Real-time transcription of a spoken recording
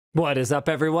What is up,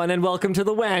 everyone, and welcome to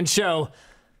the WAN show.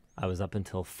 I was up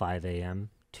until 5 a.m.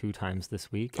 2 times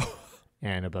this week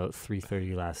and about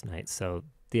 3:30 last night, so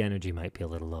the energy might be a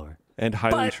little lower. And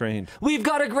highly trained. We've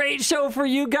got a great show for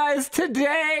you guys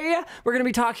today. We're going to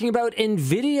be talking about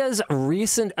NVIDIA's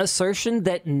recent assertion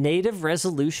that native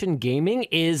resolution gaming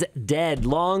is dead.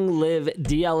 Long live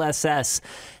DLSS.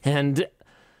 And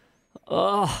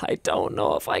I don't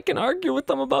know if I can argue with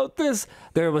them about this.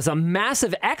 There was a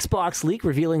massive Xbox leak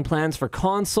revealing plans for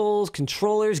consoles,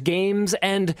 controllers, games,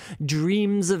 and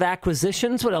dreams of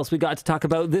acquisitions. What else we got to talk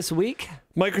about this week?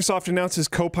 Microsoft announces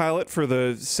Copilot for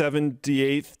the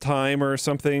 78th time or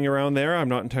something around there. I'm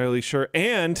not entirely sure.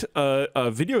 And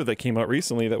a video that came out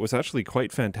recently that was actually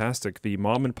quite fantastic. The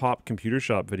mom and pop computer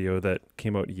shop video that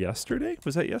came out yesterday.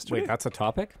 Was that yesterday? Wait, that's a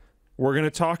topic? We're going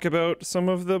to talk about some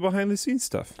of the behind the scenes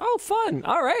stuff. Oh, fun.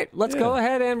 All right, let's go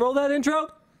ahead and roll that intro.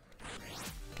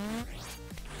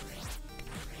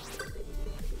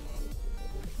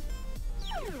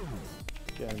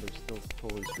 Yeah, and they're still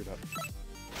totally screwed up.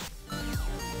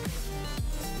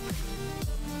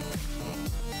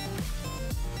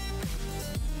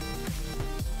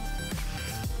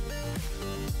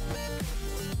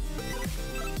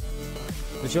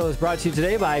 The show is brought to you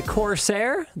today by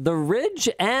Corsair, The Ridge,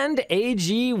 and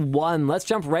AG1. Let's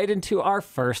jump right into our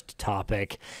first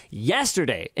topic.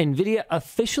 Yesterday, NVIDIA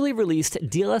officially released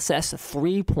DLSS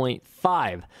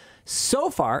 3.5. So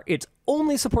far, it's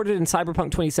only supported in Cyberpunk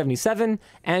 2077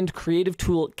 and creative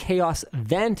tool Chaos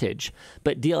Vantage.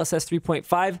 But DLSS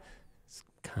 3.5 is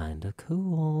kind of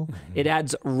cool. It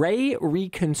adds ray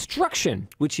reconstruction,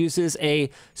 which uses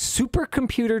a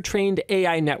supercomputer-trained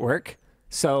AI network.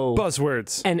 So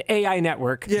buzzwords. An AI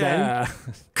network. Yeah.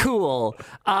 Then. Cool.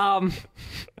 To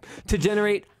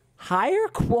generate higher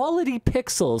quality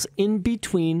pixels in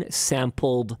between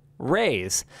sampled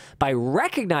rays by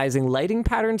recognizing lighting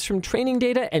patterns from training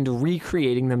data and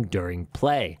recreating them during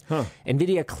play.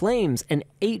 NVIDIA claims an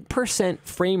 8%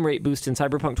 frame rate boost in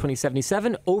Cyberpunk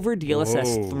 2077 over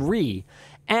DLSS 3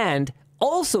 and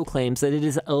also claims that it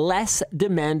is less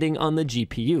demanding on the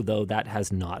GPU, though that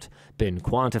has not been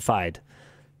quantified.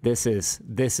 This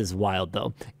is wild,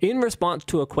 though. In response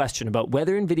to a question about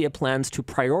whether NVIDIA plans to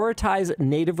prioritize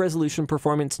native resolution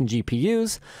performance in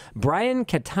GPUs, Brian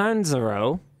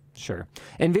Catanzaro,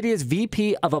 NVIDIA's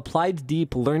VP of Applied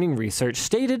Deep Learning Research,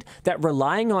 stated that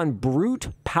relying on brute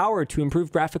power to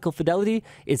improve graphical fidelity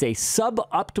is a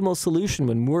suboptimal solution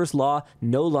when Moore's law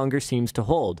no longer seems to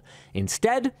hold.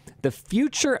 Instead, the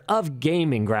future of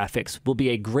gaming graphics will be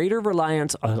a greater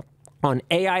reliance on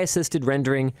AI-assisted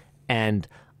rendering and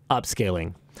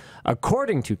upscaling.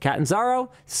 According to Catanzaro,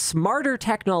 smarter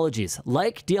technologies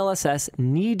like DLSS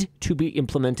need to be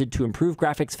implemented to improve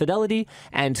graphics fidelity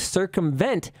and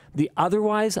circumvent the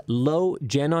otherwise low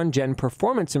gen-on-gen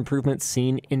performance improvements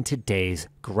seen in today's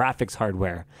graphics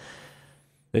hardware.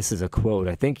 This is a quote,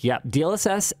 I think. Yep.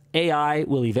 DLSS AI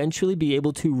will eventually be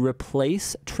able to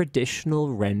replace traditional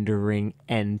rendering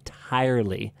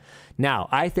entirely. Now,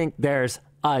 I think there's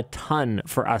a ton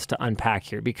for us to unpack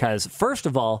here because, first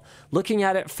of all, looking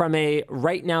at it from a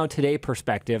right now today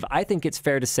perspective, I think it's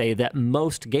fair to say that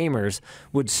most gamers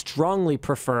would strongly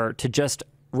prefer to just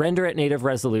render at native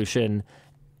resolution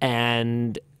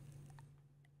and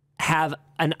have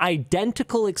an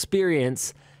identical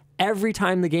experience every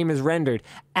time the game is rendered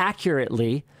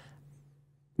accurately,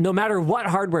 no matter what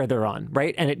hardware they're on,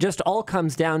 right? And it just all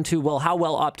comes down to, well, how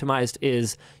well optimized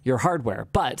is your hardware?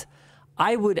 But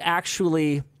I would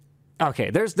actually, okay,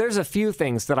 there's a few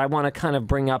things that I want to kind of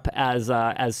bring up as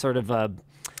sort of a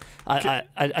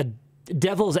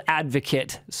devil's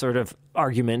advocate sort of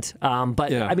argument.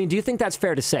 But yeah. I mean, do you think that's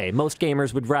fair to say? Most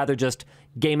gamers would rather just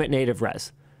game at native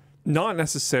res. Not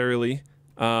necessarily.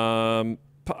 I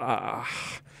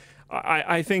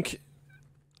think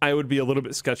I would be a little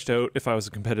bit sketched out if I was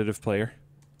a competitive player,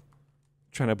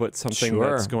 trying to put something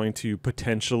that's going to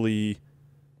potentially,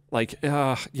 like,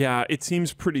 yeah, it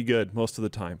seems pretty good most of the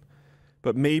time,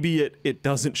 but maybe it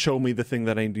doesn't show me the thing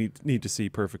that I need to see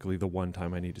perfectly the one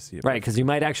time I need to see it. Right, because you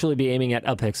might actually be aiming at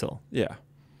a pixel. Yeah.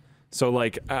 So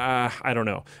like, I don't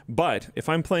know. But if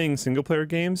I'm playing single player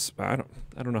games, I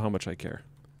don't know how much I care.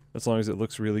 As long as it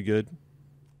looks really good,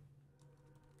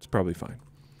 it's probably fine.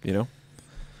 You know?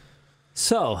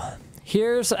 So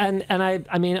here's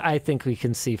I mean I think we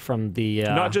can see from the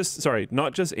not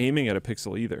just aiming at a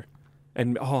pixel either.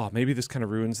 And maybe this kind of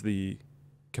ruins the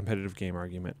competitive game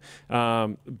argument.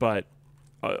 But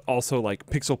also like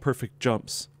pixel perfect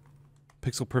jumps,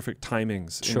 pixel perfect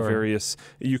timings in various.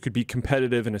 You could be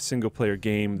competitive in a single player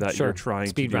game that you're trying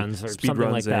speed to runs or speed something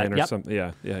runs like that. Or something.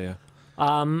 Yeah.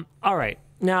 All right.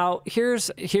 Now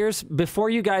here's before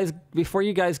you guys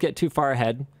get too far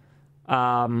ahead.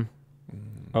 Oh,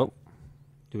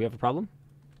 do we have a problem?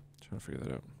 Trying to figure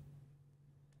that out.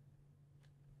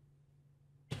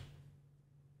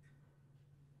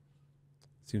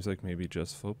 Seems like maybe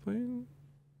just float plane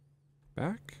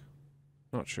back.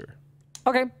 Not sure.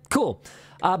 Okay, cool.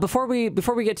 Before we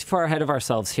get too far ahead of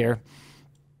ourselves here,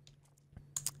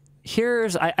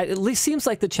 it at least seems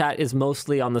like the chat is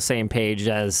mostly on the same page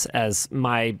as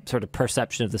my sort of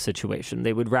perception of the situation.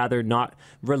 They would rather not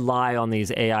rely on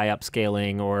these AI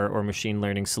upscaling or machine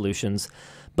learning solutions.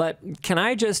 But can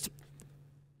I just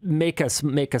make a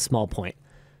small point?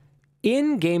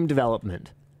 In game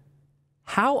development,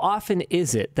 how often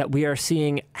is it that we are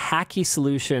seeing hacky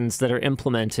solutions that are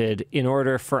implemented in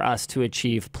order for us to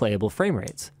achieve playable frame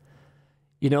rates?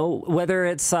 You know, whether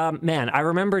it's, man, I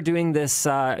remember doing this,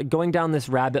 going down this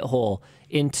rabbit hole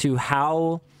into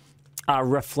how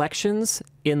reflections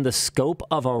in the scope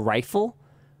of a rifle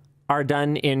are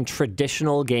done in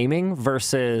traditional gaming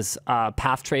versus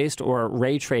path traced or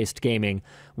ray traced gaming,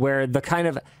 where the kind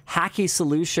of hacky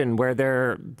solution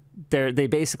where they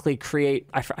basically create,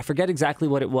 I forget exactly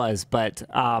what it was, but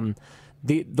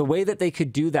the way that they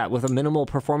could do that with a minimal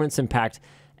performance impact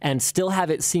and still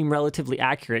have it seem relatively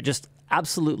accurate just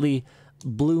absolutely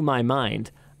blew my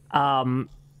mind.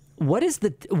 What is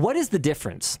the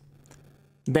difference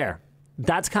there?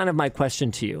 That's kind of my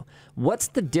question to you. What's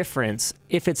the difference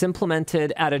if it's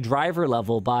implemented at a driver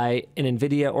level by an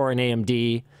NVIDIA or an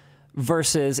AMD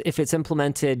versus if it's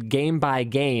implemented game by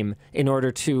game in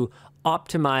order to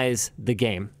optimize the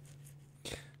game?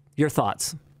 Your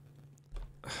thoughts?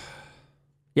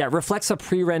 Yeah, reflects a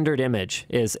pre-rendered image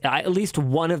is at least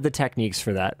one of the techniques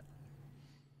for that.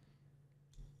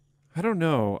 I don't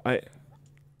know.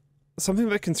 Something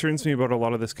that concerns me about a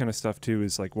lot of this kind of stuff too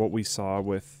is like what we saw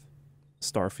with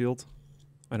Starfield.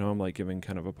 I know I'm like giving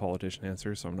kind of a politician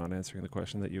answer, so I'm not answering the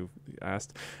question that you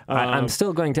asked. I'm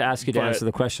still going to ask you to answer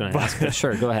the question I asked. But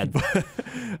sure, go ahead.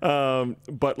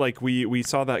 But like we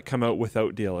saw that come out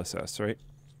without DLSS, right?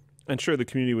 And sure, the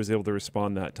community was able to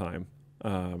respond that time.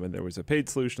 And there was a paid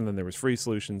solution, then there was free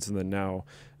solutions, and then now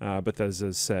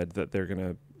Bethesda said that they're going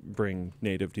to bring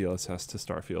native DLSS to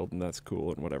Starfield, and that's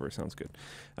cool and whatever, sounds good.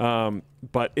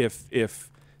 But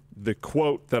if the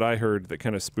quote that I heard that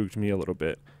kind of spooked me a little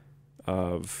bit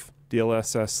of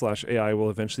DLSS/AI will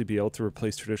eventually be able to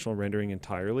replace traditional rendering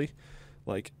entirely,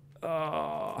 like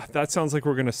that sounds like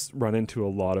we're going to run into a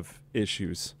lot of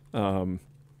issues. I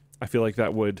feel like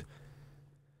that would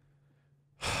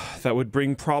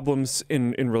bring problems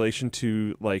in relation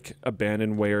to like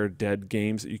abandonware dead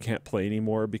games that you can't play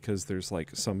anymore because there's like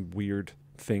some weird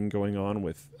thing going on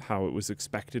with how it was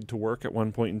expected to work at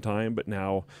one point in time, but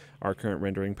now our current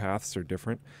rendering paths are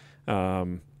different. I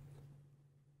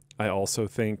also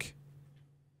think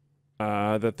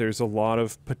that there's a lot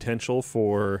of potential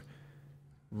for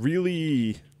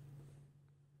really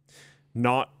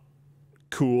not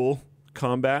cool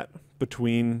combat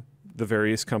between the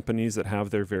various companies that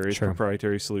have their various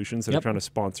proprietary solutions that are trying to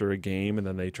sponsor a game, and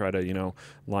then they try to, you know,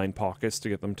 line pockets to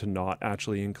get them to not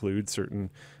actually include certain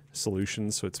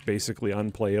solutions, so it's basically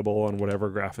unplayable on whatever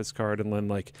graphics card, and then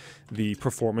like the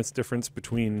performance difference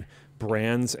between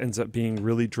brands ends up being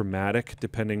really dramatic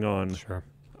depending on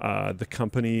the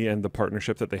company and the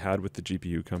partnership that they had with the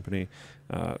GPU company,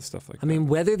 stuff like that. I mean,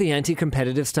 whether the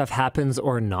anti-competitive stuff happens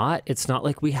or not, it's not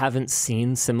like we haven't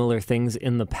seen similar things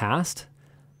in the past.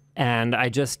 And I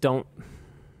don't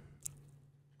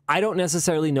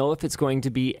necessarily know if it's going to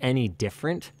be any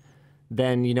different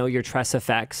than, you know, your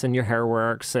TressFX and your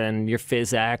Hairworks and your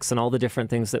PhysX and all the different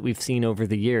things that we've seen over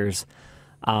the years.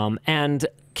 And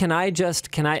can I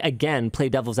again play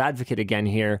devil's advocate again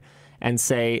here and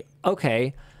say,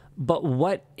 okay, but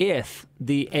what if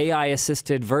the AI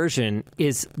assisted version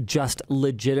is just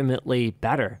legitimately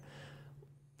better?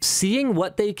 Seeing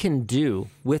what they can do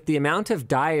with the amount of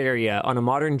die area on a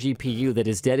modern GPU that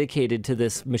is dedicated to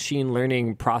this machine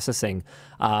learning processing,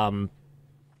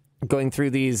 going through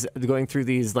these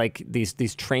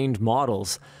trained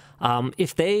models,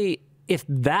 if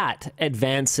that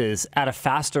advances at a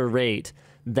faster rate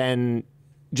than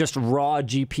just raw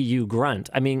GPU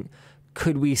grunt, I mean,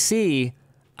 could we see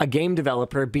a game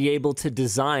developer be able to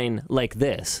design like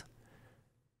this?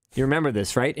 You remember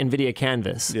this, right? NVIDIA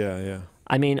Canvas. Yeah.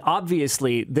 I mean,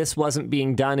 obviously, this wasn't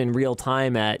being done in real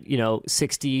time at,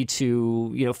 60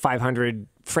 to, 500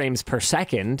 frames per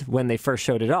second when they first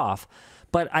showed it off.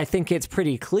 But I think it's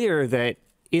pretty clear that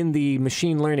in the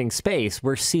machine learning space,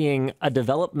 we're seeing a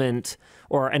development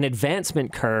or an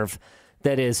advancement curve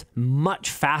that is much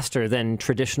faster than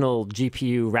traditional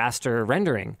GPU raster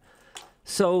rendering.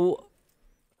 So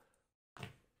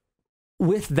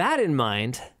with that in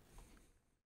mind,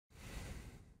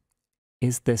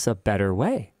 is this a better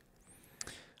way?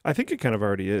 I think it kind of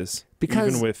already is,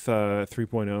 because even with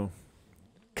 3.0.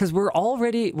 Because we're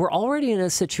already in a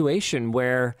situation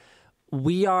where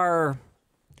we are.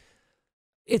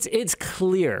 It's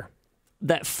clear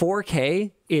that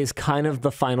 4K is kind of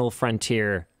the final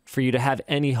frontier for you to have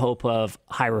any hope of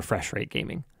high refresh rate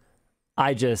gaming.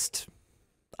 I don't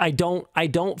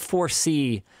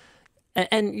foresee,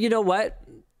 and you know what?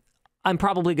 I'm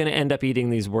probably going to end up eating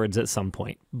these words at some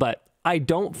point, but I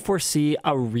don't foresee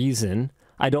a reason.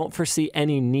 I don't foresee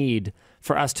any need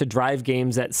for us to drive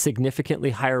games at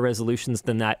significantly higher resolutions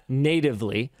than that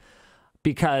natively,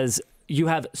 because you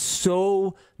have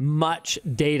so much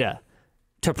data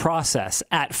to process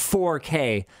at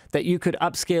 4K that you could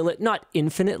upscale it, not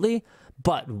infinitely,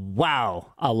 but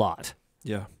wow, a lot.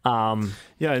 Yeah.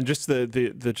 Yeah, and just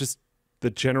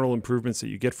the general improvements that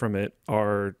you get from it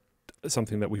are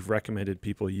something that we've recommended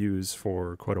people use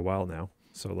for quite a while now.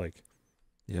 So like,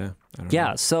 yeah, I don't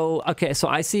know. So okay, so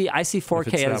I see 4K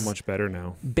if it's as that much better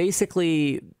now.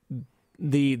 Basically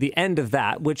the end of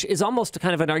that, which is almost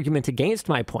kind of an argument against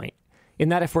my point, in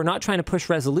that if we're not trying to push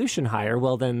resolution higher,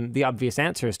 well, then the obvious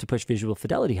answer is to push visual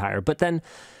fidelity higher. But then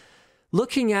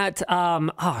looking at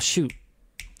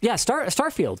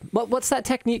Starfield. What's that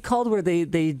technique called where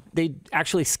they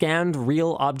actually scanned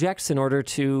real objects in order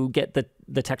to get the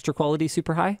texture quality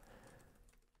super high?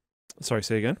 Sorry,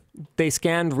 say again? They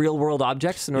scanned real world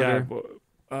objects in order.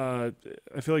 Yeah,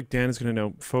 I feel like Dan is going to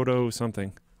know photo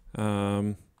something.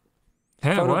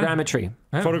 Photogrammetry.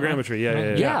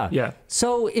 Photogrammetry. Yeah.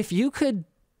 So if you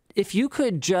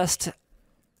could just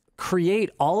create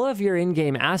all of your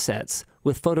in-game assets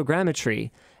with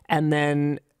photogrammetry and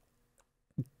then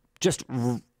just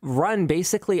run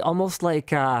basically almost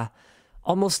like a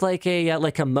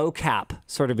mocap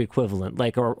sort of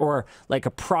equivalent, or like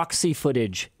a proxy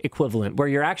footage equivalent, where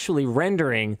you're actually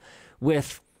rendering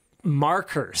with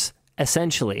markers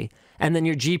essentially, and then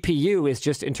your GPU is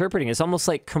just interpreting. It's almost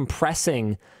like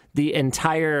compressing the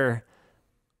entire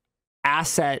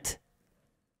asset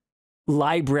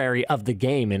library of the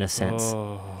game in a sense.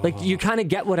 Like, you kind of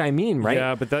get what I mean, right?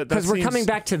 Yeah, but that because we're coming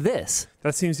back to this.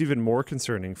 That seems even more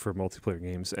concerning for multiplayer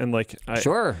games. And like,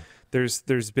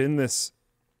 there's been this,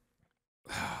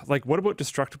 like, what about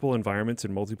destructible environments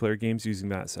in multiplayer games using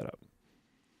that setup?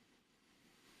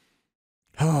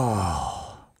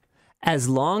 As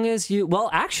long as you, well,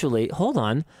 actually, hold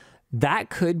on. That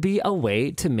could be a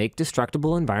way to make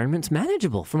destructible environments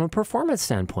manageable from a performance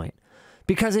standpoint.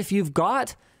 Because if you've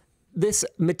got this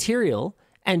material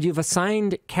and you've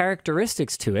assigned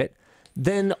characteristics to it,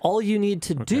 then all you need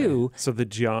to do. So the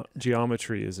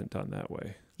geometry isn't done that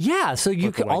way. Yeah, so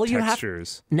you can, all you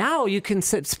textures. have now, you can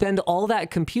spend all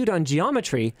that compute on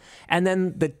geometry, and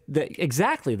then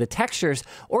the textures,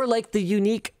 or like the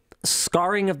unique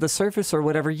scarring of the surface or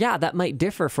whatever. Yeah, that might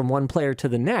differ from one player to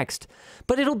the next,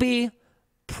 but it'll be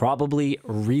probably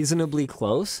reasonably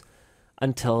close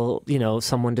until, you know,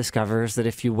 someone discovers that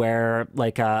if you wear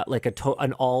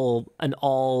an all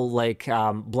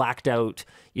blacked out,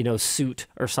 you know, suit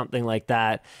or something like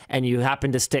that, and you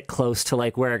happen to stick close to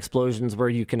like where explosions where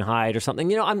you can hide or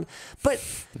something, you know, but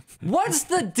what's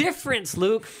the difference,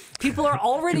 Luke? People are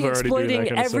already exploiting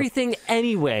everything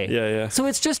anyway. Yeah. So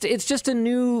it's just a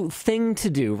new thing to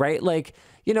do, right? Like,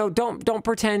 you know, don't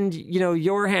pretend, you know,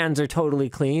 your hands are totally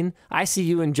clean. I see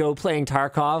you and Joe playing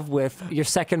Tarkov with your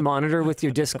second monitor with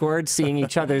your Discord, seeing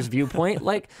each other's viewpoint.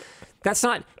 Like, that's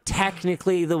not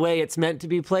technically the way it's meant to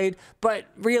be played, but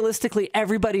realistically,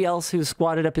 everybody else who's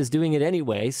squatted up is doing it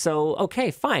anyway. So, okay,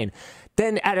 fine.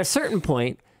 Then at a certain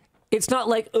point, it's not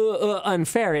like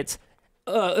unfair. It's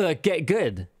get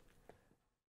good.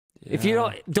 Yeah. If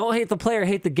you don't hate the player,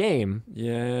 hate the game.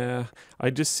 Yeah,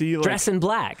 I just see like, dress in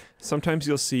black. Sometimes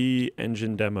you'll see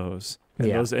engine demos,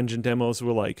 and those engine demos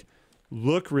will like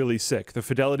look really sick. The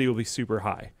fidelity will be super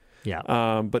high.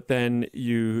 Yeah. But then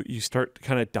you start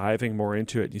kind of diving more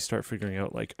into it, and you start figuring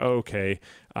out like, okay,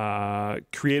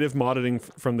 creative modding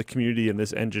from the community in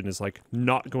this engine is like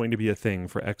not going to be a thing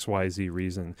for XYZ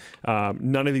reason.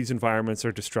 None of these environments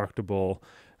are destructible.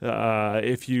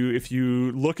 If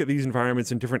you look at these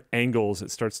environments in different angles, it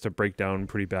starts to break down in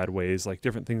pretty bad ways, like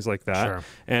different things like that. Sure.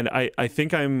 And I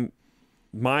think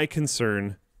my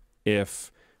concern,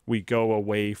 if we go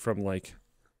away from like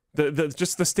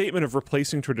just the statement of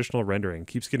replacing traditional rendering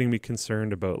keeps getting me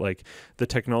concerned about like the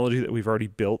technology that we've already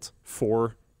built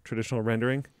for traditional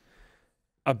rendering.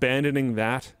 Abandoning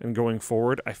that and going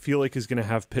forward, I feel like is going to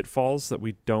have pitfalls that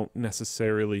we don't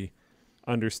necessarily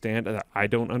understand, that I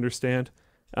don't understand.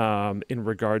 in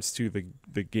regards to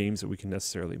the games that we can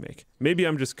necessarily make. Maybe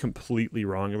I'm just completely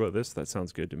wrong about this. That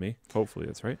sounds good to me. Hopefully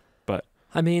that's right. But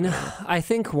I mean, I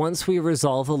think once we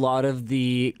resolve a lot of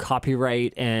the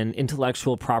copyright and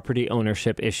intellectual property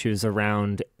ownership issues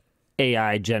around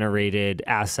AI generated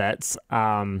assets,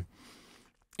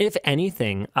 if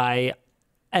anything, I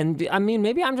mean,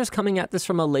 maybe I'm just coming at this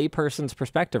from a layperson's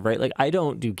perspective, right? Like, I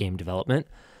don't do game development,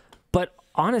 but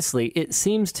honestly, it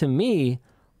seems to me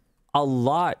a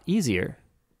lot easier.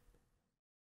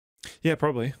 Yeah,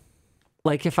 probably.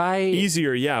 Like if I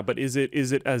easier, yeah, but is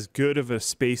it as good of a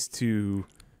space to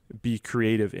be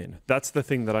creative in? That's the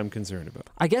thing that I'm concerned about.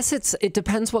 I guess it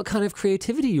depends what kind of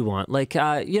creativity you want. Like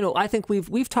I think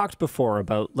we've talked before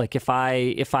about like if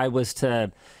I was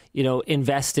to,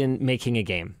 invest in making a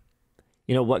game,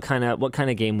 what kind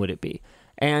of game would it be?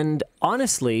 And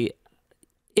honestly,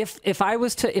 if I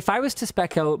was to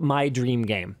spec out my dream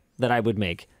game that I would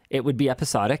make, it would be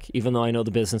episodic, even though I know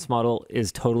the business model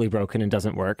is totally broken and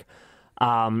doesn't work.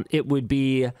 It would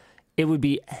be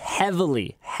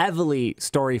heavily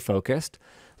story focused.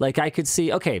 Like I could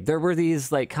see, okay, there were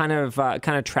these like kind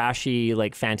of trashy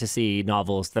like fantasy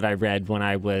novels that I read when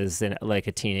I was like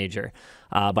a teenager,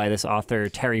 by this author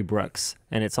Terry Brooks,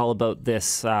 and it's all about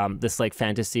this like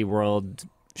fantasy world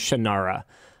Shannara,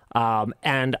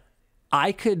 and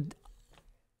I could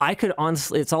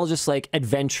honestly, it's all just like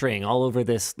adventuring all over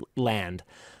this land,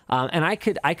 and I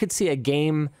could see a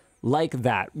game like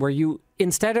that where you,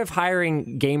 instead of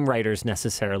hiring game writers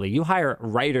necessarily, you hire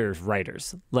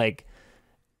writers like,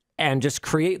 and just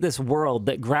create this world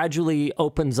that gradually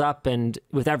opens up and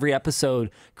with every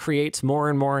episode creates more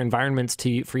and more environments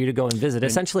for you to go and visit. And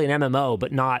essentially an MMO,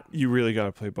 but not... You really got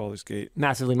to play Baldur's Gate.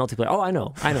 Massively multiplayer. Oh, I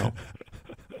know.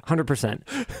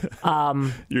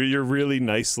 100%. You're really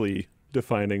nicely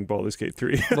defining Baldur's Gate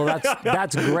 3. Well,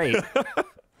 that's great.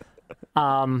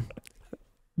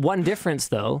 One difference,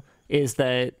 though, is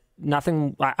that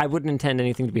I wouldn't intend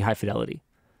anything to be high fidelity.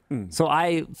 So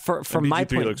from my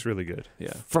point, looks really good.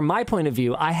 Yeah. From my point of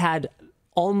view, I had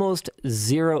almost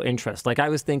zero interest. Like I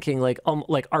was thinking like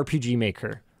RPG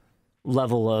Maker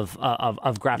level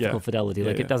of graphical fidelity.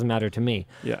 Like it doesn't matter to me.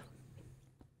 Yeah.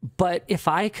 But if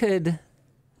I could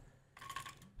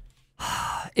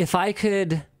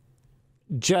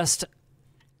just,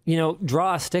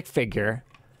 draw a stick figure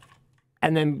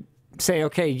and then say,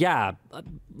 okay, that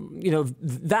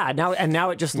now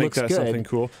it just looks good. Make that something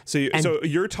cool. So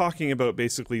you're talking about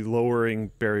basically lowering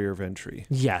barrier of entry.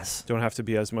 Yes. Don't have to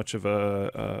be as much of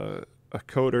a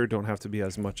coder. Don't have to be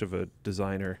as much of a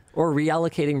designer. Or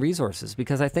reallocating resources,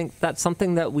 because I think that's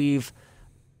something that we've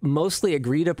mostly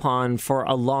agreed upon for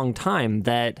a long time,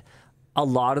 that a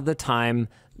lot of the time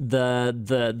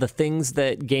the things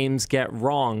that games get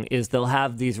wrong is they'll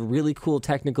have these really cool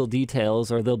technical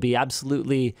details, or they'll be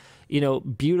absolutely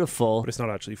beautiful, but it's not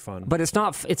actually fun. But it's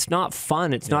not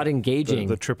fun. It's not engaging.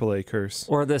 The AAA curse,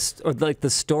 or like the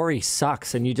story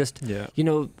sucks, and you just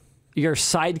your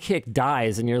sidekick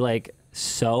dies, and you're like,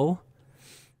 so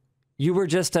you were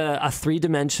just a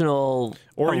 3-dimensional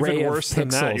or array even worse of than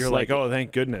pixels. that. You're like, oh,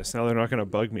 thank goodness, now they're not going to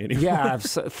bug me anymore. Yeah,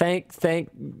 so thank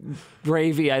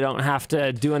gravy, I don't have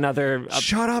to do another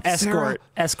shut up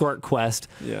escort quest.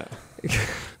 Yeah,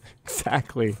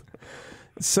 exactly.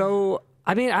 So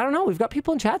I mean, I don't know. We've got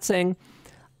people in chat saying,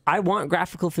 I want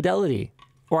graphical fidelity,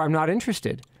 or I'm not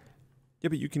interested. Yeah,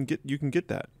 but you can get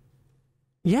that.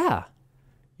 Yeah.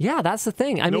 Yeah, that's the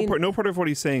thing. No part of what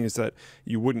he's saying is that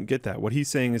you wouldn't get that. What he's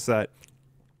saying is that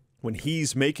when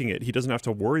he's making it, he doesn't have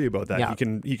to worry about that. Yeah.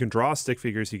 He can draw stick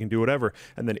figures, he can do whatever,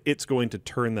 and then it's going to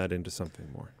turn that into something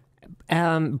more.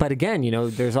 But again,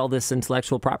 there's all this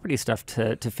intellectual property stuff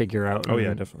to figure out. Oh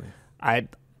yeah, definitely.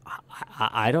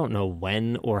 I don't know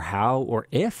when or how or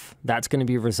if that's going to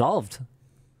be resolved.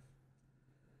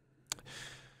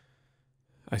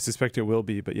 I suspect it will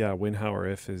be, but yeah, when, how, or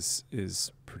if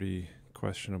is pretty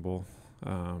questionable.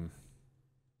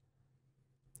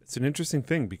 It's an interesting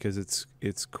thing because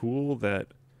it's cool that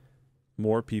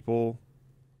more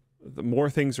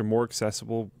things are more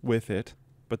accessible with it,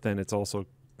 but then it's also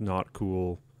not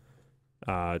cool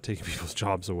taking people's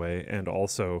jobs away, and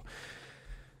also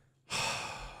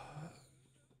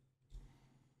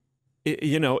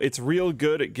it's real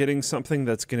good at getting something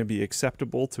that's going to be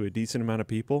acceptable to a decent amount of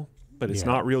people, but it's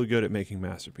not real good at making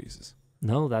masterpieces.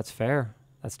 No, that's fair.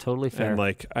 That's totally fair. And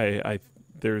like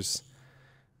there's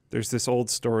this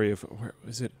old story of, where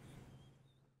is it?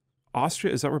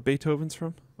 Austria? Is that where Beethoven's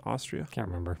from? Austria? Can't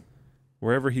remember.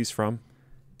 Wherever he's from,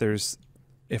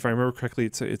 if I remember correctly,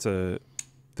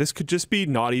 this could just be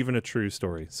not even a true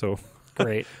story. So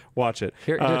Great. Watch it.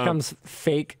 Here comes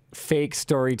fake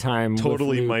story time.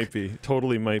 Totally might be.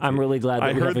 I'm really glad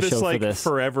that we have a show for this.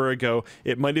 Forever ago.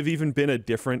 It might have even been a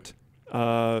different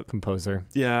composer.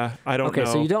 Yeah, I don't know.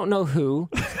 Okay, so you don't know who,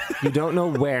 you don't know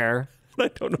where. I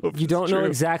don't know if you don't know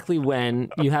exactly when.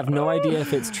 You have no idea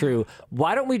if it's true.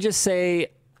 Why don't we just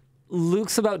say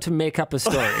Luke's about to make up a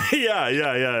story?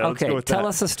 Yeah. Okay, tell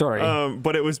us a story.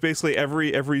 But it was basically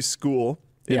every school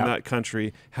in that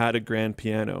country had a grand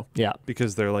piano. Yeah.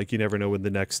 Because they're like, you never know when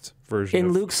the next version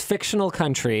in Luke's fictional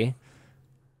country.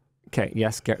 Okay,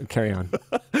 yes, carry on.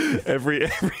 every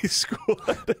school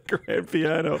had a grand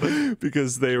piano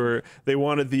because they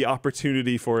wanted the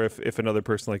opportunity for if another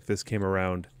person like this came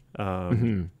around,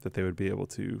 that they would be able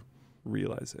to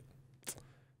realize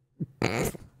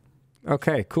it.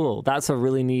 Okay, cool. That's a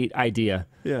really neat idea.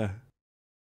 Yeah.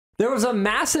 There was a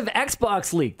massive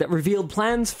Xbox leak that revealed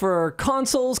plans for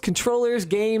consoles, controllers,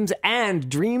 games, and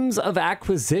dreams of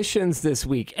acquisitions this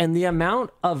week. And the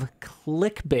amount of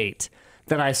clickbait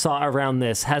that I saw around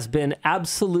this has been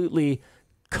absolutely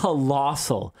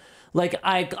colossal. Like,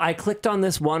 I clicked on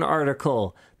this one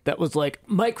article that was like,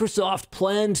 Microsoft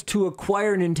planned to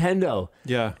acquire Nintendo.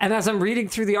 Yeah. And as I'm reading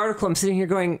through the article, I'm sitting here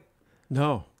going,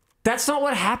 no, that's not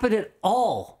what happened at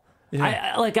all.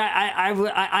 Yeah.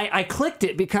 I clicked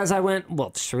it because I went,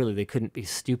 well, surely they couldn't be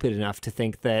stupid enough to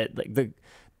think that like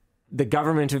the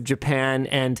government of Japan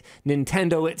and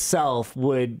Nintendo itself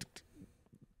would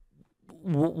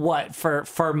what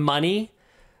for money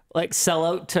like sell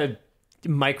out to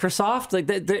Microsoft. Like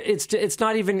it's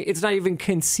not even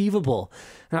conceivable.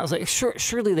 And I was like,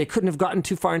 surely they couldn't have gotten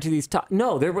too far into these talks.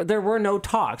 No, there were no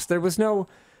talks. There was no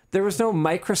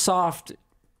Microsoft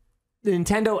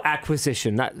Nintendo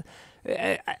acquisition. That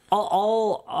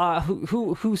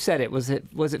who said it? Was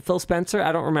it Phil Spencer?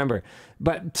 I don't remember.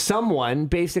 But someone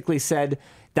basically said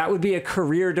that would be a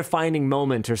career-defining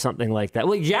moment or something like that.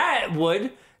 Well, yeah, it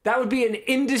would. That would be an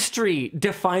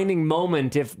industry-defining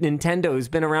moment if Nintendo's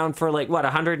been around for like, what,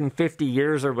 150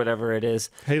 years or whatever it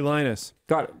is. Hey, Linus.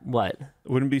 Got what?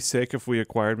 Wouldn't it be sick if we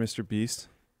acquired Mr. Beast?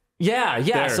 Yeah.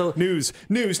 There. So news.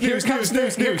 Here comes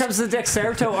the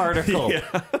Dexerto article.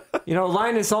 Yeah. You know,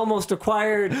 Linus almost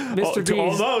acquired Mr.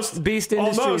 Beast. Beast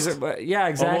Industries. Almost. Yeah,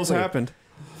 exactly. Almost happened.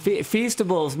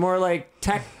 Feastables, more like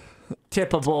tech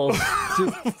tippables.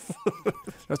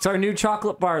 That's our new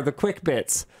chocolate bar, the Quick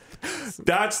Bits.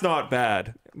 That's not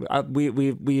bad.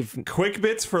 We've Quick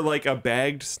Bits for like a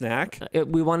bagged snack.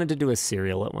 We wanted to do a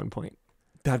cereal at one point.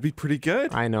 That'd be pretty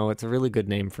good. I know, it's a really good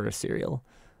name for a cereal.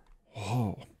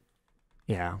 Oh.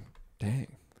 Yeah.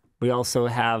 Dang. We also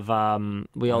have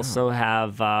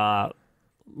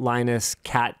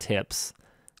LinusCatTips.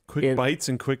 Quick bites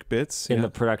and quick bits in the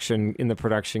production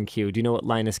queue. Do you know what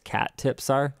LinusCatTips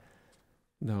are?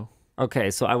 No.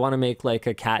 Okay, so I want to make like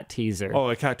a cat teaser. Oh,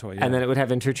 a cat toy. Yeah. And then it would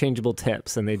have interchangeable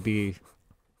tips, and they'd be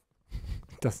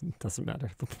doesn't matter.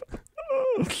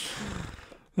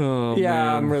 Oh, yeah,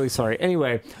 man. I'm really sorry.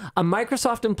 Anyway, a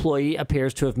Microsoft employee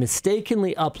appears to have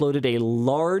mistakenly uploaded a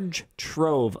large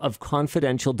trove of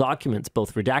confidential documents,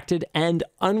 both redacted and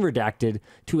unredacted,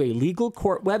 to a legal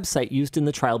court website used in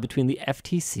the trial between the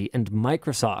FTC and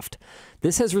Microsoft.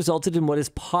 This has resulted in what is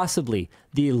possibly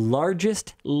the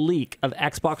largest leak of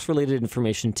Xbox-related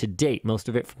information to date, most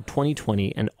of it from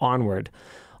 2020 and onward.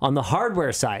 On the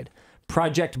hardware side,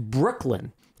 Project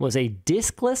Brooklyn was a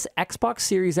diskless Xbox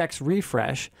Series X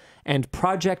refresh, and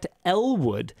Project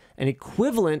Elwood, an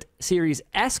equivalent Series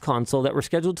S console that were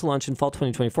scheduled to launch in fall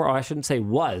 2024. Oh, I shouldn't say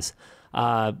was.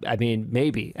 I mean,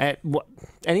 maybe.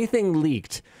 Anything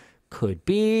leaked could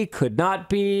be, could not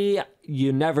be.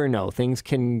 You never know. Things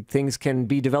can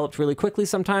be developed really quickly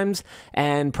sometimes,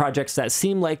 and projects that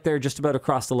seem like they're just about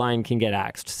across the line can get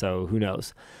axed, so who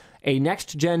knows. A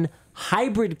next-gen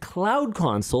hybrid cloud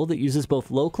console that uses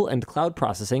both local and cloud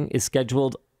processing is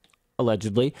scheduled,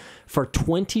 allegedly, for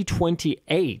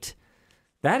 2028.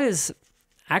 That is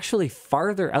actually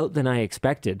farther out than I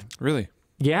expected. Really?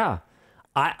 Yeah.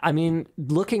 I mean,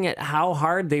 looking at how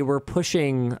hard they were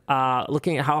pushing the cloud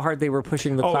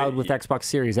with Xbox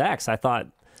Series X, I thought...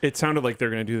 It sounded like they're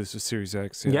going to do this with Series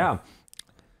X. Yeah.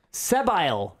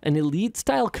 Sebile, an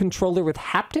Elite-style controller with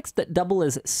haptics that double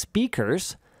as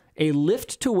speakers, a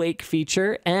lift-to-wake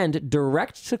feature, and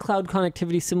direct-to-cloud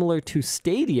connectivity similar to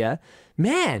Stadia.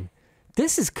 Man,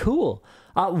 this is cool.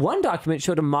 One document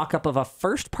showed a mock-up of a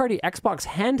first-party Xbox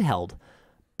handheld,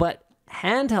 but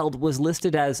handheld was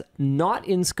listed as not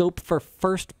in scope for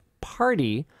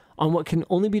first-party on what can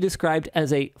only be described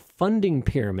as a funding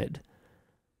pyramid.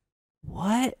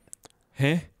 What?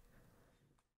 Huh?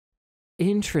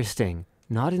 Interesting.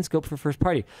 not in scope for first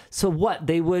party. So what?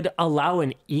 They would allow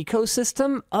an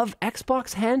ecosystem of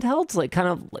Xbox handhelds, like kind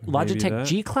of like Logitech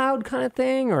G Cloud kind of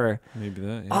thing, or maybe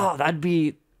that. Yeah. Oh,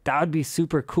 that would be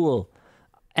super cool.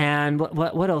 And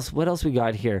what else? What else we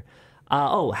got here?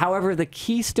 However, the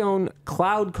Keystone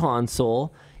Cloud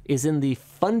console is in the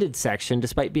funded section,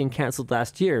 despite being canceled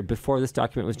last year before this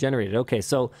document was generated. Okay,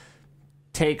 so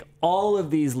take all of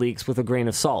these leaks with a grain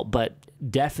of salt, but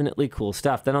definitely cool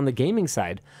stuff. Then on the gaming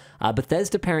side,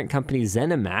 Bethesda parent company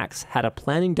ZeniMax had a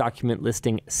planning document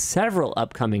listing several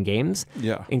upcoming games,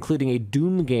 including a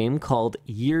Doom game called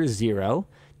Year Zero,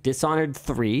 Dishonored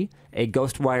 3, a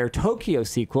Ghostwire Tokyo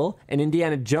sequel, an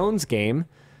Indiana Jones game.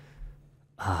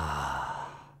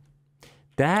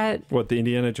 What, the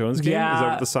Indiana Jones game? Yeah, is that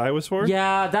what the sigh was for?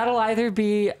 Yeah, that'll either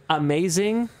be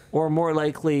amazing or more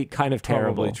likely kind of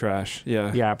terrible. Probably trash.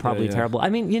 Yeah. Yeah, probably terrible. I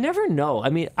mean, you never know.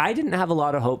 I mean, I didn't have a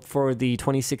lot of hope for the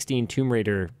 2016 Tomb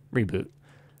Raider reboot.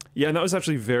 Yeah, and that was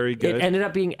actually very good. It ended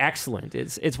up being excellent.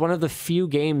 It's one of the few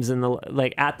games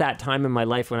at that time in my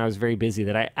life when I was very busy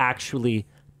that I actually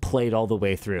played all the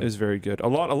way through. It was very good. A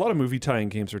lot of movie tie-in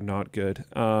games are not good.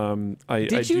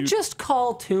 Did you just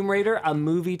call Tomb Raider a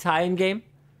movie tie-in game?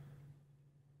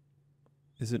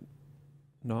 Is it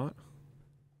not?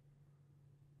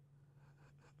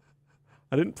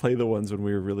 I didn't play the ones when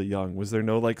we were really young. Was there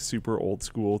no like super old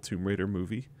school Tomb Raider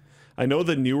movie? I know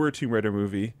the newer Tomb Raider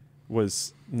movie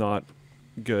was not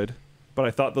good, but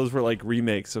I thought those were like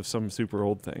remakes of some super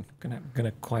old thing.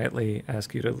 Gonna quietly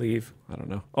ask you to leave. I don't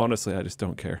know. Honestly, I just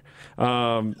don't care.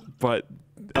 But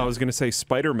I was gonna say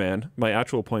Spider-Man. My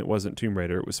actual point wasn't Tomb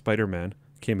Raider. It was Spider-Man.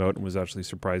 Came out and was actually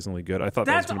surprisingly good. I thought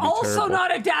that was going to be terrible. That's also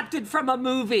not adapted from a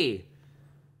movie.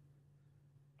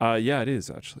 Yeah, it is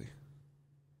actually.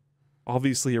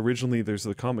 Obviously, originally there's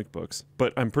the comic books,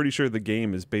 but I'm pretty sure the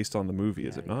game is based on the movie,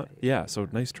 is it not? Yeah, so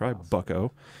nice try,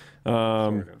 bucko.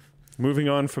 Sort of. Moving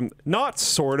on from... Not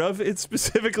sort of, it's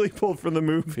specifically pulled from the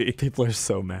movie. People are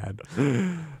so mad.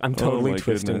 I'm totally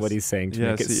twisting what he's saying to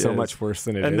make it so much worse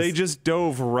than it is. And they just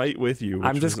dove right with you,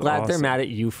 I'm just glad awesome. They're mad at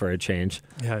you for a change.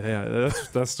 Yeah,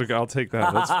 that's I'll take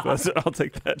that. I'll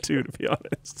take that too, to be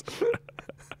honest.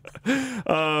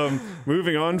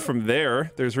 Moving on from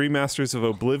there, there's remasters of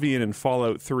Oblivion and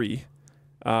Fallout 3,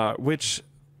 which...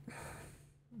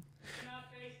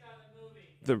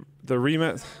 The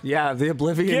remaster. Yeah, the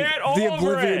Oblivion.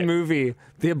 Movie.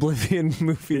 The Oblivion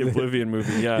movie. The Oblivion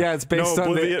movie. Yeah. Yeah, it's based on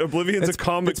Oblivion's a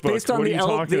comic book. It's based on the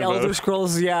Elder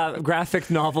Scrolls. Yeah, graphic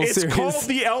novel series. It's called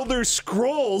the Elder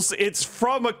Scrolls. It's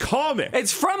from a comic.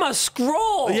 It's from a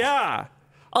scroll. Yeah.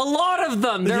 A lot of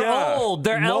them. They're old.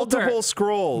 They're multiple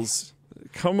scrolls.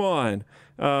 Come on.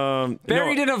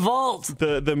 Buried in a vault.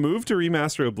 The move to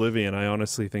remaster Oblivion, I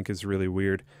honestly think is really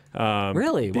weird.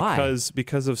 Really? Why?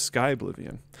 Because of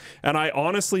Skyblivion. And I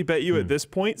honestly bet you at this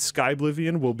point,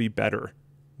 Skyblivion will be better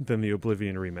than the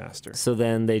Oblivion remaster. So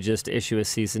then they just issue a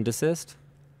cease and desist?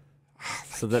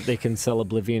 So that they can sell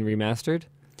Oblivion remastered?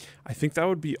 I think that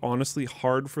would be honestly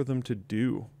hard for them to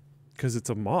do because it's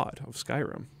a mod of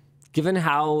Skyrim. Given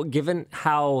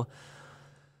how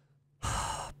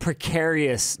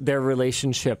precarious their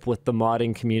relationship with the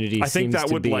modding community seems to be. I think that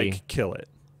would like kill it.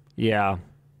 Yeah.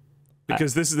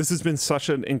 Because this has been such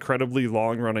an incredibly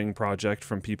long-running project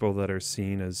from people that are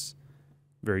seen as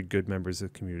very good members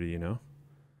of the community, you know?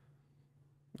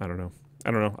 I don't know.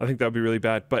 I think that would be really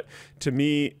bad. But to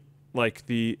me, like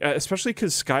especially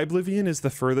because Skyblivion is the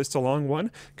furthest along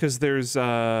one, because there's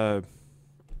what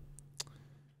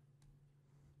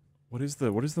is the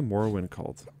Morrowind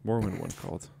called? Morrowind one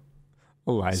called?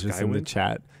 Elijah's in the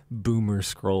chat. Boomer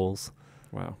Scrolls.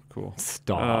 Wow, cool.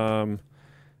 Stop.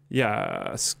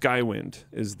 Yeah, Skywind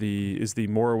is the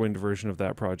Morrowind version of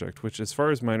that project, which, as far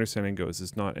as my understanding goes,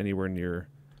 is not anywhere near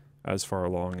as far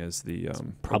along as the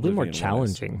probably Oblivion more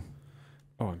challenging. Was.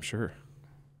 Oh, I'm sure.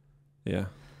 Yeah.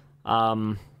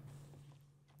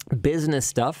 Business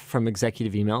stuff from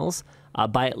executive emails.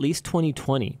 By at least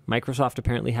 2020, Microsoft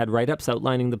apparently had write-ups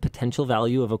outlining the potential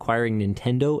value of acquiring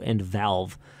Nintendo and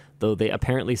Valve, though they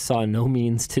apparently saw no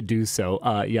means to do so.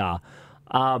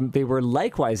 They were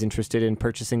likewise interested in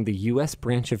purchasing the U.S.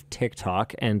 branch of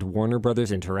TikTok and Warner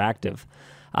Brothers Interactive.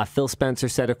 Phil Spencer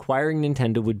said acquiring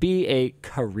Nintendo would be a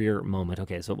career moment.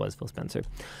 Okay, so it was Phil Spencer.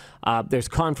 There's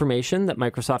confirmation that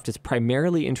Microsoft is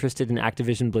primarily interested in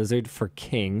Activision Blizzard for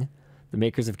King, the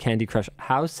makers of Candy Crush.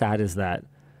 How sad is that?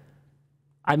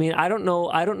 I mean, I don't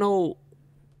know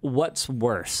what's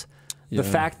worse. Yeah. The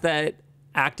fact that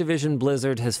Activision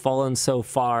Blizzard has fallen so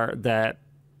far that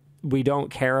we don't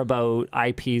care about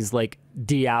IPs like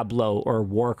Diablo or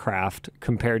Warcraft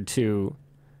compared to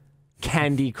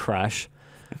Candy Crush,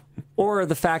 or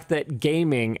the fact that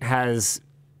gaming has,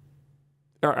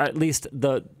 or at least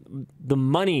the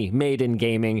money made in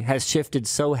gaming has shifted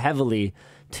so heavily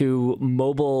to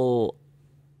mobile,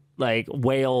 like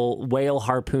whale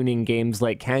harpooning games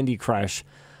like Candy Crush,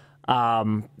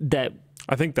 that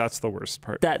I think that's the worst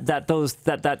part.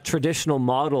 That traditional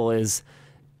model is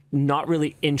not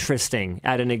really interesting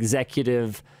at an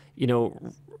executive,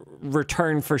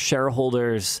 return for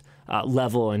shareholders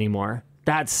level anymore.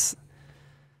 That's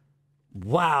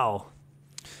wow.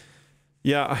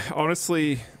 Yeah,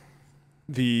 honestly,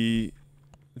 the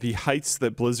heights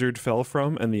that Blizzard fell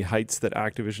from and the heights that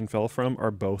Activision fell from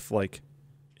are both like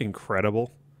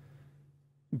incredible.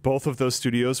 Both of those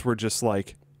studios were just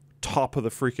like top of the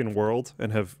freaking world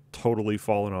and have totally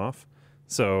fallen off.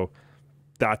 So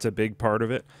that's a big part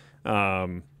of it.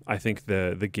 I think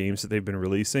the games that they've been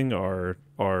releasing are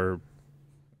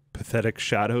pathetic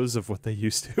shadows of what they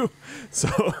used to.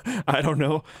 So I don't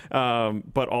know.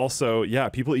 But also, yeah,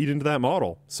 people eat into that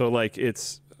model. So like I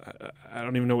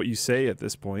don't even know what you say at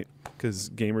this point,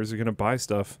 because gamers are going to buy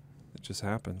stuff. It just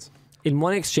happens. In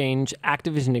one exchange,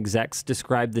 Activision execs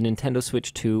described the Nintendo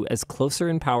Switch 2 as closer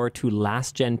in power to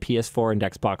last-gen PS4 and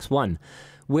Xbox One,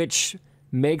 which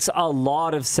makes a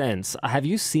lot of sense. Have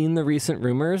you seen the recent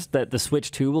rumors that the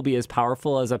Switch 2 will be as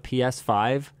powerful as a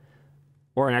PS5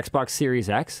 or an Xbox Series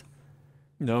X?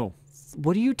 No.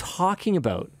 What are you talking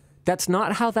about? That's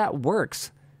not how that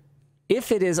works.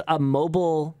 If it is a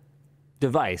mobile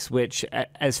device, which,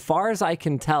 as far as I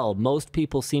can tell, most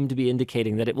people seem to be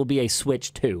indicating that it will be a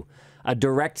Switch 2, a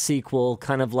direct sequel,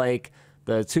 kind of like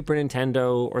the Super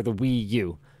Nintendo or the Wii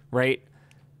U, right?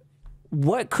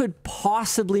 What could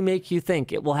possibly make you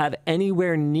think it will have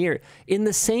anywhere near? In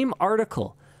the same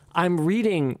article, I'm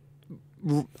reading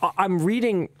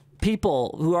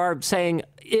people who are saying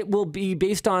it will be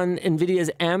based on NVIDIA's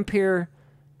Ampere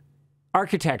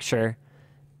architecture,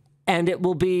 and it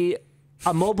will be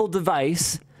a mobile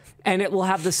device, and it will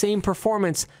have the same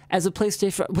performance as a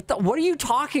PlayStation. What are you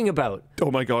talking about? Oh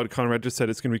my God, Conrad just said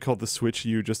it's going to be called the Switch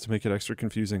U just to make it extra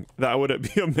confusing. That would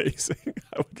be amazing.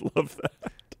 I would love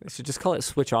that. I should just call it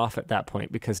Switch Off at that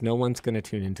point, because no one's going to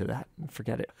tune into that.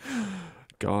 Forget it.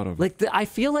 Got him. Like I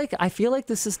feel like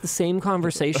this is the same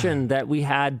conversation that we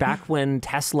had back when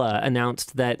Tesla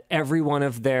announced that every one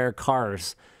of their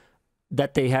cars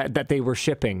that they were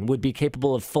shipping would be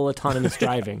capable of full autonomous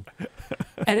driving.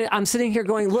 And I'm sitting here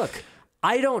going, look,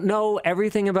 I don't know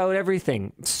everything about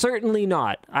everything. Certainly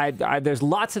not. There's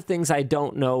lots of things I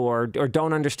don't know or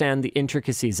don't understand the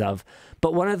intricacies of.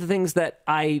 But one of the things that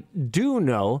I do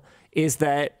know is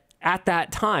that at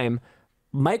that time,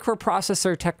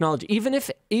 microprocessor technology, even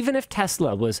if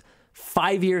Tesla was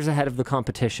 5 years ahead of the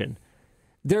competition,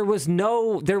 there was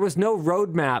no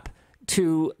roadmap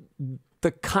to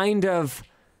the kind of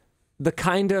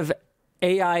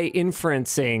AI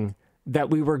inferencing that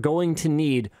we were going to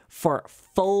need for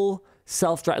full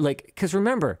self-driving. Like, because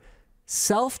remember,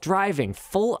 self-driving,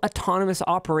 full autonomous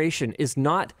operation is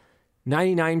not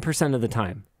 99% of the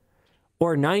time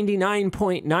or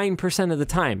 99.9% of the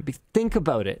time. Think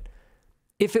about it.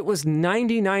 If it was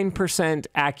 99%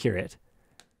 accurate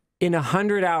in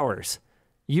 100 hours,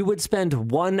 you would spend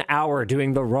 1 hour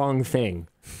doing the wrong thing.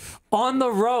 On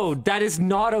the road, that is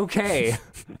not okay.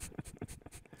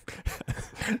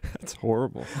 That's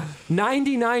horrible.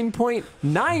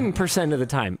 99.9% of the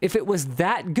time, if it was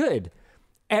that good,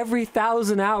 every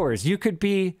 1,000 hours, you could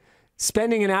be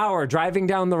spending an hour driving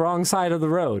down the wrong side of the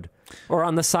road or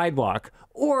on the sidewalk,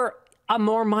 or a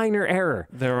more minor error.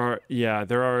 There are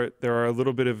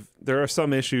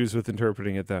some issues with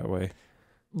interpreting it that way.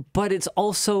 But it's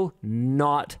also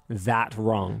not that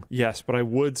wrong. Yes, but I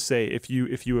would say if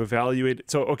you evaluate it,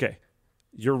 so okay,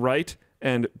 you're right,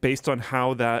 and based on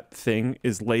how that thing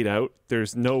is laid out,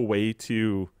 there's no way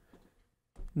to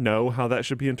know how that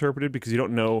should be interpreted because you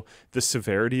don't know the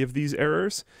severity of these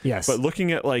errors. Yes. But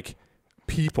looking at like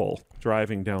people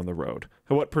driving down the road,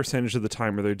 what percentage of the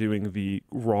time are they doing the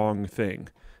wrong thing?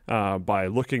 By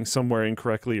looking somewhere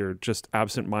incorrectly or just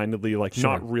absent-mindedly, like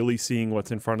not really seeing what's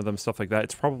in front of them, stuff like that,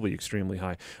 it's probably extremely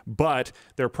high. But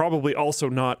they're probably also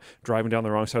not driving down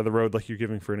the wrong side of the road like you're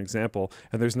giving for an example,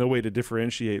 and there's no way to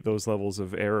differentiate those levels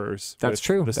of errors. That's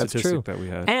true. The statistic that we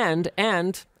had. And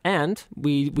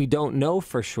we don't know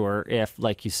for sure if,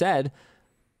 like you said,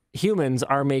 humans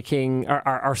are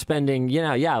spending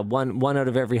one out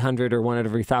of every 100 or 1 out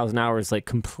of every 1,000 hours like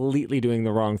completely doing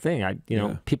the wrong thing.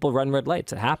 People run red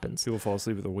lights. It happens. People fall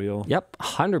asleep at the wheel. Yep,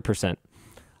 100%.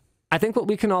 I think what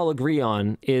we can all agree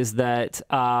on is that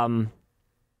Megs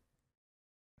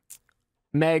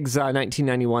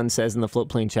 1991 says in the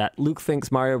Floatplane chat, Luke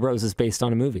thinks Mario Bros is based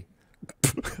on a movie.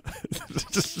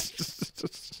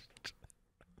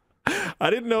 I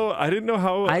didn't know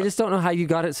how. I just don't know how you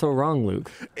got it so wrong,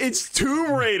 Luke. It's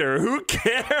Tomb Raider. Who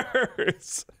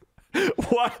cares?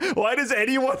 Why does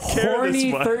anyone care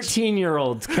Horny this much?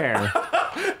 13-year-olds care.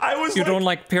 You don't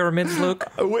like pyramids, Luke?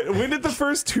 When did the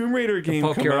first Tomb Raider game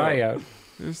Poke come your out? eye out.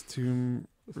 There's Tomb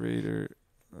Raider.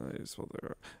 I just spelled that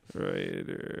wrong.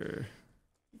 Raider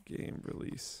game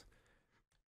release.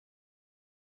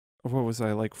 What was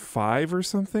I, like 5 or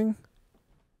something?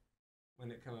 When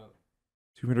did it come out?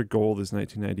 Tomb Raider Gold is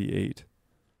 1998.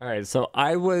 All right, so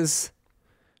I was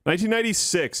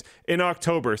 1996 in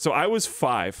October. So I was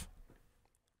 5.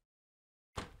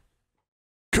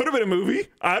 Could have been a movie.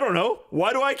 I don't know.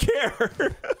 Why do I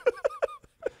care?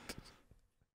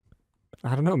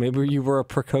 I don't know. Maybe you were a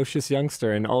precocious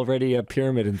youngster and already a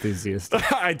pyramid enthusiast.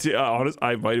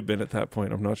 I might have been at that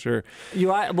point. I'm not sure.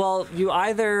 You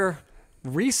either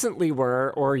recently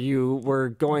were or you were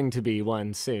going to be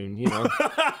one soon, you know.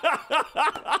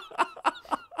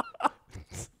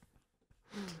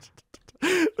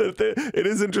 It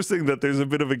is interesting that there's a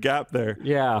bit of a gap there.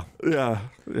 Yeah.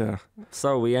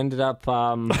 So we ended up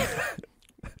talking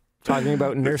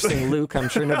about nursing Luke. I'm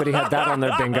sure nobody had that on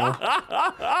their bingo.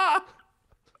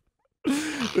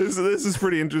 This is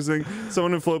pretty interesting.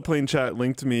 Someone in Floatplane chat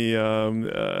linked me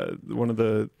one of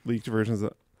the leaked versions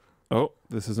of... Oh,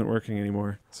 this isn't working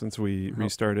anymore since we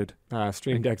restarted.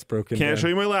 Stream Deck's broken. Can't show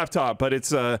you my laptop, but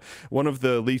it's one of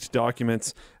the leaked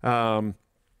documents.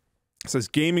 It says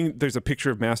gaming. There's a picture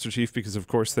of Master Chief because, of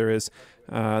course, there is.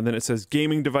 Then it says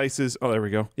gaming devices. Oh, there we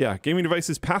go. Yeah, gaming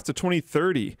devices path to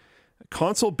 2030.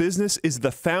 Console business is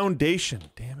the foundation.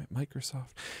 Damn it,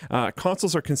 Microsoft.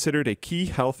 Consoles are considered a key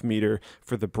health meter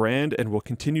for the brand and will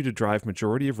continue to drive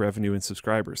majority of revenue and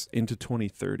subscribers into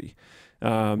 2030.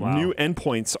 Wow. New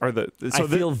endpoints are the... So I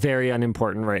feel very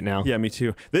unimportant right now. Yeah, me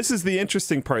too. This is the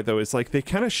interesting part, though, is like they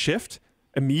kind of shift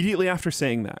immediately after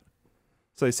saying that.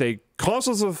 So they say,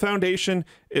 consoles are the foundation,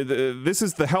 this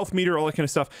is the health meter, all that kind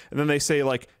of stuff. And then they say,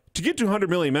 like, to get to 100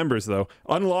 million members, though,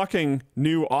 unlocking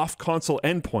new off-console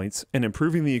endpoints and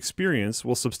improving the experience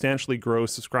will substantially grow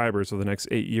subscribers over the next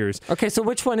 8 years. Okay, so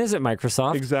which one is it,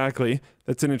 Microsoft? Exactly.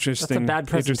 That's an interesting, That's a bad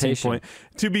presentation. point.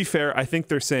 To be fair, I think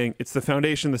they're saying it's the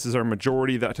foundation, this is our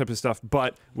majority, that type of stuff,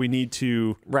 but we need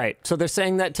to... Right. So they're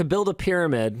saying that to build a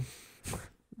pyramid...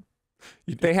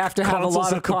 They have to have a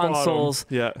lot of consoles,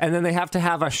 and then they have to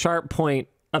have a sharp point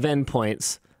of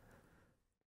endpoints.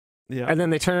 Yeah. And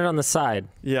then they turn it on the side.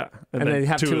 Yeah. And they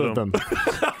have two of them.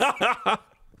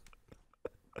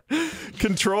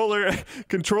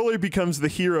 Controller becomes the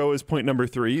hero is point number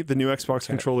 3. The new Xbox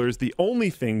controller is the only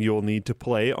thing you'll need to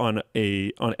play on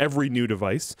every new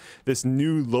device. This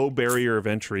new low barrier of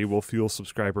entry will fuel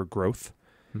subscriber growth.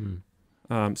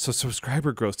 So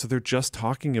subscriber growth. So they're just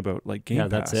talking about like Game Pass. Yeah,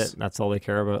 that's it. That's all they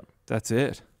care about. That's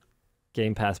it.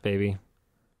 Game Pass, baby.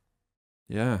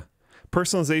 Yeah.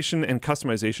 Personalization and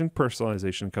customization.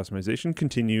 Personalization and customization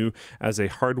continue as a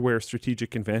hardware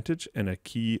strategic advantage and a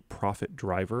key profit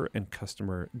driver and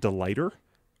customer delighter.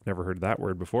 Never heard that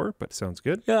word before, but it sounds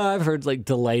good. Yeah, I've heard like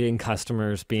delighting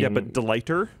customers being... Yeah, but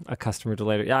delighter? A customer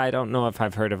delighter. Yeah, I don't know if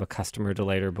I've heard of a customer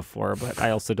delighter before, but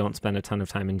I also don't spend a ton of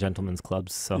time in gentlemen's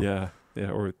clubs, so... Yeah,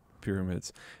 or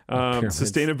pyramids.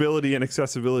 Sustainability and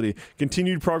accessibility.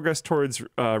 Continued progress towards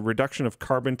reduction of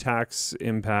carbon tax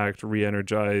impact,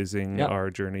 re-energizing our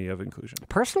journey of inclusion.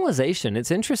 Personalization.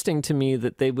 It's interesting to me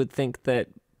that they would think that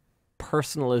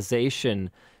personalization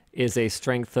is a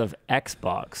strength of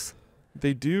Xbox.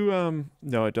 They do...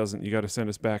 no, it doesn't. You got to send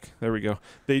us back. There we go.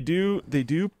 They do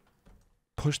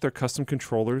push their custom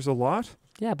controllers a lot.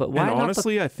 Yeah, but why and not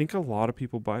honestly, I think a lot of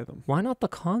people buy them. Why not the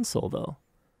console, though?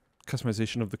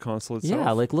 Customization of the console itself.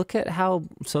 Yeah, like look at how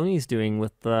Sony's doing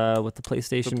with the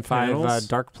PlayStation 5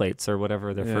 dark plates or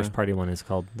whatever their first party one is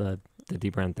called, the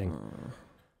dbrand thing.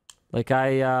 Like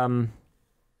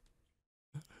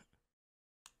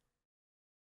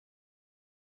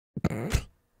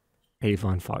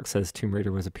Avon Fox says Tomb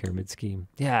Raider was a pyramid scheme.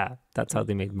 Yeah, that's how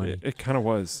they made money. It kind of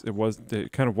was. It was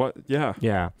kind of what? Yeah.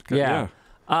 Yeah. Yeah,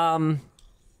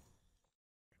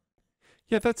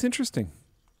 that's interesting.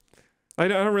 I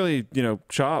don't really,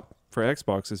 shop for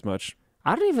Xbox as much.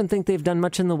 I don't even think they've done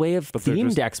much in the way of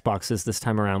themed Xboxes this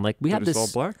time around. Like we had this all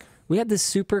black. We had this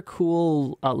super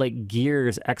cool like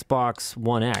Gears Xbox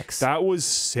One X. That was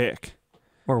sick.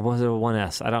 Or was it a One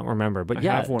S? I don't remember. But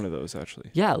I have one of those actually.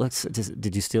 Yeah,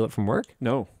 did you steal it from work?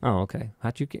 No. Oh, okay.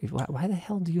 Why the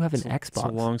hell do you have an Xbox? It's a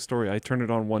long story. I turned it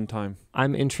on one time.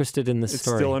 I'm interested in this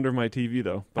story. It's still under my TV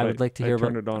though. I would like to hear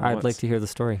about it. I'd like to hear the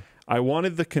story. I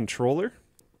wanted the controller.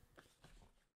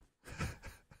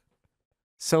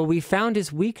 So we found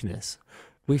his weakness.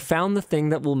 We found the thing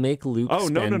that will make Luke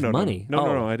spend money.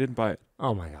 No, I didn't buy it.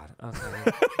 Oh my God.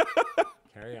 Okay.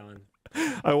 Carry on.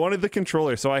 I wanted the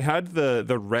controller. So I had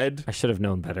the red I should have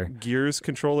known better. Gears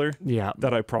controller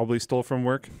that I probably stole from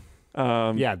work.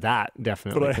 Yeah, that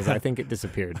definitely, because I think it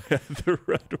disappeared. The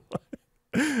red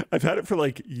one. I've had it for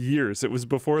like years. It was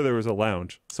before there was a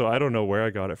lounge. So I don't know where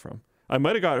I got it from. I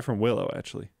might have got it from Willow,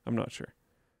 actually. I'm not sure.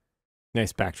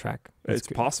 Nice backtrack. It's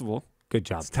possible. Good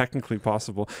job. It's technically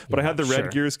possible. But I had the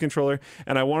red Gears controller,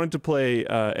 and I wanted to play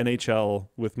NHL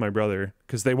with my brother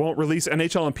because they won't release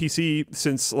NHL on PC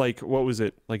since, like, what was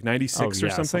it, like 96 or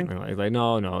something? Like,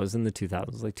 no, it was in the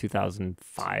 2000s, like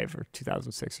 2005 or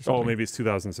 2006 or something. Oh, maybe it's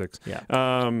 2006. Yeah.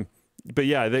 But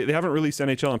yeah, they haven't released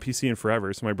NHL on PC in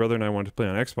forever, so my brother and I wanted to play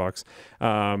on Xbox.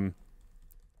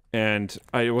 And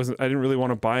I didn't really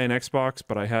want to buy an Xbox,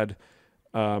 but I had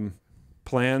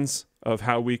plans of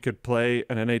how we could play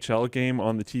an NHL game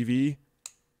on the TV.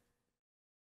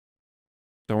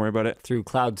 Don't worry about it. Through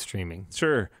cloud streaming.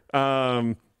 Sure.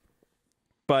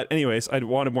 But anyways, I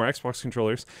wanted more Xbox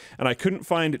controllers, and I couldn't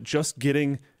find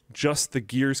getting just the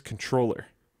Gears controller,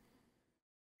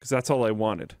 because that's all I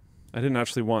wanted. I didn't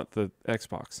actually want the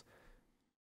Xbox.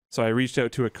 So I reached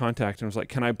out to a contact and was like,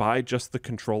 can I buy just the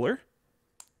controller?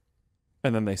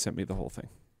 And then they sent me the whole thing.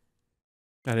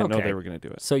 I didn't know they were going to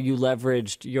do it. So you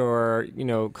leveraged your,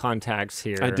 contacts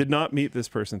here. I did not meet this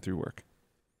person through work.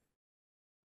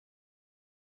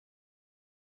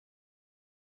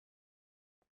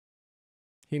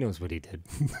 He knows what he did.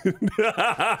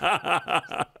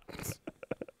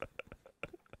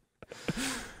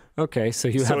 Okay, so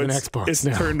you have an Xbox it's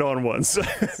now. It's turned on once.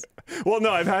 Well,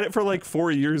 no, I've had it for like 4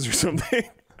 years or something.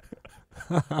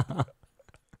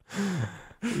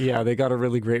 Yeah, they got a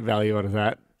really great value out of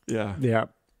that. Yeah. Yeah.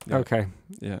 Okay.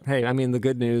 Yeah. Hey, I mean, the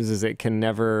good news is it can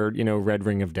never, red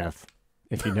ring of death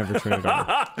if you never turn it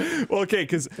on. Well, okay,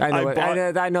 because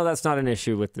I know that's not an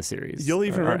issue with the series. You'll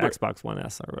even remember Xbox One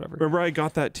S or whatever. Remember I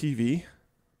got that TV?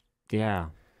 Yeah.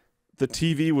 The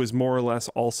TV was more or less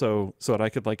also so that I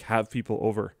could like have people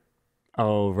over.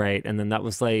 Oh, right. And then that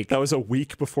was that was a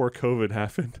week before COVID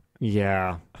happened.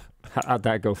 Yeah. How'd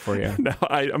that go for you? Now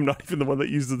I'm not even the one that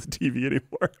uses the TV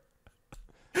anymore.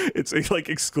 It's like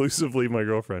exclusively my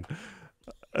girlfriend.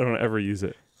 I don't ever use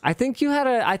it. I think you had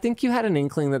an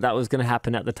inkling that was going to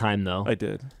happen at the time, though. I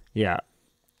did. Yeah.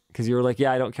 Because you were like,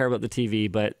 yeah, I don't care about the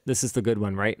TV, but this is the good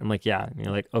one, right? I'm like, yeah. And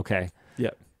you're like, okay.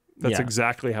 Yeah. That's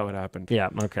exactly how it happened. Yeah,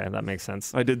 okay, that makes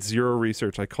sense. I did zero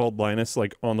research. I called Linus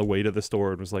like on the way to the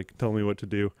store and was like, tell me what to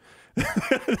do.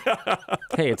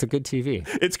 Hey, it's a good TV.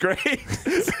 It's great.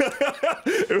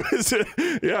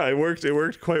 It worked. It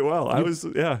worked quite well.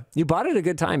 You bought it at a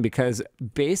good time because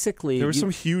basically there was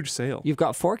some huge sale. You've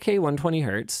got 4K 120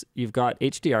 hertz. You've got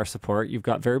HDR support. You've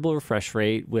got variable refresh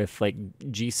rate with like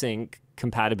G-Sync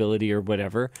compatibility or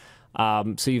whatever.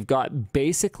 So you've got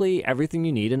basically everything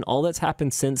you need, and all that's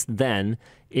happened since then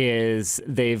is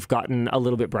they've gotten a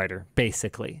little bit brighter,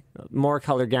 basically. More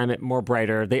color gamut, more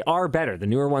brighter. They are better. The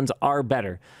newer ones are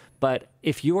better. But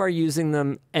if you are using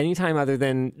them anytime other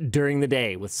than during the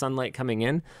day with sunlight coming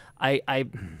in, the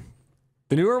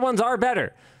newer ones are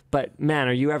better. But man,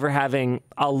 are you ever having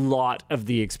a lot of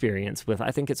the experience with,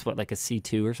 I think it's like a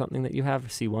C2 or something that you have,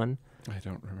 C1? I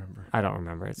don't remember. I don't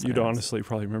remember. You'd honestly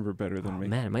probably remember better than me.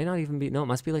 Man, it might not even be. No, it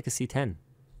must be like a C10.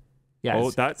 Yeah.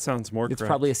 Oh, that sounds more correct. It's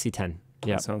probably a C10.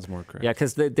 Yeah. That sounds more correct. Yeah,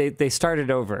 because they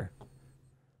started over.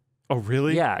 Oh,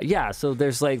 really? Yeah. So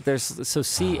there's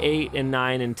C8 and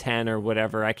 9 and 10 or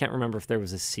whatever. I can't remember if there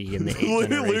was a C in the 8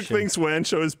 generation. Luke thinks WAN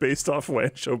Show is based off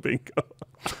WAN Show Bingo.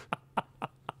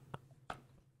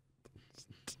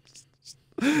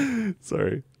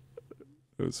 Sorry.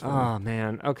 It was funny. Oh,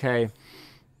 man. Okay.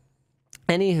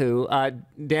 Anywho,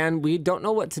 Dan, we don't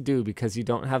know what to do because you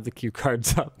don't have the cue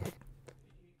cards up.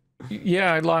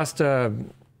 Yeah, I lost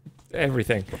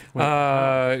everything.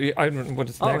 What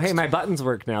is next? Oh, hey, my buttons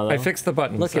work now, though. I fixed the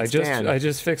buttons. Look, it's Dan. I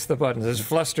just fixed the buttons. It's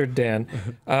flustered Dan.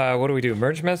 What do we do?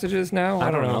 Merge messages now? I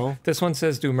don't know. This one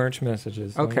says do merge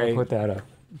messages. Okay. Put that up.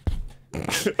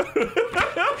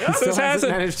 He still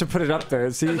hasn't managed to put it up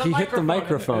there. See, he hit the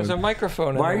microphone. There's a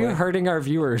microphone. Why are you hurting our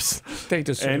viewers? They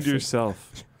deserve it. And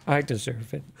yourself. I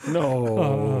deserve it.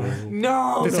 No.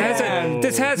 No. This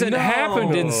hasn't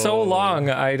happened in so long.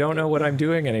 I don't know what I'm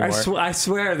doing anymore. I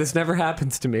swear this never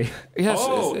happens to me. Yes.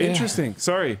 Oh, interesting.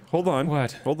 Sorry. Hold on.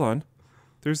 What? Hold on.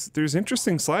 There's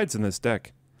interesting slides in this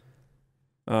deck.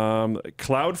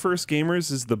 Cloud first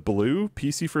gamers is the blue,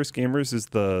 PC first gamers is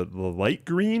the light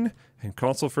green, and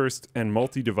console first and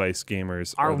multi-device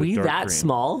gamers are the we dark that green.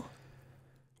 small?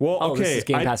 Well, this okay. is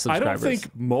Game Pass I don't subscribers.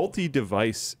 think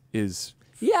multi-device is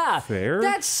Yeah, fair.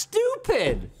 That's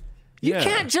stupid. You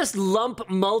can't just lump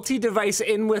multi-device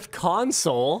in with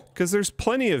console. Because there's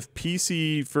plenty of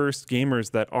PC-first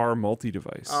gamers that are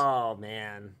multi-device. Oh,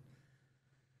 man.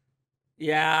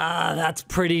 Yeah, that's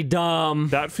pretty dumb.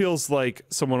 That feels like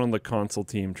someone on the console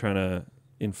team trying to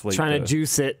inflate. Trying to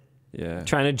juice it. Yeah.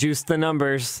 Trying to juice the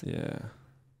numbers. Yeah.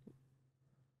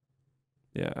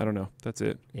 Yeah, I don't know. That's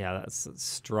it. Yeah, that's a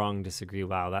strong disagree.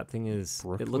 Wow, that thing is...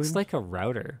 Brooklyn? It looks like a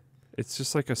router. It's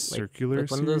just like a circular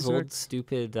like one of those Series old X?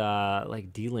 stupid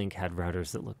like D-Link had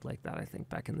routers that looked like that, I think,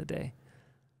 back in the day.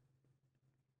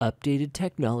 Updated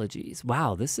technologies.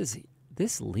 Wow, this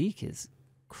leak is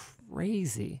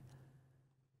crazy.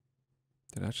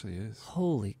 It actually is.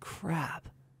 Holy crap.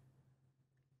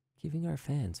 Giving our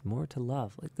fans more to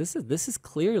love. Like this is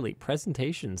clearly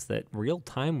presentations that real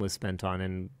time was spent on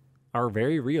and are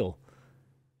very real.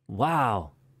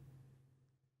 Wow.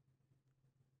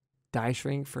 Die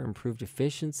shrink for improved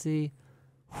efficiency.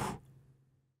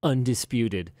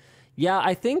 Undisputed. Yeah,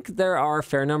 I think there are a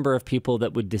fair number of people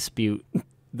that would dispute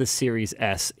the Series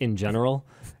S in general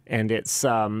and its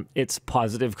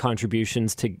positive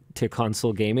contributions to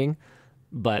console gaming.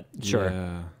 But sure.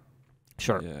 Yeah.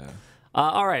 Sure. Yeah.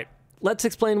 All right. Let's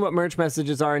explain what merch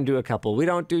messages are and do a couple. We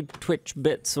don't do Twitch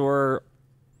bits or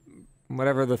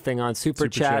whatever the thing on Super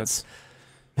Chats.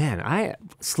 Man, I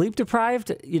sleep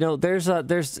deprived. You know, there's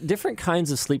different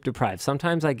kinds of sleep deprived.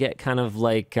 Sometimes I get kind of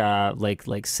like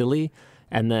silly,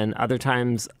 and then other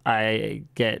times I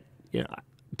get, you know,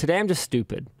 today I'm just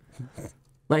stupid.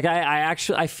 Like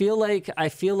I feel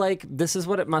like this is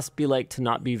what it must be like to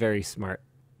not be very smart.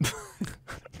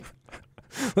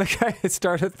 Like I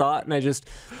start a thought and I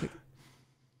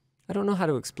don't know how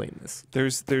to explain this.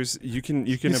 You can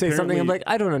say something, I'm like,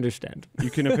 I don't understand.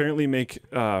 You can apparently make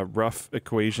rough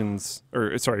comparisons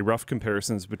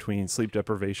between sleep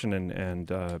deprivation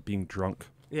and being drunk.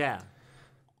 Yeah.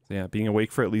 Yeah, being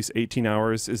awake for at least 18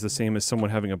 hours is the same as someone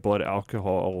having a blood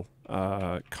alcohol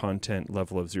content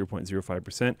level of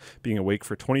 0.05%. Being awake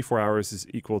for 24 hours is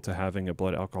equal to having a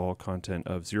blood alcohol content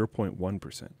of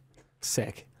 0.1%.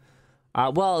 Sick.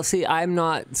 Well, see, I'm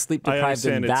not sleep deprived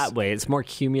in that way. It's more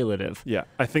cumulative. Yeah,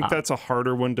 I think that's a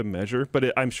harder one to measure,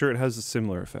 but I'm sure it has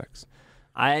similar effects.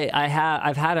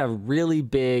 I've had a really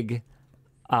big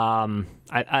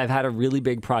I've had a really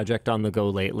big project on the go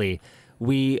lately.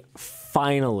 We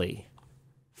finally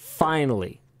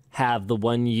have the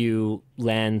 1U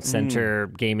LAN center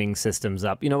gaming systems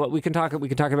up. You know what? We can talk about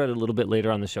it a little bit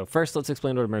later on the show. First, let's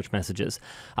explain what a merch message is.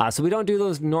 So we don't do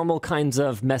those normal kinds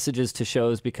of messages to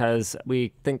shows because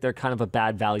we think they're kind of a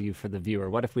bad value for the viewer.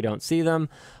 What if we don't see them,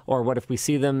 or what if we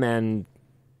see them and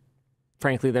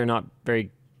frankly they're not very,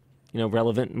 you know,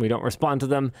 relevant and we don't respond to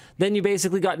them? Then you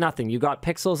basically got nothing. You got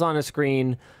pixels on a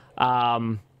screen,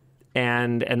 and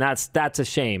that's a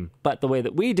shame. But the way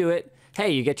that we do it, hey,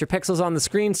 you get your pixels on the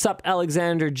screen. Sup,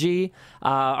 Alexander G.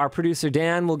 Our producer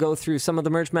Dan will go through some of the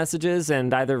merch messages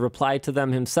and either reply to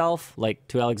them himself, like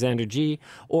to Alexander G,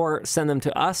 or send them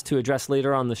to us to address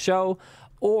later on the show.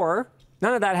 Or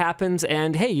none of that happens,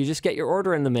 and hey, you just get your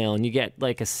order in the mail and you get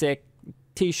like a sick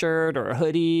t-shirt or a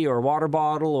hoodie or a water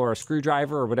bottle or a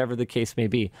screwdriver or whatever the case may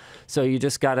be. So you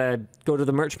just gotta go to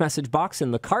the merch message box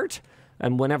in the cart,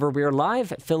 and whenever we're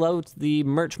live, fill out the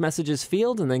merch messages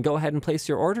field and then go ahead and place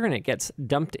your order, and it gets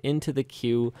dumped into the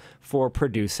queue for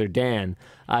producer Dan.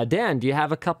 Dan, do you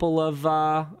have a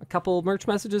couple merch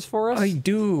messages for us? I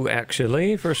do,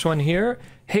 actually. First one here.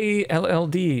 Hey,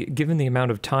 LLD, given the amount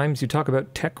of times you talk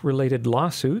about tech-related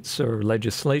lawsuits or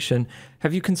legislation,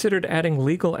 have you considered adding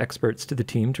legal experts to the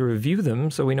team to review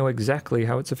them so we know exactly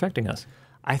how it's affecting us?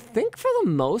 I think for the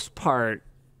most part,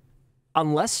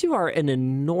 unless you are an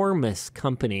enormous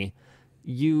company,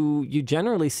 you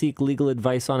generally seek legal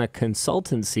advice on a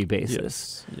consultancy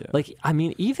basis. Yes. Yeah. Like, I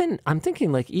mean, I'm thinking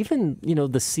you know,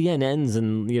 the CNNs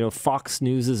and, you know, Fox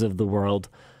Newses of the world,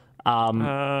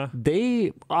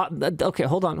 okay,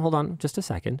 hold on just a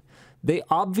second. They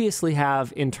obviously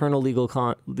have internal legal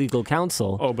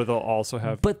counsel. Oh, but they'll also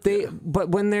have. But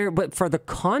for the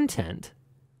content,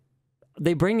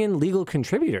 they bring in legal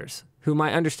contributors who,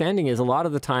 my understanding is, a lot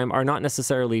of the time are not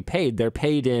necessarily paid. They're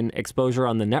paid in exposure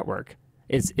on the network,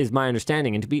 is my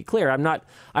understanding. And to be clear, I'm not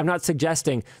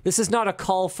suggesting, this is not a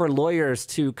call for lawyers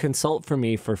to consult for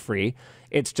me for free.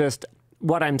 It's just,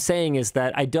 what I'm saying is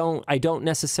that I don't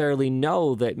necessarily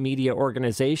know that media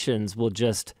organizations will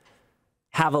just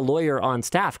have a lawyer on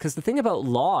staff. Because the thing about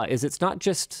law is it's not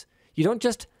just, you don't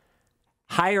just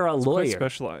hire a lawyer. It's quite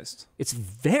specialized. It's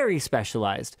very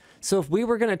specialized. So if we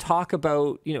were going to talk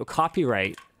about, you know,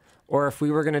 copyright, or if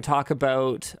we were going to talk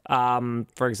about,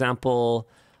 for example,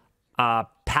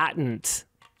 patent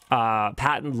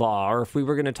patent law, or if we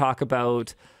were going to talk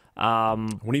about I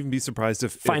wouldn't even be surprised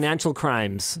if financial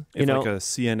crimes. If like a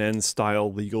CNN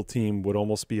style legal team would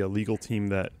almost be a legal team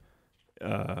that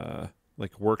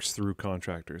like works through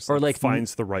contractors, or like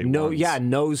finds the right ones. Yeah,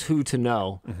 knows who to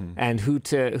know and who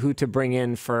to bring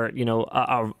in for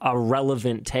a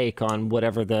relevant take on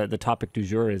whatever the topic du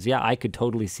jour is. Yeah, I could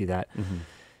totally see that.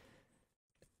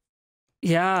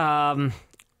 Yeah.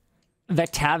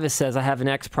 Vectavis says, I have an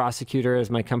ex-prosecutor as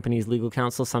my company's legal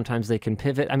counsel. Sometimes they can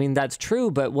pivot. I mean, that's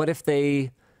true, but what if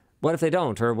they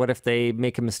don't, or what if they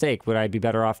make a mistake? Would I be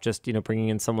better off just, bringing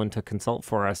in someone to consult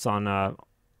for us on,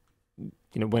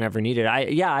 whenever needed?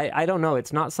 I don't know.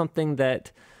 It's not something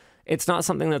that's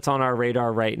on our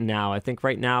radar right now. I think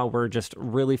right now we're just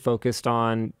really focused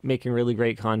on making really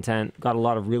great content. Got a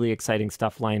lot of really exciting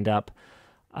stuff lined up.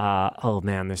 Oh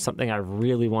man, there's something I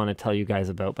really want to tell you guys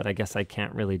about, but I guess I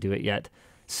can't really do it yet.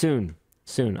 Soon.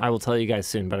 I will tell you guys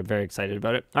soon, but I'm very excited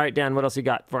about it. All right, Dan, what else you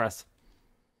got for us?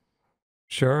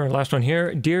 Sure. Last one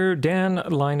here. Dear Dan,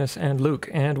 Linus, and Luke,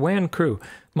 and WAN crew,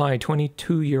 my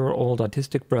 22-year-old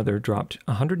autistic brother dropped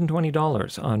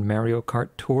 $120 on Mario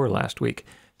Kart Tour last week.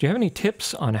 Do you have any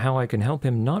tips on how I can help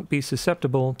him not be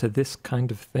susceptible to this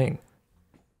kind of thing?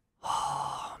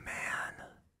 Oh, man.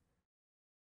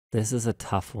 This is a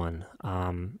tough one.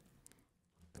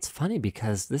 It's funny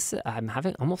because I'm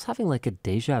almost having like a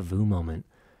deja vu moment,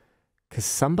 because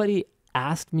somebody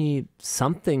asked me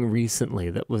something recently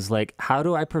that was like, how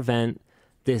do I prevent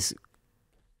this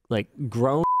like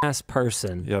grown ass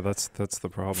person that's the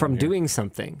problem from here. doing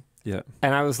something? Yeah.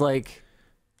 And I was like,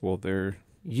 well,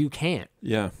 you can't.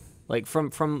 Yeah. Like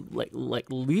from like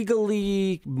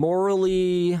legally,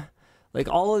 morally, like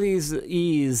all of these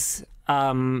E's,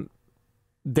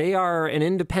 they are an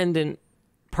independent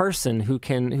person who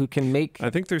can make I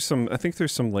think there's some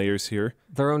layers here.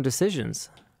 Their own decisions.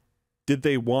 Did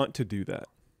they want to do that?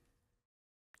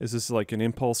 Is this like an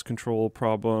impulse control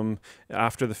problem?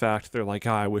 After the fact, they're like,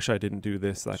 I wish I didn't do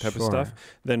this, that type of stuff.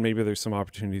 Then maybe there's some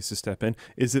opportunities to step in.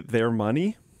 Is it their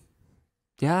money?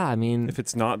 Yeah, I mean... If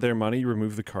it's not their money,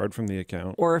 remove the card from the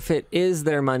account. Or if it is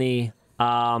their money,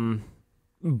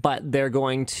 but they're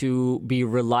going to be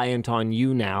reliant on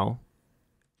you now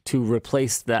to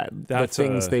replace the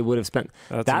things they would have spent.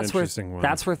 That's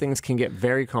where things can get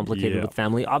very complicated with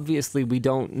family. Obviously, we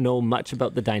don't know much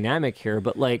about the dynamic here,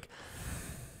 but like,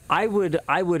 I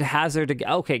would hazard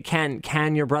okay,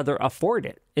 can your brother afford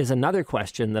it? Is another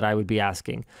question that I would be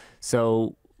asking.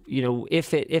 So,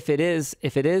 if it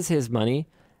is his money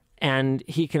and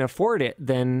he can afford it,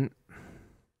 then.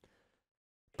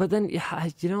 But then,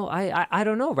 I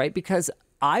don't know, right? Because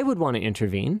I would want to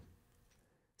intervene.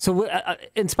 So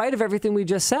in spite of everything we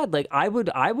just said, like I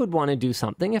would want to do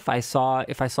something if I saw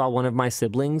one of my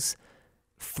siblings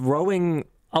throwing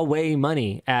away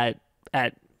money at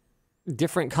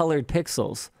different colored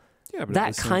pixels. Yeah, but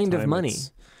that kind of money.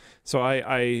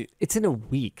 It's in a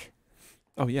week.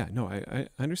 Oh yeah, no, I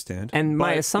understand. And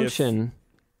my assumption.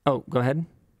 Oh, go ahead.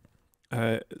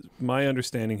 My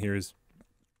understanding here is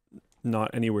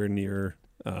not anywhere near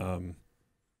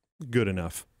good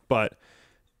enough, but.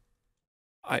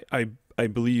 I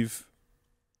believe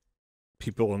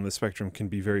people on the spectrum can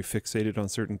be very fixated on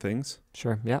certain things.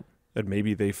 Sure, yeah. And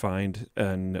maybe they find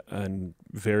a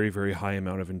very, very high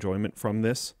amount of enjoyment from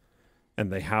this,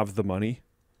 and they have the money.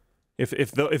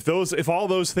 If all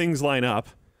those things line up,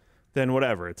 then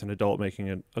whatever. It's an adult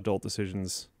making adult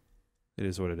decisions. It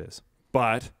is what it is.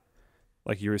 But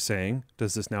like you were saying,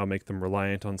 does this now make them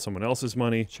reliant on someone else's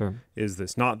money? Sure. Is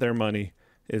this not their money?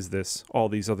 Is this all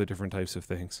these other different types of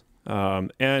things?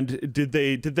 And did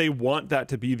they want that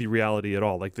to be the reality at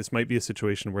all? Like, this might be a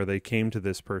situation where they came to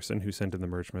this person who sent in the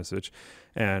merge message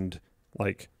and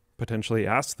like potentially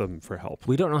asked them for help.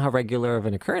 We don't know how regular of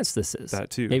an occurrence this is. That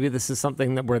too. Maybe this is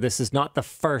something where this is not the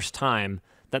first time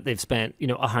that they've spent,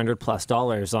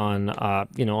 $100+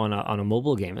 on a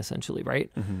mobile game, essentially,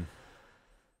 right? Mm-hmm.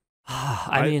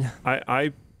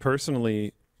 I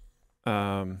personally,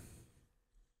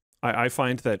 I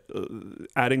find that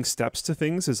adding steps to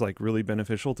things is like really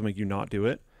beneficial to make you not do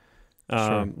it.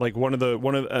 Sure. Like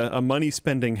a money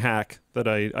spending hack that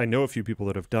I know a few people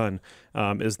that have done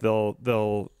is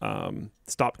they'll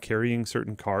stop carrying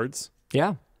certain cards.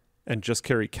 Yeah. And just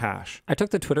carry cash. I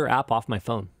took the Twitter app off my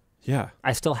phone. Yeah.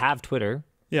 I still have Twitter.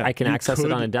 Yeah. I can access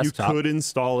it on a desktop. You could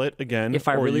install it again, if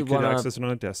I or really you could access it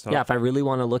on a desktop. Yeah, if I really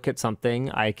want to look at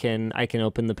something, I can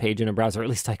open the page in a browser. At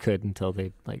least I could until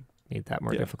they made that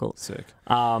more difficult. Sick.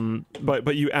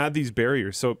 But you add these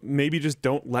barriers. So maybe just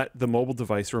don't let the mobile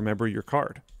device remember your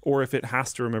card. Or if it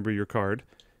has to remember your card,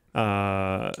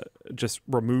 just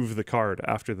remove the card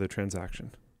after the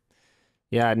transaction.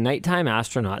 Yeah, Nighttime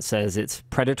Astronaut says it's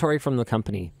predatory from the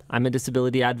company. I'm a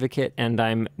disability advocate and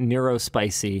I'm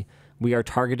neurospicy. We are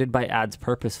targeted by ads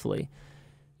purposefully.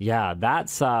 Yeah,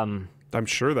 that's... I'm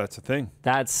sure that's a thing.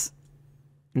 That's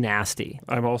nasty.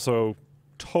 I'm also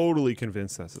totally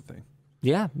convinced that's a thing.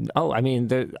 Yeah. Oh, I mean,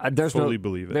 there's fully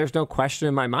believe it. There's no question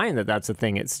in my mind that that's a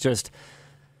thing. It's just,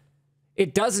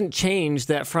 it doesn't change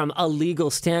that from a legal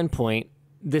standpoint,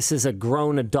 this is a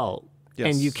grown adult.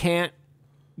 Yes. And you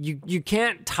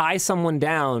can't tie someone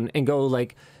down and go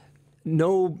like,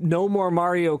 no more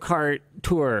Mario Kart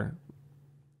Tour.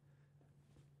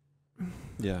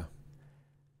 Yeah.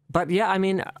 But yeah, I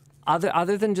mean,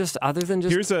 other than just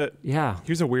here's a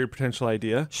weird potential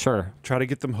idea. Sure. Try to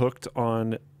get them hooked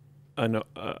on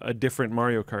a different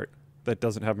Mario Kart that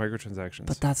doesn't have microtransactions.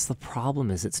 But that's the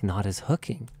problem, is it's not as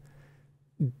hooking.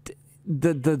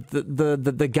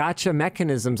 The gacha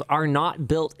mechanisms are not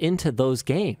built into those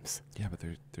games. Yeah, but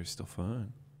they're still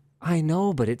fun. I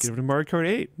know, but it's... Give it to Mario Kart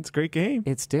 8. It's a great game.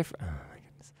 It's different. Oh, my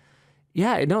goodness.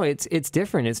 Yeah, no, it's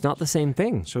different. It's not the same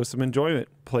thing. Show some enjoyment.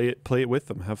 Play it with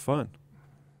them. Have fun.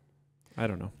 I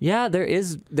don't know. Yeah,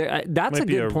 that's a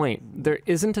good point. There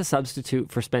isn't a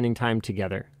substitute for spending time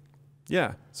together.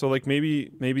 Yeah. So like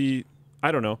maybe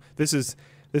I don't know. This is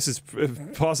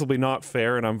possibly not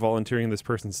fair, and I'm volunteering this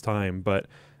person's time, but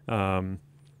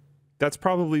that's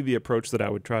probably the approach that I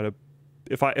would try to.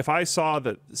 If I saw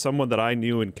that someone that I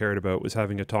knew and cared about was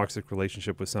having a toxic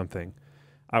relationship with something,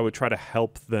 I would try to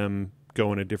help them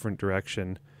go in a different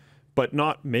direction, but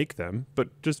not make them,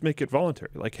 but just make it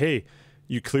voluntary. Like, hey,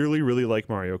 you clearly really like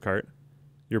Mario Kart.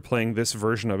 You're playing this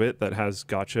version of it that has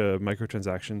gacha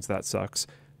microtransactions. That sucks.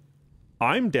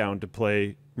 I'm down to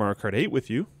play Mario Kart 8 with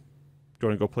you. Do you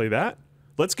want to go play that?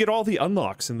 Let's get all the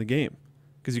unlocks in the game,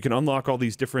 because you can unlock all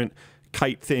these different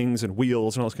kite things and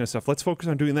wheels and all this kind of stuff. Let's focus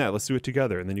on doing that. Let's do it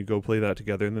together. And then you go play that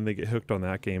together, and then they get hooked on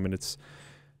that game, and it's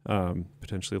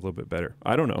potentially a little bit better.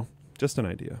 I don't know. Just an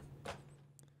idea.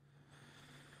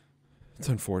 It's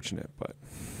unfortunate, but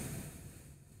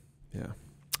yeah.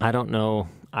 I don't know.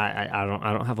 I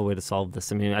don't have a way to solve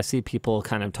this. I mean, I see people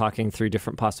kind of talking through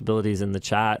different possibilities in the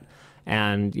chat.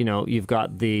 And, you've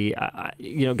got the,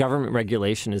 government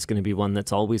regulation is going to be one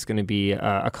that's always going to be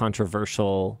a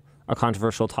controversial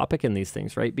topic in these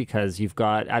things, right? Because you've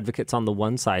got advocates on the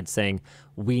one side saying,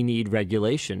 we need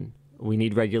regulation. We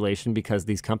need regulation because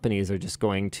these companies are just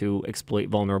going to exploit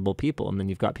vulnerable people. And then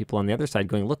you've got people on the other side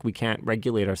going, look, we can't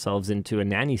regulate ourselves into a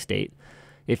nanny state.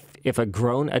 If a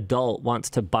grown adult wants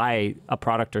to buy a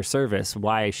product or service,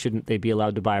 why shouldn't they be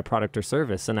allowed to buy a product or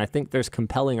service? And I think there's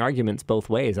compelling arguments both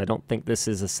ways. I don't think this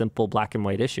is a simple black and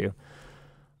white issue.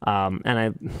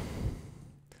 And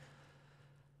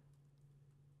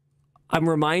I'm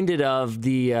reminded of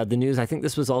the news. I think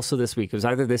this was also this week. It was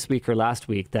either this week or last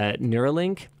week that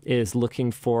Neuralink is looking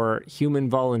for human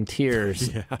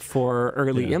volunteers for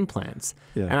early implants.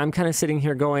 Yeah. And I'm kind of sitting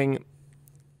here going,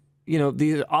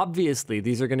 these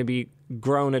are going to be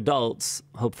grown adults,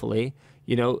 hopefully,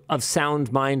 of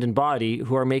sound mind and body,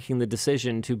 who are making the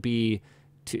decision to be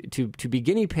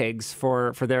guinea pigs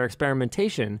for their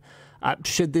experimentation.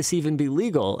 Should this even be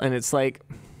legal? And it's like,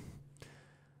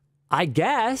 I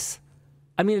guess.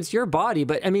 I mean, it's your body,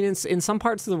 but I mean, in some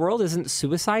parts of the world, isn't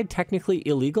suicide technically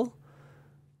illegal?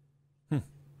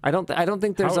 I don't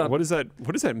think there's what does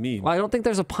that mean? Well, I don't think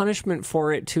there's a punishment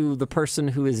for it to the person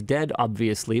who is dead,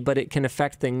 obviously, but it can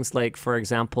affect things like, for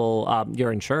example,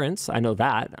 your insurance. I know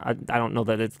that. I don't know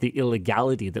that it's the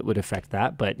illegality that would affect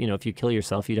that, but if you kill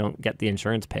yourself, you don't get the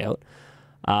insurance payout.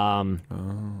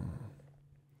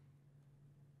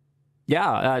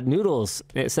 Yeah, Noodles,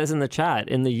 it says in the chat,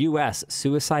 in the U.S.,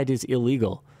 suicide is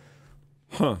illegal.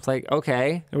 Huh. It's like,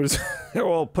 okay.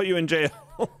 We'll put you in jail.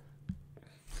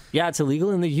 Yeah, it's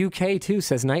illegal in the UK too,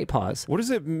 says Night Pause. What does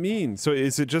it mean? So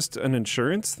is it just an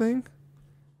insurance thing?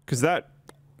 Because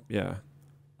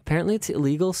apparently it's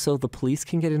illegal so the police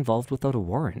can get involved without a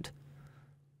warrant.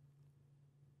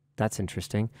 That's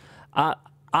interesting.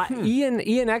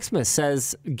 Ian Xmas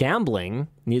says gambling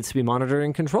needs to be monitored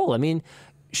and controlled. I mean,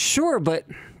 sure, but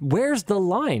where's the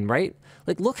line, right?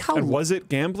 Like, look how... And was it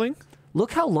gambling?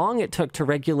 Look how long it took to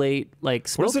regulate, like,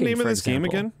 smoking, what's the name of this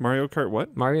example. game again? Mario Kart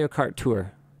what? Mario Kart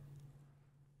Tour.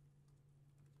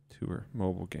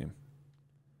 Mobile game.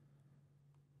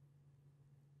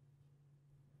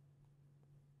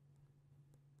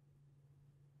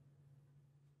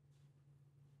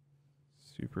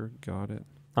 Super, got it.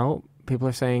 Oh, people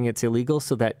are saying it's illegal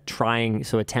so that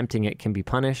attempting it can be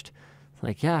punished.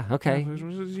 Like, yeah, okay. What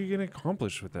are you going to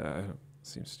accomplish with that?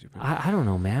 Seems stupid. I don't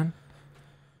know, man.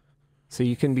 So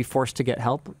you can be forced to get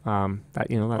help. That's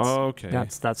okay.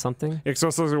 That's something. So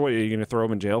what, are you going to throw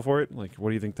them in jail for it? Like,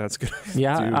 what do you think that's going to do?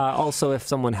 Yeah. Also, if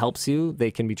someone helps you,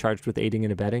 they can be charged with aiding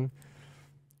and abetting.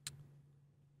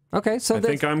 Okay, so I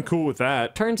think I'm cool with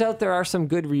that. Turns out there are some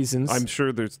good reasons. I'm sure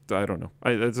I don't know.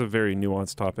 That's a very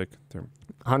nuanced topic.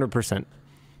 100%.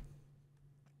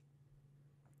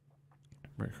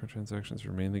 Microtransactions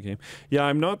remain in the game. Yeah,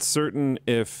 I'm not certain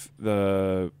if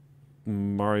the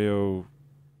Mario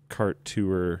Kart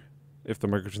Tour, if the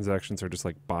microtransactions are just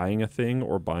like buying a thing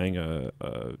or buying a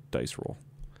dice roll.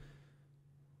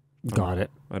 Got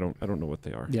it. I don't know what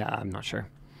they are. Yeah, I'm not sure.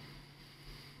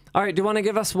 All right, do you want to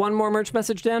give us one more merch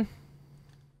message, Dan?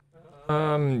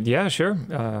 Yeah, sure.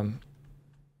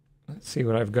 Let's see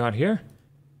what I've got here.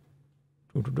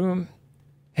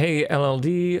 Hey,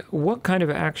 LLD, what kind of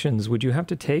actions would you have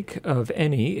to take, of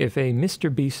any, if a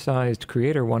Mr. Beast-sized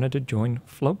creator wanted to join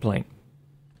Floatplane?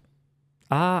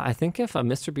 I think if a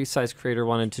Mr. Beast-sized creator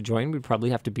wanted to join, we'd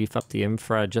probably have to beef up the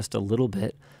infra just a little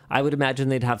bit. I would imagine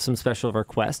they'd have some special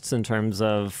requests in terms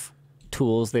of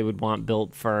tools they would want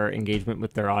built for engagement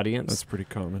with their audience. That's pretty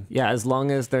common. Yeah, as long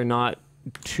as they're not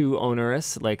too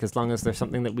onerous, like as long as there's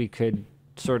something that we could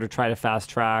sort of try to fast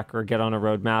track or get on a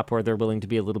roadmap, or they're willing to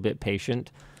be a little bit patient.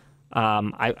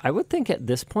 I would think at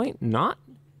this point, not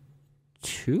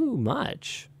too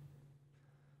much.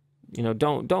 You know,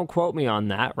 don't quote me on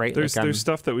that, right? There's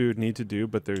stuff that we would need to do,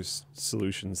 but there's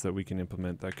solutions that we can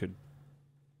implement that could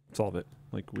solve it.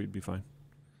 Like, we'd be fine.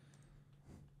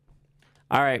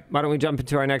 All right, why don't we jump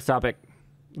into our next topic?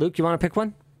 Luke, you want to pick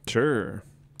one? Sure.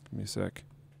 Give me a sec.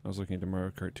 I was looking into Mario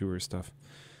Kart Tour stuff.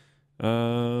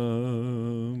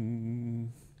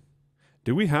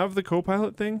 Do we have the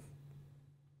Copilot thing?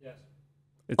 Yes.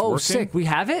 It's working? Sick. We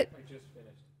have it? I just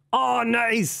finished. Oh,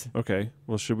 nice. Okay.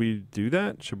 Well, should we do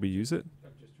that? Should we use it?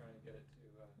 I'm just trying to get it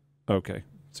to... Okay.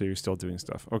 So you're still doing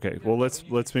stuff. Okay. Well,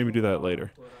 let's maybe do that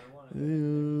later.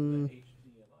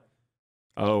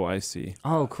 Oh, I see.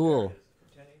 Oh, cool.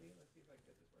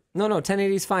 No,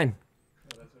 1080 is fine.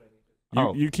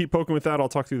 You keep poking with that. I'll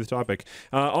talk through the topic.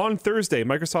 On Thursday,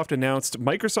 Microsoft announced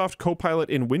Microsoft Copilot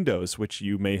in Windows, which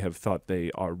you may have thought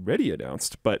they already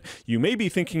announced, but you may be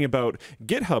thinking about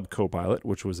GitHub Copilot,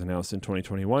 which was announced in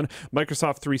 2021,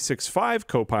 Microsoft 365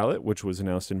 Copilot, which was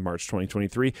announced in March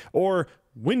 2023, or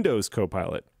Windows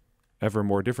Copilot, ever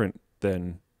more different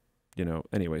than...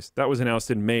 anyways, that was announced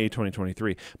in May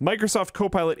 2023. Microsoft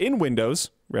Copilot in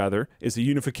Windows, rather, is a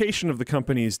unification of the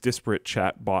company's disparate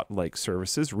chatbot-like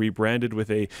services, rebranded with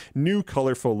a new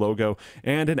colorful logo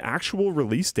and an actual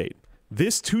release date.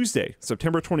 This Tuesday,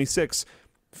 September 26th,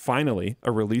 finally,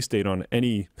 a release date on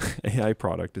any AI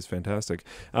product is fantastic.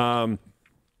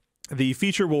 The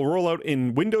feature will roll out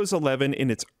in Windows 11 in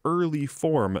its early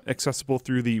form, accessible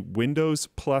through the Windows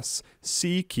plus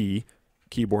C key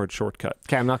keyboard shortcut.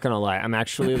 Okay, I'm not gonna lie. I'm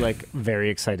actually very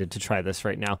excited to try this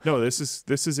right now. No, this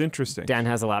is interesting. Dan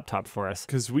has a laptop for us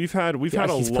because we've had a lot.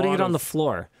 He's putting it on the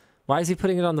floor. Why is he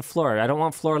putting it on the floor? I don't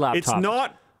want floor laptop. It's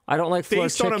not. I don't like floor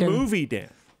based chicken. on a movie, Dan.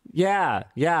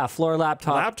 Yeah, floor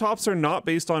laptop. Laptops are not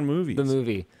based on movies. The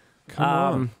movie. Come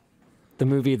on. The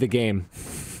movie, the game.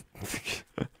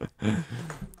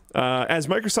 As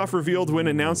Microsoft revealed when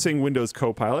announcing Windows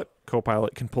Copilot,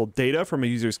 Copilot can pull data from a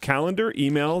user's calendar,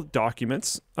 email,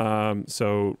 documents,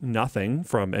 so nothing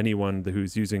from anyone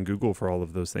who's using Google for all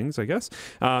of those things, I guess.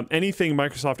 Anything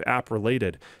Microsoft app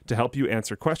related to help you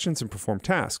answer questions and perform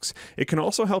tasks. It can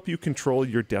also help you control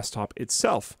your desktop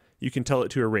itself. You can tell it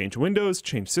to arrange windows,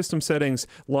 change system settings,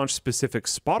 launch specific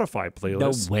Spotify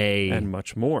playlists, No way. and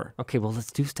much more. Okay, well,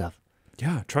 let's do stuff.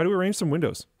 Yeah, try to arrange some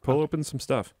windows. Pull open some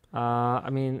stuff. I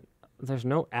mean, there's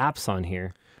no apps on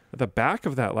here. The back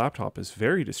of that laptop is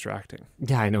very distracting.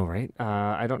 Yeah, I know, right?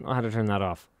 I don't know how to turn that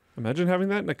off. Imagine having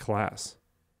that in a class.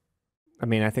 I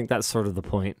mean, I think that's sort of the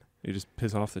point. You just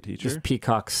piss off the teacher? Just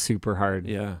peacock super hard.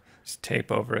 Yeah. Just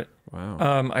tape over it.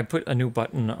 Wow. I put a new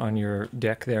button on your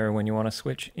deck there when you want to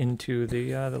switch into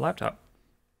the laptop.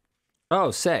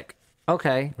 Oh, sick.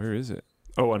 Okay. Where is it?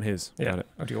 Oh, on his. Yeah. Got it.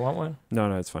 Oh, do you want one?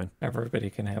 No, it's fine. Everybody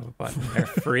can have a button. They're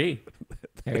free.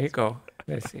 There you go.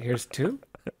 Here's two.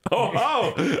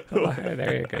 Oh!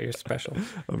 There you go. You're special.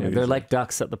 Yeah, they're like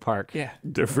ducks at the park. Yeah.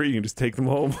 They're free. You can just take them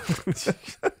home.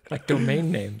 Like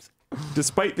domain names.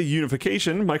 Despite the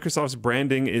unification, Microsoft's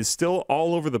branding is still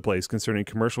all over the place concerning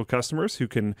commercial customers who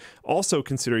can also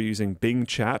consider using Bing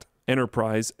Chat,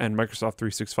 Enterprise, and Microsoft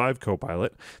 365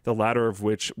 Copilot, the latter of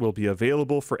which will be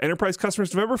available for enterprise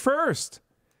customers November 1st.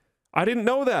 I didn't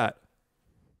know that.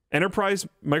 Enterprise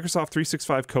Microsoft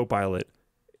 365 Copilot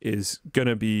is going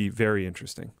to be very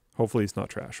interesting. Hopefully it's not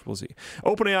trash. We'll see.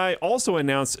 OpenAI also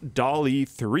announced DALL-E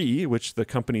 3, which the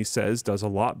company says does a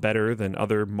lot better than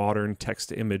other modern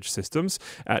text-to-image systems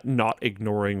at not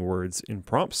ignoring words in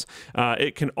prompts.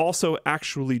 It can also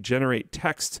actually generate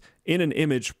text in an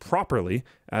image properly,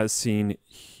 as seen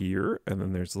here. And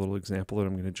then there's a little example that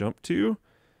I'm going to jump to.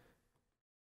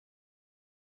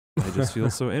 I just feel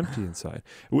so empty inside,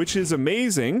 which is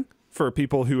amazing for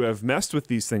people who have messed with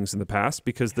these things in the past,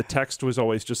 because the text was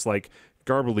always just like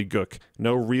gook,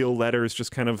 no real letters,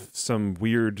 just kind of some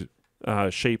weird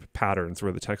shape patterns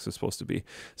where the text is supposed to be.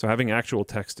 So having actual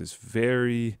text is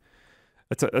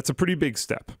that's a pretty big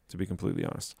step, to be completely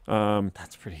honest.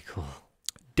 That's pretty cool.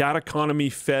 Data Economy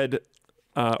fed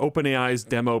OpenAI's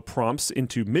demo prompts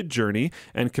into Midjourney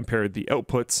and compared the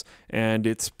outputs, and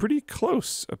it's pretty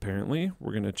close, apparently.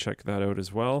 We're going to check that out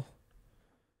as well.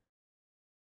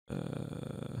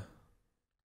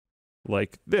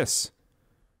 Like this.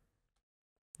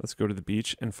 Let's go to the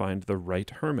beach and find the right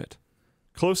hermit.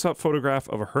 Close-up photograph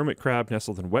of a hermit crab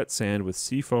nestled in wet sand with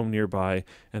sea foam nearby,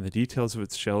 and the details of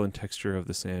its shell and texture of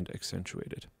the sand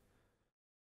accentuated.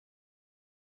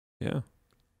 Yeah.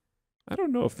 I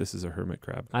don't know if this is a hermit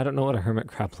crab. I don't know what a hermit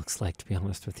crab looks like, to be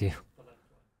honest with you.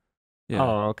 Yeah.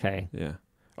 Oh, okay. Yeah.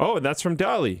 Oh, and that's from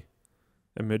DALL-E.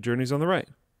 And Midjourney's on the right.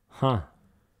 Huh.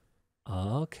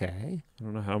 Okay. I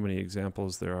don't know how many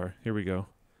examples there are. Here we go.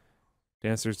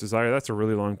 Dancer's Desire. That's a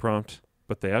really long prompt,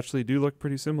 but they actually do look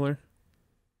pretty similar.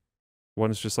 One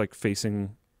is just like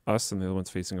facing us and the other one's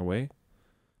facing away.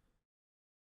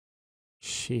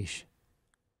 Sheesh.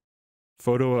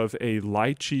 Photo of a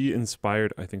lychee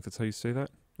inspired, I think that's how you say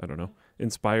that. I don't know.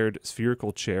 Inspired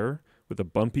spherical chair with a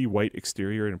bumpy white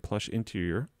exterior and plush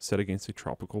interior set against a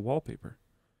tropical wallpaper.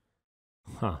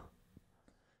 Huh.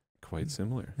 Quite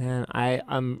similar. Man,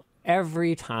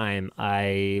 every time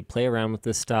I play around with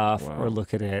this stuff Wow. or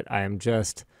look at it, I am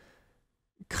just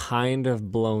kind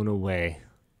of blown away.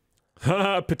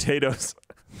 Potatoes.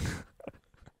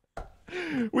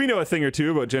 We know a thing or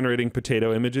two about generating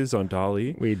potato images on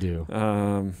DALL-E. We do.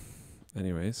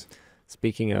 Anyways,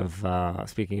 Speaking of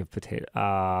potato,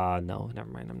 no, never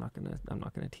mind. I'm not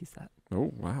gonna tease that.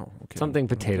 oh wow, okay. Something I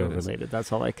don't know what potato that is. related.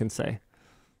 That's all I can say.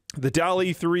 The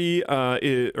DALL-E 3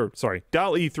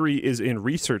 DALL-E 3 is in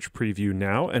research preview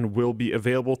now and will be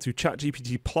available to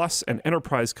ChatGPT Plus and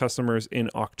enterprise customers in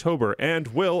October, and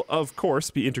will, of course,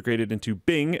 be integrated into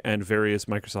Bing and various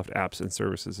Microsoft apps and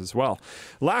services as well.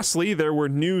 Lastly, there were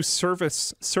new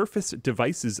Surface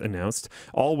devices announced,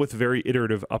 all with very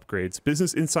iterative upgrades.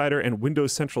 Business Insider and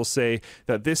Windows Central say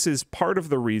that this is part of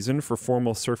the reason for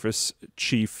former Surface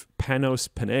chief Panos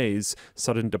Panay's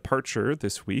sudden departure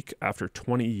this week after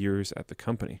 20 years at the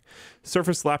company.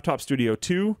 Surface Laptop Studio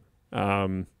 2,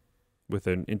 with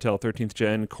an Intel 13th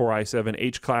Gen Core i7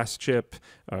 H-class chip,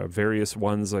 various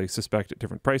ones I suspect at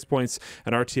different price points,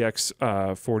 an RTX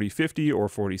 4050 or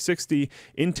 4060,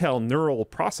 Intel Neural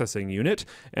Processing Unit,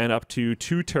 and up to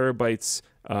 2 terabytes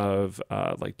of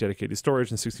like dedicated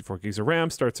storage and 64 gigs of RAM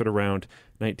starts at around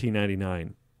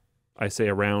 $19.99. I say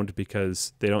around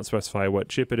because they don't specify what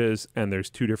chip it is, and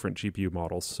there's 2 different GPU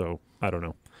models, so I don't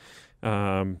know.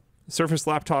 Surface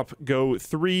Laptop Go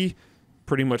 3,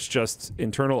 pretty much just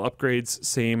internal upgrades,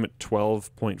 same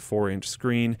 12.4-inch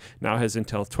screen, now has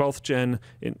Intel 12th Gen,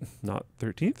 not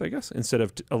 13th, I guess, instead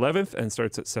of 11th, and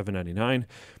starts at $799.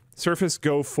 Surface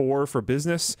Go 4 for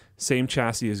business, same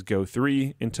chassis as Go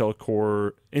 3, Intel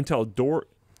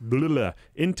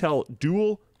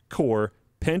Dual Core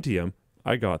Pentium,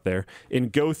 I got there, in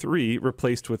Go 3,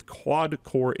 replaced with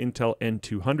quad-core Intel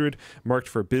N200, marked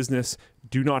for business.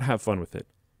 Do not have fun with it.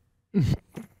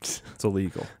 It's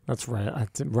illegal. That's right.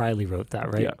 Riley wrote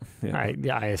that, right? Yeah.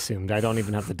 I assumed. I don't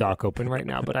even have the doc open right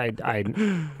now, but I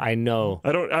know.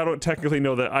 I don't technically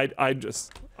know that.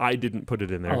 I didn't put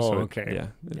it in there. Oh, so okay.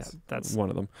 It's that's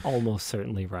one of them. almost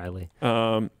certainly Riley.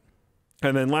 And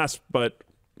then last but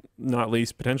not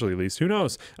least, potentially least, who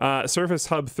knows? Surface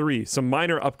Hub 3, some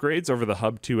minor upgrades over the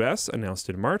Hub 2S announced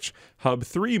in March. Hub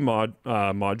 3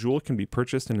 module can be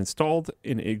purchased and installed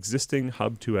in existing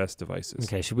Hub 2S devices.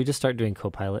 Okay, should we just start doing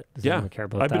Copilot? Does anyone care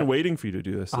about I've that? been waiting for you to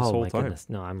do this whole my time. Goodness.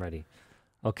 No, I'm ready.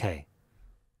 Okay.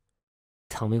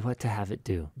 Tell me what to have it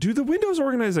do. Do the Windows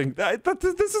organizing. This is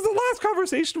the last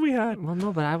conversation we had. Well,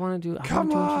 no, but I want to do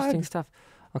Come on. interesting stuff.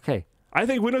 Okay. I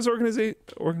think Windows organizing.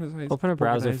 Open a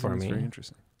browser for me. Very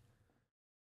interesting.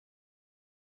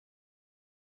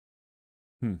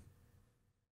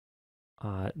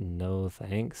 No,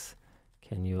 thanks.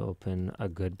 Can you open a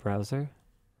good browser?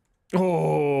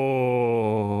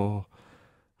 Oh.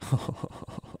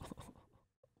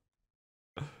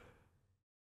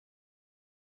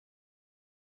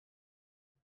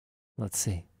 Let's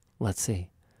see. Let's see.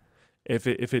 If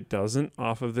it doesn't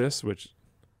off of this, which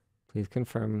please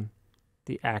confirm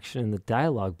the action in the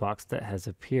dialog box that has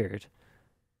appeared.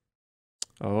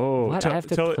 Oh, what? I have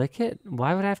to click it?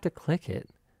 Why would I have to click it?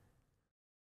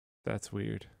 That's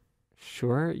weird.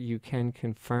 Sure, you can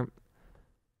confirm.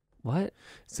 What?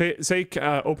 Say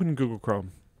open Google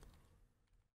Chrome.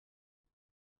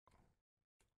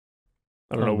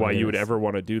 I don't know why you would ever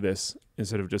want to do this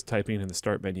instead of just typing in the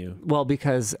start menu. Well,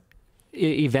 because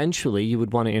eventually you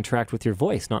would want to interact with your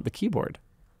voice, not the keyboard.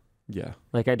 Yeah.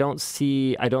 Like I don't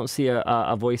see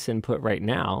a voice input right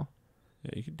now.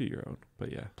 Yeah, you can do your own,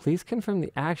 but yeah. Please confirm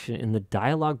the action in the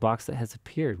dialog box that has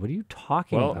appeared. What are you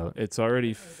talking about? Well, it's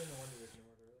already...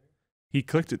 He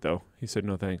clicked it, though. He said,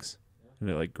 no thanks. And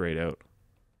it, like, grayed out.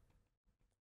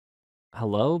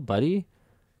 Hello, buddy?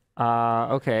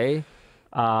 Okay.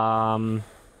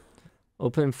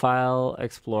 Open File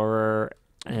Explorer.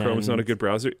 And Chrome's not a good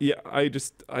browser. Yeah,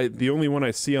 the only one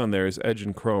I see on there is Edge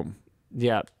and Chrome.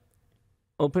 Yeah.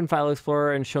 Open File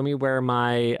Explorer and show me where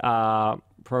my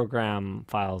program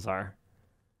files are.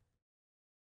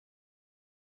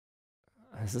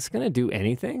 Is this going to do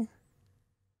anything?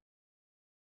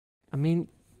 I mean,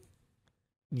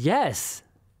 yes.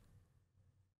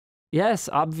 Yes,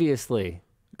 obviously.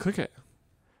 Click it.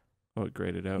 Oh, it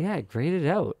grayed it out. Yeah, it grayed it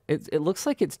out. It looks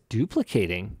like it's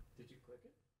duplicating. Did you click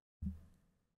it?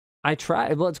 I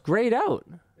tried. Well, it's grayed out.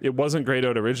 It wasn't grayed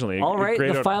out originally. All right,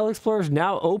 the File Explorer is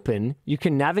now open. You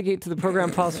can navigate to the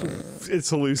program files. It's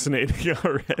hallucinating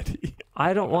already.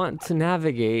 I don't want to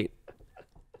navigate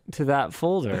to that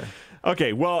folder.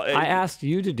 Okay, well... I asked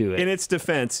you to do it. In its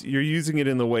defense, you're using it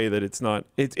in the way that it's not...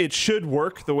 It should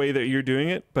work the way that you're doing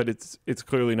it, but it's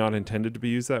clearly not intended to be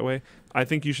used that way. I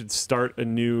think you should start a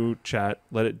new chat,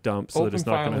 let it dump so that it's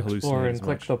not going to hallucinate as much. Open File Explorer and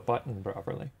click the button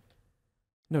properly.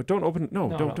 No, don't open... No,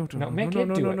 don't.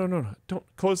 No, don't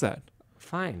close that.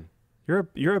 Fine.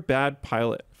 You're a bad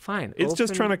pilot. Fine. It's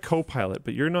just trying to co-pilot,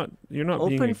 but you're not being a good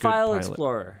pilot. Open File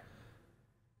Explorer.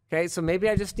 Okay, so maybe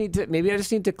I just need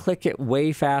to click it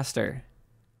way faster.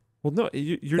 Well, no,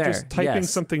 you're just typing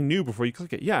something new before you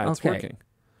click it. Yeah, it's working.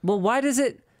 Well, why does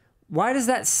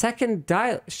that second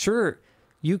dial? Sure,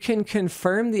 you can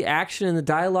confirm the action in the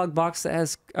dialog box that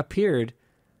has appeared.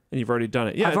 And you've already done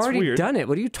it. Yeah, I've already done it.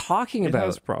 What are you talking about? It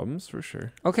has problems for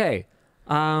sure. Okay,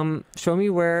 show me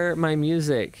where my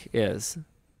music is.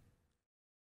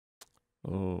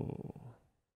 Oh.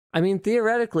 I mean,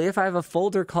 theoretically, if I have a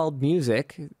folder called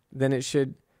music, then it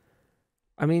should...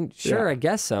 I mean, sure, I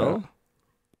guess so. Yeah.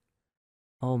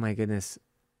 Oh, my goodness.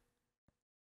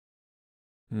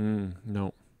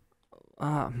 No.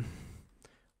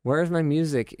 Where's my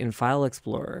music in File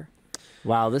Explorer?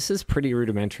 Wow, this is pretty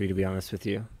rudimentary, to be honest with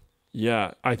you.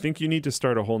 Yeah, I think you need to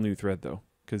start a whole new thread, though,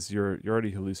 because you're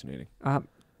already hallucinating.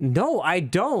 No, I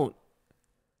don't.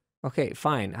 Okay,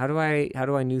 fine. How do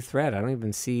I new thread? I don't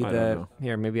even see the...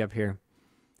 Here, maybe up here.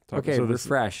 Okay, so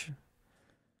refresh.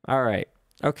 All right.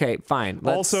 Okay, fine.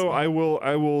 Also, I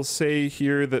will say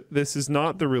here that this is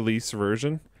not the release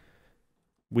version.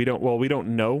 We don't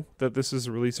know that this is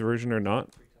a release version or not.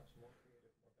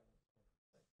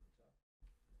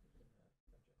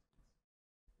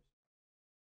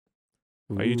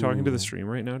 Are you talking to the stream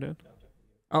right now, Dan?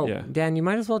 Oh, yeah. Dan, you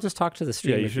might as well just talk to the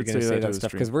stream if you're going to say that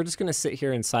stuff, because we're just going to sit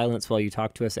here in silence while you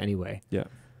talk to us anyway. Yeah.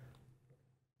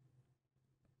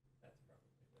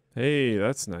 Hey,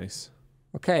 that's nice.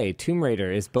 Okay, Tomb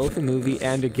Raider is both a movie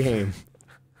and a game.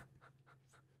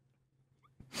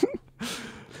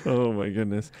 Oh my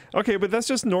goodness. Okay, but that's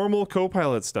just normal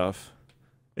Copilot stuff.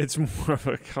 It's more of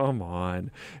a come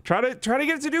on. Try to get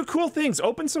it to do cool things.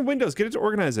 Open some windows. Get it to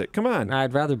organize it. Come on.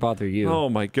 I'd rather bother you. Oh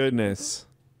my goodness.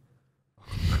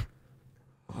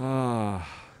 It's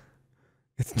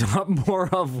not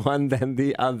more of one than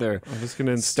the other. I'm just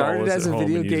gonna install Started this as a at home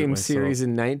video and use it game myself. series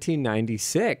in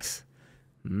 1996.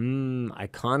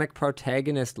 Iconic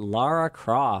protagonist Lara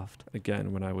Croft.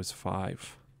 Again, when I was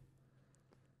 5.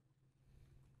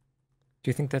 Do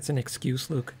you think that's an excuse,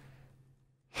 Luke?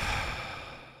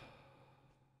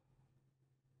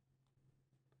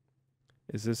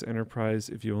 Is this enterprise?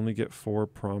 If you only get 4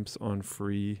 prompts on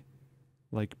free,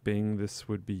 like Bing, this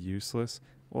would be useless.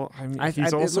 Well, I mean,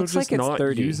 he's also just not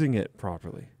using it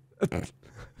properly.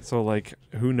 So, like,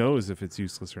 who knows if it's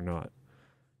useless or not?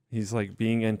 He's like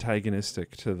being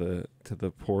antagonistic to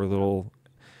the poor little.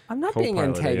 I'm not being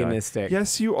antagonistic. AI.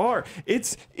 Yes, you are.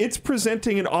 It's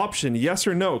presenting an option, yes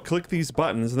or no. Click these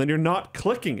buttons, and then you're not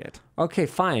clicking it. Okay,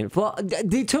 fine. Well,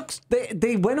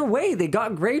 they went away. They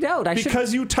got grayed out.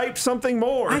 Because you typed something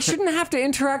more. I shouldn't have to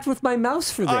interact with my mouse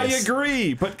for this. I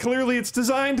agree, but clearly it's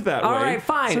designed that way. All right,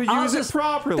 fine. So use it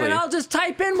properly. Then I'll just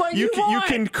type in what you want. You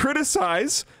can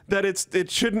criticize that it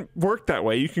shouldn't work that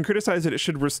way. You can criticize that it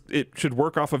should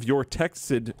work off of your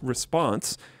texted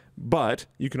response, but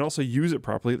you can also use it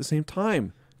properly at the same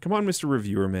time. Come on, Mr.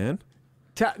 Reviewer Man.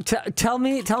 Tell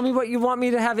me what you want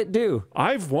me to have it do.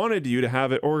 I've wanted you to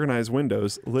have it organize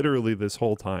Windows literally this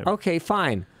whole time. Okay,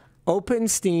 fine. Open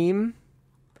Steam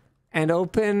and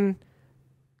open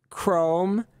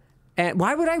Chrome. And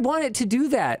why would I want it to do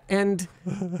that and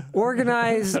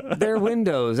organize their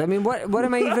windows? I mean, what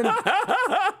am I even...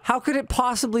 How could it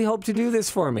possibly hope to do this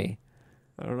for me?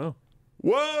 I don't know.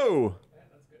 Whoa!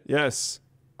 Yes.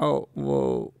 Oh,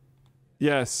 whoa.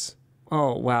 Yes.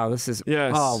 Oh, wow, this is...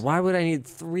 Yes. Oh, why would I need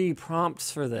 3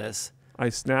 prompts for this? I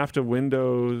snapped a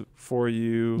window for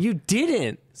you. You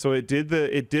didn't. So it did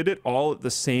it all at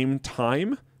the same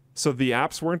time. So the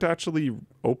apps weren't actually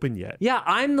open yet. Yeah,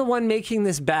 I'm the one making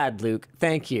this bad, Luke.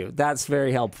 Thank you. That's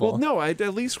very helpful. Well, no, at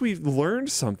least we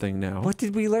learned something now. What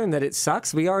did we learn? That it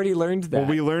sucks? We already learned that. Well,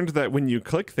 we learned that when you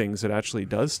click things, it actually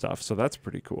does stuff. So that's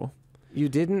pretty cool. You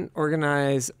didn't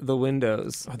organize the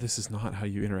windows. Oh, this is not how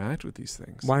you interact with these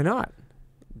things. Why not?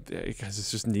 Because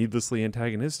it's just needlessly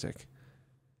antagonistic.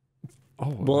 Oh,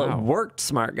 well, wow. It worked,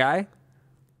 smart guy.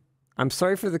 I'm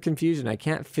sorry for the confusion. I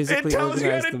can't physically organize the windows.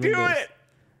 It tells you how to do it!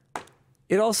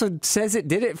 It also says it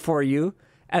did it for you,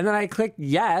 and then I click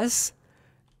yes,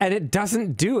 and it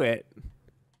doesn't do it.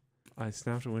 I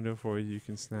snapped a window for you. You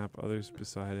can snap others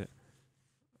beside it.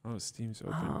 Oh, Steam's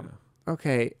open now.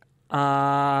 Okay.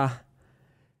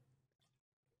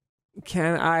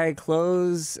 Can I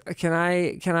close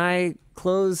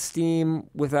Steam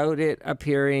without it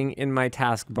appearing in my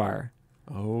taskbar?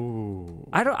 Oh.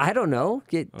 I don't know.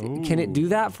 Can it do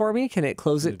that for me? Can it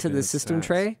close it to the system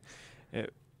tray?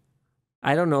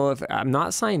 I don't know if I'm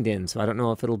not signed in, so I don't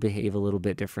know if it'll behave a little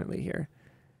bit differently here.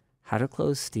 How to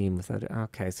close Steam without it?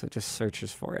 Okay, so it just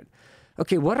searches for it.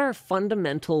 Okay, what are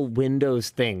fundamental Windows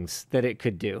things that it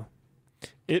could do?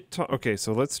 Okay,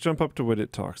 so let's jump up to what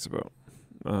it talks about.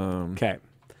 Okay.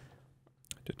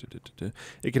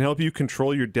 It can help you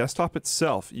control your desktop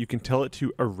itself. You can tell it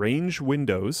to arrange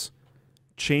windows,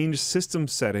 change system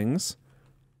settings,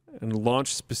 and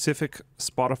launch specific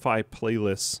Spotify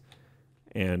playlists,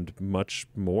 and much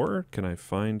more. Can I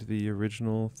find the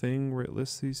original thing where it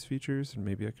lists these features? And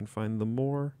maybe I can find the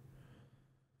more.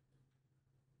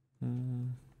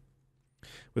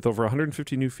 With over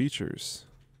 150 new features.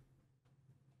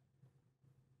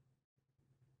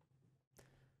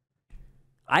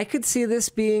 I could see this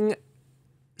being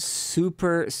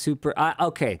super...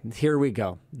 okay, here we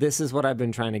go. This is what I've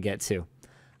been trying to get to.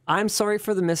 I'm sorry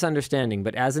for the misunderstanding,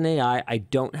 but as an AI, I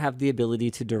don't have the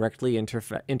ability to directly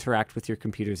interact with your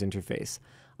computer's interface.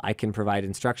 I can provide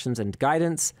instructions and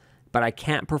guidance, but I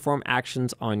can't perform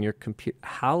actions on your computer.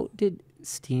 How did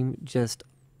Steam just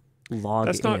log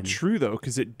in? That's not true, though,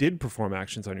 because it did perform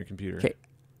actions on your computer. Okay.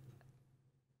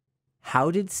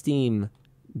 How did Steam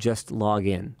just log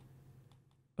in?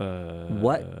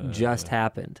 What just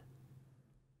happened?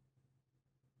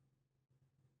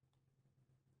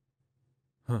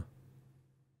 Huh.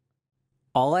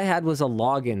 All I had was a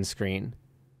login screen.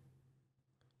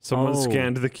 Someone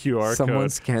scanned the QR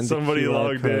code. Somebody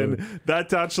logged in.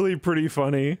 That's actually pretty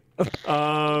funny.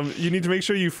 You need to make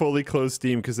sure you fully close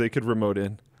Steam because they could remote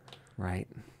in. Right.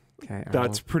 Okay.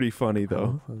 That's pretty funny,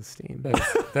 though. Close Steam.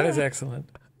 That is excellent.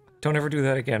 Don't ever do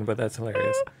that again, but that's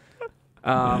hilarious.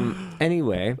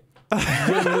 Anyway.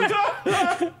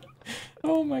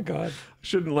 Oh my God.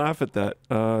 Shouldn't laugh at that.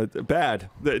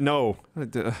 Bad. No.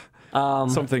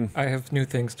 Something. I have new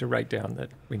things to write down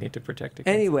that we need to protect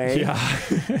against. Anyway.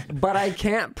 Yeah. But I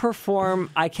can't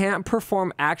perform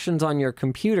actions on your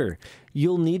computer.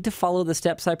 You'll need to follow the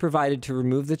steps I provided to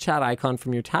remove the chat icon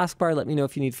from your taskbar. Let me know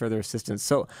if you need further assistance.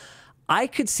 So I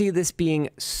could see this being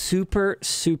super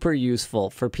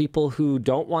useful for people who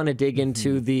don't want to dig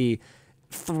into the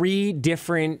 3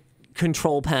 different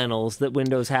control panels that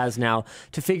Windows has now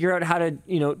to figure out how to,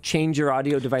 change your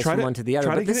audio device from one to the other.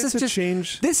 But this is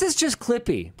just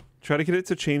Clippy. Try to get it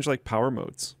to change like power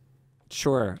modes.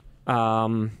 Sure.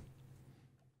 Or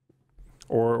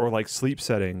like sleep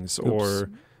settings. Oops.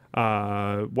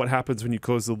 Or what happens when you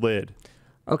close the lid.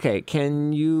 Okay,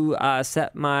 can you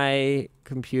set my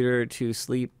computer to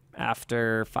sleep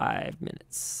after 5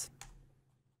 minutes?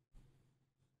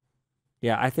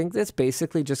 Yeah, I think that's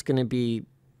basically just going to be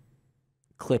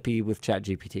Clippy with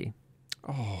ChatGPT.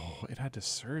 Oh, it had to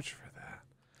search for that.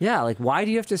 Yeah, like why do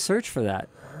you have to search for that?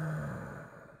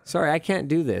 Sorry, I can't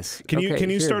do this. Can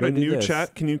you start a new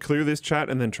chat? Can you clear this chat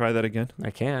and then try that again?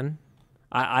 I can.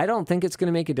 I don't think it's going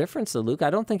to make a difference, though, Luke. I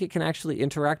don't think it can actually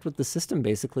interact with the system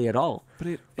basically at all.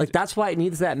 But that's why it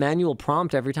needs that manual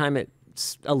prompt every time it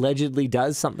allegedly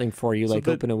does something for you, like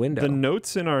open a window. The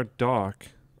notes in our doc,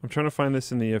 I'm trying to find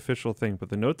this in the official thing, but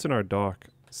the notes in our doc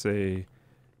say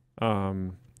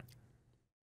it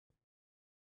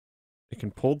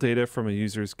can pull data from a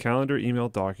user's calendar, email,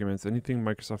 documents, anything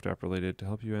Microsoft app related to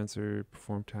help you answer,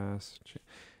 perform tasks.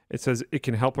 It says it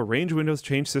can help arrange windows,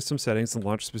 change system settings, and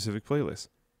launch specific playlists.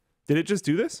 Did it just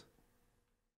do this?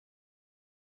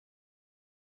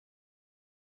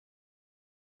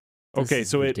 Okay,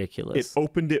 so it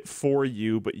opened it for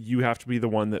you, but you have to be the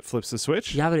one that flips the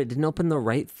switch? Yeah, but it didn't open the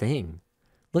right thing.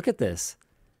 Look at this.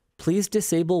 Please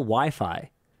disable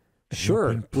Wi-Fi.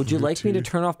 Sure. Would you like me to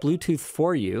turn off Bluetooth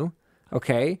for you?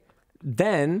 Okay.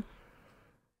 Then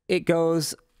it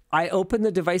goes, I open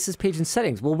the devices page in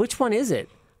settings. Well, which one is it?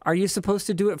 Are you supposed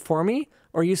to do it for me?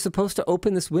 Or are you supposed to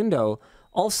open this window?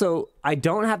 Also, I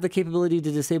don't have the capability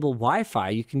to disable Wi-Fi.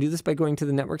 You can do this by going to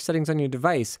the network settings on your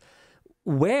device.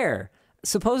 Where?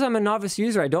 Suppose I'm a novice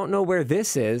user. I don't know where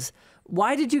this is.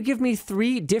 Why did you give me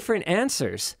 3 different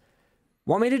answers?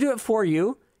 Want me to do it for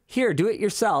you? Here, do it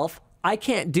yourself. I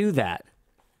can't do that.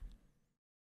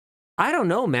 I don't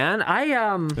know, man.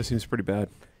 That seems pretty bad.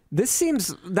 That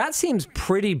seems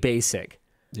pretty basic.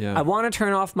 Yeah. I want to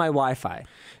turn off my Wi-Fi.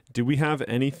 Do we have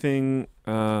anything?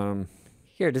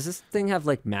 Here, does this thing have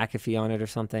like McAfee on it or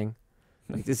something?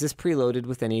 Like, is this preloaded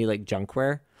with any like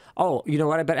junkware? Oh, you know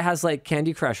what? I bet it has like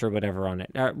Candy Crush or whatever on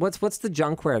it. What's the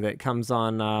junkware that comes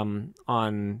on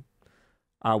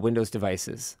Windows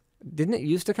devices? Didn't it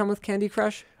used to come with Candy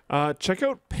Crush? Check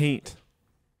out Paint.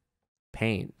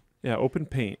 Paint. Yeah, open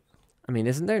Paint. I mean,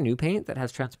 isn't there new Paint that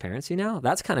has transparency now?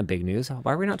 That's kind of big news.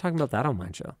 Why are we not talking about that on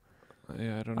Mind Show?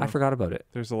 Yeah, I don't know. I forgot about it.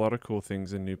 There's a lot of cool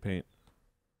things in new Paint.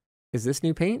 Is this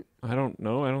new Paint? I don't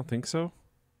know. I don't think so.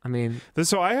 I mean,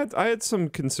 so I had some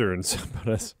concerns about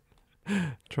us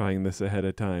trying this ahead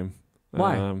of time.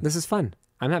 Why? This is fun.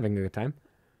 I'm having a good time.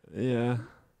 Yeah.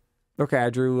 Okay, I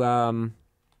drew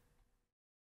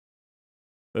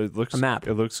it looks a map.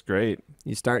 It looks great.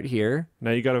 You start here.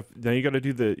 Now you gotta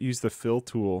use the fill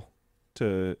tool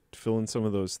to fill in some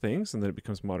of those things, and then it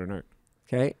becomes modern art.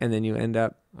 Okay, and then you end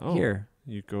up here.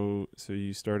 You go, so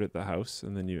you start at the house,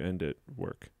 and then you end at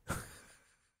work.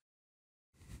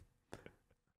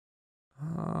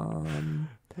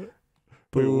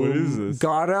 Wait, what is this?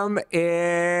 Got him.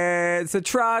 It's a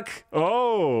truck.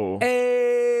 Oh.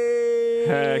 Hey.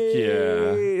 Heck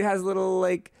yeah. It has a little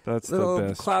like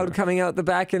little cloud truck coming out the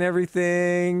back and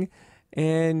everything.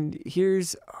 And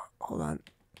here's hold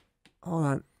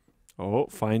on. Oh,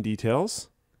 fine details.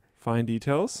 Fine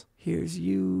details. Here's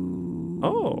you.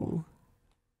 Oh.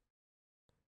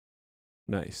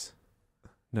 Nice.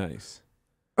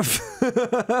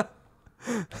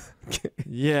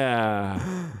 Yeah.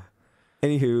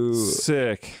 Anywho.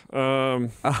 Sick.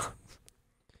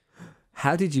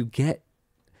 How did you get,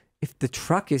 if the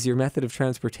truck is your method of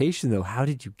transportation though, how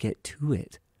did you get to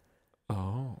it?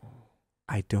 Oh.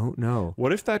 I don't know.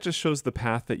 What if that just shows the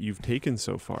path that you've taken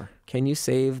so far? Can you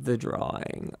save the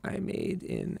drawing I made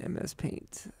in MS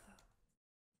Paint?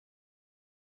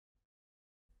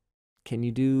 Can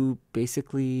you do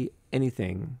basically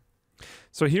anything?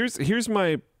 So here's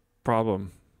my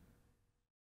problem.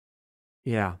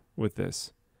 Yeah. With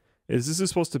this is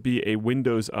supposed to be a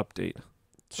Windows update.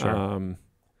 Sure.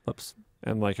 Oops.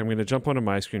 And like I'm going to jump onto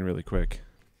my screen really quick.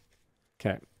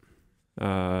 Okay.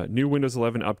 New Windows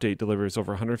 11 update delivers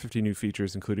over 150 new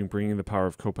features, including bringing the power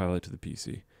of Copilot to the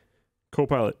PC.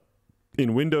 Copilot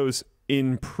in Windows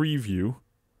in preview.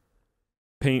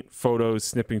 Paint, Photos,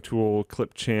 Snipping Tool,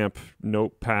 Clipchamp,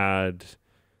 Notepad,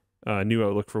 new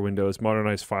Outlook for Windows,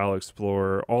 modernized File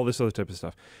Explorer, all this other type of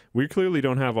stuff. We clearly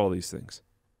don't have all these things.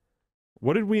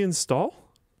 What did we install?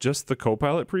 Just the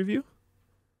Copilot preview?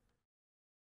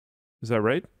 Is that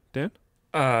right, Dan?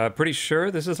 Pretty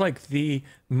sure this is like the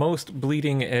most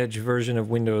bleeding edge version of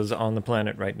Windows on the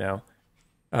planet right now.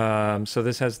 So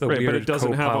this has the weird but it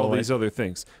doesn't Copilot. have all these other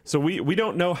things. So we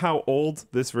don't know how old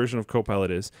this version of Copilot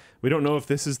is. We don't know if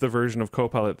this is the version of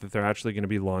Copilot that they're actually going to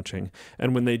be launching.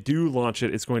 And when they do launch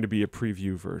it, it's going to be a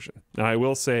preview version. Now, I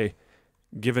will say,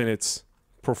 given its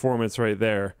performance right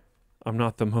there, I'm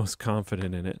not the most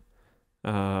confident in it.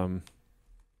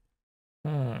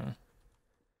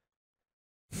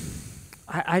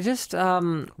 I just...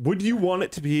 Would you want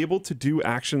it to be able to do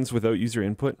actions without user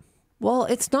input? Well,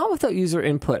 it's not without user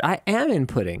input. I am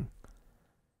inputting.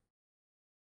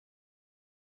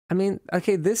 I mean,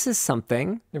 okay, this is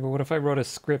something. Yeah, but what if I wrote a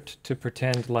script to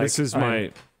pretend like this is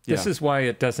my... This is why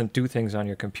it doesn't do things on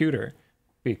your computer,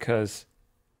 because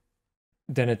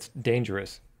then it's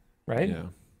dangerous, right? Yeah.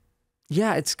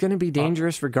 Yeah, it's going to be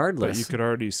dangerous regardless. But you could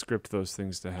already script those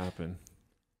things to happen.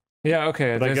 Yeah,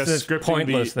 okay. But I guess is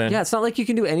pointless then. Yeah, it's not like you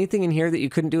can do anything in here that you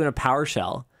couldn't do in a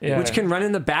PowerShell, which can run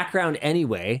in the background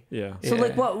anyway. Yeah. So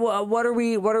like, what are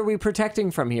we protecting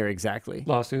from here exactly?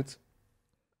 Lawsuits.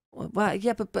 Well,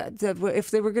 yeah, but if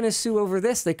they were going to sue over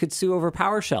this, they could sue over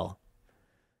PowerShell.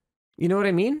 You know what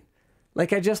I mean?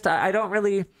 Like, I don't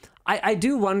really, I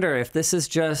do wonder if this is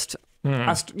just,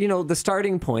 the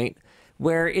starting point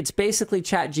where it's basically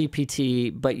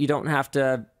ChatGPT, but you don't have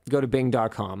to go to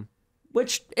Bing.com,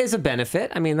 which is a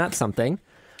benefit. I mean, that's something.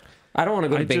 I don't want to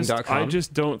go to Bing.com. I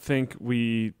just don't think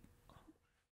we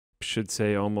should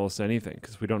say almost anything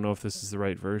because we don't know if this is the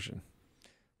right version.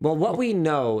 Well, what we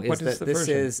know is that this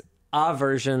is a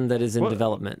version that is in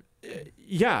development.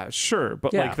 Yeah, sure,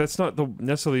 but like that's not the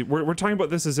necessarily. We're talking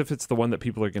about this as if it's the one that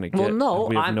people are going to get. Well, no,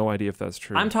 we have no idea if that's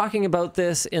true. I'm talking about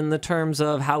this in the terms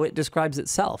of how it describes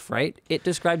itself, right? It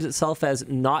describes itself as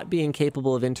not being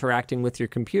capable of interacting with your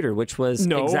computer, which was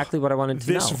exactly what I wanted to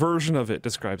know. This version of it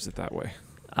describes it that way.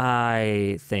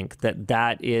 I think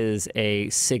that is a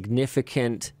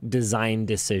significant design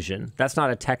decision. That's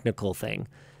not a technical thing.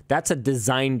 That's a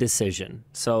design decision.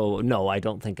 So no, I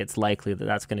don't think it's likely that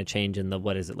that's going to change in the,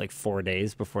 4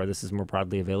 days before this is more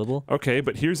broadly available. Okay,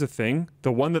 but here's the thing.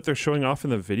 The one that they're showing off in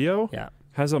the video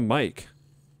has a mic.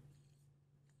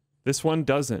 This one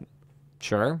doesn't.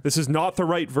 Sure. This is not the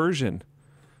right version.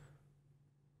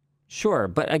 Sure,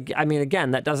 but I mean,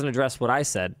 again, that doesn't address what I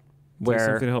said. Where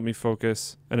something to help me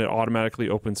focus, and it automatically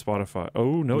opens Spotify.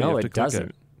 Oh, no, you have to click doesn't.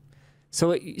 It.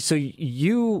 So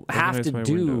you have to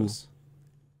do... Windows.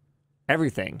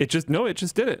 Everything. It just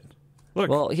did it. Look.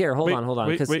 Well, here, hold on,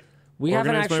 because we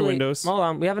haven't actually. Hold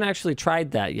on, we haven't actually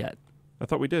tried that yet. I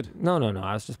thought we did. No.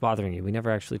 I was just bothering you. We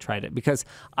never actually tried it because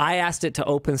I asked it to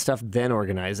open stuff, then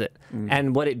organize it,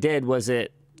 and what it did was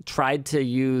it tried to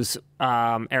use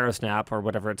Aerosnap or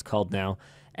whatever it's called now,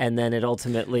 and then it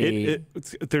ultimately.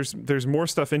 There's more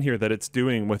stuff in here that it's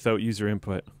doing without user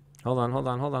input. Hold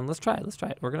on. Let's try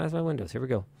it. Organize my windows. Here we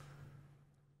go.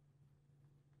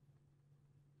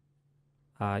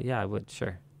 Yeah, I would,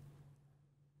 sure.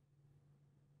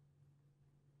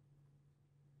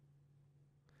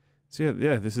 So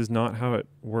yeah, this is not how it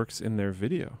works in their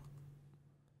video.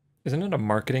 Isn't it a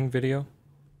marketing video?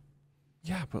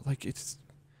 Yeah, but like it's...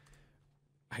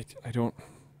 I don't...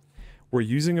 We're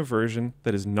using a version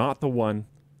that is not the one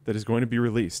that is going to be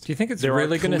released. Do you think it's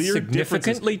really going to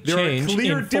significantly change in 4 days?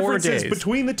 There are clear differences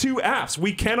between the two apps.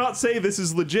 We cannot say this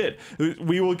is legit.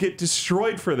 We will get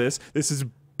destroyed for this. This is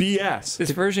BS.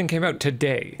 This version came out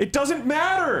today. It doesn't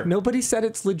matter. Nobody said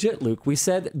it's legit, Luke. We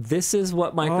said this is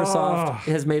what Microsoft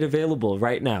has made available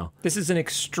right now. This is an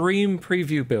extreme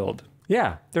preview build.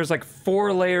 Yeah. There's like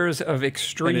 4 layers of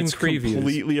extreme previews. It's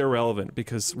completely irrelevant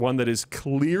because one that is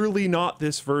clearly not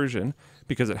this version,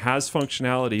 because it has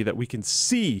functionality that we can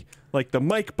see, like the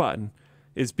mic button,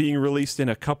 is being released in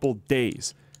a couple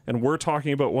days. And we're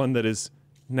talking about one that is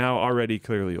now already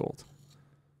clearly old.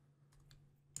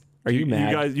 Are you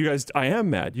mad? You guys, I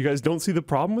am mad. You guys don't see the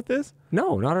problem with this?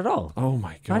 No, not at all. Oh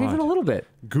my God. Not even a little bit.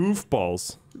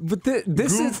 Goofballs. But this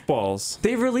Goofballs.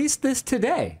 They released this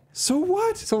today. So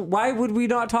what? So why would we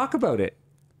not talk about it?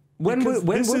 When would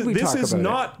we talk about it? This is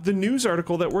not the news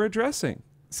article that we're addressing.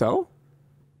 So?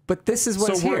 But this is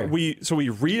what's here. So we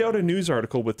read out a news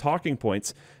article with talking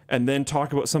points and then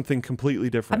talk about something completely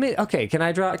different. I mean, okay, can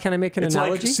I make an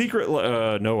analogy? Like secret,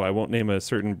 no, I won't name a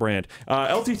certain brand.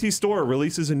 LTT Store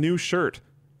releases a new shirt.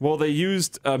 Well, they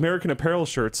used American Apparel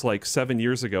shirts like 7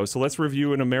 years ago, so let's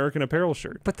review an American Apparel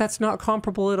shirt. But that's not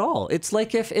comparable at all. It's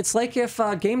like if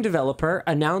a game developer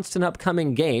announced an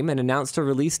upcoming game and announced a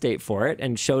release date for it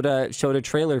and showed a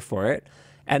trailer for it,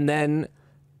 and then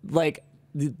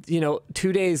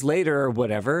 2 days later or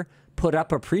whatever, put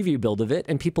up a preview build of it,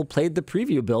 and people played the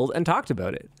preview build and talked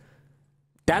about it.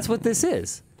 That's what this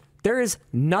is. There is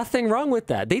nothing wrong with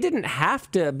that. They didn't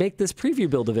have to make this preview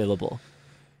build available.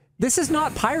 This is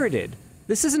not pirated.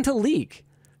 This isn't a leak.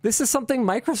 This is something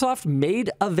Microsoft made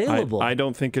available. I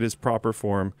don't think it is proper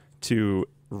form to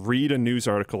read a news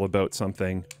article about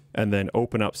something and then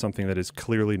open up something that is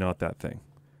clearly not that thing.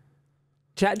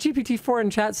 ChatGPT-4 in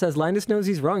chat says, Linus knows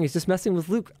he's wrong. He's just messing with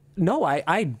Luke. No,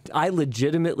 I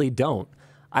legitimately don't.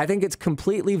 I think it's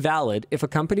completely valid if a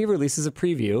company releases a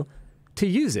preview to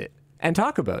use it and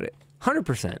talk about it.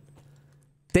 100%.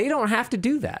 They don't have to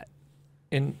do that.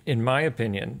 In my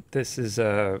opinion, this is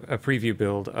a preview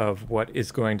build of what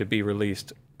is going to be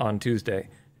released on Tuesday.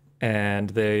 and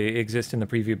they exist in the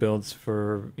preview builds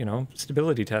for,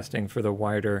 stability testing for the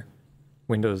wider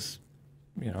Windows,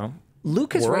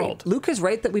 Luke is world. right. Luke is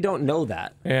right that we don't know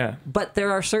that. Yeah. But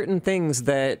there are certain things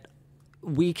that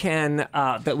we can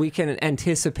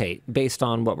anticipate based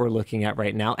on what we're looking at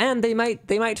right now, and they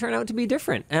might turn out to be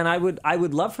different. And I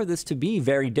would love for this to be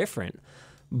very different.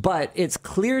 But it's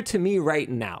clear to me right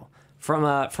now, from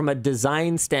a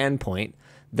design standpoint,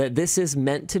 that this is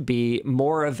meant to be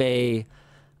more of a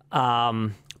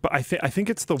but I think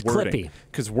it's the wording,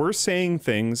 because we're saying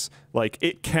things like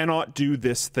it cannot do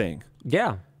this thing.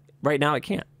 Yeah, right now it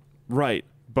can't. Right,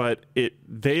 but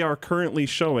they are currently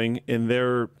showing in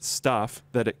their stuff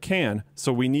that it can.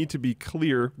 So we need to be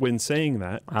clear when saying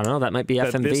that. I don't know. That might be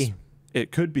FMV.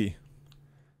 It could be.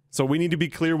 So we need to be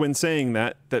clear when saying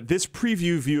that this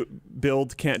preview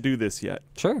build can't do this yet.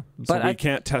 Sure, but we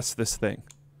can't test this thing.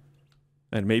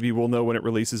 And maybe we'll know when it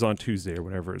releases on Tuesday or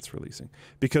whenever it's releasing.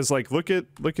 Because look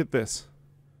at this.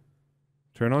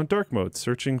 Turn on dark mode,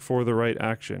 searching for the right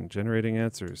action, generating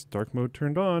answers. Dark mode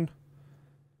turned on.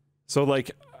 So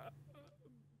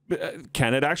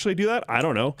can it actually do that? I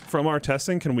don't know. From our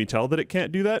testing, can we tell that it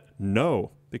can't do that?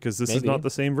 No, because this is not the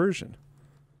same version.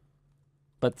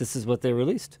 But this is what they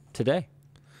released today.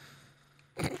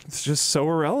 It's just so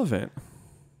irrelevant.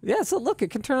 Yeah, so look,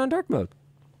 it can turn on dark mode.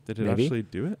 Did it actually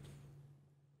do it?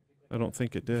 I don't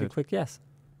think it did. If you click yes.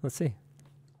 Let's see.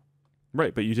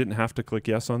 Right, but you didn't have to click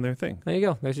yes on their thing. There you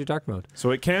go. There's your dark mode.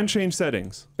 So it can change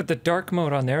settings. But the dark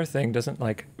mode on their thing doesn't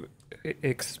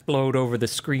explode over the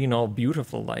screen all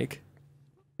beautiful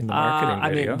in the marketing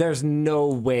video. I mean, there's no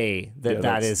way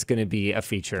that is going to be a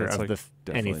feature of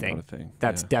anything. Not a thing.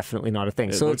 That's definitely not a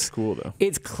thing. So it's cool though.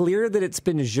 It's clear that it's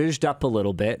been zhuzhed up a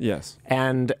little bit. Yes.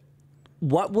 And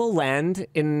what will land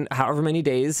in however many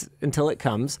days until it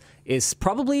comes is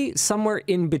probably somewhere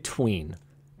in between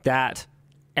that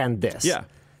and this. Yeah.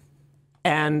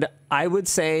 And I would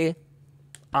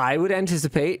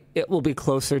anticipate it will be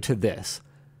closer to this.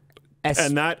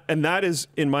 And that is,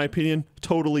 in my opinion,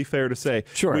 totally fair to say.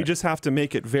 Sure. We just have to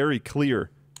make it very clear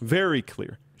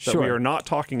that we are not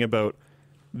talking about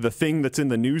the thing that's in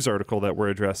the news article that we're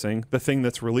addressing, the thing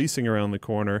that's releasing around the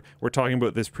corner. We're talking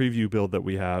about this preview build that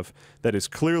we have that is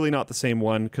clearly not the same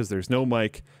one because there's no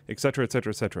mic, et cetera, et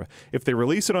cetera, et cetera. If they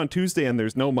release it on Tuesday and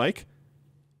there's no mic,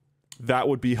 that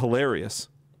would be hilarious.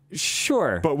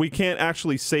 Sure. But we can't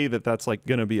actually say that that's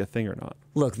going to be a thing or not.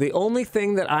 Look, the only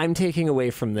thing that I'm taking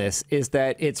away from this is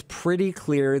that it's pretty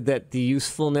clear that the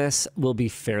usefulness will be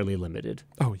fairly limited.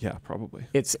 Oh, yeah, probably.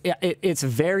 It's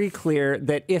very clear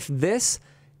that if this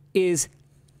is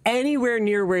anywhere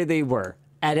near where they were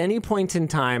at any point in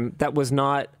time that was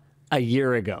not a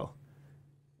year ago,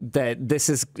 that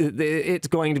it's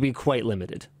going to be quite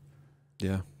limited.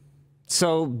 Yeah.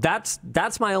 So that's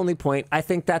my only point. I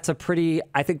think that's a pretty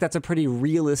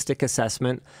realistic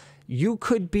assessment. You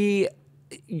could be,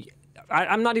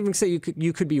 I'm not even saying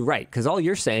you could be right, because all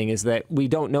you're saying is that we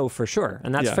don't know for sure,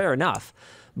 and that's fair enough.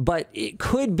 But it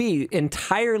could be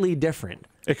entirely different.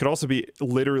 It could also be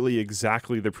literally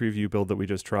exactly the preview build that we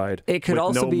just tried. It could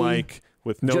also be no mic,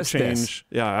 with no change. This.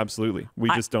 Yeah, absolutely. We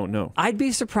just don't know. I'd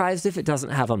be surprised if it doesn't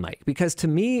have a mic, because to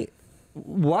me,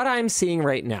 what I'm seeing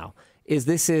right now is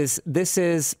this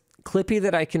is Clippy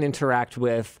that I can interact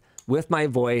with my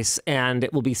voice, and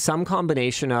it will be some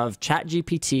combination of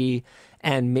ChatGPT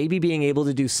and maybe being able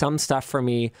to do some stuff for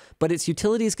me, but its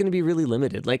utility is going to be really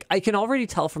limited. I can already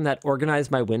tell from that organize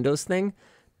my windows thing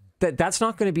that that's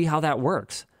not going to be how that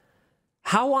works.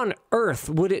 How on earth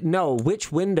would it know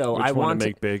which window I want to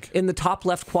make big in the top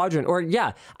left quadrant? Or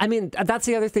I mean, that's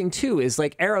the other thing too, is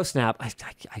AeroSnap.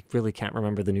 I really can't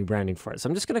remember the new branding for it, so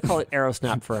I'm just going to call it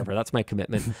AeroSnap forever. That's my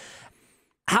commitment.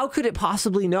 How could it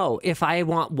possibly know if I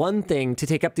want one thing to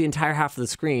take up the entire half of the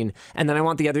screen and then I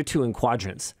want the other two in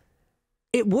quadrants?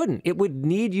 It wouldn't. It would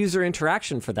need user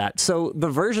interaction for that. So the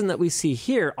version that we see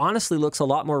here honestly looks a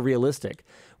lot more realistic,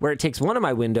 where it takes one of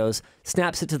my windows,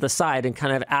 snaps it to the side, and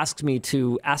kind of asks me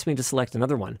to select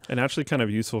another one. And actually kind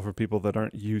of useful for people that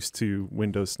aren't used to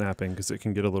Windows snapping, because it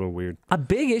can get a little weird. A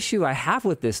big issue I have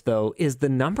with this, though, is the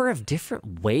number of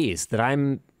different ways that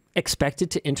I'm expected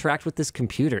to interact with this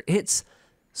computer. It's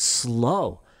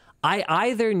slow. I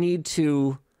either need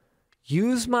to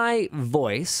use my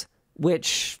voice,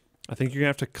 which I think you're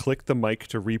going to have to click the mic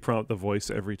to reprompt the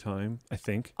voice every time, I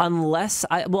think. Unless,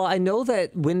 I know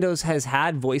that Windows has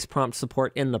had voice prompt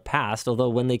support in the past, although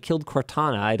when they killed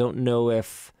Cortana, I don't know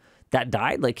if that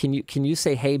died. Can you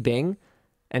say, hey, Bing,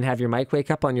 and have your mic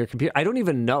wake up on your computer? I don't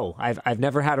even know. I've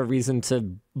never had a reason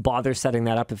to bother setting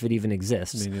that up if it even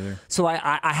exists. Me neither. So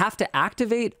I have to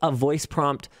activate a voice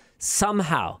prompt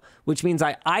somehow, which means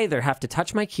I either have to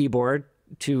touch my keyboard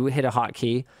to hit a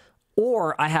hotkey,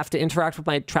 or I have to interact with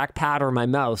my trackpad or my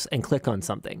mouse and click on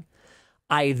something.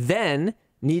 I then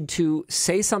need to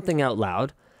say something out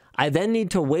loud. I then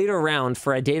need to wait around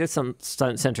for a data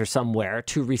center somewhere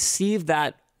to receive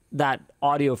that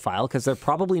audio file, because they're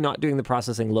probably not doing the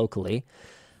processing locally.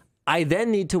 I then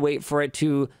need to wait for it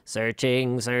to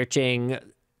searching,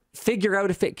 figure out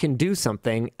if it can do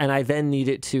something, and I then need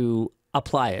it to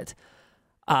apply it.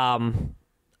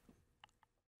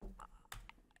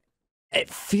 It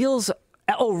feels...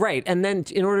 Oh, right. And then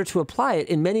in order to apply it,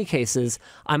 in many cases,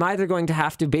 I'm either going to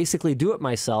have to basically do it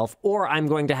myself, or I'm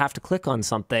going to have to click on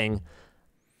something,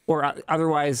 or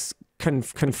otherwise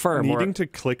confirm. Needing to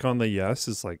click on the yes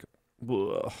is like,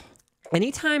 ugh.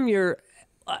 Anytime you're...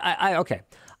 okay.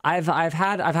 I've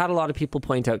had a lot of people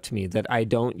point out to me that I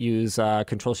don't use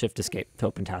Control-Shift-Escape to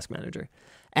open Task Manager.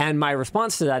 And my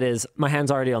response to that is, my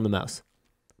hand's already on the mouse.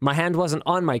 My hand wasn't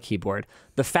on my keyboard.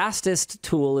 The fastest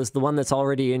tool is the one that's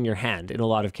already in your hand in a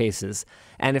lot of cases.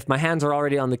 And if my hands are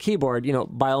already on the keyboard, you know,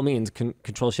 by all means,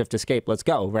 Control-Shift-Escape, let's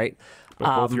go, right?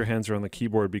 But both your hands are on the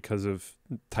keyboard because of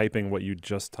typing what you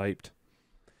just typed.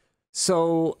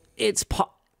 So it's...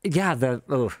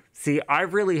 See, I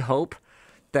really hope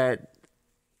that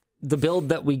the build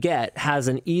that we get has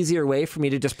an easier way for me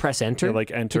to just press enter,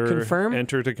 like enter to confirm.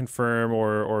 Enter to confirm,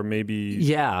 or maybe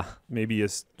maybe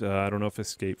I don't know if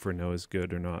escape for no is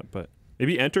good or not, but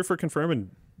maybe enter for confirm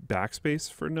and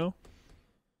backspace for no.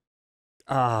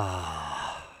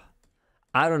 I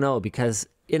don't know, because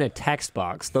in a text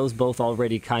box, those both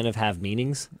already kind of have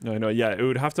meanings. No, I know. Yeah, it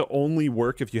would have to only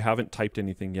work if you haven't typed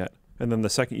anything yet, and then the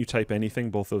second you type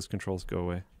anything, both those controls go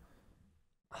away.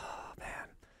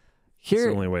 It's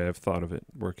the only way I've thought of it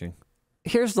working.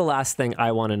 Here's the last thing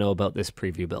I want to know about this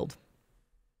preview build.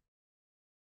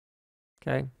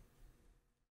 Okay.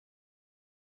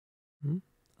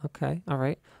 Okay. All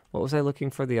right. What was I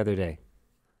looking for the other day?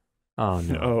 Oh,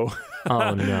 no.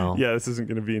 Oh, no. Yeah, this isn't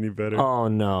going to be any better. Oh,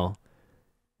 no.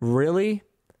 Really?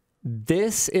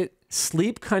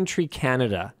 Sleep Country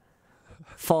Canada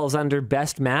falls under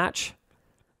best match,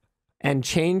 and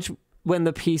change when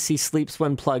the PC sleeps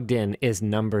when plugged in is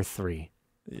number 3.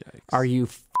 Yikes. Are you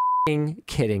f***ing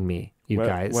kidding me,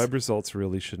 guys? Web results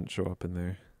really shouldn't show up in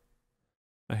there.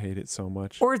 I hate it so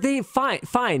much. Or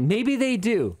fine, maybe they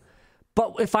do.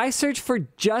 But if I search for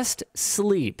just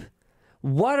sleep,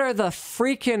 what are the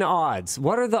freaking odds?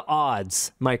 What are the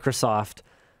odds, Microsoft,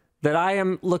 that I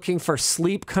am looking for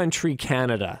Sleep Country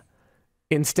Canada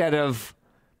instead of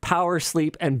power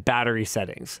sleep and battery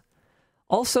settings?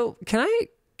 Also, can I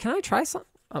try something?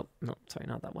 Oh, no, sorry,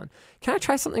 not that one. Can I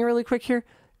try something really quick here?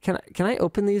 Can I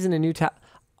open these in a new tab?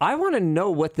 I want to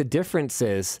know what the difference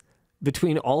is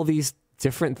between all these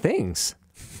different things.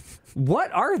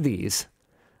 What are these?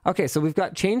 Okay, so we've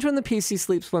got change when the PC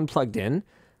sleeps when plugged in.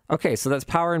 Okay, so that's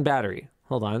power and battery.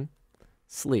 Hold on.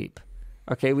 Sleep.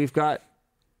 Okay, we've got...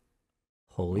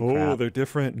 Holy crap. Oh, they're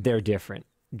different. They're different.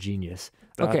 Genius.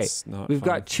 That's okay, we've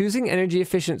got choosing energy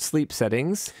efficient sleep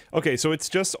settings. Okay, so it's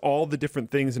just all the different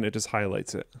things and it just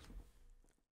highlights it.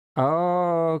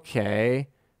 Okay.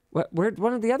 Where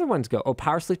did the other ones go? Oh,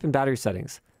 power sleep and battery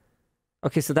settings.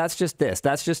 Okay, so that's just this.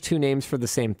 That's just 2 names for the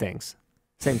same things.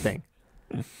 Same thing.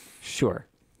 Sure.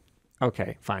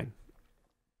 Okay, fine.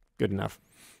 Good enough.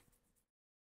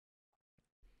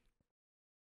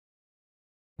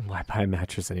 Why buy a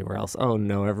mattress anywhere else? Oh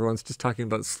no, everyone's just talking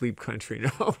about Sleep Country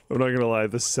now. I'm not gonna lie,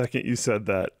 the second you said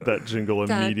that jingle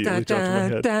immediately jumped to my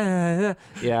head.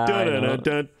 Yeah.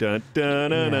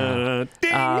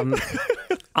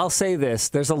 I'll say this: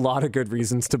 there's a lot of good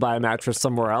reasons to buy a mattress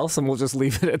somewhere else, and we'll just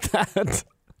leave it at that.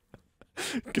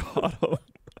 God.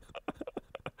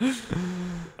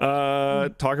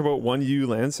 Talk about 1U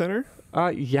LAN Center.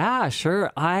 Yeah,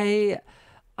 sure. I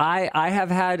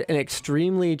have had an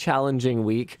extremely challenging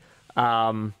week,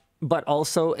 but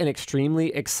also an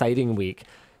extremely exciting week.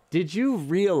 Did you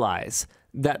realize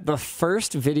that the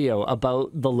first video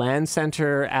about the LAN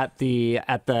center at the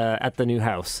new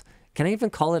house, can I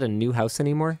even call it a new house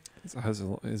anymore?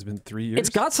 It's been 3 years.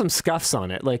 It's got some scuffs on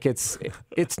it. Like it's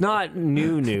not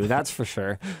new, that's for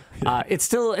sure. It's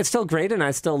still great, and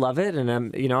I still love it, and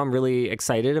I'm really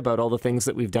excited about all the things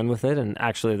that we've done with it. And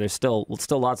actually, there's still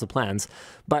lots of plans,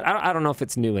 but I don't know if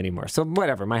it's new anymore. So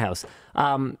whatever, my house.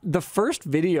 The first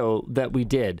video that we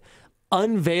did,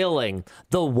 unveiling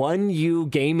the 1U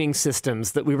gaming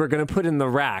systems that we were going to put in the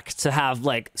rack to have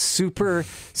like super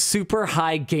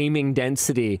high gaming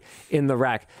density in the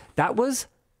rack. That was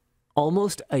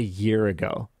almost a year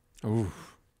ago. Ooh.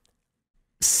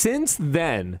 Since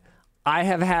then, I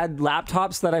have had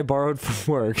laptops that I borrowed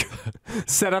from work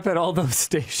set up at all those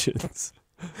stations.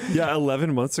 Yeah,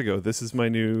 11 months ago. This is my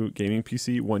new gaming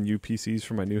PC, 1U PCs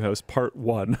for my new house, part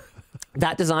 1.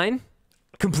 That design,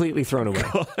 completely thrown away.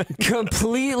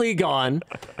 Completely gone.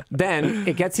 Then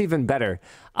it gets even better.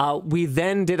 We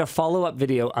then did a follow-up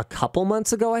video a couple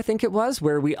months ago, I think it was,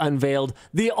 where we unveiled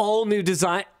the all-new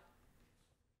design.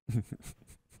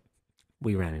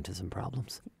 We ran into some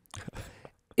problems.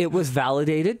 It was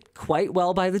validated quite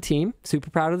well by the team.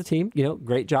 Super proud of the team. You know,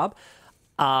 great job.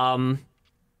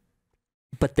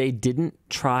 But they didn't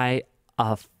try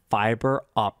a fiber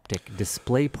optic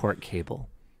DisplayPort cable.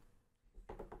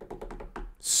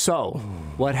 So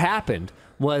what happened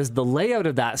was the layout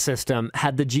of that system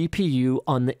had the GPU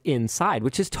on the inside,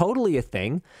 which is totally a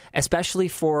thing, especially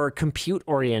for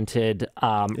compute-oriented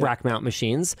rack mount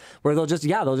machines, where they'll just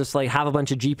like have a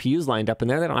bunch of GPUs lined up in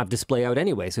there. They don't have display out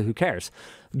anyway, so who cares?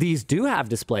 These do have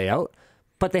display out,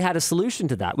 but they had a solution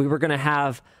to that. We were going to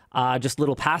have just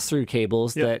little pass-through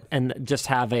cables and just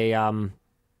have a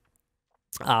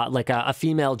like a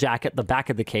female jack at the back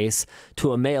of the case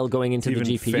to a male going into the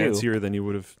GPU. Even fancier than you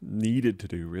would have needed to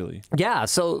do, really. Yeah,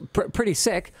 so pretty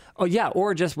sick. Oh yeah,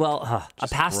 or just a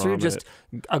pass-through, just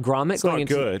a grommet it's going not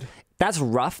into. Good. That's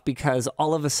rough because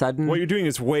all of a sudden, what you're doing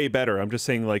is way better. I'm just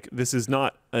saying, like, this is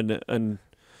not an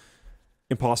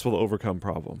impossible to overcome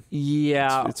problem.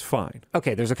 Yeah, it's fine.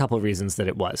 Okay, there's a couple of reasons that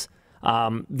it was.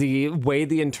 The way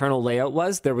the internal layout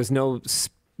was, there was no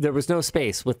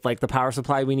space with like the power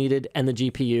supply we needed and the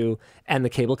GPU and the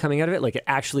cable coming out of it. Like it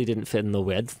actually didn't fit in the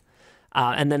width.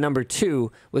 And then number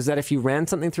 2 was that if you ran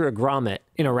something through a grommet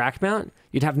in a rack mount,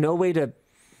 you'd have no way to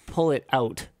pull it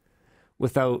out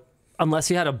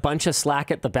unless you had a bunch of slack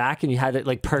at the back and you had it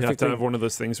like perfectly. You have to have one of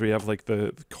those things where you have like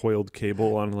the coiled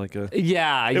cable on like a...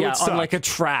 on like a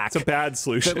track. It's a bad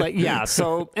solution. But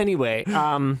so anyway...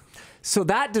 So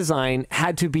that design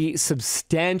had to be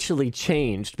substantially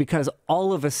changed because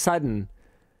all of a sudden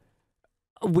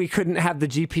we couldn't have the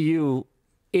GPU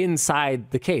inside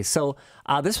the case. So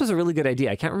this was a really good idea.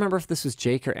 I can't remember if this was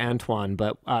Jake or Antoine,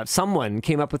 but someone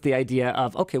came up with the idea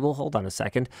of, okay, well, hold on a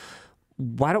second.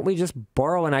 Why don't we just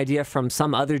borrow an idea from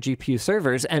some other GPU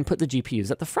servers and put the GPUs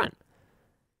at the front?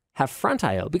 Have front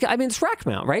I/O. Because, I mean, it's rack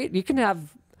mount, right? You can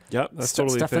have... Yep, that's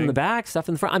totally stuff in the back, stuff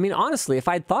in the front. I mean, honestly, if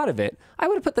I'd thought of it, I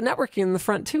would have put the networking in the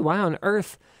front too. Why on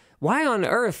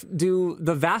earth do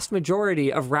the vast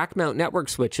majority of rack mount network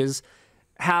switches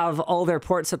have all their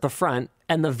ports at the front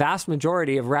and the vast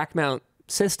majority of rack mount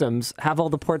systems have all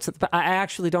the ports at the back? I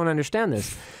actually don't understand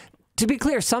this. To be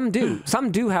clear, some do.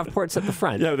 Some do have ports at the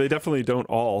front. Yeah, they definitely don't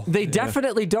all. They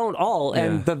definitely don't all,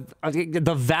 and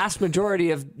the vast majority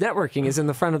of networking is in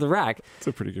the front of the rack. It's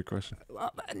a pretty good question.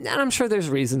 And I'm sure there's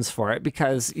reasons for it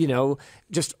because, you know,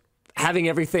 just having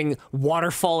everything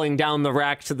waterfalling down the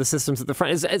rack to the systems at the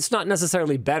front it's not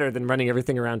necessarily better than running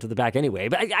everything around to the back anyway.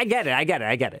 But I get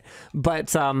it. But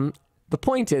the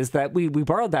point is that we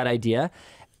borrowed that idea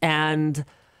and...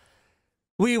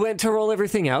 we went to roll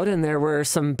everything out, and there were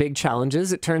some big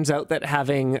challenges. It turns out that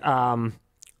having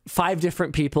 5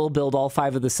 different people build all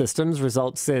 5 of the systems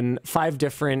results in 5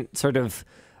 different sort of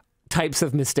types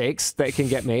of mistakes that can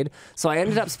get made. So I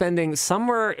ended up spending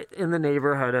somewhere in the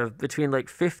neighborhood of between like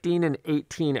 15 and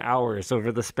 18 hours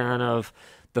over the span of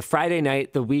the Friday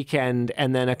night, the weekend,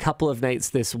 and then a couple of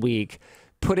nights this week,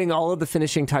 putting all of the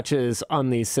finishing touches on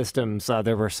these systems.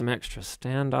 There were some extra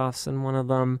standoffs in one of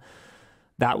them.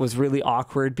 That was really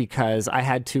awkward because I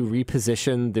had to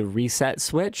reposition the reset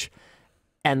switch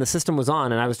and the system was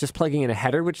on and I was just plugging in a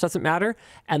header, which doesn't matter.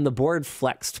 And the board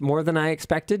flexed more than I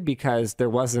expected because there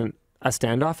wasn't a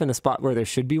standoff in a spot where there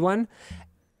should be one.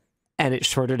 And it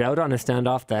shorted out on a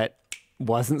standoff that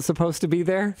wasn't supposed to be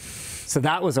there. So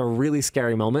that was a really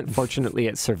scary moment. Fortunately,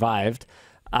 it survived.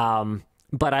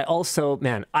 But I also,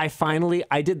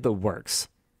 I did the works.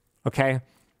 Okay.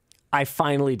 I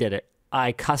finally did it.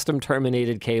 I custom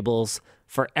terminated cables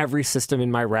for every system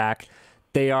in my rack.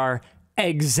 They are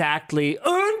exactly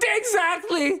oh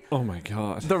my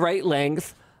god, the right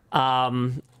length.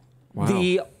 Wow.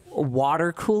 The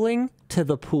water cooling to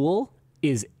the pool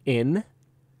is in.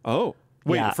 Oh,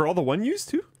 wait, for all the 1Us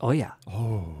too? Oh yeah.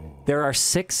 Oh. There are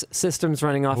 6 systems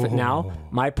running off it now.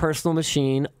 My personal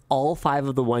machine, all 5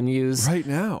 of the 1Us. Right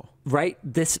now. Right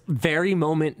this very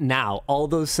moment now, all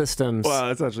those systems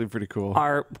that's actually pretty cool.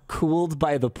 Are cooled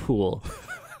by the pool.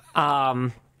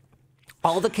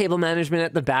 All the cable management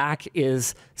at the back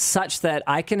is such that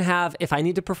I can have, if I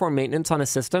need to perform maintenance on a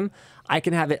system, I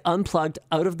can have it unplugged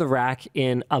out of the rack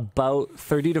in about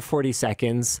 30 to 40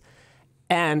 seconds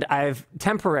And I've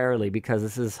temporarily, because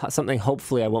this is something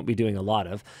hopefully I won't be doing a lot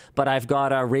of, but I've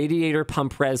got a radiator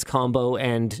pump res combo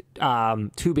and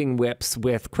tubing whips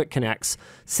with quick connects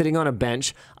sitting on a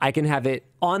bench. I can have it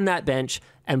on that bench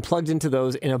and plugged into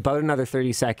those in about another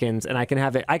 30 seconds, and I can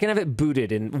have it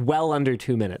booted in well under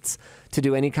 2 minutes to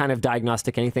do any kind of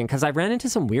diagnostic anything, because I ran into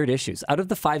some weird issues. Out of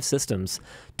the 5 systems,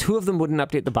 2 of them wouldn't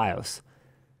update the BIOS.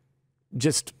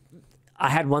 I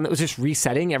had one that was just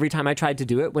resetting every time I tried to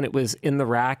do it when it was in the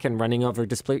rack and running over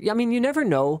display. I mean, you never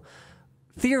know.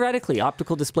 Theoretically,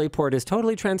 optical DisplayPort is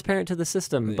totally transparent to the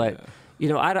system, but you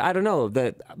know, I don't know.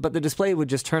 But the display would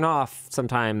just turn off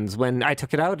sometimes when I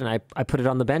took it out and I put it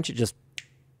on the bench. It just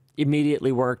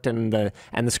immediately worked, and the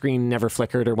screen never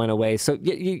flickered or went away. So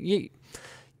you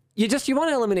want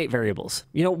to eliminate variables.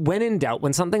 You know, when in doubt,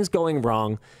 when something's going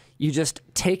wrong, you just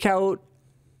take out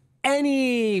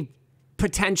any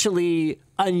potentially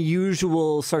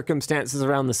unusual circumstances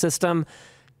around the system,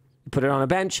 put it on a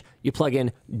bench, you plug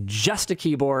in just a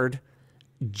keyboard,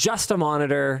 just a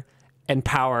monitor, and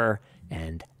power,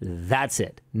 and that's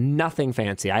it. Nothing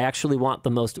fancy. I actually want the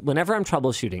most, whenever I'm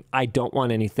troubleshooting, I don't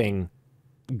want anything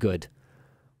good.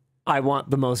 I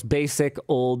want the most basic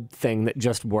old thing that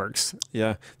just works.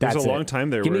 Yeah. There's a long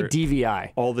time there Give where me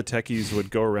DVI. All the techies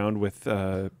would go around with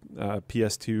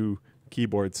PS2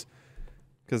 keyboards,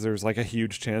 because there's like a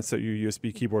huge chance that your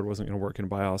USB keyboard wasn't going to work in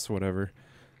BIOS or whatever.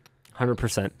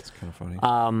 100%. It's kind of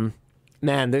funny.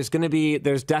 Man, there's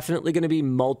definitely going to be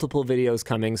multiple videos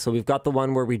coming. So we've got the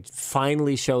one where we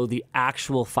finally show the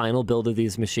actual final build of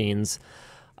these machines.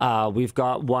 We've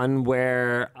got one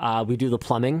where we do the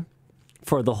plumbing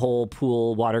for the whole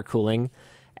pool water cooling,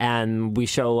 and we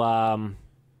show...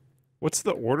 What's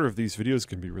the order of these videos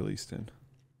can be released in?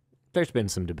 There's been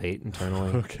some debate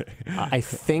internally. Okay. I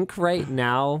think right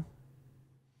now,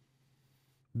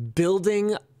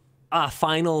 building a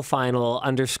final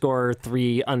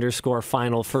 _3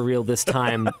 final for real this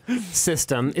time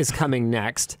system is coming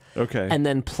next. Okay. And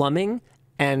then plumbing,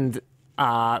 and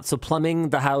so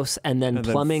plumbing the house, and then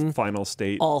plumbing final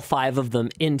state, all 5 of them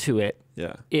into it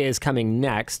is coming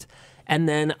next. And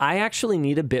then I actually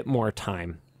need a bit more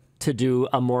time to do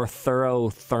a more thorough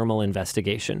thermal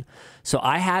investigation. So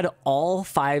I had all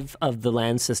 5 of the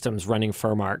LAN systems running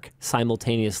Furmark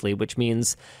simultaneously, which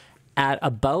means at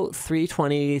about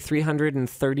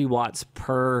 330 watts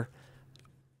per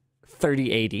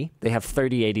 3080. They have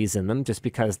 3080s in them just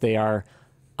because they are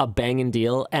a banging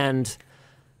deal. And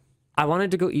I wanted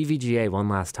to go EVGA one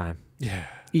last time. Yeah.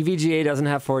 EVGA doesn't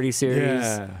have 40 series.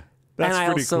 Yeah. That's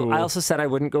pretty cool. I also said I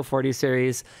wouldn't go 40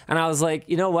 series. And I was like,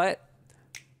 you know what?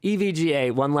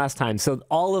 EVGA one last time. So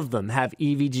all of them have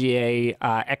EVGA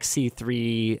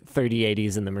XC3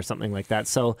 3080s in them or something like that.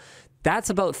 So that's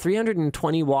about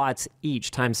 320 watts each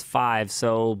times 5.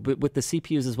 So with the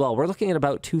CPUs as well, we're looking at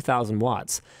about 2,000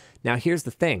 watts. Now, here's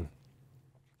the thing.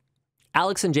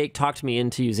 Alex and Jake talked me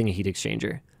into using a heat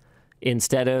exchanger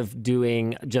instead of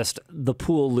doing just the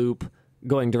pool loop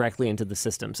going directly into the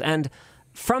systems. And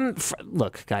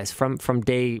look, guys, from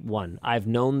day one, I've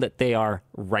known that they are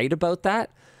right about that.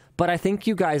 But I think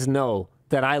you guys know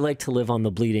that I like to live on the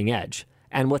bleeding edge.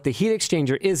 And what the heat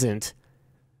exchanger isn't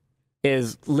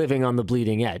is living on the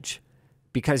bleeding edge,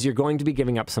 because you're going to be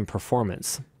giving up some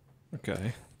performance.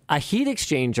 Okay. A heat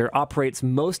exchanger operates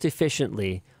most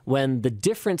efficiently when the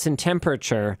difference in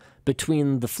temperature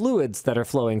between the fluids that are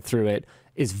flowing through it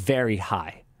is very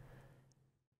high.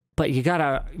 But you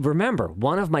gotta remember,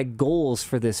 one of my goals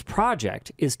for this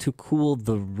project is to cool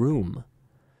the room.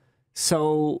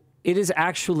 So it is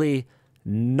actually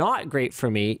not great for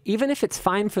me, even if it's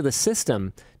fine for the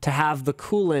system, to have the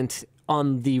coolant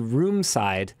on the room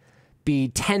side be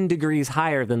 10 degrees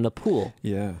higher than the pool.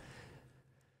 Yeah.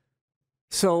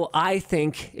 So I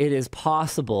think it is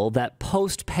possible that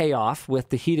post-payoff with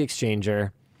the heat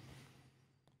exchanger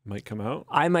might come out.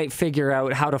 I might figure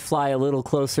out how to fly a little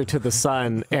closer to the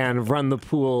sun and run the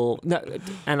pool. No,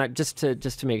 and just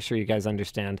to make sure you guys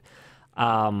understand,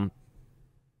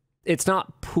 it's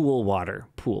not pool water.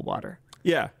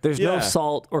 Yeah. There's no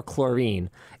salt or chlorine.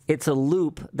 It's a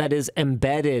loop that is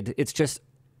embedded. It's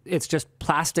just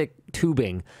plastic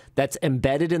tubing that's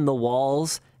embedded in the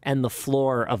walls and the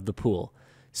floor of the pool.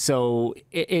 So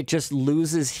it just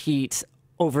loses heat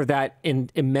over that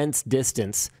immense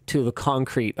distance to the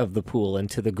concrete of the pool and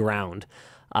to the ground.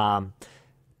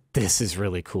 This is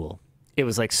really cool. It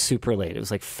was like super late. It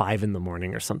was like 5 in the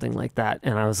morning or something like that.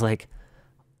 And I was like,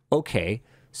 okay,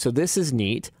 so this is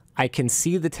neat. I can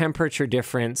see the temperature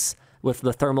difference with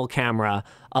the thermal camera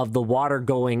of the water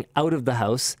going out of the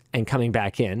house and coming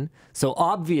back in. So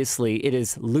obviously it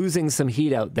is losing some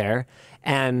heat out there.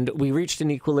 And we reached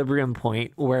an equilibrium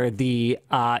point where the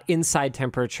inside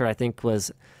temperature, I think,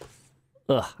 was...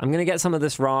 I'm going to get some of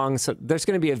this wrong. So there's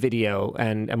going to be a video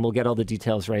and we'll get all the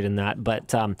details right in that.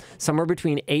 But somewhere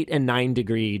between 8 and 9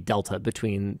 degree delta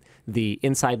between the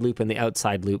inside loop and the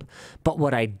outside loop. But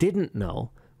what I didn't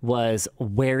know was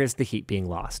where is the heat being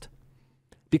lost?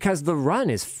 Because the run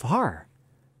is far.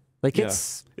 Like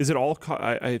it's... Is it all...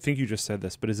 I think you just said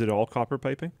this, but is it all copper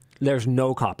piping? There's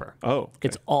no copper. Oh, okay.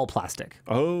 It's all plastic.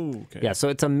 Oh, okay. Yeah, so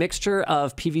it's a mixture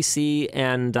of PVC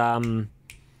and...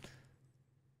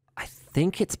 I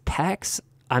think it's PEX.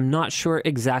 I'm not sure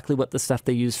exactly what the stuff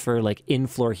they use for like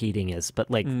in-floor heating is,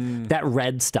 but like that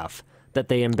red stuff that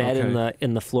they embed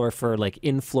in the floor for like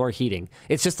in-floor heating.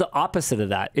 It's just the opposite of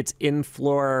that. It's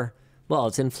in-floor, well,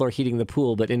 it's in-floor heating the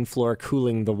pool, but in-floor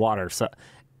cooling the water. So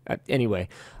anyway,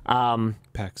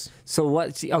 PEX. So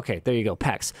what? Okay, there you go,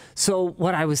 PEX. So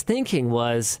what I was thinking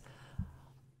was,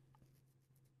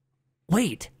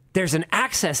 wait, there's an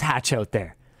access hatch out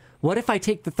there. What if I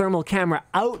take the thermal camera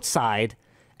outside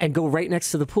and go right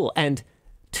next to the pool? And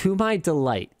to my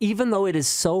delight, even though it is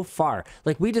so far,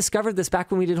 like we discovered this back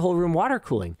when we did whole room water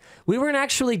cooling, we weren't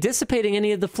actually dissipating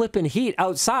any of the flippin' heat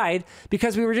outside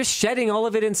because we were just shedding all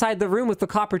of it inside the room with the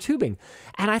copper tubing.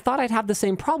 And I thought I'd have the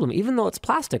same problem, even though it's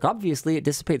plastic. Obviously, it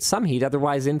dissipates some heat,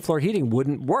 otherwise in-floor heating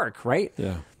wouldn't work, right?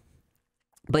 Yeah.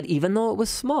 But even though it was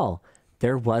small,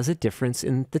 there was a difference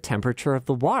in the temperature of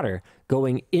the water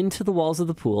going into the walls of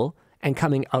the pool and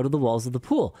coming out of the walls of the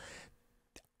pool.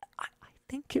 I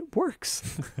think it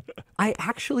works. I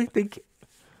actually think...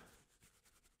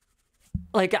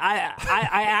 Like, I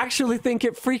actually think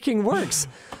it freaking works,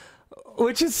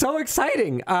 which is so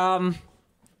exciting.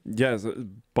 Yes,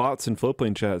 bots in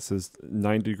Floatplane chat says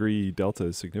 9 degree delta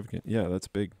is significant. Yeah, that's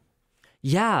big.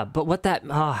 Yeah, but what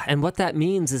that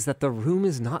means is that the room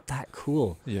is not that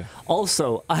cool. Yeah.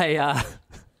 Also,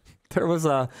 there was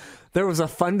a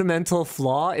fundamental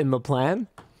flaw in the plan.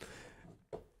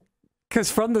 Because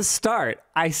from the start,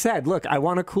 I said, look, I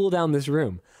want to cool down this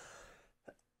room.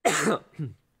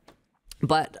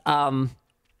 But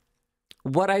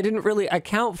what I didn't really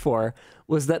account for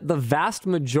was that the vast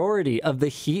majority of the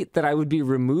heat that I would be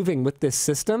removing with this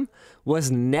system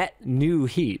was net new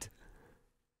heat.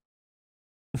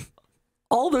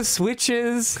 All the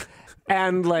switches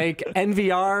and like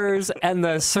NVRs and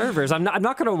the servers. I'm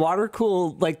not going to water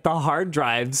cool like the hard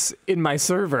drives in my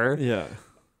server. Yeah.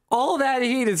 All that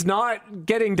heat is not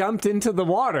getting dumped into the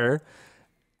water.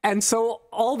 And so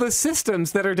all the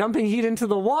systems that are dumping heat into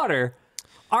the water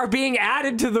are being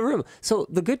added to the room. So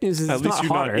the good news is it's not hotter. At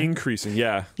least you're not increasing,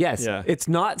 yeah. Yes, yeah. It's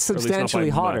not substantially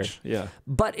hotter. Much. Yeah.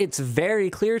 But it's very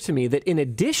clear to me that in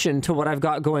addition to what I've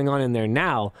got going on in there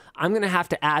now, I'm going to have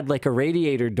to add like a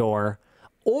radiator door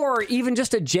or even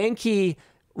just a janky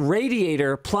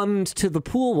radiator plumbed to the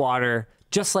pool water,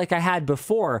 just like I had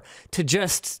before, to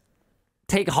just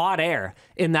take hot air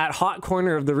in that hot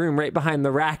corner of the room right behind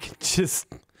the rack. Just...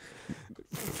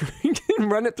 freaking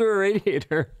run it through a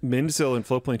radiator. Mindzil in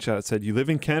Floatplane chat said, you live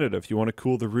in Canada. If you want to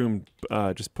cool the room,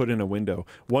 just put in a window.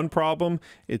 One problem,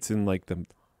 it's in like the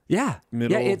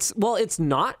middle. Yeah, it's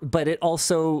not, but it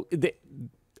also,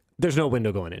 there's no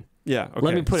window going in. Yeah, okay.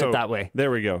 Let me put it that way.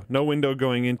 There we go. No window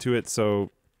going into it,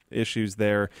 so issues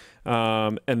there.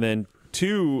 And then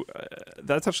two,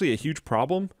 that's actually a huge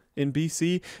problem in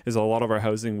BC, is a lot of our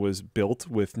housing was built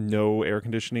with no air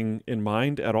conditioning in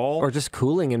mind at all. Or just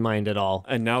cooling in mind at all.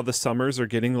 And now the summers are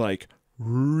getting like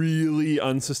really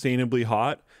unsustainably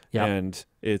hot. Yep. And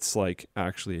it's like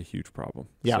actually a huge problem.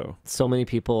 Yeah. So many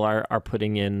people are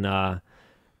putting in,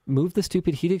 move the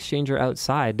stupid heat exchanger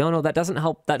outside. No, that doesn't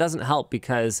help. That doesn't help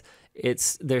because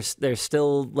there's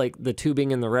still like the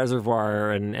tubing in the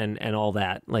reservoir and all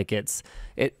that. Like it's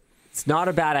not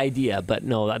a bad idea, but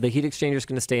no, the heat exchanger is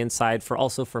going to stay inside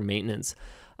also for maintenance.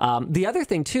 The other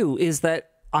thing too is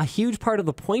that a huge part of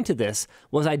the point of this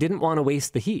was I didn't want to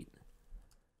waste the heat.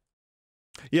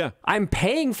 Yeah. I'm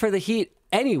paying for the heat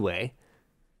anyway,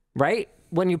 right?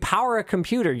 When you power a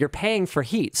computer, you're paying for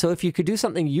heat. So if you could do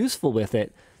something useful with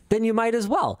it, then you might as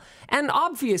well. And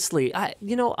obviously, I'm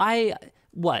going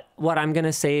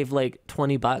to save like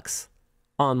 $20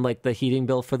 on like the heating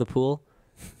bill for the pool.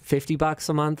 $50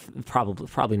 a month,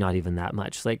 probably not even that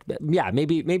much. Like, yeah,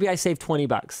 maybe I save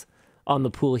 $20 on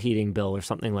the pool heating bill or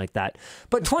something like that.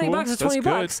 But $20 is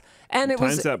 $20, and it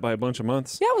was times that by a bunch of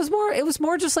months. Yeah, it was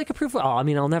more just like a proof. I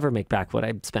mean, I'll never make back what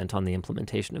I spent on the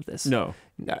implementation of this. No,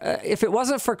 if it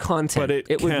wasn't for content,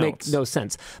 it would make no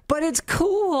sense. But it's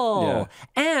cool. Yeah.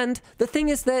 And the thing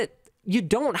is that you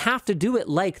don't have to do it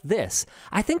like this.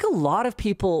 I think a lot of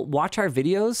people watch our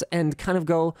videos and kind of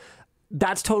go,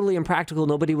 that's totally impractical.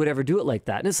 Nobody would ever do it like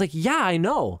that. And it's like, yeah, I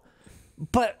know.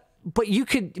 But you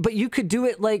could do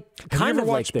it like kind of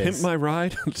like this. Pimp My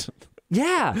Ride?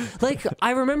 Yeah, like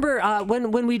I remember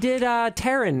when we did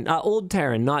Terran, old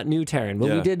Terran, not new Terran.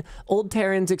 When we did old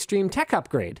Terran's Extreme Tech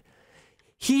Upgrade,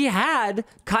 he had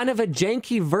kind of a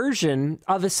janky version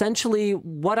of essentially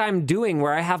what I'm doing,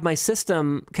 where I have my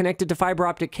system connected to fiber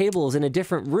optic cables in a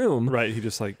different room. Right. He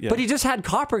just like, yeah. But he just had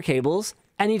copper cables,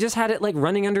 and he just had it like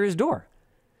running under his door.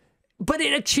 But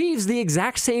it achieves the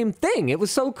exact same thing. It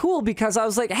was so cool because I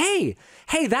was like, hey,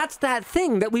 that's that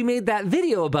thing that we made that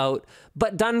video about,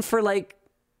 but done for like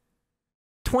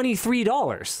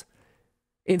 $23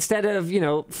 instead of,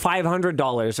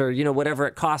 $500 or, whatever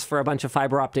it costs for a bunch of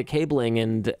fiber optic cabling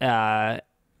and in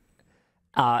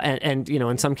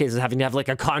some cases having to have like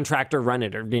a contractor run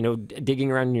it or,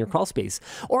 digging around in your crawl space.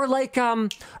 Or like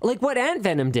what Ant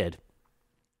Venom did.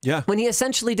 Yeah. When he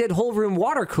essentially did whole room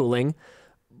water cooling,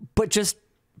 but just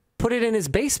put it in his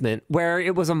basement where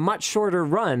it was a much shorter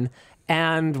run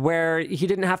and where he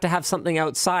didn't have to have something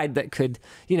outside that could,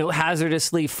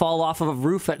 hazardously fall off of a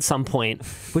roof at some point,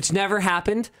 which never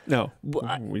happened. No.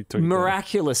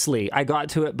 Miraculously, I got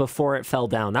to it before it fell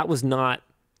down. That was not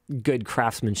good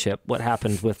craftsmanship, what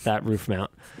happened with that roof mount.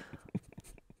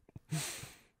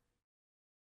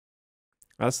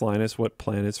 Ask Linus what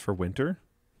plan is for winter.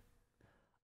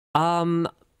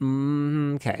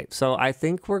 Okay, so I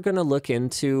think we're going to look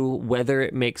into whether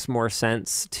it makes more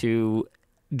sense to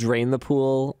drain the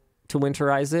pool to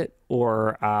winterize it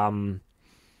or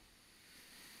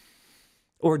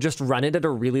just run it at a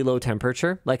really low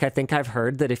temperature. Like, I think I've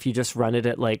heard that if you just run it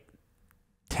at like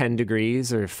 10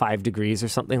 degrees or 5 degrees or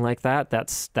something like that,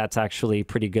 that's actually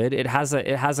pretty good. It has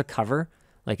a cover.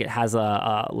 Like, it has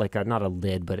a not a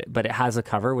lid, but it has a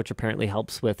cover, which apparently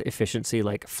helps with efficiency,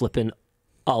 like flipping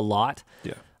a lot.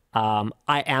 Yeah.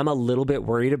 I am a little bit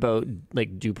worried about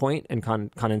like dew point and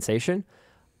condensation.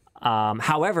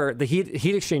 However, the heat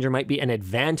exchanger might be an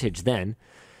advantage then.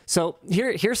 So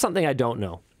here's something I don't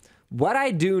know. What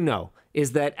I do know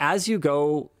is that as you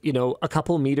go, a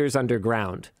couple meters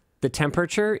underground, the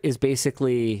temperature is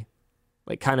basically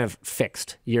like kind of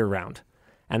fixed year round.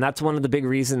 And that's one of the big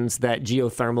reasons that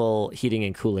geothermal heating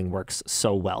and cooling works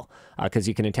so well, because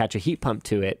you can attach a heat pump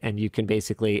to it and you can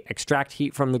basically extract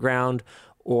heat from the ground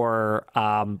or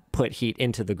put heat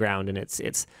into the ground, and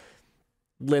it's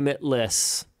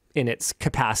limitless in its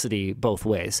capacity both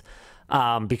ways,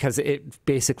 because it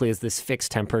basically is this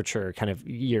fixed temperature kind of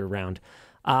year round.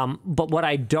 But what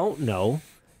I don't know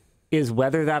is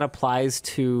whether that applies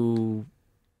to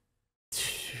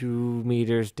 2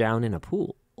 meters down in a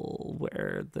pool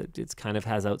where it kind of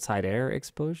has outside air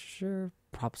exposure.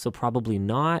 So probably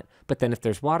not. But then if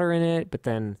there's water in it, but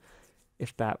then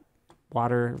if that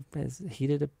water is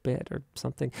heated a bit or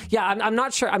something. Yeah, I'm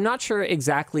not sure. I'm not sure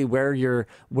exactly where you're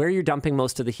dumping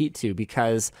most of the heat to,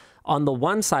 because on the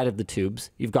one side of the tubes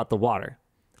you've got the water,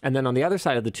 and then on the other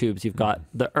side of the tubes you've got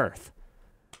the earth.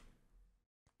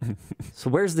 So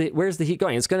where's the heat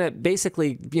going? It's going to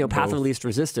basically, path of least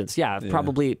resistance. Yeah,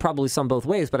 probably some both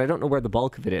ways, but I don't know where the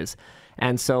bulk of it is.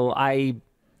 And so I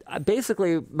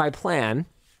basically, my plan,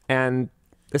 and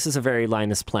this is a very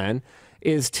Linus plan,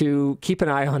 is to keep an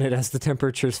eye on it as the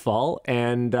temperatures fall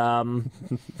and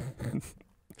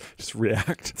just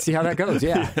react. See how that goes.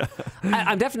 Yeah.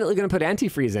 I'm definitely going to put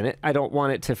antifreeze in it. I don't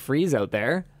want it to freeze out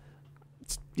there.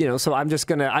 So I'm just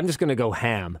gonna go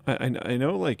ham. I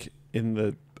know, like in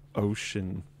the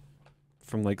ocean,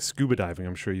 from like scuba diving,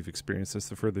 I'm sure you've experienced this.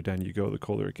 The further down you go, the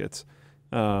colder it gets.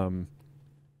 But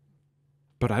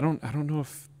I don't know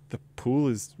if the pool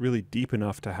is really deep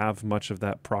enough to have much of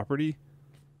that property.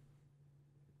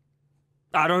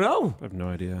 I don't know. I have no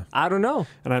idea. I don't know.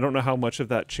 And I don't know how much of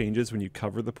that changes when you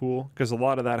cover the pool, because a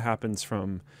lot of that happens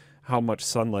from how much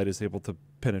sunlight is able to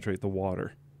penetrate the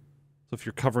water. So if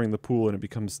you're covering the pool and it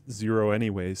becomes zero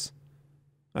anyways,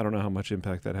 I don't know how much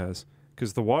impact that has,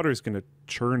 because the water is going to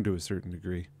churn to a certain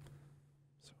degree.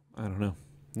 So I don't know.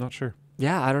 Not sure.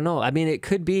 Yeah, I don't know. I mean, it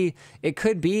could be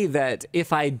that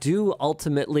if I do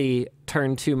ultimately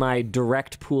turn to my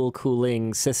direct pool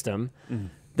cooling system,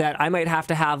 that I might have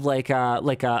to have like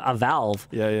a valve.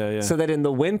 Yeah. So that in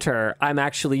the winter, I'm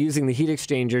actually using the heat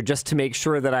exchanger just to make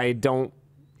sure that I don't,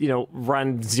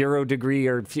 run 0 degree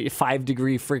or 5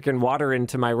 degree freaking water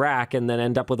into my rack and then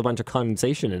end up with a bunch of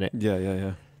condensation in it.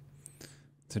 Yeah.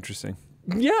 It's interesting.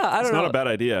 Yeah, I don't know. It's not a bad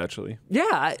idea, actually.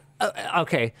 Yeah.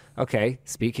 Okay.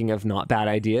 Speaking of not bad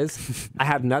ideas, I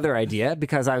had another idea,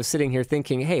 because I was sitting here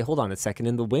thinking, hey, hold on a second.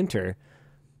 In the winter,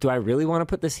 do I really want to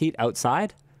put this heat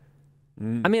outside?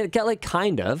 I mean, get like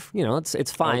kind of, you know,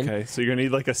 it's fine. Okay, so you're gonna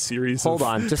need like a series. Hold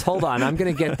on, just hold on. I'm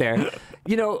gonna get there.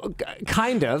 You know,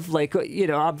 kind of like, you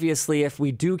know, obviously, if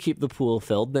we do keep the pool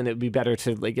filled, then it'd be better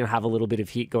to, like, you know, have a little bit of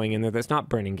heat going in there that's not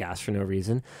burning gas for no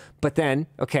reason. But then,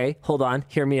 okay, hold on,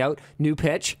 hear me out. New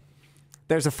pitch.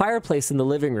 There's a fireplace in the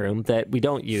living room that we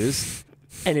don't use,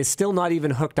 and is still not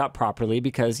even hooked up properly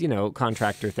because, you know,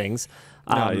 contractor things.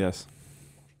 Yes.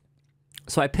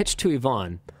 So I pitched to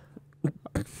Yvonne.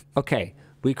 Okay,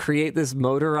 we create this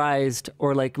motorized,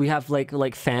 or like we have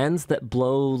like fans that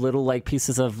blow little like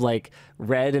pieces of like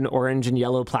red and orange and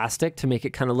yellow plastic to make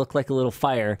it kind of look like a little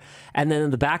fire. And then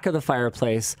in the back of the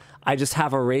fireplace, I just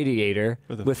have a radiator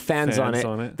with fans on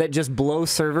it that just blow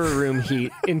server room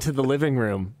heat into the living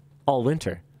room all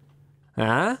winter.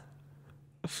 Huh?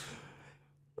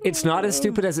 It's not as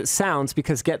stupid as it sounds,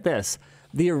 because get this.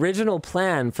 The original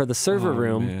plan for the server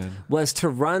room was to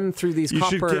run through these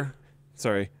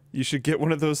You should get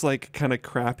one of those like kind of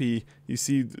crappy, you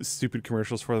see stupid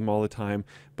commercials for them all the time,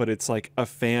 but it's like a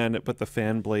fan, but the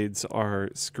fan blades are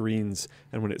screens,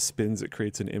 and when it spins, it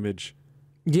creates an image.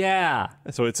 Yeah.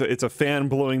 So it's a fan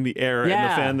blowing the air, and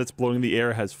the fan that's blowing the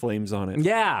air has flames on it.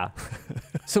 Yeah.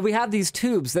 So we have these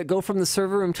tubes that go from the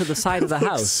server room to the side of the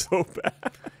house. So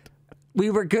bad. We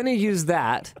were going to use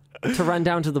that to run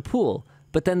down to the pool,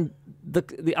 but then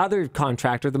the other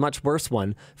contractor, the much worse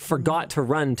one, forgot to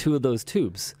run 2 of those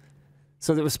tubes.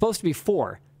 So there was supposed to be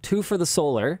 4. 2 for the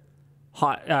solar,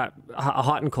 hot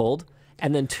and cold,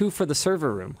 and then 2 for the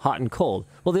server room, hot and cold.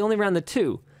 Well, they only ran the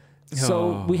 2.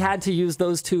 So we had to use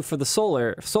those 2 for the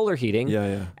solar heating.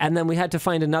 Yeah. And then we had to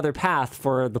find another path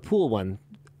for the pool one,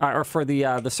 or for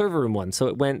the server room one. So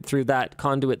it went through that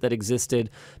conduit that existed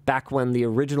back when the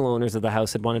original owners of the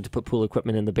house had wanted to put pool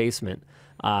equipment in the basement.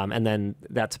 And then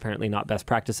that's apparently not best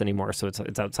practice anymore, so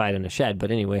it's outside in a shed.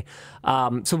 But anyway,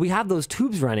 so we have those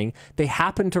tubes running. They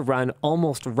happen to run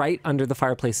almost right under the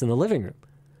fireplace in the living room.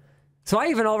 So I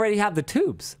even already have the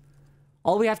tubes.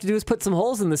 All we have to do is put some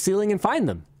holes in the ceiling and find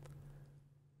them.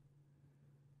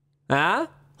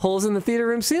 Holes in the theater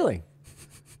room ceiling.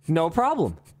 No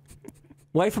problem.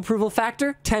 Wife approval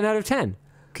factor, 10 out of 10.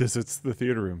 Because it's the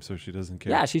theater room, so she doesn't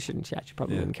care. Yeah, she shouldn't. Yeah, she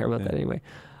probably wouldn't care about that anyway.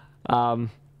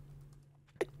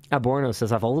 Aborno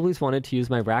says, I've always wanted to use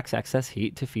my rack's excess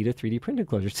heat to feed a 3D print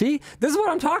enclosure. See? This is what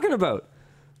I'm talking about.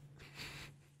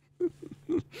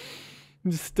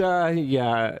 Just,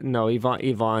 yeah, no,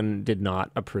 Yvonne did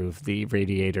not approve the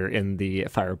radiator in the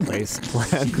fireplace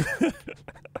plan.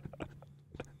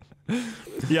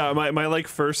 Yeah, my like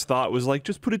first thought was like,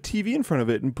 just put a TV in front of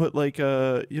it and put like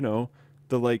you know,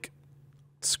 the like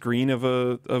screen of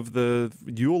the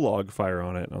Yule log fire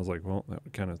on it. And I was like, well, that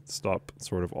would kind of stop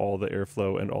sort of all the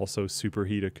airflow and also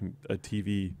superheat a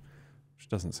TV, which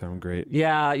doesn't sound great.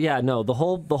 Yeah, no. The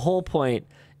whole point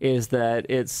is that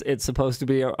it's supposed to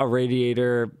be a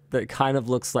radiator that kind of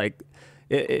looks like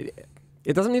it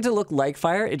doesn't need to look like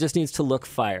fire. It just needs to look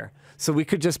fire. So we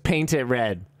could just paint it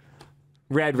red.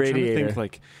 Red radiator. Think,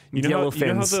 like, you know how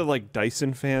the like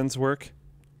Dyson fans work?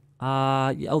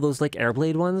 Those like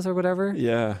Airblade ones or whatever?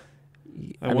 Yeah.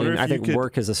 I think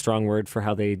work is a strong word for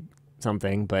how they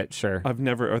something, but sure. Are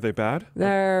they bad?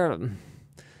 They're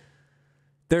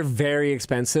very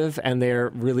expensive, and they're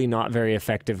really not very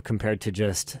effective compared to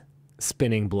just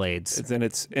spinning blades.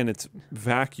 It's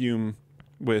vacuum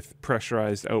with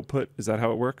pressurized output. Is that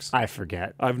how it works? I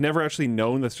forget. I've never actually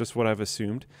known. That's just what I've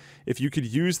assumed. If you could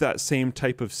use that same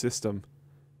type of system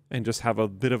and just have a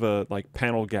bit of a like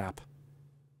panel gap,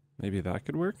 maybe that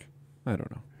could work. I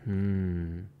don't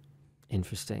know.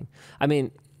 Interesting. I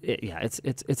mean,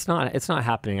 it's not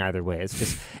happening either way.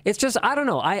 It's just I don't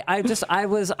know.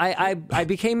 I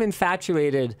became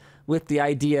infatuated with the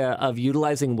idea of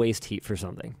utilizing waste heat for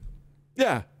something.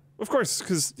 Yeah. Of course,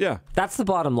 because that's the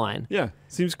bottom line. Yeah,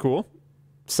 seems cool.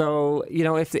 So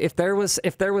if there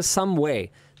was some way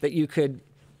that you could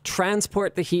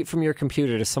transport the heat from your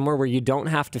computer to somewhere where you don't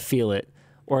have to feel it,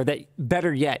 or that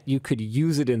better yet you could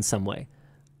use it in some way,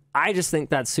 I just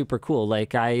think that's super cool.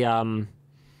 Like I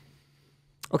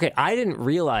didn't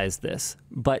realize this,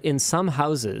 but in some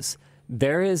houses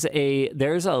there's a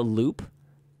loop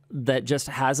that just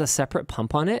has a separate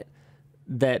pump on it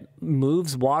that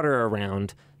moves water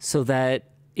around so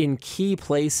that in key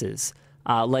places,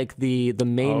 like the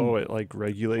main it like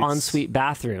regulates ensuite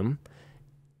bathroom,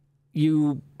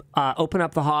 you open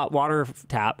up the hot water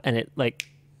tap and it like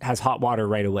has hot water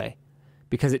right away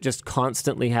because it just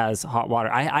constantly has hot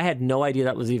water. I had no idea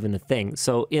that was even a thing.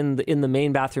 So in the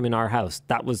main bathroom in our house,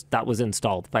 that was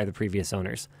installed by the previous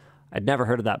owners. I'd never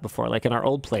heard of that before. Like in our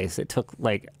old place, it took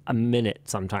like a minute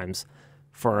sometimes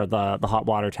for the hot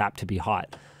water tap to be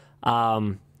hot.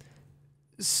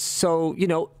 So, you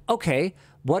know, okay,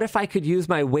 what if I could use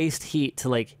my waste heat to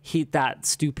like heat that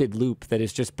stupid loop that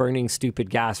is just burning stupid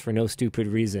gas for no stupid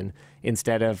reason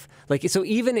instead of like, so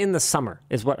even in the summer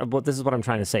is what this is what I'm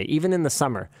trying to say. Even in the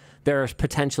summer, there are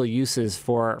potential uses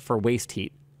for waste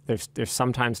heat. There's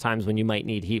sometimes times when you might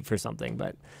need heat for something,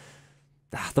 but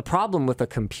the problem with a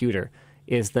computer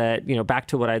is that, you know, back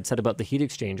to what I'd said about the heat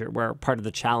exchanger, where part of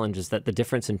the challenge is that the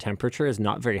difference in temperature is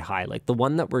not very high. Like the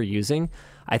one that we're using,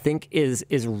 I think is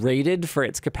rated for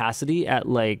its capacity at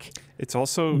like it's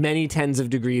also many tens of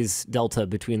degrees delta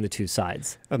between the two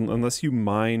sides. Unless you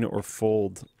mine or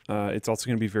fold, it's also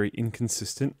going to be very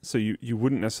inconsistent. So you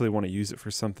wouldn't necessarily want to use it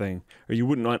for something, or you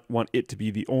wouldn't want it to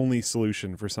be the only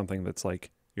solution for something that's like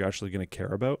you're actually going to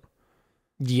care about.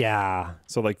 Yeah.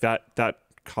 So like that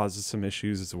causes some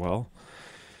issues as well.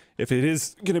 If it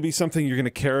is going to be something you're going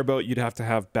to care about, you'd have to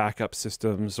have backup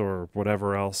systems or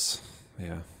whatever else.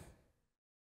 Yeah.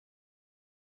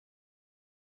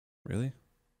 Really?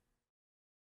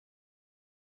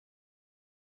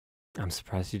 I'm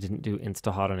surprised you didn't do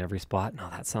InstaHot on every spot. No,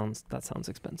 that sounds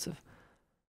expensive.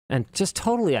 And just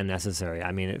totally unnecessary.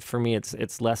 I mean, for me,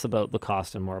 it's less about the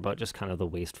cost and more about just kind of the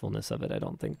wastefulness of it. I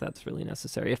don't think that's really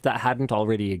necessary. If that hadn't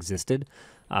already existed,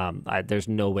 there's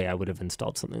no way I would have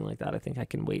installed something like that. I think I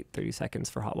can wait 30 seconds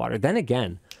for hot water. Then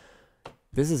again,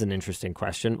 this is an interesting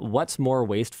question. What's more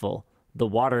wasteful? The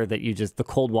water that the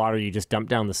cold water you just dump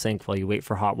down the sink while you wait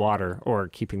for hot water, or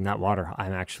keeping that water?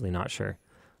 I'm actually not sure.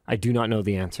 I do not know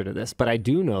the answer to this, but I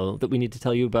do know that we need to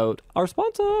tell you about our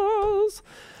sponsors.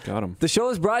 Got them. The show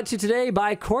is brought to you today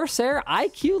by Corsair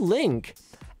IQ Link.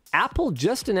 Apple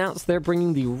just announced they're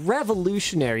bringing the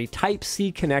revolutionary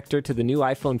Type-C connector to the new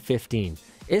iPhone 15.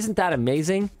 Isn't that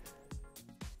amazing?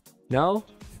 No?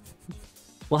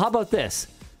 Well, how about this?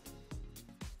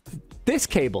 This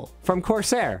cable from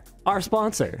Corsair, our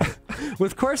sponsor.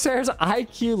 With Corsair's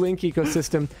IQ Link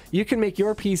ecosystem, you can make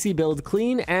your PC build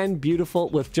clean and beautiful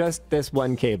with just this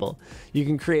one cable. You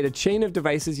can create a chain of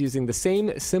devices using the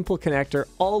same simple connector,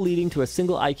 all leading to a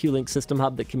single IQ Link system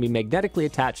hub that can be magnetically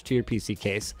attached to your PC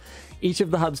case. Each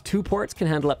of the hub's 2 ports can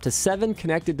handle up to 7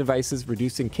 connected devices,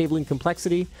 reducing cabling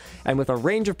complexity. And with a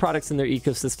range of products in their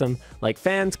ecosystem, like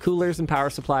fans, coolers, and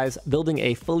power supplies, building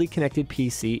a fully connected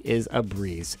PC is a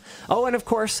breeze. Oh, and of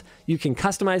course, you can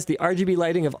customize the RGB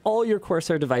lighting of all your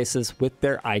Corsair devices with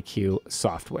their IQ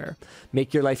software.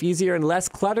 Make your life easier and less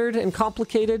cluttered and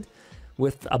complicated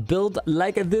with a build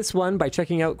like this one by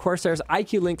checking out Corsair's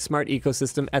IQ Link Smart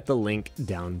Ecosystem at the link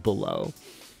down below.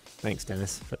 Thanks,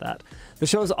 Dennis, for that. The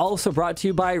show is also brought to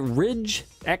you by Ridge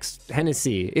X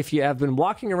Hennessy. If you have been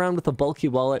walking around with a bulky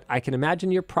wallet, I can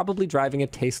imagine you're probably driving a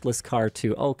tasteless car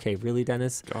too. Okay, really,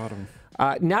 Dennis? Got him.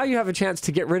 Now you have a chance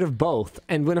to get rid of both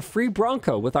and win a free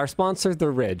Bronco with our sponsor,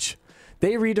 The Ridge.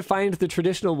 They redefined the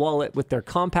traditional wallet with their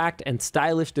compact and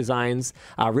stylish designs.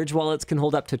 Ridge wallets can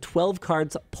hold up to 12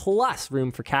 cards plus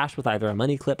room for cash with either a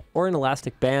money clip or an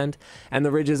elastic band. And the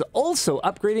Ridge is also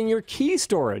upgrading your key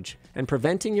storage and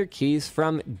preventing your keys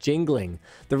from jingling.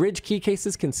 The Ridge key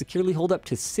cases can securely hold up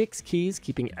to 6 keys,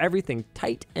 keeping everything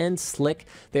tight and slick.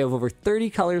 They have over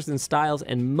 30 colors and styles,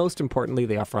 and most importantly,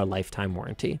 they offer a lifetime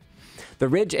warranty. The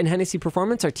Ridge and Hennessy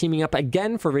Performance are teaming up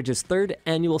again for Ridge's 3rd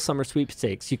annual summer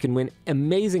sweepstakes. You can win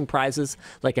amazing prizes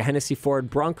like a Hennessy Ford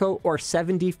Bronco or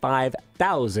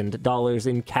 $75,000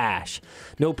 in cash.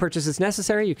 No purchase is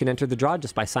necessary. You can enter the draw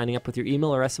just by signing up with your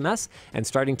email or SMS. And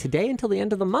starting today until the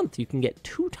end of the month, you can get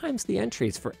 2 times the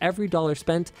entries for every dollar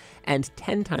spent and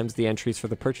 10 times the entries for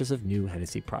the purchase of new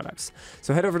Hennessy products.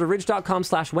 So head over to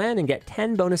ridge.com/WAN and get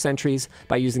 10 bonus entries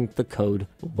by using the code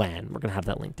WAN. We're going to have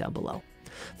that link down below.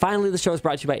 Finally, the show is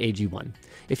brought to you by AG1.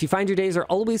 If you find your days are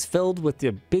always filled with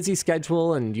a busy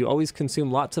schedule and you always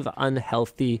consume lots of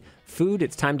unhealthy food,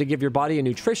 it's time to give your body a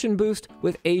nutrition boost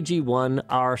with AG1,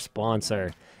 our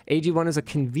sponsor. AG1 is a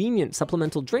convenient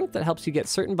supplemental drink that helps you get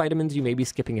certain vitamins you may be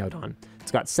skipping out on.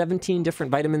 It's got 17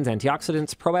 different vitamins,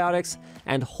 antioxidants, probiotics,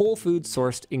 and whole food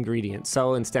sourced ingredients.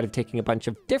 So instead of taking a bunch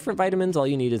of different vitamins, all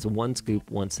you need is 1 scoop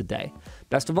once a day.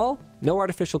 Best of all, no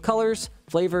artificial colors,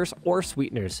 flavors, or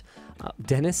sweeteners.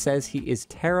 Dennis says he is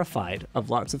terrified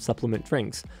of lots of supplement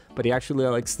drinks, but he actually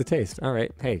likes the taste. All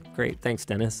right. Hey, great. Thanks,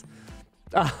 Dennis.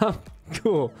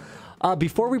 Cool.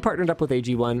 Before we partnered up with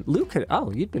AG1, Luke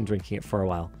you'd been drinking it for a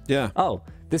while. Yeah. Oh,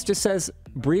 this just says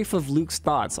brief of Luke's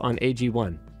thoughts on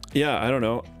AG1. Yeah, I don't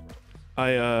know.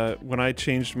 When I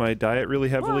changed my diet really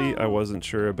heavily, I wasn't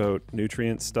sure about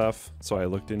nutrient stuff, so I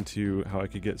looked into how I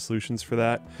could get solutions for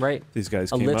that. Right. These guys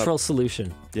came up. A literal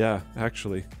solution. Yeah,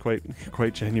 actually,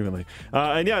 quite genuinely.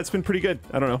 And yeah, it's been pretty good.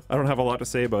 I don't know. I don't have a lot to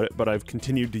say about it, but I've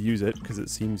continued to use it because it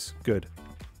seems good.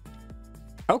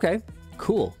 Okay,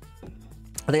 cool.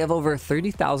 They have over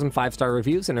 30,000 5-star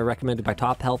reviews and are recommended by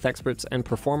top health experts and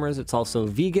performers. It's also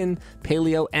vegan,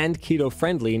 paleo, and keto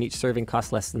friendly, and each serving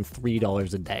costs less than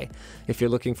 $3 a day. If you're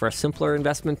looking for a simpler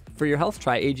investment for your health,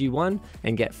 try AG1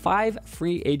 and get 5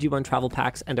 free AG1 travel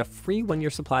packs and a free 1-year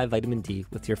supply of vitamin D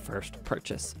with your first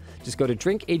purchase. Just go to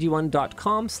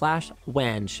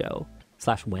drinkag1.com/WAN show.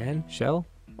 /WAN show?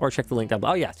 Or check the link down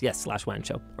below. Oh, yes, /WAN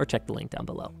show. Or check the link down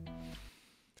below.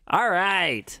 All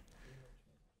right.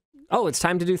 Oh, it's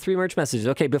time to do 3 merch messages.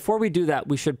 Okay, before we do that,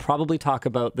 we should probably talk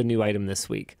about the new item this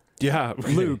week. Yeah.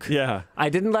 Luke. Yeah. I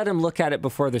didn't let him look at it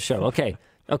before the show. Okay,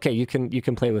 you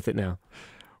can play with it now.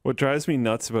 What drives me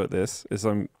nuts about this is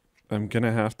I'm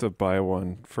gonna have to buy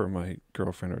one for my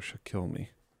girlfriend or she'll kill me.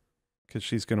 Because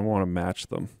she's gonna want to match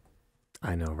them.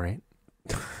 I know, right?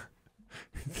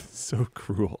 So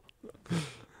cruel.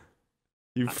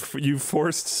 You've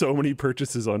forced so many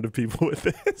purchases onto people with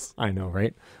this. I know,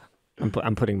 right?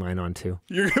 I'm putting mine on too.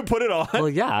 You're gonna put it on? Well,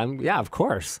 yeah, of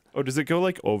course. Oh, does it go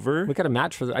like over? We got a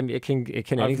match for. I mean, it can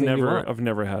anything you want. I've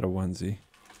never had a onesie.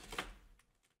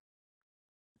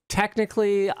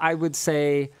 Technically, I would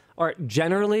say, or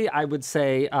generally, I would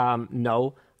say,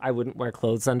 no. I wouldn't wear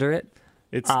clothes under it.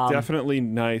 It's definitely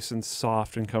nice and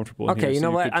soft and comfortable. Okay, here, you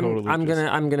know what? I'm going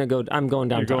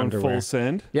down to underwear. Full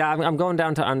send? Yeah, I'm going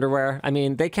down to underwear. I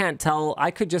mean, they can't tell.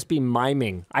 I could just be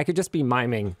miming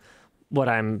what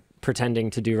I'm pretending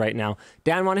to do right now.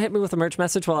 Dan, want to hit me with a merch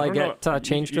message while I get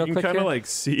changed real quick? You can kind of here? like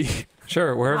see.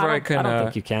 Sure, wherever I can. I don't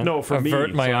think you can. No, for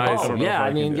avert me, my eyes. Oh, yeah,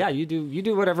 I mean, yeah, you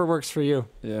do whatever works for you.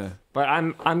 Yeah. But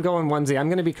I'm going onesie. I'm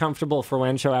going to be comfortable for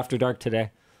WAN Show After Dark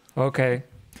today. Okay.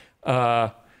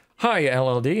 Hi,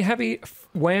 LLD. Happy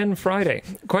WAN Friday.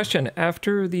 Question.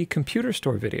 After the computer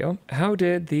store video, how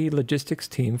did the logistics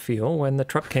team feel when the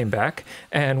truck came back?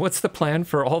 And what's the plan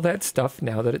for all that stuff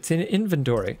now that it's in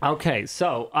inventory? Okay,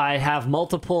 so I have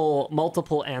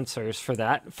multiple answers for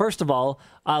that. First of all,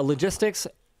 logistics,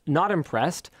 not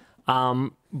impressed.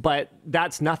 But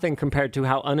that's nothing compared to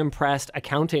how unimpressed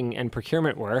accounting and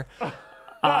procurement were.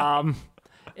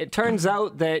 It turns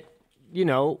out that,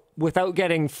 without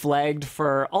getting flagged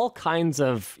for all kinds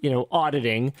of,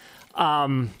 auditing,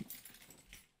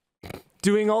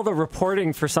 doing all the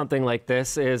reporting for something like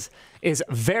this is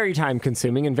very time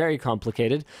consuming and very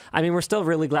complicated. I mean, we're still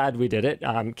really glad we did it.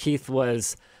 Keith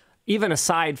was, even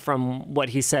aside from what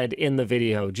he said in the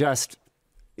video, just,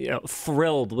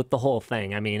 thrilled with the whole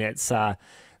thing. I mean, it's,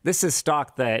 this is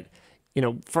stock that,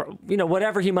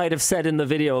 whatever he might have said in the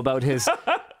video about his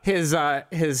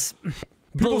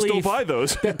People still buy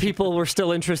those. That people were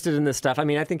still interested in this stuff. I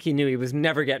mean, I think he knew he was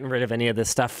never getting rid of any of this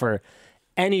stuff for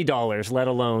any dollars, let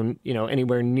alone,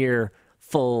 anywhere near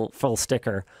full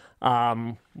sticker,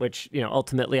 which,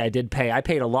 ultimately I did pay. I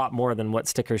paid a lot more than what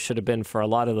stickers should have been for a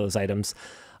lot of those items.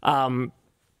 So,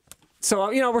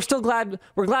 we're still glad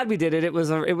we did it. It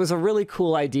was a really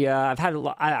cool idea. I've had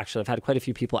quite a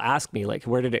few people ask me, like,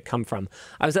 where did it come from?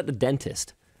 I was at the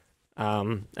dentist,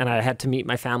 and I had to meet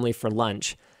my family for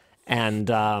lunch. And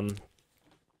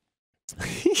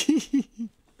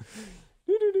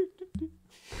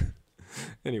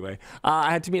anyway,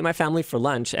 I had to meet my family for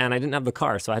lunch, and I didn't have the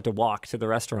car, so I had to walk to the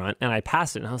restaurant. And I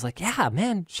passed it, and I was like, "Yeah,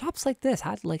 man, shops like this.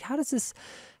 How does this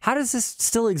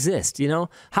still exist?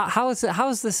 How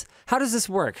does this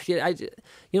work?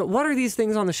 What are these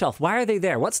things on the shelf? Why are they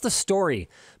there? What's the story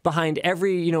behind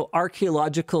every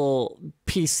archaeological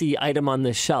PC item on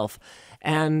this shelf?"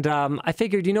 And I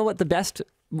figured,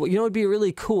 what would be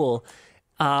really cool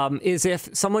is if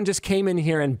someone just came in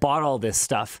here and bought all this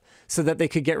stuff so that they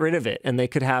could get rid of it and they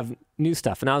could have new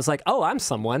stuff. And I was like, oh, I'm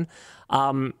someone.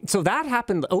 So that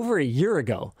happened over a year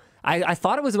ago. I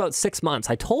thought it was about 6 months.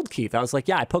 I told Keith, I was like,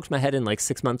 yeah, I poked my head in like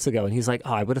 6 months ago. And he's like,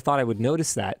 oh, I would have thought I would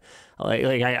notice that.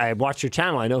 I watched your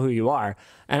channel. I know who you are.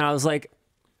 And I was like,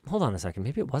 hold on a second.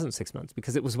 Maybe it wasn't 6 months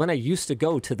because it was when I used to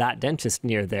go to that dentist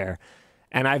near there.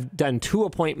 And I've done 2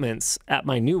 appointments at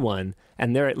my new one,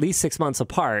 and they're at least 6 months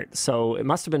apart. So it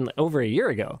must have been over a year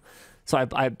ago. So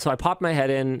I popped my head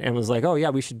in and was like, oh yeah,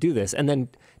 we should do this. And then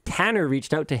Tanner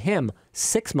reached out to him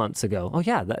 6 months ago. Oh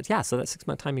yeah, so that 6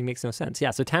 month timing makes no sense.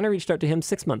 Yeah, so Tanner reached out to him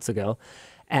 6 months ago,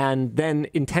 and then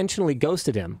intentionally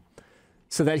ghosted him,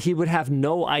 so that he would have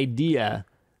no idea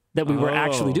that we were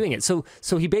actually doing it. So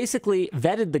he basically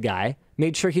vetted the guy,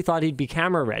 made sure he thought he'd be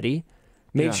camera ready,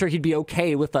 made sure he'd be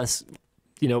okay with us,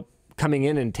 coming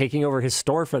in and taking over his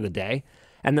store for the day,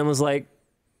 and then was like,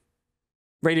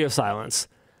 radio silence,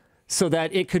 so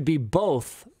that it could be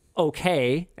both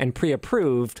okay and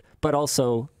pre-approved, but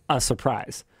also a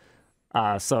surprise.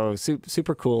 So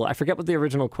super cool. I forget what the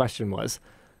original question was.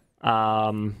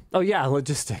 Oh yeah,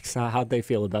 logistics, how'd they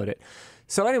feel about it?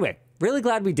 So anyway, really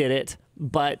glad we did it.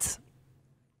 But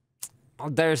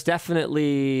there's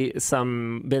definitely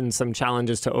been some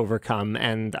challenges to overcome,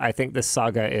 and I think this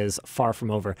saga is far from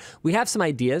over. We have some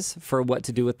ideas for what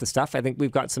to do with the stuff. I think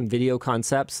we've got some video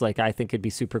concepts. Like, I think it'd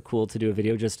be super cool to do a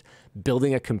video just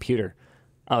building a computer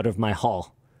out of my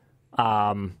hall.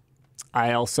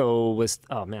 I also was,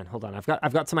 oh man, hold on.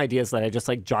 I've got some ideas that I just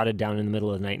like jotted down in the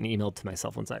middle of the night and emailed to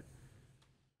myself. One sec.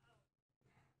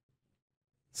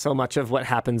 So much of what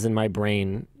happens in my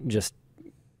brain just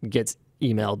gets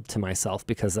emailed to myself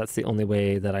because that's the only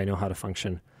way that I know how to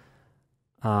function.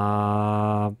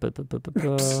 I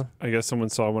guess someone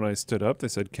saw when I stood up. They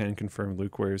said, can confirm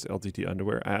Luke wears LTT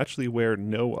underwear. I actually wear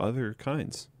no other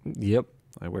kinds. Yep.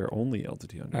 I wear only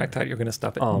LTT underwear. I thought you were going to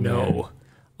stop it. Oh, no. Man.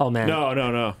 Oh, man.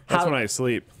 No. That's when I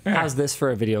sleep. How's this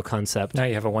for a video concept? Now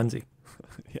you have a onesie.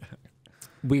 Yeah.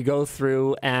 We go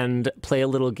through and play a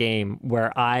little game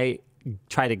where I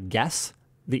try to guess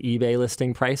the eBay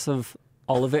listing price of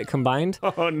all of it combined.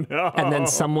 Oh, no. And then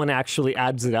someone actually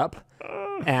adds it up,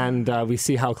 and we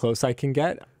see how close I can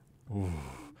get. Ooh.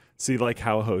 See, like,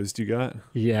 how hosed you got?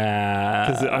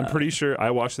 Yeah. Because I'm pretty sure,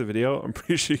 I watched the video, I'm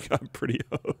pretty sure you got pretty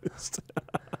hosed.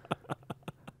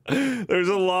 There's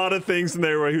a lot of things in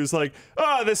there where he was like,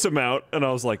 this amount. And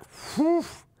I was like, whew.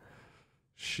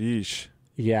 Sheesh.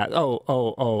 Yeah.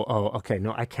 Oh. Okay.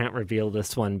 No, I can't reveal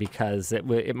this one because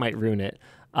it might ruin it.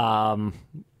 But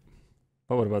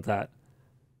what about that?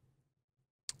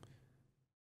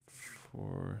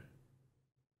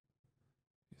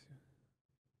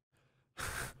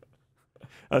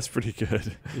 That's pretty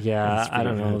good. Yeah, I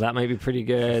don't know. That might be pretty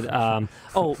good.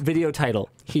 Video title.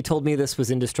 He told me this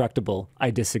was indestructible.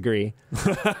 I disagree.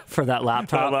 For that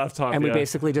laptop. And we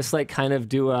basically just like kind of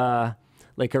do a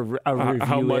review.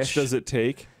 How much does it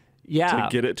take? Yeah. To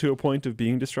get it to a point of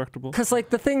being destructible? Because like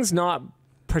the thing's not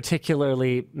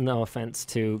particularly, no offense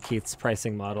to Keith's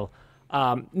pricing model,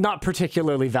 not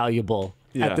particularly valuable.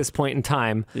 Yeah. At this point in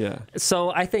time. Yeah. So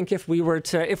I think if we were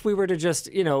to just,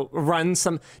 run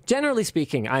some, generally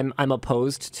speaking, I'm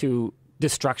opposed to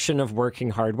destruction of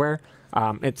working hardware.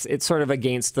 It's sort of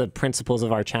against the principles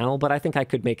of our channel, but I think I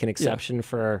could make an exception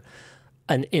for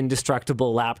an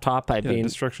indestructible laptop.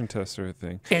 Destruction tests are a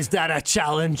thing. Is that a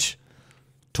challenge?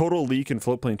 Total Leak in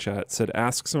Floatplane chat said,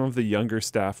 ask some of the younger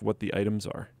staff what the items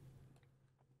are.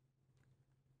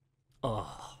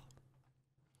 Oh.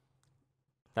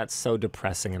 That's so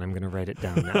depressing, and I'm going to write it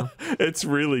down now. It's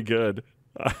really good.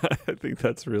 I think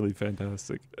that's really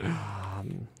fantastic.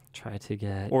 Try to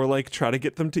get... Or, try to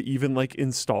get them to even,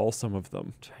 install some of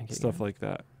them. Stuff like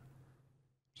that.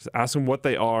 Just ask them what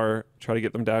they are. Try to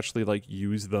get them to actually,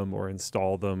 use them or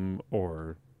install them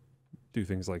or do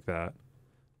things like that.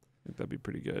 I think that'd be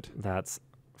pretty good. That's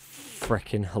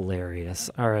freaking hilarious.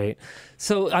 All right.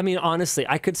 So, I mean, honestly,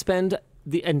 I could spend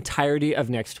the entirety of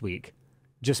next week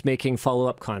just making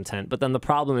follow-up content. But then the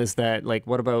problem is that,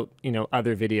 what about,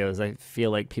 other videos? I feel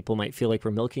like people might feel like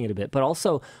we're milking it a bit. But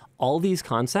also, all these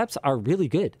concepts are really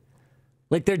good.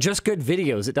 They're just good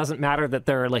videos. It doesn't matter that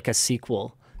they're, a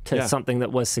sequel to something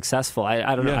that was successful.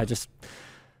 I don't know.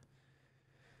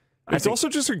 It's also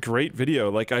just a great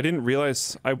video. I didn't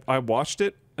realize... I watched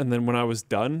it, and then when I was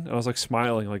done, I was,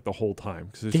 smiling, the whole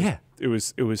time. Cause it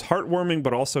was heartwarming,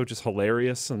 but also just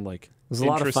hilarious and, it was a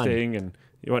lot of fun. And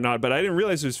whatnot, but I didn't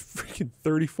realize it was freaking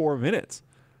 34 minutes.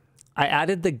 I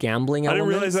added the gambling element. I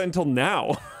didn't realize that until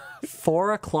now.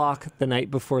 4 o'clock the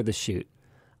night before the shoot.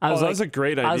 That was a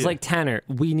great idea. I was like, Tanner,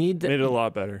 we need... Made it a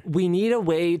lot better. We need a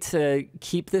way to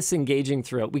keep this engaging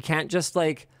throughout. We can't just,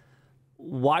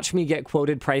 watch me get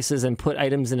quoted prices and put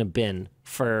items in a bin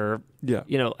for... Yeah.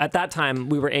 At that time,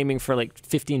 we were aiming for,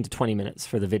 15 to 20 minutes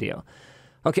for the video.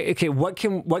 Okay, what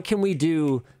can we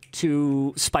do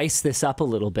to spice this up a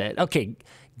little bit? Okay,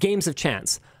 games of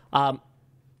chance.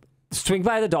 Swing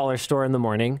by the dollar store in the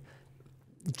morning.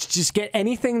 Just get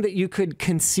anything that you could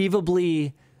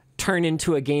conceivably turn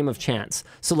into a game of chance.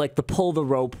 So the pull the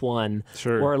rope one,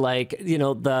 sure, or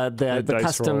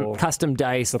the custom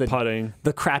dice, the putting,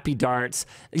 the crappy darts.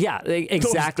 Yeah,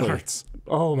 exactly. Those darts.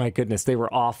 Oh my goodness, they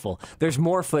were awful. There's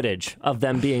more footage of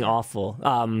them being awful.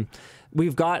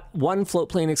 We've got one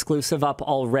Floatplane exclusive up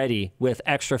already with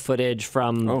extra footage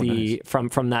from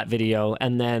from that video,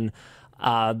 and then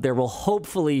there will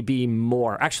hopefully be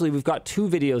more. Actually, we've got 2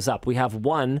 videos up. We have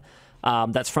one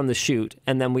that's from the shoot,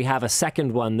 and then we have a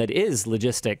second one that is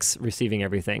logistics, receiving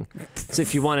everything. So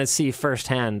if you want to see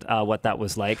firsthand what that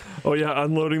was like. Oh yeah,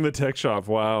 unloading the tech shop.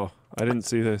 Wow, I didn't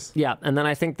see this. Yeah, and then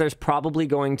I think there's probably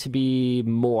going to be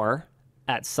more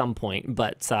at some point,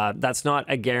 but that's not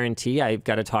a guarantee. I've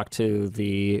got to talk to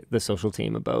the social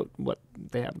team about what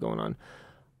they have going on.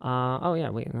 Oh yeah,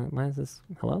 wait, why is this?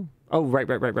 Hello? Oh, right.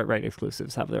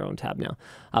 Exclusives have their own tab now.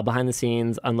 Behind the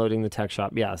scenes, unloading the tech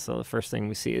shop. Yeah, so the first thing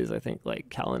we see is, I think, like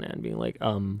Callanan being like,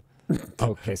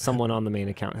 okay, someone on the main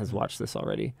account has watched this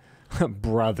already.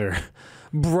 Brother,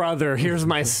 here's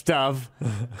my stuff.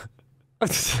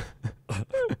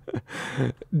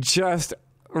 Just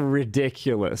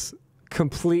ridiculous.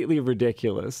 Completely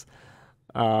ridiculous.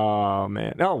 Oh,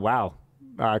 man. Oh, wow.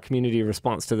 Community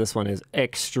response to this one is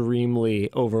extremely,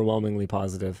 overwhelmingly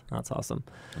positive. That's awesome.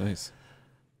 Nice.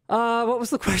 What was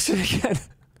the question again?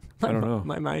 I don't know.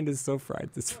 My mind is so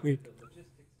fried this week.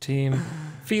 Team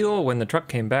feel when the truck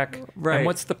came back. Right. And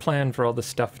what's the plan for all the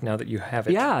stuff now that you have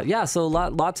it? Yeah. So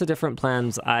lots of different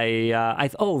plans.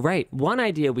 Oh, right. One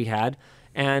idea we had,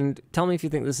 and tell me if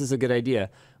you think this is a good idea,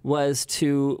 was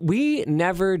we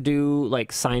never do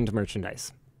like signed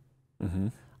merchandise. Mm-hmm.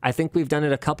 I think we've done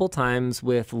it a couple times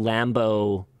with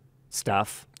Lambo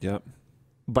stuff. Yep.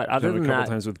 But other than that, a couple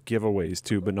times with giveaways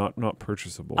too, but not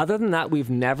purchasable. Other than that, we've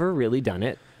never really done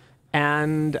it.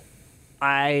 And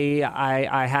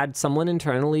I had someone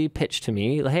internally pitch to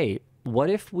me, hey, what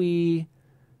if we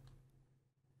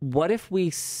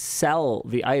sell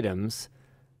the items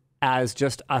as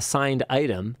just a signed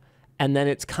item, and then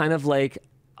it's kind of like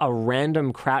a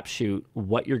random crapshoot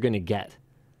what you're going to get.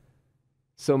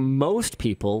 So most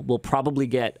people will probably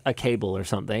get a cable or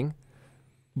something,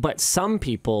 but some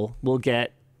people will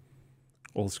get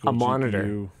old school a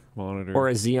monitor or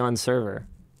a Xeon server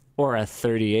or a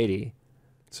 3080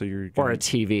 or a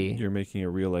TV. You're making a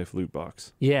real life loot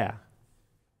box. Yeah.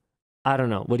 I don't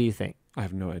know. What do you think? I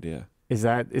have no idea. Is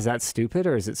that stupid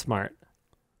or is it smart?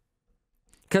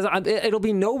 Because it'll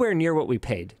be nowhere near what we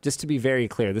paid, just to be very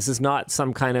clear. This is not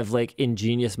some kind of like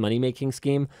ingenious money-making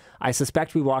scheme. I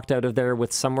suspect we walked out of there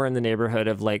with somewhere in the neighborhood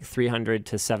of like 300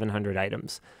 to 700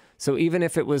 items. So even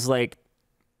if it was like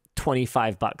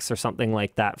 $25 or something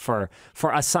like that for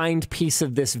a signed piece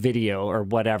of this video or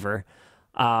whatever,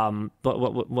 but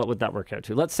what would that work out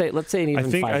to? Let's say an even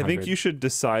 500. I think you should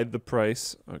decide the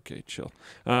price. Okay, chill.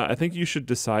 I think you should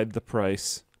decide the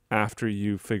price after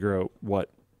you figure out what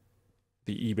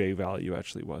the eBay value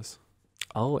actually was.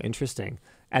 Oh, interesting.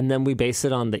 And then we base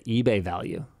it on the eBay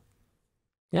value.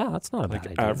 Yeah, that's not a bad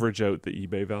idea. Average out the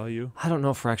eBay value. I don't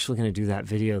know if we're actually going to do that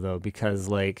video though, because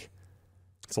like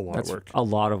it's a lot of work. A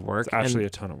lot of work. It's actually a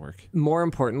ton of work. More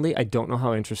importantly, I don't know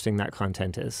how interesting that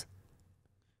content is.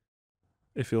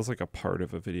 It feels like a part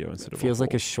of a video instead of a whole. It feels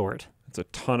like a short. It's a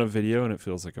ton of video and it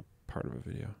feels like a part of a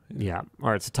video. Yeah.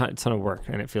 Or it's a ton of work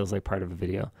and it feels like part of a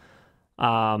video.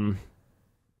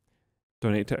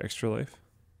 Donate to Extra Life.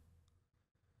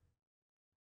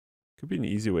 Could be an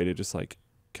easy way to just like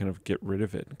kind of get rid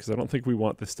of it, because I don't think we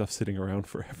want this stuff sitting around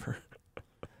forever.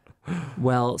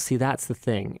 Well, see, that's the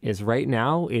thing, is right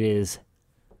now it is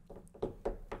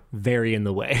very in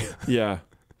the way. Yeah.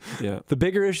 The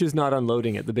bigger issue is not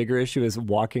unloading it. The bigger issue is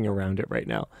walking around it right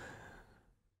now.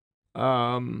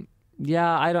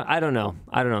 Yeah, I don't know.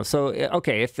 So,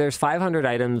 okay, if there's 500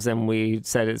 items and we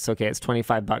said it's okay, it's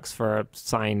 $25 for a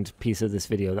signed piece of this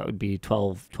video, that would be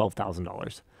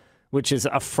 $12,000, which is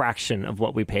a fraction of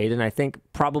what we paid. And I think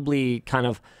probably kind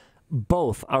of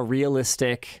both a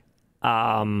realistic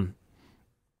actual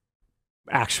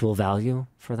value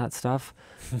for that stuff.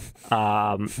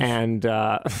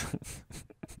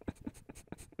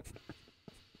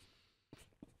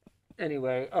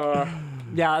 Anyway,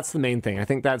 yeah, that's the main thing. I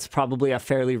think that's probably a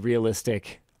fairly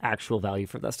realistic actual value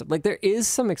for that stuff. Like, there is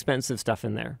some expensive stuff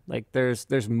in there. Like,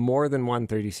 there's more than one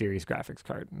 30 series graphics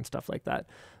card and stuff like that.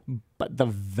 But the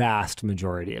vast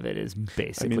majority of it is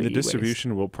basically the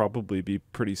distribution will probably be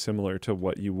pretty similar to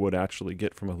what you would actually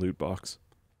get from a loot box.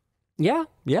 Yeah,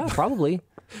 probably.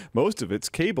 Most of it's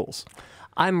cables.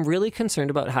 I'm really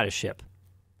concerned about how to ship.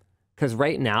 Because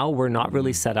right now, we're not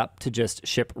really set up to just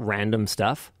ship random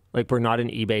stuff. Like, we're not an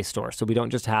eBay store, so we don't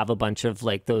just have a bunch of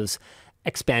like those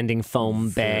expanding foam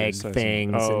bag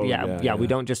things. Oh, yeah, we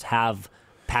don't just have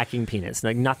packing peanuts.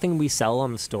 Like, nothing we sell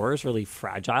on the store is really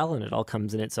fragile, and it all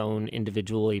comes in its own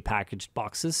individually packaged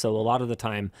boxes. So a lot of the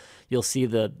time, you'll see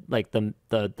the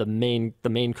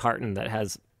main carton that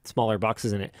has smaller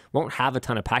boxes in it won't have a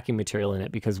ton of packing material in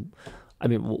it, because, I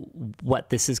mean, what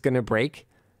this is going to break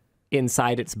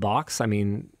inside its box, I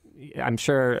mean, I'm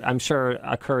sure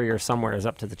a courier somewhere is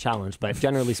up to the challenge, but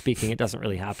generally speaking, it doesn't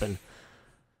really happen.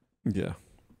 Yeah.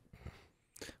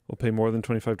 We'll pay more than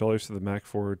 $25 for the Mac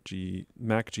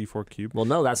G4 Cube. Well,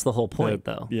 no, that's the whole point,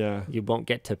 though. Yeah. You won't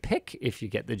get to pick if you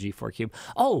get the G4 Cube.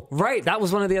 Oh, right. That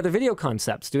was one of the other video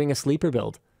concepts, doing a sleeper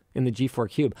build in the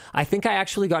G4 Cube. I think I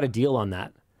actually got a deal on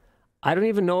that. I don't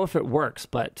even know if it works,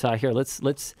 but here, let's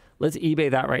Let's eBay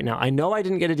that right now. I know I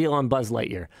didn't get a deal on Buzz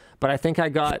Lightyear, but I think I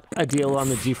got a deal on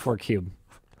the G4 Cube.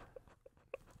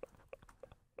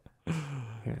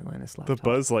 Here, Linus laptop. The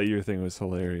Buzz Lightyear thing was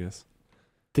hilarious.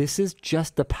 This is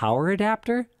just the power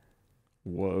adapter?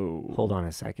 Whoa. Hold on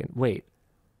a second. Wait.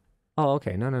 Oh,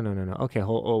 okay. No. Okay,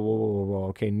 whoa.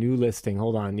 Okay, new listing.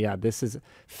 Hold on. Yeah, this is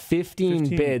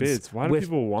 15 bids. Why do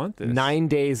people want this? 9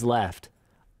 days left.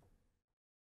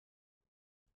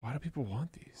 Why do people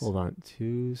want these? Hold on.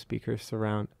 2 speakers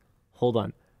surround. Hold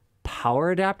on.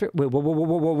 Power adapter? Wait,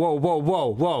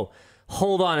 whoa.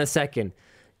 Hold on a second.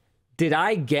 Did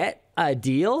I get a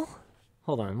deal?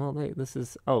 Hold on. Well, wait, this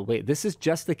is... Oh, wait. This is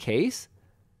just the case?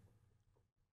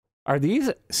 Are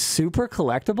these super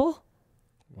collectible?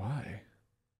 Why?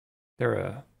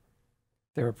 They're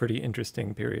a pretty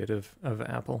interesting period of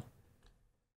Apple.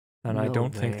 And I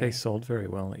don't think they sold very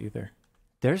well either.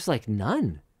 There's like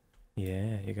none.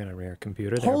 Yeah, you got a rare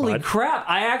computer there, Holy bud. crap.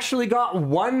 I actually got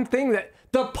one thing that...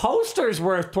 The poster's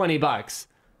worth $20.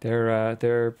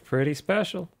 They're pretty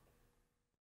special.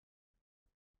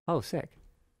 Oh, sick.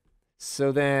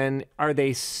 So then, are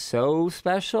they so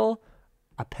special?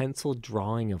 A pencil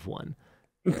drawing of one.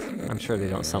 I'm sure they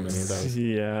don't sell many of those.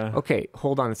 Yeah. Okay,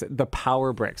 hold on a second. The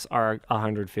power bricks are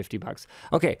 $150.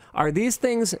 Okay, are these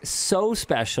things so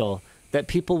special that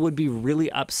people would be really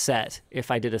upset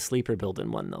if I did a sleeper build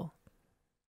in one, though?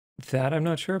 That I'm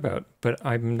not sure about, but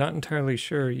I'm not entirely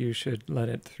sure you should let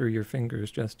it through your fingers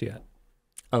just yet.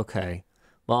 Okay.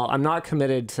 Well, I'm not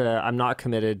committed to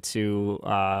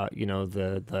you know,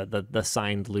 the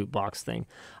signed loot box thing.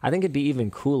 I think it'd be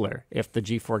even cooler if the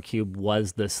G4 Cube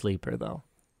was the sleeper, though.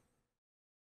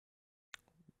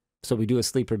 So we do a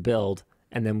sleeper build,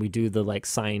 and then we do the like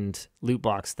signed loot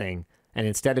box thing, and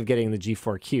instead of getting the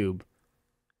G4 Cube,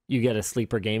 you get a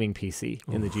sleeper gaming PC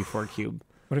in the G4 Cube.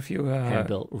 What if you hand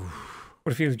built?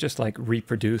 What if you just like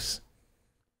reproduce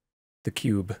the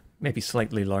cube, maybe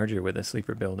slightly larger with a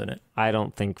sleeper build in it? I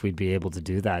don't think we'd be able to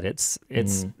do that. It's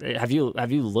have you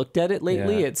looked at it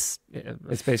lately? Yeah. It's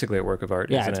basically a work of art.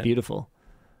 Yeah, isn't it's it? beautiful.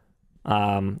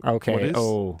 Okay. What is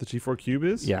the G4 Cube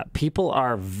is? Yeah, people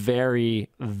are very,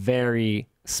 very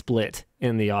split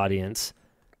in the audience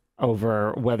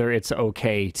over whether it's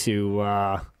okay to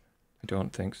I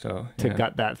don't think so. to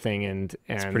gut that thing and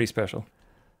it's pretty special.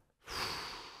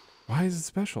 Why is it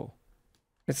special?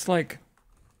 It's like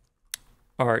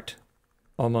art,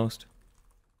 almost.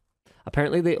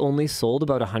 Apparently they only sold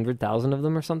about 100,000 of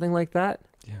them or something like that.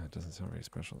 Yeah, it doesn't sound very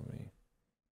special to me.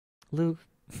 Luke,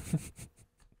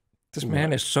 This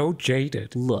man is so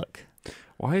jaded. look.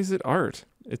 Why is it art?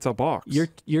 It's a box.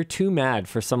 You're too mad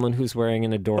for someone who's wearing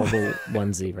an adorable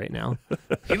onesie right now.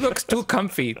 He looks too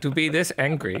comfy to be this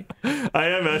angry. I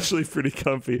am actually pretty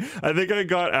comfy. I think I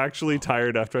got actually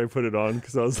tired after I put it on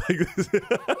because I was like,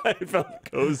 I felt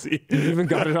cozy. You even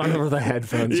got it on over the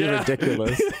headphones. You're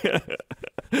ridiculous.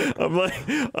 I'm like,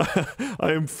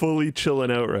 I am fully chilling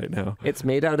out right now. It's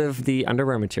made out of the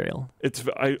underwear material.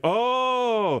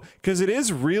 Because it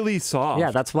is really soft. Yeah,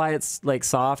 that's why it's like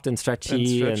soft and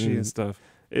stretchy and stuff.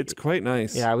 It's quite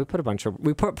nice. Yeah, we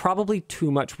put probably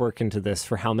too much work into this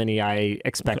for how many I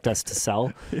expect us to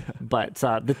sell. Yeah. But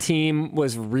the team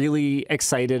was really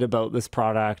excited about this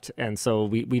product, and so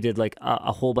we did like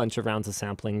a whole bunch of rounds of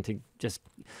sampling to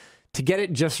get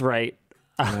it just right.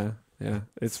 Yeah,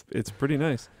 it's pretty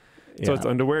nice. Yeah. So it's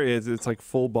underwear. It's like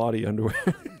full body underwear.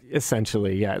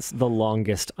 Essentially, yeah, it's the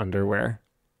longest underwear.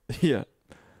 Yeah.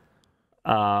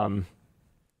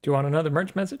 Do you want another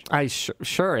merch message?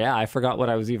 Sure, yeah. I forgot what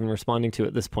I was even responding to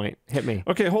at this point. Hit me.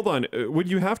 Okay, hold on. Would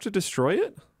you have to destroy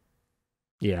it?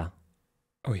 Yeah.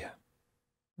 Oh yeah.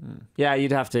 Yeah,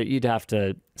 you'd have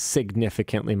to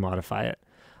significantly modify it.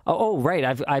 Oh,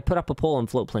 right. I put up a poll on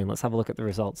Floatplane. Let's have a look at the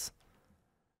results.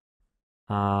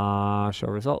 Show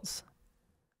results.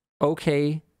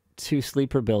 Okay to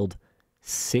sleeper build.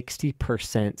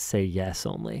 60% say yes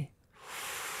only.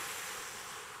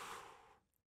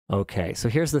 Okay, so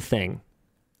here's the thing.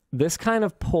 This kind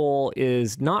of poll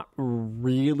is not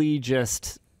really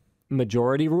just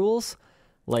majority rules.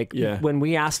 Like when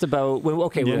we asked about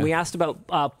when we asked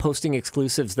about posting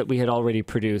exclusives that we had already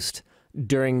produced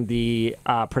during the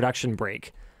production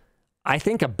break, I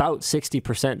think about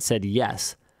 60% said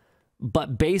yes.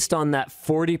 But based on that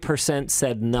 40%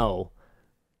 said no,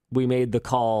 we made the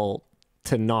call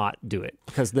to not do it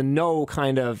because the no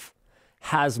kind of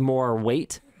has more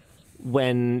weight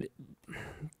when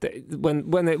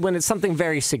it's something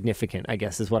very significant, I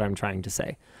guess is what I'm trying to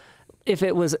say. If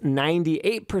it was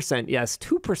 98% yes,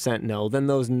 2% no, then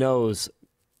those no's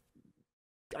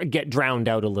get drowned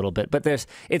out a little bit. But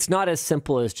it's not as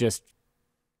simple as just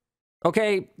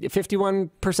Okay,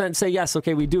 51% say yes.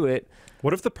 Okay, we do it.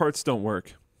 What if the parts don't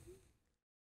work?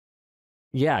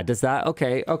 Yeah, does that?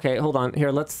 Okay, hold on.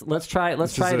 Here, let's try it.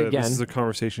 Let's try it again. This is a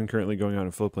conversation currently going on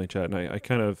in Flowplane chat, and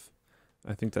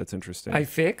I think that's interesting.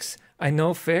 I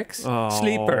know fix.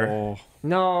 Sleeper.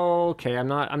 No, okay, I'm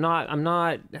not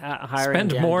hiring.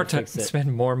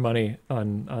 Spend more money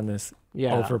on this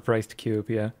overpriced cube.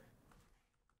 Yeah.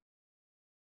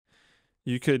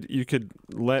 You could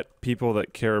let people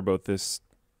that care about this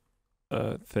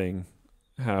thing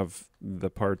have the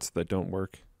parts that don't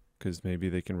work, because maybe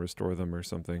they can restore them or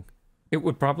something. It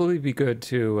would probably be good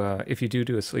to, if you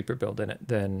do a sleeper build in it,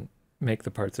 then make the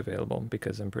parts available,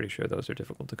 because I'm pretty sure those are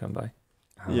difficult to come by.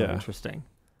 Oh, yeah, interesting.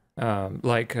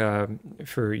 Like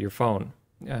for your phone,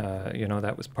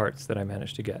 that was parts that I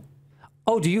managed to get.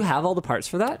 Oh, do you have all the parts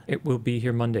for that? It will be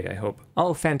here Monday, I hope.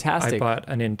 Oh, fantastic! I bought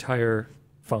an entire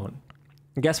phone.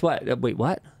 Guess what? Wait,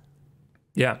 what?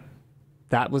 Yeah.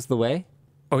 That was the way?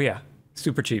 Oh, yeah.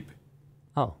 Super cheap.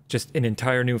 Oh. Just an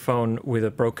entire new phone with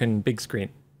a broken big screen.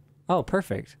 Oh,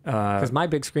 perfect. Because my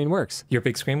big screen works. Your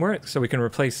big screen works, so we can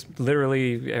replace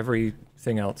literally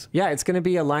everything else. Yeah, it's going to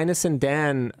be a Linus and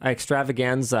Dan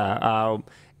extravaganza.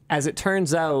 As it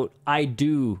turns out, I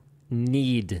do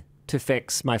need to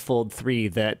fix my Fold 3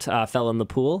 that fell in the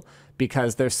pool,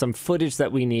 because there's some footage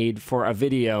that we need for a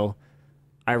video.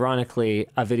 Ironically,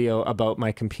 a video about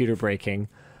my computer breaking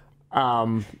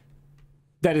that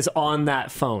is on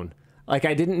that phone. Like,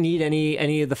 I didn't need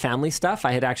any of the family stuff.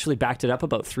 I had actually backed it up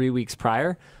about 3 weeks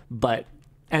prior.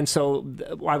 And so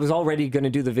I was already going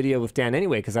to do the video with Dan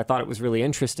anyway, because I thought it was really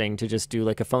interesting to just do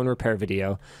like a phone repair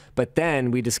video. But then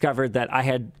we discovered that I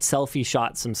had selfie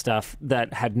shot some stuff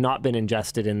that had not been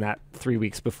ingested in that 3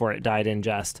 weeks before it died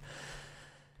ingest.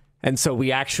 And so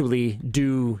we actually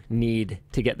do need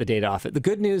to get the data off it. The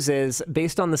good news is,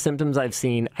 based on the symptoms I've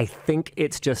seen, I think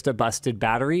it's just a busted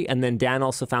battery. And then Dan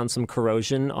also found some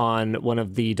corrosion on one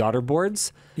of the daughter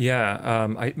boards. Yeah,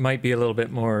 it might be a little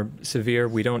bit more severe.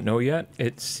 We don't know yet.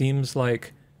 It seems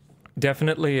like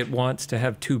definitely it wants to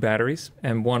have 2 batteries,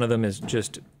 and one of them is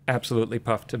just absolutely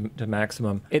puffed to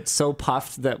maximum. It's so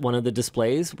puffed that one of the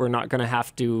displays, we're not going to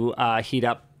have to heat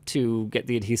up to get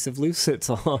the adhesive loose. It's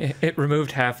all. It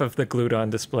removed half of the glued-on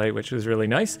display, which was really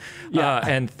nice. Yeah,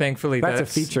 and thankfully that's a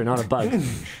feature, not a bug.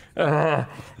 And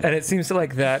it seems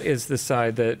like that is the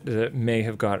side that may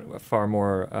have got far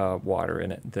more water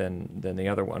in it than the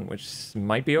other one, which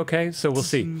might be okay. So we'll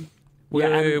see.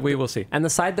 We will see. And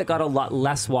the side that got a lot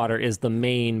less water is the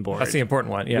main board. That's the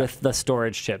important one, yeah. With the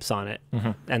storage chips on it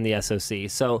and the SoC.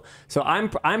 So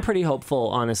I'm pretty hopeful,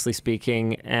 honestly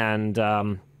speaking,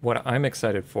 and. What I'm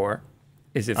excited for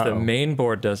is if the main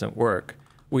board doesn't work,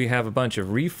 we have a bunch of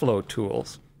reflow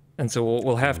tools. And so what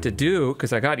we'll have to do,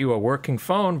 because I got you a working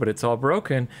phone, but it's all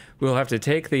broken, we'll have to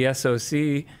take the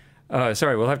SoC,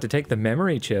 we'll have to take the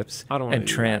memory chips and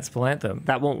transplant them.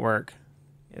 That won't work.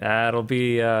 That'll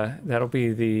be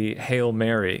the Hail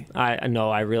Mary.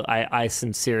 I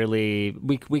sincerely,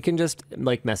 we can just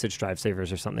like message drive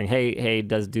savers or something. Hey,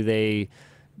 do they?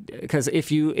 Because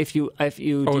if you if you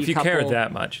care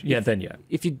that much, then yeah.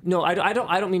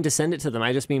 I don't mean to send it to them.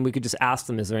 I just mean we could just ask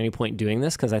them, is there any point in doing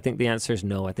this? Because I think the answer is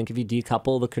no. I think if you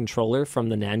decouple the controller from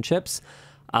the NAND chips,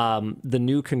 the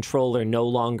new controller no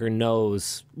longer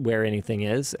knows where anything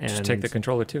is. And just take the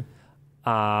controller too.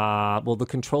 Well, the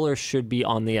controller should be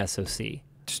on the SoC.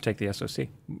 Just take the SoC.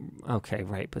 Okay,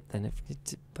 right. But then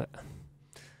do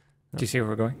you see where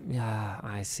we're going? Yeah,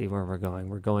 I see where we're going.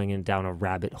 We're going down a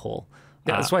rabbit hole.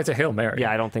 Yeah, that's why it's a Hail Mary.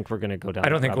 Yeah, I don't think we're going to go down. I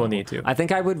don't think we'll need to. I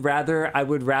think I would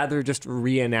rather just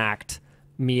reenact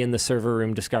me in the server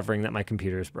room discovering that my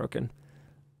computer is broken.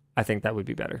 I think that would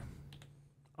be better.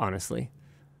 Honestly.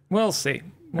 We'll see.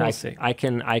 We'll see.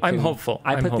 I'm hopeful.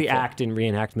 I put the act in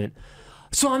reenactment.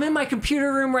 So I'm in my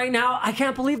computer room right now. I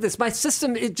can't believe this. My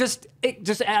system, it just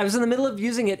I was in the middle of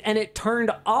using it and it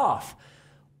turned off.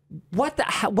 What the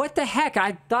heck?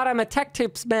 I thought I'm a tech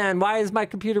tips man. Why is my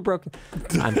computer broken?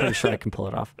 I'm pretty sure I can pull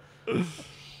it off.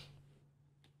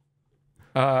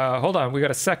 Hold on. We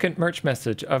got a second merch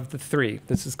message of the 3.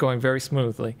 This is going very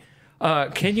smoothly.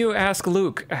 Can you ask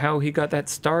Luke how he got that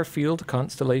Starfield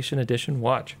Constellation Edition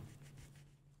watch?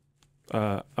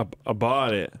 I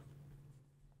bought it.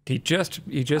 He just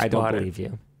I don't bought believe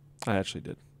you. I actually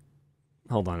did.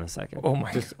 Hold on a second. Oh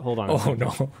my. Just hold on. Oh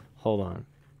no. Hold on.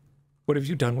 What have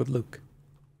you done with Luke?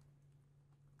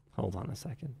 Hold on a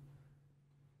second.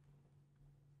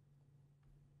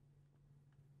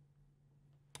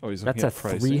 Oh, he's That's a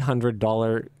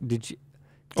 $300. Did you?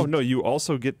 Oh no, you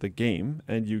also get the game,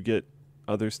 and you get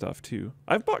other stuff too.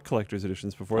 I've bought collector's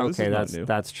editions before. Okay, this is not new.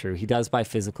 That's true. He does buy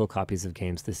physical copies of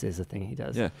games. This is a thing he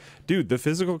does. Yeah, dude, the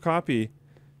physical copy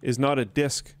is not a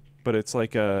disc, but it's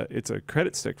like it's a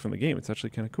credit stick from the game. It's actually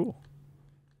kind of cool.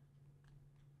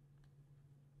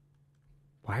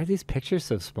 Why are these pictures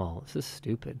so small? This is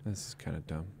stupid. This is kind of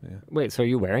dumb. Yeah. Wait, so are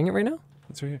you wearing it right now?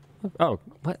 It's right here. Oh,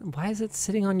 what? Why is it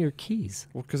sitting on your keys?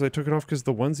 Well, because I took it off because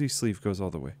the onesie sleeve goes all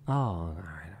the way. Oh, all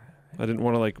right. I didn't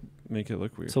want to like make it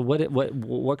look weird. So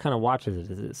what kind of watch is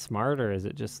it? Is it smart or is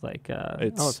it just like?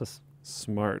 It's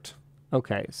smart.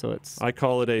 Okay, so it's. I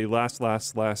call it a last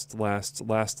gen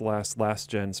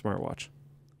smartwatch.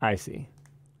 I see.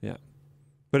 Yeah,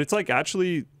 but it's like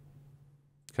actually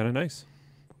kind of nice.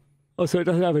 Oh, so it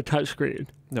doesn't have a touchscreen.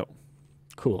 No.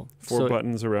 Cool. Four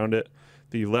buttons around it.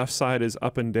 The left side is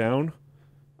up and down.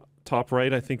 Top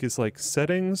right, I think, is like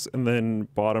settings, and then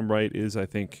bottom right is, I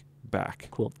think, back.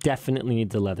 Cool. Definitely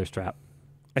needs a leather strap.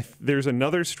 There's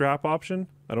another strap option.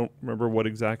 I don't remember what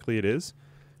exactly it is.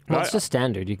 Well, it's just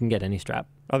standard. You can get any strap.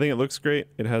 I think it looks great.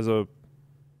 It has a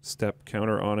step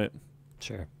counter on it.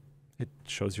 Sure. It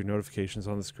shows your notifications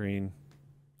on the screen.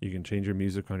 You can change your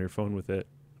music on your phone with it.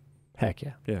 Heck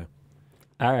yeah. Yeah.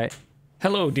 All right.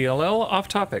 Hello, DLL. Off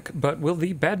topic, but will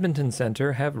the badminton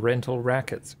center have rental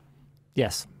rackets?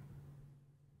 Yes.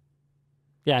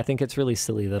 Yeah, I think it's really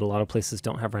silly that a lot of places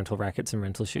don't have rental rackets and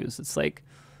rental shoes. It's like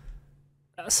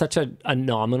such a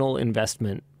nominal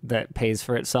investment that pays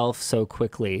for itself so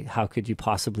quickly. How could you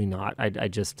possibly not? I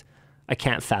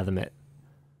can't fathom it.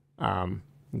 I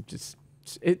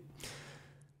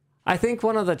think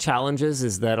one of the challenges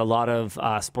is that a lot of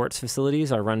sports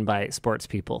facilities are run by sports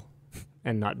people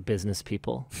and not business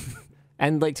people.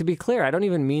 And like, to be clear, I don't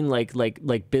even mean like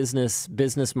business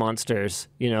monsters,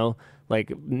 you know,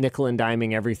 like nickel and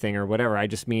diming everything or whatever. I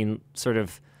just mean sort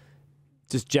of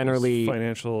just generally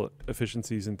financial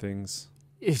efficiencies and things,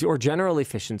 or general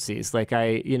efficiencies. Like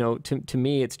to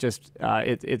me, it's just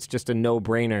it's just a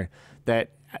no-brainer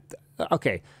that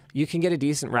okay, you can get a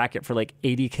decent racket for like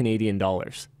 80 Canadian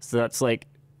dollars. So that's like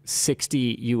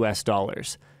 $60 US.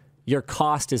 Your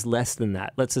cost is less than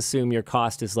that. Let's assume your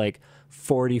cost is like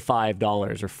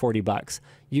 $45 or $40.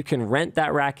 You can rent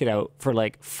that racket out for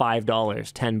like $5,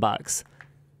 $10.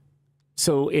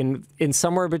 So in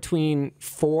somewhere between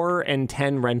 4 and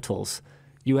 10 rentals,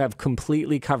 you have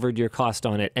completely covered your cost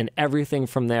on it, and everything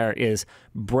from there is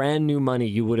brand new money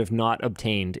you would have not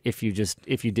obtained if you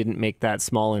didn't make that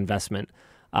small investment.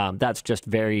 That's just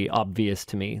very obvious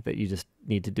to me that you just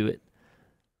need to do it.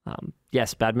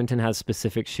 Yes, badminton has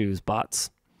specific shoes,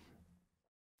 bots.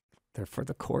 They're for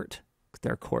the court.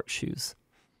 They're court shoes.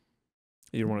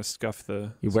 You don't want to scuff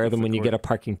the... You wear them when you get a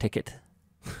parking ticket.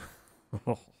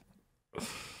 I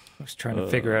was trying to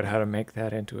figure out how to make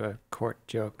that into a court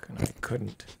joke, and I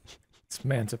couldn't. This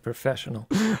man's a professional.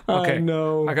 Okay,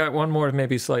 no. I got one more,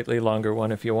 maybe slightly longer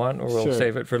one if you want, or we'll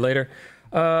save it for later.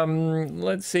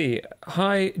 Let's see.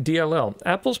 Hi, DLL.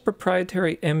 Apple's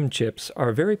proprietary M chips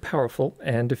are very powerful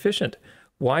and efficient.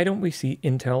 Why don't we see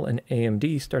Intel and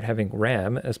AMD start having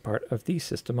RAM as part of the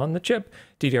system on the chip?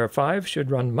 DDR5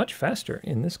 should run much faster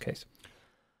in this case.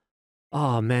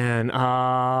 Oh man,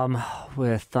 hold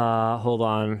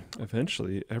on.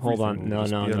 Eventually, everything will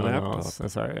just be a laptop.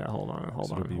 Sorry, hold on.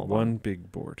 It'll be one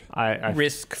big board.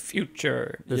 Risk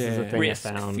future. This is the thing Risk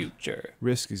I found. future.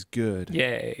 Risk is good.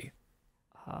 Yay.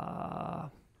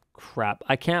 Crap.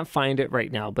 I can't find it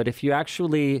right now, but if you watch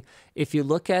the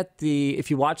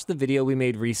video we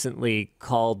made recently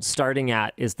called "Starting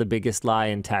At is the Biggest Lie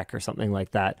in Tech" or something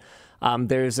like that,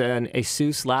 there's an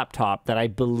Asus laptop that I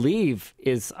believe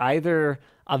is either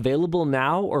available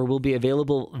now or will be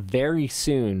available very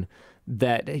soon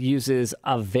that uses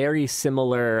a very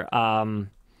similar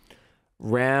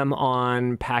RAM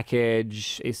on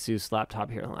package Asus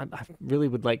laptop here. I really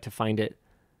would like to find it.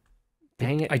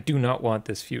 Dang it. I do not want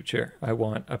this future. I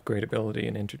want upgradability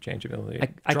and interchangeability.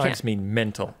 It drives me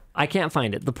mental. I can't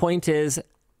find it. The point is,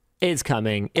 it's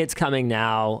coming. It's coming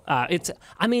now. It's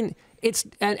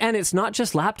not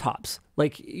just laptops.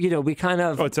 Like, you know, we kind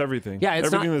of... Oh, it's everything. Yeah,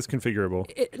 it's everything that's configurable.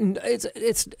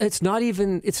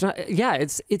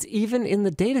 It's even in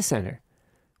the data center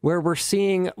where we're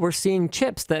seeing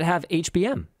chips that have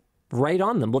HBM right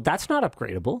on them. Well, that's not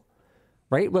upgradable.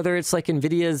 Right? Whether it's like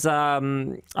NVIDIA's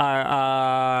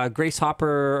Grace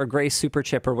Hopper or Grace Super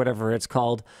Chip or whatever it's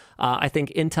called. I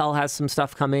think Intel has some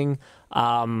stuff coming.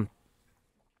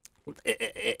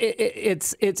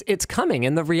 It's coming.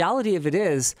 And the reality of it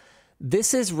is,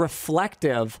 this is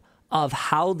reflective of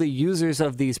how the users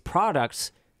of these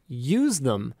products use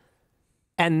them,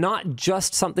 and not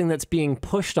just something that's being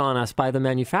pushed on us by the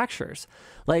manufacturers.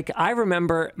 Like, I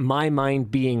remember my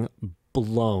mind being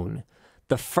blown.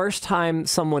 The first time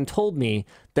someone told me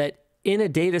that in a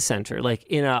data center, like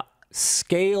in a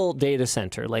scale data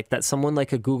center, like that someone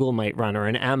like a Google might run or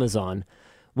an Amazon,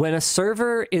 when a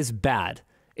server is bad,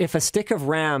 if a stick of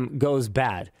RAM goes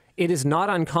bad, it is not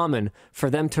uncommon for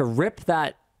them to rip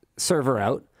that server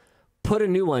out, put a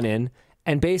new one in,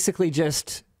 and basically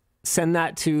just send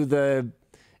that to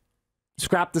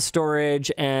scrap the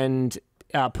storage and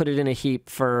put it in a heap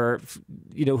for,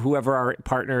 you know, whoever our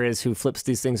partner is who flips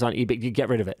these things on eBay. You get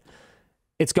rid of it.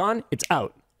 It's gone. It's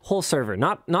out. Whole server,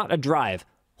 not a drive,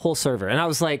 whole server. And I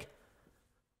was like,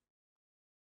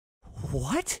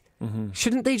 what? Mm-hmm.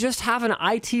 Shouldn't they just have an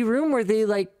IT room where they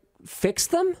like fix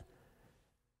them?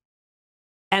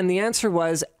 And the answer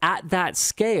was, at that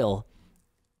scale,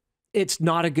 it's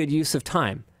not a good use of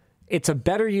time. It's a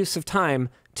better use of time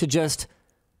to just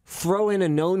throw in a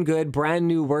known good, brand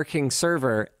new working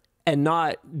server and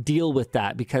not deal with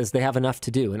that because they have enough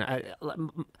to do. And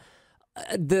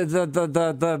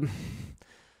the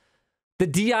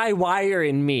DIYer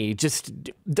in me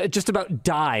just about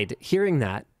died hearing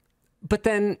that. But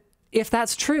then, if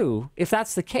that's true, if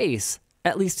that's the case,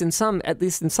 at least in some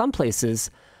places,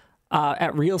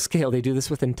 at real scale, they do this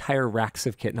with entire racks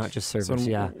of kit, not just servers.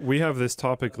 So we have this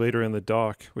topic later in the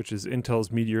doc, which is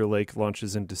Intel's Meteor Lake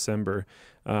launches in December.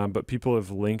 But people have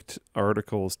linked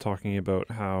articles talking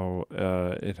about how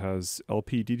it has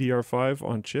LPDDR5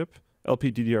 on chip,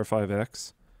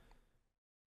 LPDDR5X.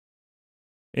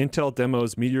 Intel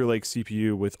demos Meteor Lake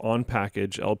CPU with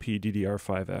on-package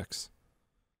LPDDR5X.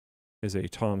 Is a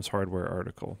Tom's Hardware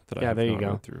article that I have not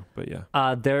read through, but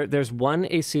yeah. There's one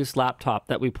Asus laptop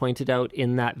that we pointed out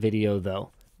in that video, though,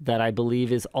 that I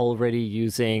believe is already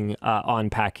using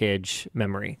on-package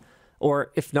memory.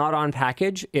 Or if not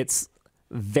on-package, it's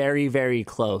very, very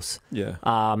close. Yeah.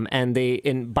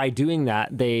 And by doing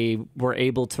that, they were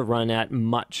able to run at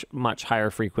much, much higher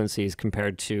frequencies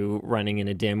compared to running in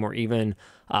a DIMM or even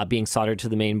being soldered to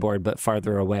the main board but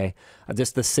farther away.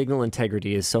 Just the signal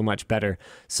integrity is so much better.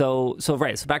 So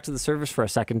back to the servers for a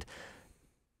second.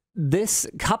 This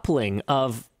coupling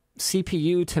of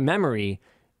CPU to memory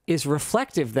is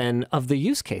reflective then of the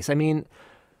use case. I mean,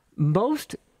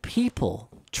 most people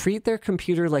treat their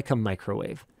computer like a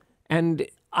microwave. And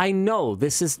I know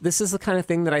this is the kind of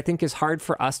thing that I think is hard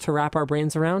for us to wrap our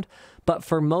brains around. But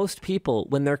for most people,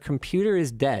 when their computer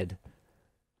is dead,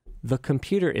 the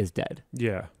computer is dead.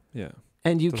 Yeah, yeah.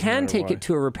 And you can take it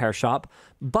to a repair shop.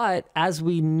 But as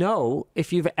we know,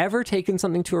 if you've ever taken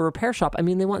something to a repair shop, I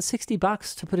mean, they want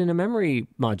 $60 to put in a memory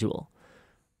module,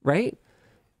 right?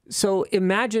 So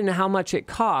imagine how much it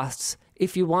costs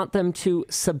if you want them to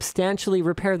substantially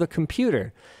repair the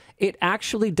computer. It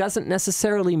actually doesn't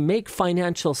necessarily make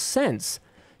financial sense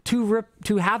to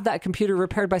have that computer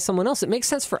repaired by someone else. It makes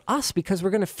sense for us because we're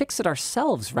going to fix it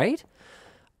ourselves, right?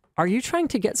 Are you trying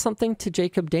to get something to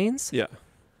Jacob Daines? Yeah.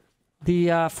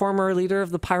 The former leader of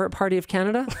the Pirate Party of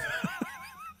Canada?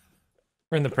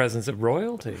 We're in the presence of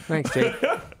royalty. Thanks, Jake.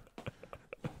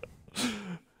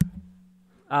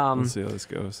 Let's see how this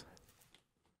goes.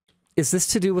 Is this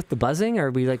to do with the buzzing? Are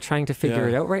we like trying to figure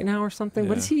it out right now or something? Yeah.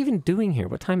 What is he even doing here?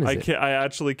 What time is it? I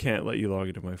actually can't let you log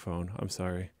into my phone. I'm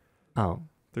sorry. Oh.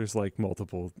 There's like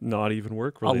multiple not even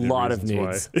work related a lot of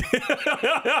needs.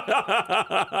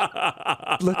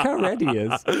 Look how red he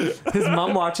is. His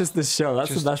mom watches this show.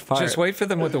 That's the best part. Just wait for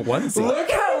them with the onesie.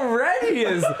 Look how red he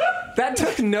is. That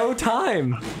took no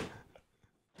time.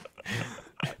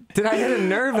 Did I hit a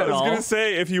nerve at all? I was going to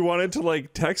say, if you wanted to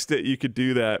like text it, you could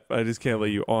do that. I just can't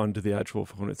let you on to the actual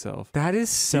phone itself. That is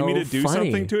so funny. Do you need to do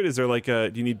something to it? Is there like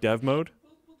do you need dev mode?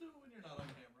 We'll do it when you're not on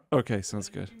camera. Okay, sounds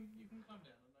good. You can calm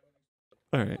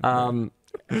down.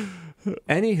 All right.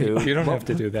 Anywho. You don't have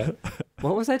to do that.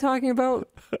 What was I talking about?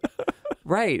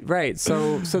 Right.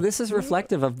 So this is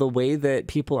reflective of the way that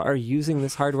people are using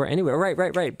this hardware anyway.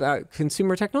 Right.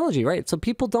 Consumer technology, right? So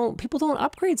people don't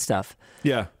upgrade stuff.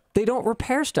 Yeah. They don't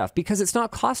repair stuff because it's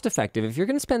not cost effective. If you're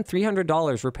going to spend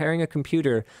 $300 repairing a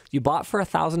computer you bought for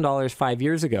 $1,000 5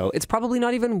 years ago, it's probably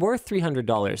not even worth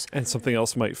 $300. And something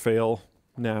else might fail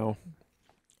now.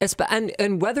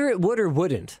 And whether it would or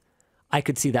wouldn't, I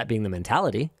could see that being the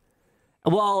mentality.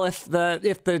 Well, if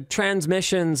the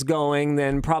transmission's going,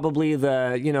 then probably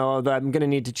I'm going to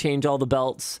need to change all the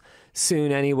belts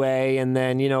soon anyway, and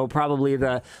then probably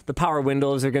the power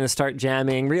windows are going to start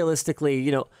jamming.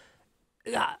 Realistically,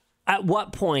 at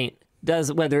what point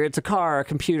does, whether it's a car, a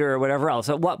computer, or whatever else,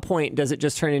 at what point does it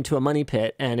just turn into a money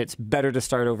pit and it's better to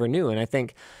start over new? And I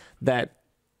think that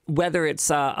whether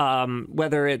it's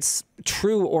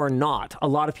true or not, a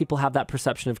lot of people have that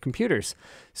perception of computers.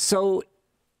 So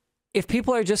if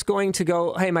people are just going to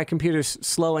go, hey, my computer's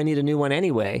slow, I need a new one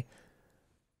anyway,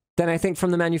 then I think from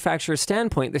the manufacturer's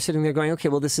standpoint, they're sitting there going, okay,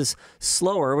 well, this is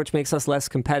slower, which makes us less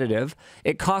competitive.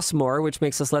 It costs more, which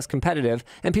makes us less competitive.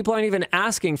 And people aren't even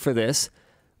asking for this.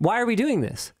 Why are we doing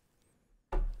this?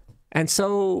 And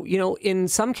so, you know, in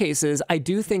some cases, I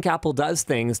do think Apple does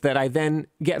things that I then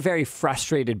get very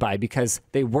frustrated by because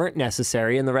they weren't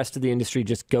necessary and the rest of the industry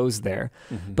just goes there.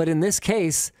 But in this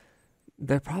case,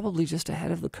 they're probably just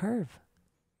ahead of the curve.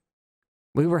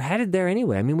 We were headed there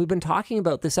anyway. I mean, we've been talking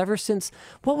about this ever since,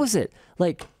 what was it?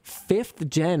 Like 5th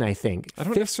gen, I think.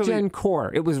 5th gen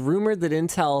Core. It was rumored that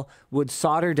Intel would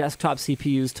solder desktop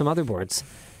CPUs to motherboards.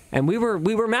 And we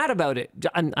were mad about it.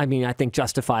 I mean, I think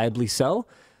justifiably so.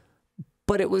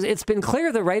 But it's been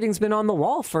clear the writing's been on the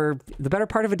wall for the better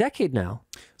part of a decade now.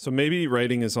 So maybe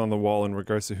writing is on the wall in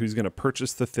regards to who's going to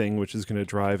purchase the thing, which is going to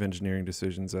drive engineering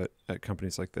decisions at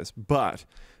companies like this. But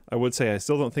I would say I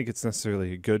still don't think it's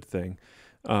necessarily a good thing,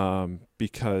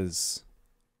 because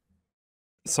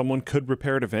someone could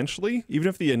repair it eventually, even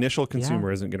if the initial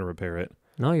consumer isn't going to repair it.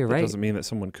 No, you're right. That doesn't mean that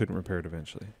someone couldn't repair it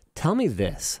eventually. Tell me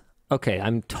this. Okay,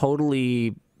 I'm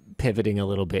totally pivoting a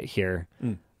little bit here.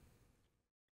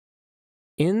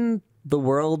 In the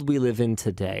world we live in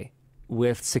today,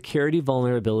 with security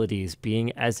vulnerabilities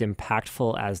being as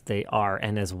impactful as they are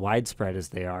and as widespread as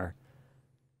they are,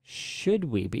 should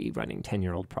we be running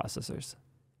 10-year-old processors?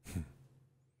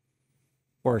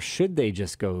 Or should they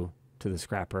just go to the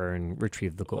scrapper and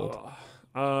retrieve the gold?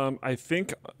 I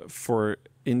think for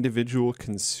individual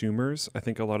consumers, I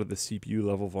think a lot of the CPU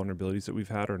level vulnerabilities that we've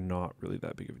had are not really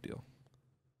that big of a deal.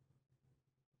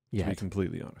 To be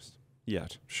completely honest.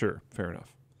 Yet. Sure. Fair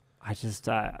enough. I just...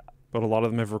 but a lot of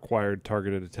them have required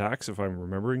targeted attacks, if I'm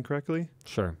remembering correctly.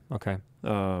 Sure. Okay.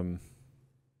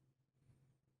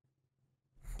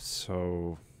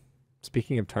 So...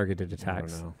 Speaking of targeted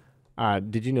attacks... I don't know.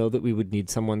 Did you know that we would need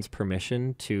someone's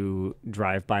permission to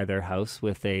drive by their house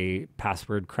with a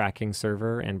password cracking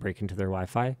server and break into their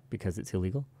Wi-Fi because it's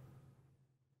illegal?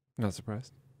 Not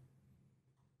surprised.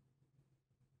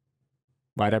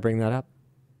 Why'd I bring that up?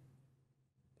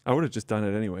 I would have just done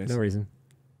it anyways. No reason.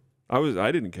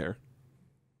 I didn't care.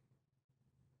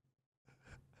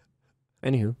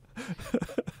 Anywho.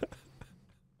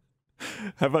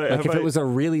 If it was a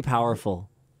really powerful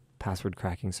password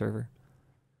cracking server.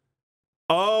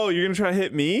 Oh, you're going to try to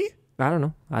hit me? I don't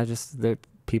know.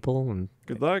 People and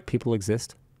good luck. People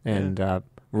exist. And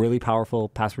really powerful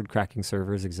password cracking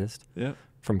servers exist. Yeah.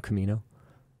 From Camino.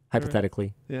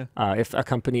 Hypothetically. Right. Yeah. If a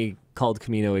company called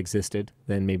Camino existed,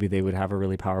 then maybe they would have a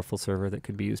really powerful server that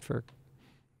could be used for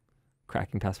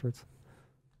cracking passwords.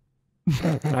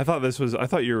 I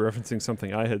thought you were referencing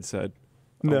something I had said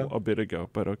a bit ago,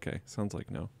 but okay. Sounds like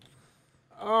no.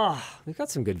 Oh, we've got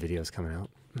some good videos coming out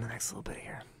in the next little bit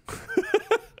here.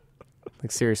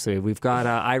 Like seriously, we've got,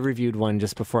 I reviewed one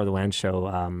just before the WAN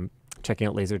show, checking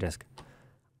out Laserdisc.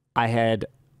 I had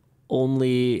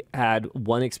only had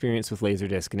one experience with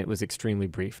Laserdisc and it was extremely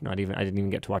brief. I didn't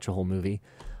even get to watch a whole movie.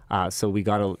 So we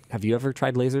got have you ever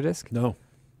tried Laserdisc? No.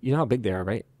 You know how big they are,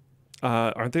 right?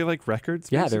 Aren't they like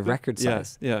records? Yeah, they're record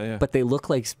size. Yeah. But they look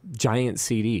like giant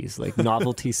CDs, like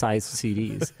novelty-sized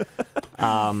CDs.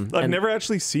 I've never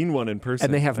actually seen one in person.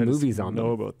 And they have movies on them.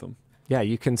 Know about them. Yeah,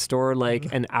 you can store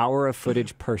like an hour of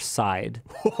footage per side.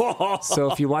 So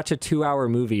if you watch a 2-hour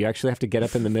movie, you actually have to get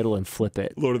up in the middle and flip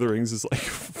it. Lord of the Rings is like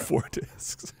 4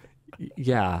 discs.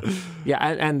 Yeah,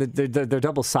 and they're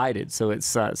double-sided, so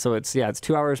it's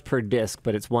 2 hours per disc,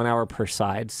 but it's 1 hour per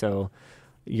side. So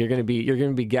you're gonna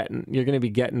be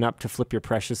getting up to flip your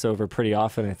Precious over pretty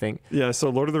often, I think. Yeah. So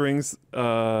Lord of the Rings.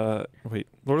 Lord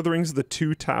of the Rings: The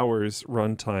Two Towers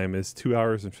runtime is 2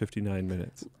 hours and 59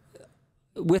 minutes.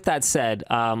 With that said,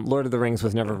 Lord of the Rings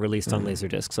was never released on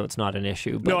Laserdisc, so it's not an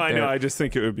issue. But no, I know. I just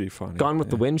think it would be funny. Gone with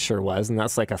the Wind sure was, and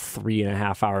that's like a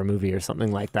 3.5 hour movie or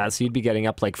something like that. So you'd be getting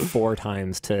up like 5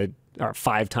 times to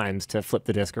flip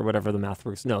the disc or whatever the math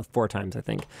works. No, 4 times, I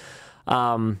think.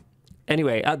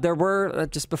 Anyway, there were,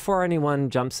 just before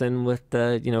anyone jumps in with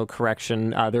the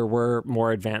correction, there were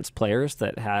more advanced players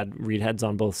that had read heads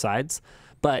on both sides,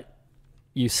 but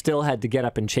you still had to get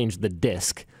up and change the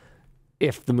disc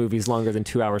if the movie's longer than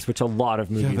 2 hours, which a lot of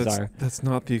movies are. That's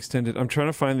not the extended. I'm trying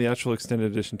to find the actual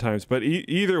extended edition times, but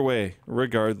either way,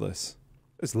 regardless,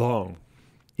 it's long.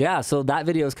 Yeah, so that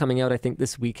video is coming out, I think,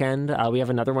 this weekend. We have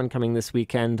another one coming this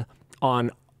weekend on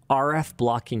RF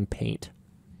blocking paint.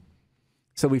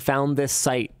 So we found this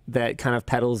site that kind of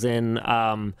peddles in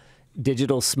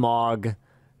digital smog,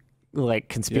 like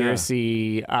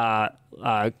conspiracy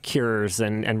cures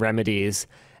and remedies.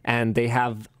 And they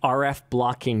have RF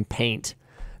blocking paint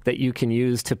that you can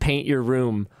use to paint your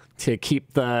room to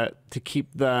keep the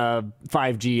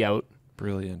 5G out.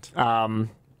 Brilliant.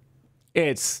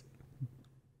 It's,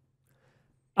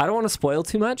 I don't want to spoil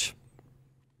too much,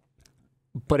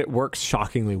 but it works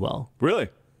shockingly well. Really?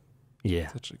 Yeah.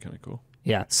 That's actually kind of cool.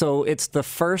 Yeah. So it's the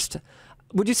first,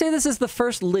 would you say this is the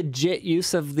first legit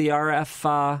use of the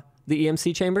RF, the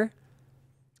EMC chamber?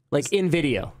 Like in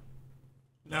video?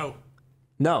 No.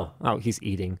 No. Oh, he's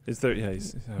eating. Is there? Yeah,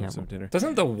 he's having some dinner.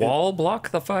 Doesn't the wall block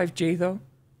the 5G though?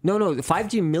 No, the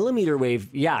 5G millimeter wave,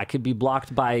 yeah, it could be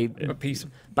blocked by A piece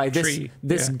of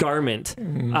this tree. garment.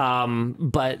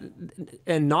 But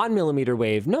a non-millimeter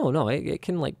wave, no, it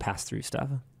can like pass through stuff.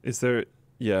 Is there?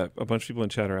 Yeah, a bunch of people in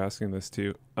chat are asking this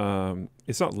too.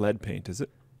 It's not lead paint, is it?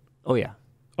 Oh yeah.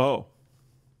 Oh.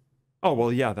 Oh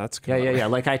well, yeah, that's Yeah.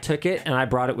 Like I took it and I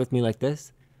brought it with me like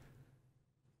this.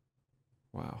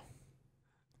 Wow.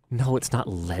 No, it's not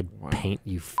lead paint,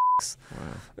 you f***s.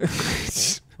 Wow.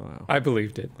 Wow. I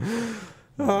believed it.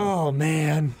 Oh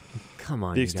man. Come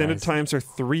on. The extended guys. times are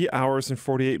 3 hours and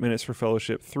 48 minutes for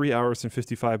Fellowship, 3 hours and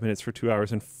 55 minutes for 2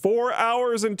 hours, and 4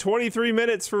 hours and 23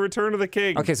 minutes for Return of the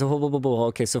King. Okay, so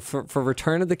okay, so for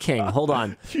Return of the King, hold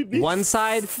on. One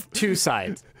side, two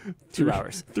sides, 2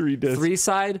 hours. 3 discs. 3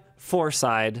 side, 4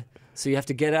 side. So you have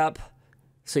to get up.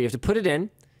 So you have to put it in.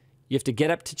 You have to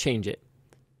get up to change it.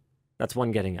 That's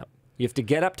one getting up. You have to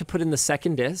get up to put in the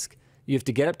second disc. You have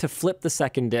to get up to flip the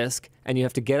second disc, and you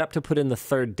have to get up to put in the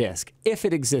third disc. If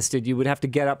it existed, you would have to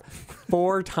get up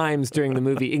 4 times during the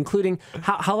movie, including,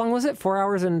 how long was it? 4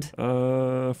 hours and?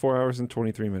 4 hours and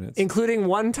 23 minutes. Including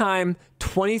one time,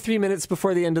 23 minutes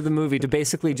before the end of the movie to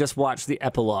basically just watch the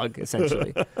epilogue,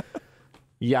 essentially.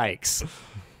 Yikes.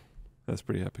 That's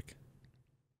pretty epic.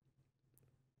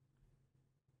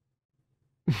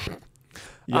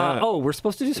 Yeah. We're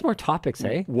supposed to do some more topics,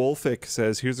 eh? Wolfic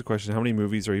says, here's the question. How many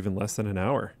movies are even less than an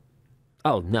hour?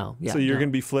 Oh, no. Yeah, so you're going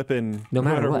to be flipping no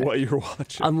matter what you're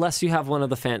watching. Unless you have one of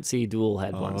the fancy dual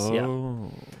head ones. Yeah.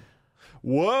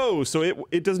 Whoa. So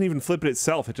it doesn't even flip it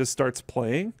itself. It just starts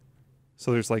playing?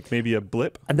 So there's like maybe a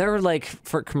blip? And there were like,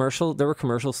 there were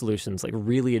commercial solutions, like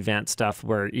really advanced stuff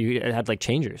where it had like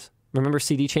changers. Remember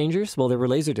CD changers? Well, there were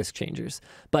Laserdisc changers.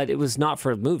 But it was not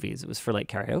for movies. It was for like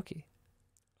karaoke.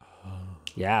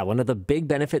 Yeah, one of the big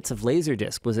benefits of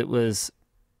Laserdisc was it was,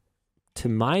 to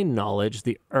my knowledge,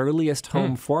 the earliest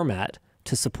home format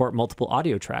to support multiple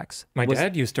audio tracks. My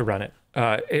dad used to run it.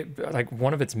 Like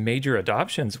one of its major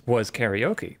adoptions was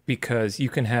karaoke, because you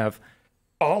can have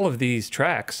all of these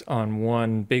tracks on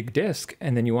one big disc,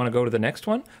 and then you want to go to the next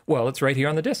one? Well, it's right here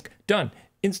on the disc. Done.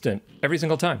 Instant. Every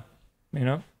single time. You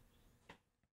know?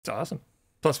 It's awesome.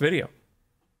 Plus video.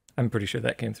 I'm pretty sure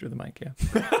that came through the mic, yeah.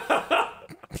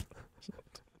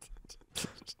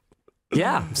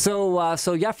 Yeah. So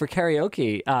yeah, for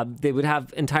karaoke, they would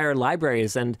have entire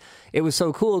libraries, and it was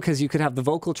so cool because you could have the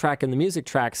vocal track and the music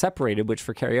track separated, which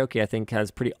for karaoke I think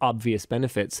has pretty obvious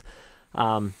benefits.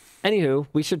 Anywho,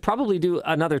 we should probably do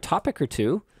another topic or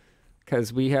two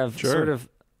because we have sort of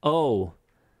What?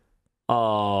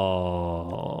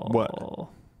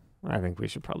 I think we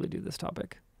should probably do this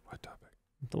topic. What topic?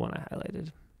 The one I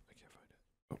highlighted. I can't find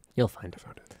it. Oh, you'll find it. I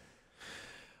found it.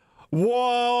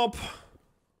 Womp.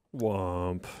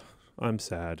 Womp. I'm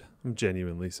sad. I'm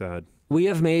genuinely sad. We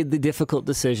have made the difficult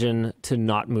decision to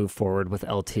not move forward with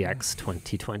LTX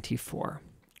 2024.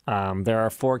 There are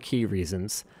 4 key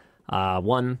reasons.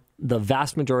 One, the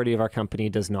vast majority of our company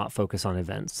does not focus on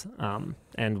events.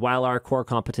 And while our core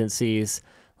competencies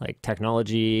like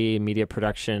technology, media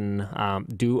production,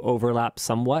 do overlap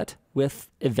somewhat with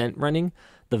event running,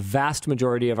 the vast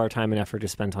majority of our time and effort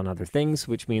is spent on other things,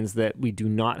 which means that we do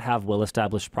not have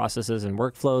well-established processes and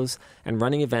workflows, and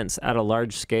running events at a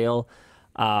large scale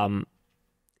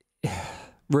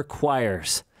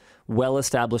requires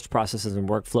well-established processes and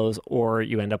workflows, or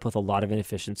you end up with a lot of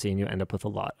inefficiency and you end up with a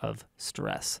lot of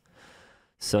stress.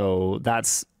 So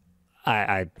that's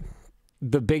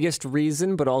the biggest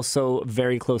reason, but also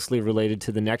very closely related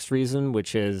to the next reason,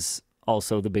 which is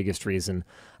also the biggest reason,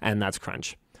 and that's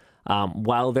crunch.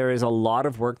 While there is a lot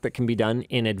of work that can be done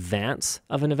in advance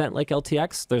of an event like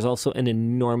LTX, there's also an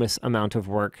enormous amount of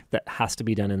work that has to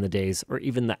be done in the days or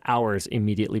even the hours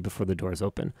immediately before the doors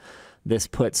open. This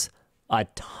puts a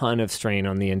ton of strain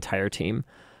on the entire team.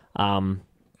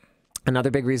 Another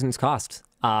big reason is cost.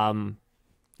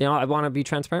 You know, I want to be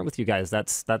transparent with you guys.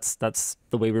 That's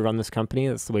the way we run this company.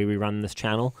 That's the way we run this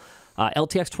channel.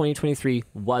 LTX 2023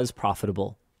 was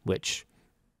profitable, which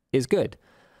is good.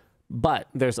 But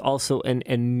there's also an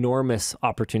enormous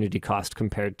opportunity cost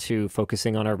compared to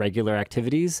focusing on our regular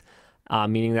activities,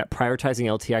 meaning that prioritizing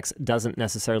LTX doesn't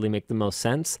necessarily make the most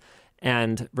sense.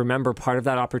 And remember, part of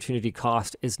that opportunity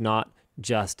cost is not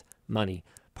just money.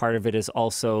 Part of it is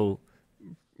also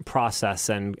process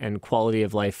and quality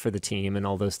of life for the team and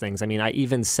all those things. I mean, I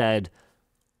even said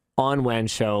on WAN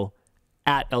show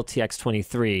at LTX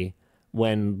 23,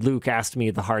 when Luke asked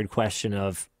me the hard question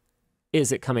of,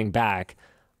 is it coming back?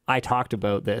 I talked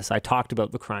about this. I talked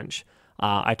about the crunch.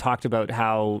 I talked about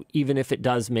how even if it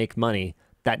does make money,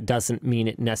 that doesn't mean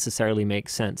it necessarily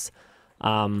makes sense.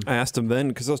 I asked him then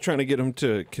because I was trying to get him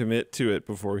to commit to it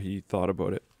before he thought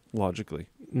about it logically.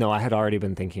 No, I had already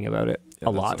been thinking about it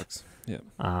a lot. Sucks. Yeah.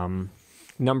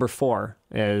 Number 4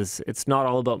 is it's not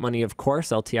all about money, of course.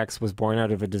 LTX was born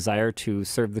out of a desire to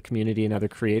serve the community and other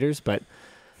creators, but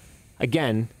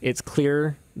again, it's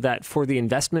clear that for the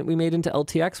investment we made into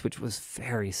LTX, which was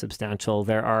very substantial,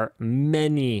 there are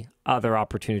many other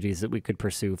opportunities that we could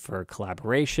pursue for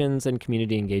collaborations and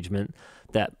community engagement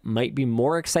that might be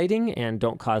more exciting and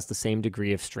don't cause the same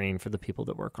degree of strain for the people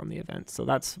that work on the event. So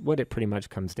that's what it pretty much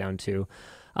comes down to.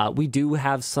 We do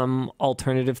have some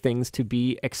alternative things to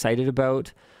be excited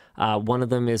about. One of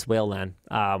them is Whale LAN.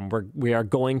 We are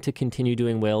going to continue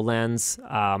doing Whale LANs,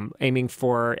 aiming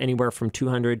for anywhere from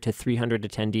 200 to 300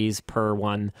 attendees per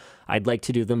one. I'd like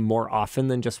to do them more often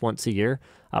than just once a year.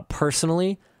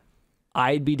 Personally,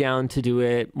 I'd be down to do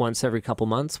it once every couple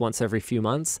months, once every few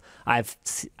months. I've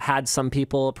had some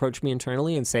people approach me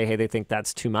internally and say, hey, they think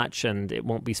that's too much and it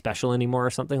won't be special anymore or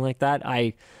something like that.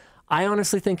 I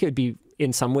honestly think it'd be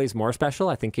in some ways more special.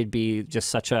 I think it'd be just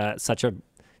such a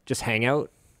just hangout.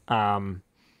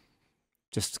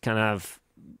 Just kind of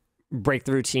break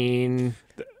the routine.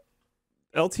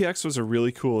 LTX was a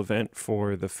really cool event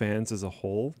for the fans as a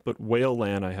whole, but Whale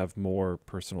LAN I have more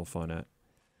personal fun at.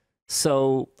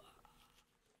 So,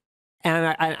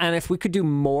 and if we could do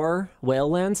more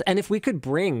Whale LANs, and if we could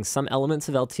bring some elements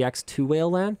of LTX to Whale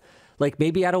LAN, like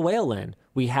maybe at a Whale LAN,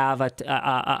 we have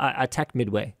a tech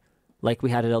midway, like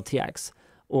we had at LTX.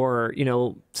 Or, you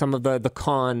know, some of the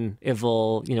con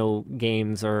evil, you know,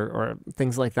 games or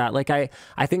things like that. Like I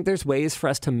think there's ways for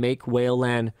us to make Whale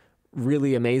LAN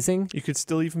really amazing. You could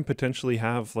still even potentially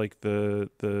have like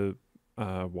the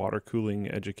water cooling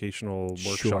educational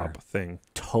workshop thing.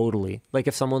 Totally. Like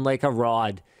if someone like a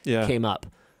Rod came up,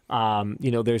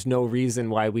 you know, there's no reason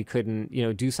why we couldn't, you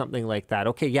know, do something like that.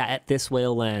 Okay, yeah, at this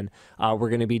Whale LAN, we're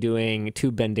going to be doing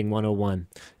tube bending 101.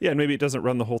 Yeah, and maybe it doesn't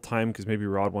run the whole time because maybe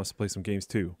Rod wants to play some games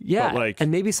too. Yeah, but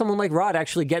and maybe someone like Rod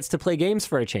actually gets to play games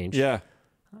for a change. Yeah.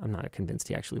 I'm not convinced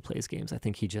he actually plays games. I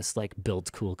think he just like builds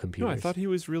cool computers. No, I thought he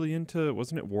was really into,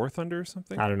 wasn't it War Thunder or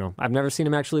something? I don't know. I've never seen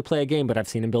him actually play a game, but I've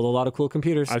seen him build a lot of cool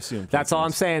computers. I've seen him play That's all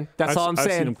I'm saying. That's all I'm saying.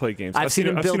 I've seen him play games. I've seen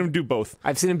him do both.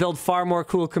 I've seen him build far more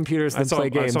cool computers than play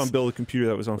games. I saw him build a computer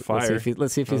that was on fire.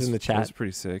 Let's see if he's in the chat. That's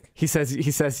pretty sick. He says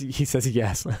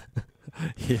yes.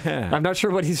 Yeah. I'm not sure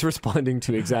what he's responding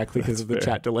to exactly because of the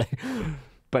chat delay.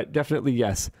 But definitely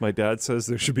yes. My dad says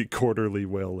there should be quarterly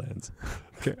Whale LANs.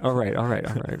 Okay. All right.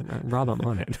 Rob, I'm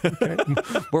on it. Okay.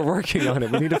 We're working on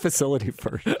it. We need a facility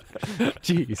first.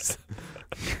 Jeez.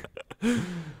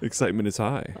 Excitement is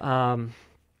high.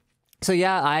 So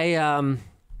yeah,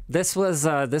 this was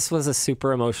a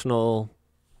super emotional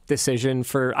decision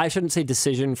I shouldn't say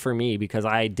decision for me because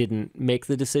I didn't make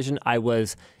the decision. I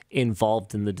was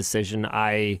involved in the decision.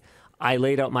 I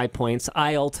laid out my points.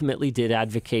 I ultimately did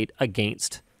advocate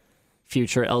against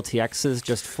future LTXs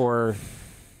just for,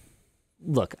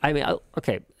 look, I mean,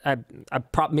 okay,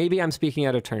 maybe I'm speaking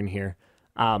out of turn here.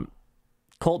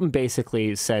 Colton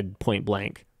basically said point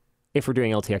blank, if we're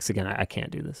doing LTX again, I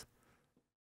can't do this.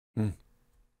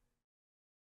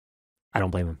 I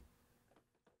don't blame him.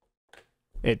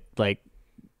 It's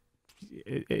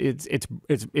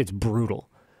brutal.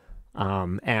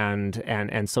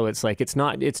 And so it's like it's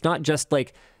not just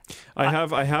like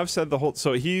I have said the whole,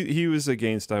 so he was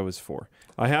against, I was for.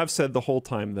 I have said the whole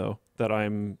time though that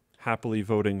I'm happily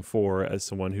voting for as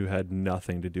someone who had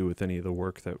nothing to do with any of the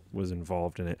work that was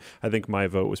involved in it. I think my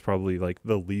vote was probably like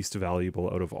the least valuable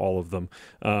out of all of them,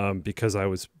 because I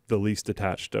was the least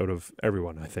attached out of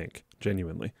everyone, I think,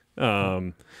 genuinely.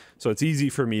 So it's easy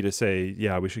for me to say,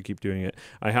 yeah, we should keep doing it.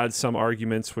 I had some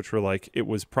arguments which were like, it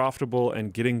was profitable,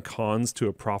 and getting cons to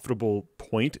a profitable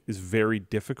point is very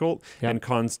difficult. Yep. And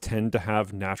cons tend to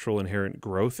have natural inherent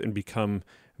growth and become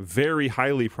very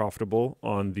highly profitable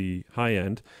on the high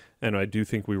end. And I do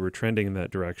think we were trending in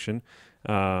that direction.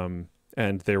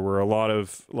 And there were a lot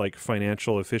of like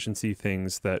financial efficiency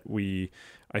things that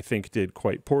I think did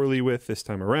quite poorly with this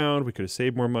time around. We could have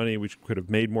saved more money. We could have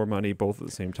made more money both at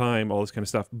the same time, all this kind of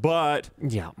stuff. But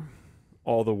yeah,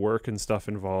 all the work and stuff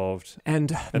involved.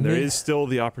 And there is still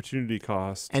the opportunity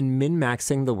cost. And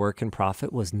min-maxing the work and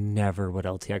profit was never what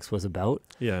LTX was about.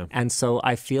 Yeah. And so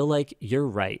I feel like you're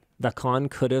right. The con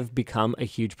could have become a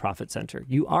huge profit center.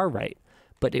 You are right.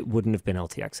 but it wouldn't have been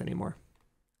LTX anymore.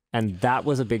 And that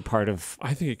was a big part of...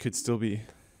 I think it could still be.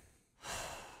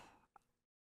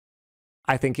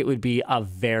 I think it would be a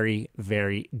very,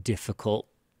 very difficult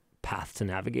path to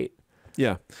navigate.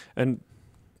 Yeah, and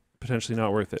potentially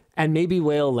not worth it. And maybe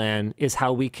Whale LAN is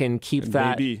how we can keep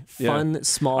that fun,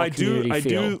 small community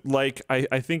feel.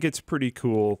 I think it's pretty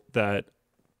cool that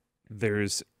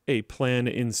there's a plan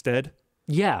instead.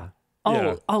 Yeah.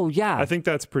 Oh, yeah. I think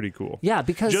that's pretty cool. Yeah,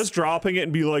 because... just dropping it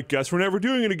and be like, guess we're never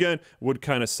doing it again, would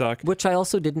kind of suck. Which I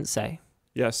also didn't say.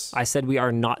 Yes. I said we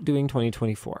are not doing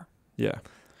 2024. Yeah.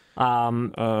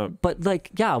 But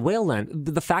like, yeah, Whale LAN.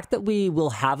 The fact that we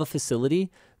will have a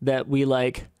facility that we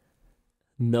like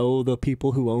know the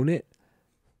people who own it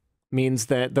means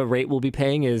that the rate we'll be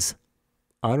paying is,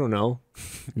 I don't know,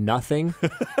 nothing.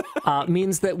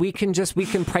 Means that we can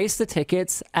price the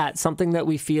tickets at something that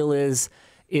we feel is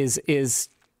the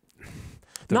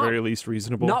very least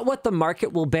reasonable. Not what the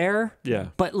market will bear,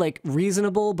 but like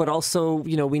reasonable, but also,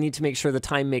 you know, we need to make sure the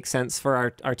time makes sense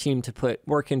for our team to put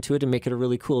work into it and make it a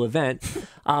really cool event,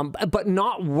 but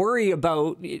not worry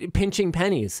about pinching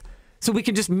pennies. So we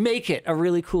can just make it a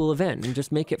really cool event and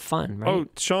just make it fun, right? Oh,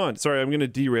 Sean, sorry, I'm going to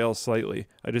derail slightly.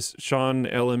 Sean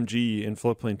LMG in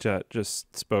Floodplain chat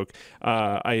just spoke.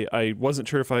 I wasn't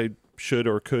sure if I should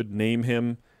or could name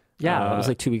him. Yeah, it was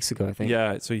like 2 weeks ago, I think.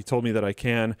 Yeah, so he told me that I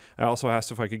can. I also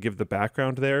asked if I could give the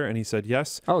background there, and he said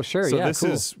yes. Oh, sure, so yeah, this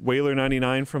is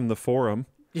Whaler99 from the forum.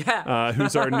 Yeah.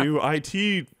 Who's our new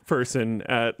IT person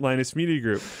at Linus Media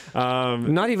Group.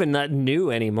 Not even that new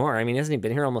anymore. I mean, hasn't he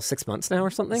been here almost 6 months now or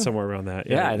something? Somewhere around that.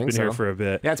 Yeah, I think been here for a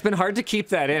bit. Yeah, it's been hard to keep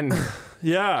that in.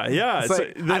 Yeah.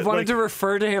 Like, I've wanted to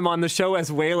refer to him on the show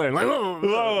as Whaler. Like, I don't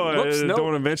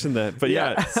want to mention that. But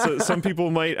yeah, so some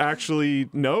people might actually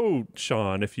know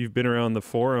Sean if you've been around the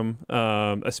forum,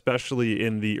 especially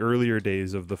in the earlier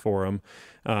days of the forum.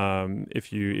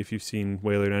 If you've seen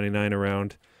Whaler99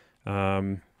 around.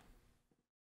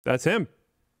 That's him.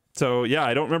 So yeah,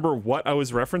 I don't remember what I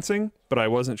was referencing, but I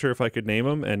wasn't sure if I could name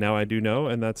him, and now I do know,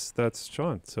 and that's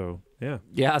Sean. So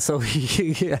yeah, so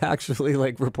he actually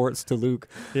like reports to Luke.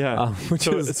 Yeah,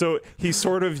 so he's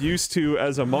sort of used to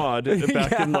as a mod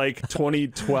back in like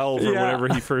 2012 or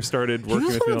whenever he first started working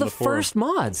with me on the forum. He was one of the first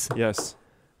mods. Yes,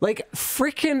 like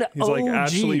freaking he's OG. like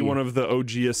actually one of the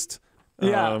OGest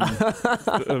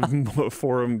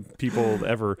forum people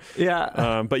ever.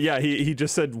 Yeah. But yeah, he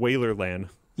just said Whaler LAN.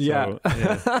 So,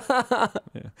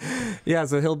 yeah.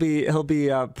 So he'll be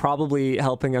probably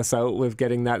helping us out with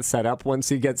getting that set up once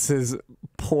he gets his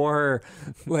poor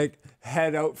like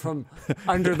head out from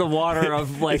under the water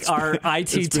of like our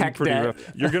IT tech debt.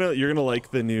 Rough. You're gonna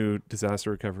like the new disaster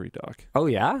recovery doc. Oh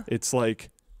yeah, it's like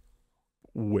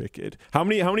wicked. How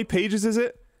many pages is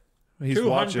it? He's 200.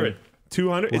 Watching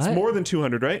 200. It's more than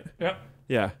 200, right? Yeah.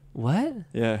 Yeah. What?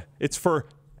 Yeah. It's for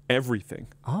everything.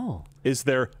 Oh. Is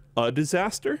there a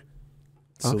disaster?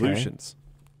 Solutions.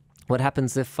 What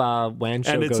happens if WAN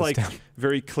show and it's goes like down?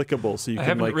 Very clickable, so you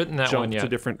can like jump to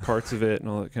different parts of it and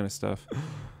all that kind of stuff.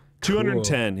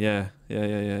 210. Cool. Yeah.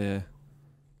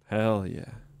 Hell yeah.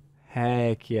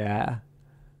 Heck yeah.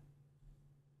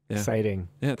 Exciting.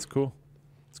 Yeah, it's cool.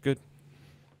 It's good.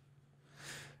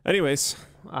 Anyways,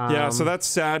 so that's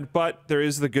sad, but there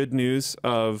is the good news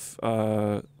of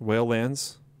Whale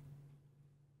LANs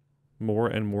more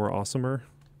and more awesomer.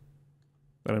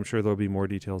 But I'm sure there'll be more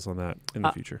details on that in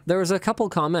the future. There was a couple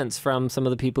comments from some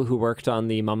of the people who worked on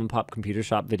the Mom and Pop Computer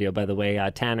Shop video. By the way,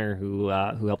 Tanner, who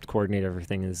helped coordinate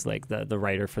everything, is like the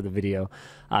writer for the video,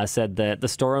 said that the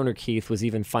store owner Keith was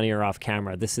even funnier off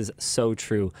camera. This is so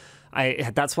true.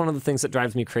 That's one of the things that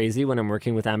drives me crazy when I'm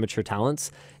working with amateur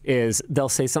talents is they'll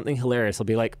say something hilarious. They'll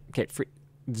be like, okay,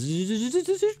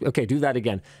 do that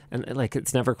again, and like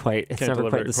it's never quite the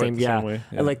same. Same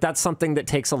and like that's something that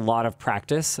takes a lot of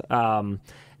practice,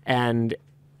 and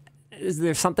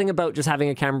there's something about just having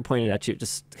a camera pointed at you,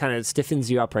 just kind of stiffens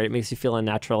you up, right? It makes you feel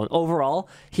unnatural, and overall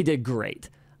he did great.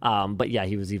 But yeah,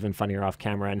 he was even funnier off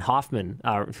camera. And Hoffman,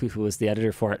 who was the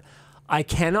editor for it, I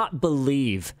cannot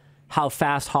believe how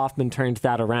fast Hoffman turned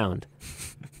that around.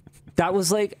 That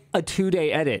was like a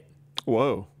 2-day edit.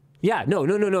 Whoa. Yeah, no.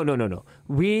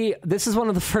 This is one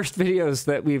of the first videos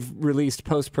that we've released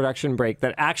post-production break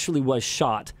that actually was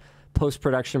shot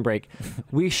post-production break.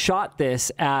 We shot this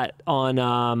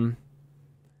on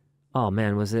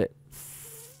was it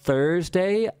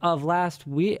Thursday of last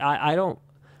week? I don't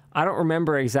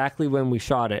remember exactly when we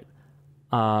shot it.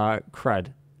 Crud.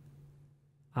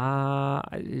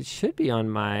 It should be on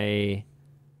my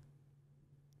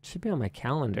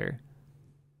calendar.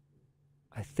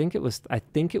 I think it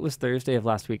was Thursday of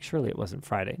last week. Surely it wasn't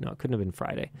Friday. No, it couldn't have been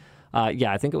Friday.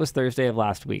 Yeah, I think it was Thursday of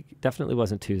last week. Definitely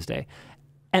wasn't Tuesday.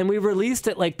 And we released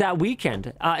it like that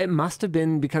weekend. It must have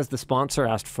been because the sponsor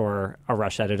asked for a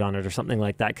rush edit on it or something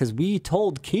like that. Because we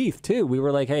told Keith too. We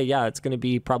were like, hey, yeah, it's going to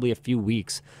be probably a few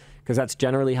weeks, because that's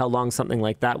generally how long something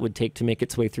like that would take to make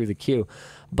its way through the queue.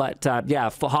 But yeah,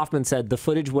 Hoffman said the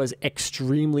footage was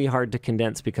extremely hard to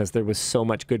condense because there was so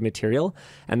much good material,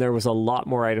 and there was a lot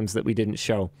more items that we didn't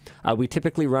show. We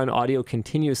typically run audio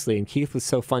continuously, and Keith was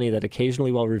so funny that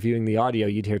occasionally while reviewing the audio,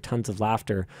 you'd hear tons of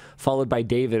laughter, followed by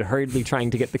David hurriedly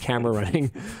trying to get the camera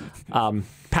running.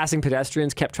 Passing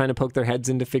pedestrians kept trying to poke their heads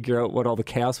in to figure out what all the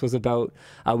chaos was about.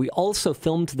 We also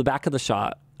filmed the back of the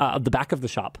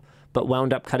shop, but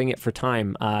wound up cutting it for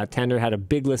time. Tander had a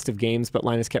big list of games, but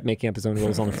Linus kept making up his own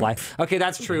rules on the fly. Okay,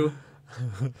 that's true.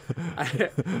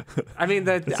 I mean,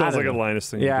 it sounds like a Linus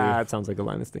thing to do. Yeah, it sounds like a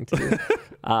Linus thing to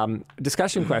do.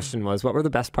 Discussion question was, what were the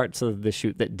best parts of the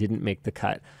shoot that didn't make the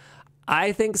cut?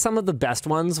 I think some of the best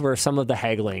ones were some of the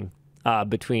haggling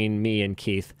between me and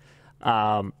Keith.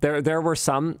 There were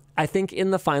some. I think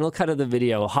in the final cut of the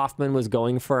video, Hoffman was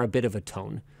going for a bit of a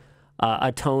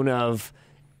tone of,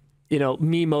 you know,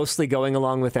 me mostly going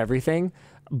along with everything,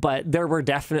 but there were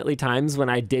definitely times when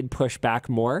I did push back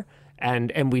more,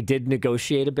 and we did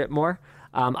negotiate a bit more.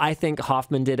 I think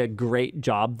Hoffman did a great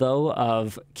job, though,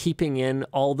 of keeping in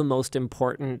all the most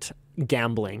important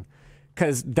gambling,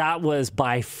 because that was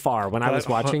by far, when I was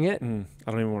watching it. I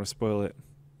don't even want to spoil it,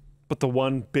 but the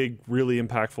one big, really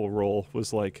impactful roll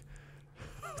was like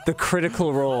the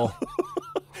critical roll.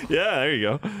 Yeah, there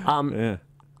you go. Yeah.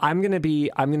 I'm gonna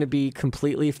be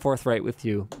completely forthright with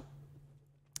you.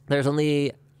 There's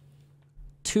only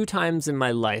 2 times in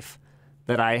my life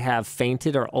that I have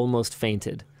fainted or almost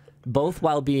fainted, both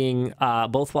while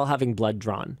having blood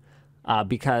drawn,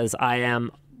 because I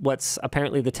am what's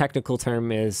apparently the technical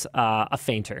term is a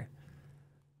fainter,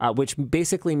 which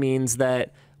basically means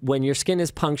that when your skin is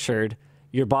punctured,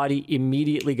 your body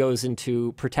immediately goes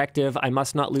into protective, I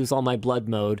must not lose all my blood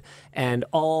mode, and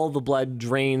all the blood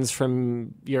drains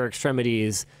from your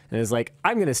extremities and is like,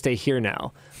 I'm going to stay here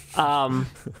now.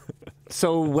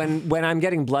 So when I'm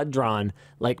getting blood drawn,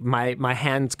 like my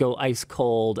hands go ice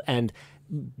cold, and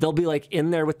they'll be like in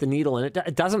there with the needle, and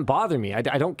it doesn't bother me. I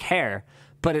don't care.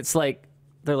 But it's like,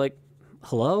 they're like,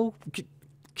 hello?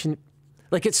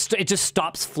 Like it just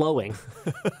stops flowing.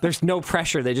 There's no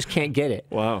pressure. They just can't get it.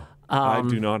 Wow. I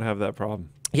do not have that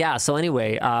problem. Yeah, so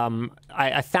anyway,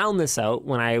 I found this out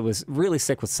when I was really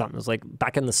sick with something. It was like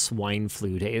back in the swine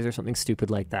flu days or something stupid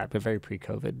like that, but very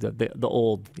pre-COVID, the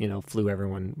old, you know, flu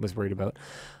everyone was worried about.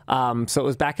 So it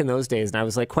was back in those days, and I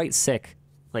was like quite sick,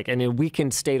 like in a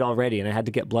weakened state already, and I had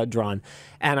to get blood drawn.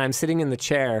 And I'm sitting in the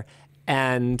chair,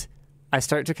 and I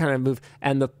start to kind of move,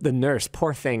 and the nurse,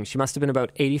 poor thing, she must have been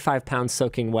about 85 pounds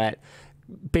soaking wet,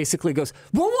 basically goes,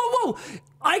 whoa, whoa, whoa,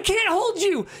 I can't hold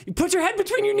you. You put your head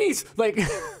between your knees. Like, and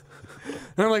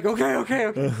I'm like, okay.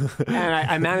 And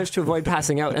I managed to avoid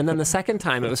passing out. And then the second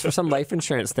time, it was for some life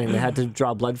insurance thing. They had to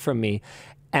draw blood from me.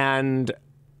 And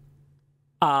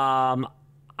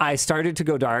I started to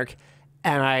go dark.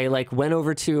 And I like went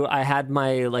over to, I had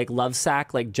my like love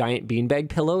sack, like giant beanbag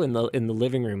pillow in the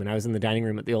living room, and I was in the dining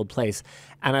room at the old place.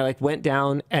 And I like went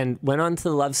down and went onto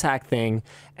the love sack thing,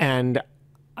 and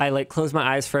I like closed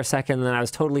my eyes for a second, and then I was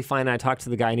totally fine. And I talked to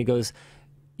the guy, and he goes,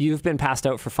 "You've been passed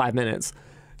out for 5 minutes."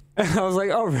 And I was like,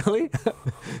 "Oh, really?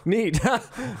 Neat.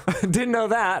 Didn't know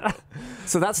that."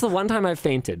 So that's the one time I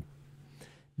fainted.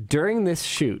 During this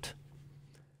shoot,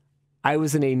 I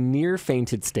was in a near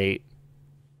fainted state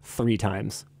 3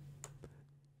 times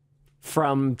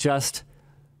from just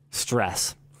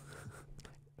stress.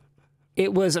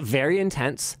 It was very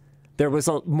intense. There was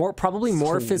probably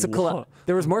more physical.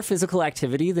 There was more physical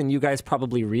activity than you guys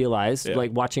probably realized. Yeah.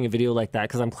 Like watching a video like that,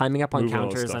 because I'm climbing up on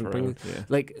counters. I'm bringing,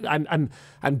 like I'm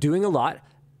doing a lot.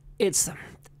 It's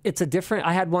a different.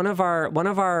 I had one of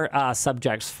our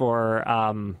subjects for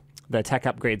the tech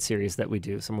upgrade series that we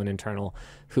do. Someone internal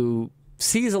who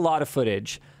sees a lot of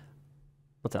footage.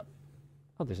 What's up?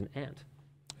 Oh, there's an ant.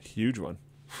 Huge one.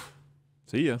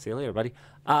 See ya. See you later, buddy.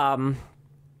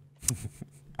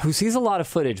 Who sees a lot of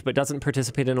footage but doesn't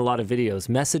participate in a lot of videos,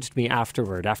 messaged me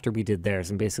afterward, after we did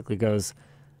theirs, and basically goes,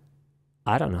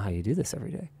 I don't know how you do this every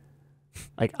day.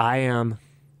 Like, I am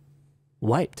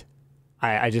wiped.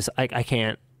 I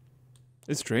can't.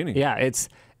 It's draining. Yeah,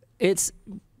 it's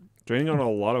draining on a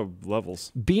lot of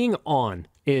levels. Being on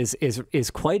is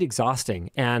quite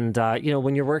exhausting. And, you know,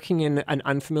 when you're working in an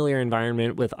unfamiliar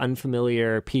environment with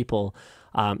unfamiliar people,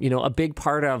 you know, a big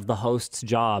part of the host's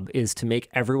job is to make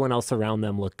everyone else around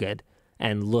them look good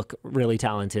and look really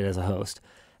talented as a host.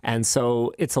 And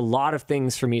so it's a lot of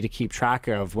things for me to keep track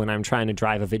of when I'm trying to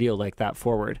drive a video like that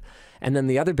forward. And then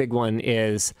the other big one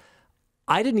is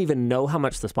I didn't even know how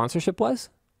much the sponsorship was.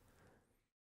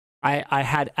 I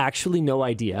had actually no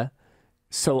idea.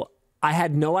 So I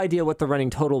had no idea what the running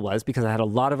total was because I had a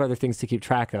lot of other things to keep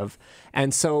track of.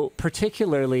 And so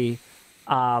particularly,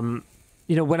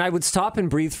 you know, when I would stop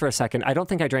and breathe for a second, I don't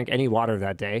think I drank any water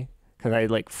that day because I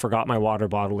like forgot my water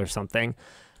bottle or something.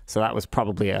 So that was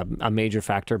probably a major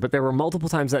factor. But there were multiple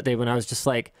times that day when I was just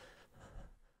like,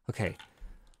 okay,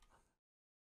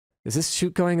 is this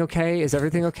shoot going okay? Is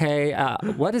everything okay?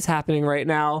 What is happening right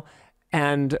now?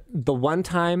 And the one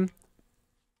time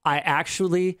I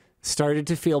actually started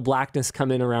to feel blackness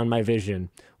come in around my vision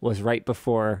was right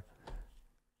before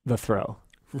the throw.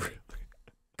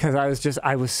 Because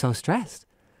I was so stressed.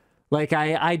 Like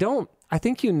I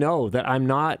think you know that I'm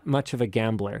not much of a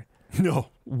gambler. No.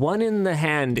 One in the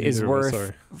hand is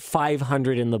worth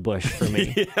 500 in the bush for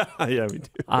me. yeah, me too.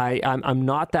 I'm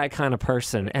not that kind of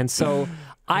person. And so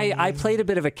I played a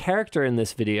bit of a character in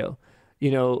this video. You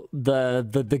know,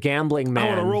 the gambling man. I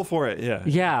want to roll for it, yeah.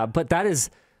 Yeah, but that is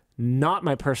not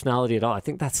my personality at all. I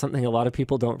think that's something a lot of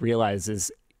people don't realize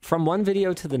is from one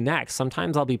video to the next,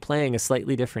 sometimes I'll be playing a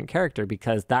slightly different character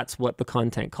because that's what the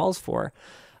content calls for.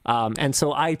 And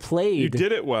so I played... You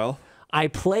did it well. I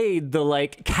played the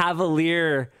like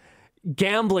cavalier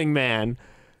gambling man,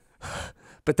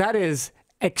 but that is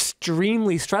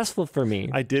extremely stressful for me.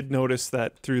 I did notice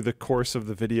that through the course of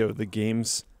the video, the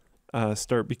games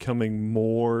start becoming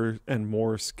more and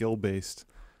more skill-based.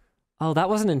 Oh, that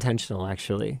wasn't intentional,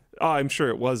 actually. Oh, I'm sure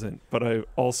it wasn't, but I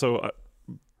also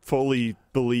fully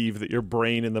believe that your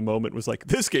brain in the moment was like,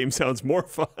 this game sounds more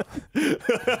fun.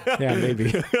 Yeah,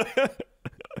 maybe.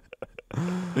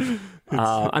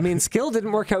 I mean, skill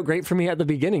didn't work out great for me at the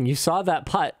beginning. You saw that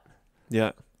putt.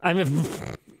 Yeah. I mean,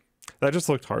 that just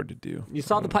looked hard to do. You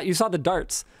saw the putt. You saw the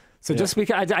darts. So just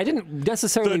because I didn't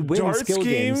necessarily win skill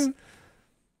games.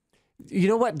 You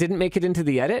know what didn't make it into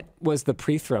the edit was the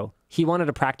pre-throw. He wanted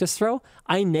a practice throw.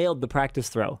 I nailed the practice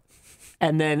throw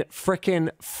and then frickin'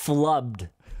 flubbed.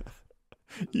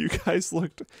 You guys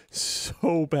looked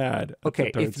so bad.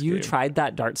 Okay, if you tried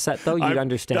that dart set, though, you'd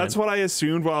understand. That's what I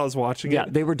assumed while I was watching it. Yeah,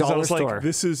 they were dollar store. Like,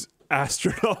 this is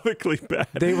astronomically bad.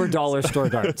 They were dollar store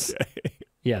darts. Okay.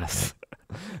 Yes.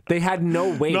 They had no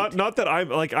weight. Not that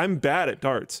I'm bad at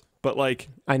darts, but like...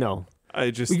 I know.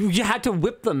 You had to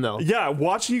whip them, though. Yeah,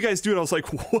 watching you guys do it, I was like,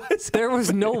 what's There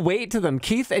was no weight to them.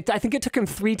 Keith, I think it took him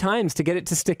 3 times to get it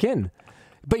to stick in.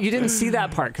 But you didn't see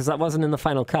that part because that wasn't in the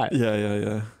final cut.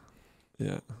 Yeah.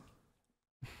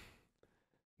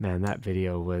 Man, that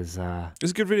video was... It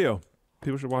was a good video.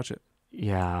 People should watch it.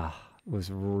 Yeah, it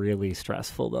was really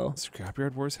stressful, though.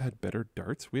 Scrapyard Wars had better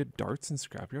darts? We had darts in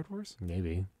Scrapyard Wars?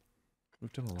 Maybe.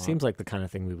 We've done a lot. Seems like the kind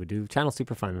of thing we would do. Channel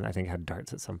Superfun, I think, had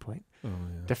darts at some point. Oh,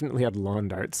 yeah. Definitely had lawn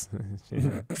darts.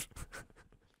 Yeah.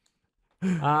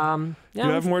 Do you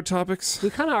have more topics? We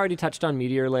kind of already touched on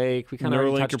Meteor Lake. We kind of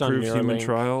already touched on Neuralink. Human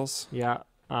trials. Yeah.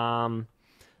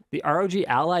 The ROG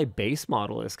Ally base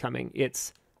model is coming.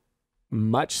 It's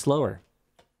much slower.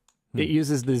 It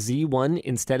uses the Z1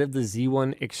 instead of the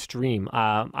Z1 Extreme.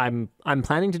 I'm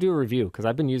planning to do a review because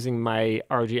I've been using my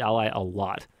ROG Ally a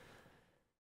lot.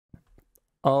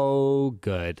 Oh,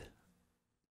 good.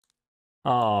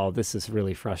 Oh, this is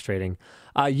really frustrating.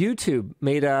 YouTube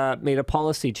made a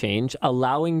policy change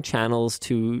allowing channels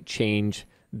to change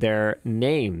their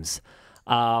names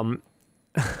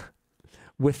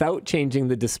without changing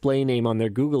the display name on their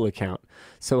Google account.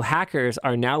 So hackers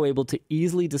are now able to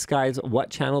easily disguise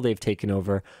what channel they've taken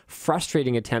over,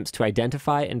 frustrating attempts to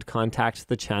identify and contact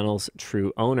the channel's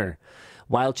true owner.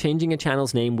 While changing a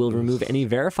channel's name will remove any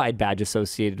verified badge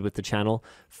associated with the channel,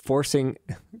 forcing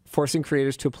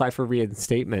creators to apply for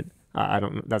reinstatement. I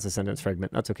don't know. That's a sentence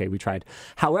fragment. That's okay. We tried.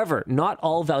 However, not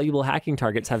all valuable hacking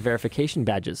targets have verification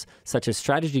badges, such as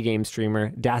strategy game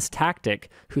streamer Das Tactic,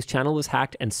 whose channel was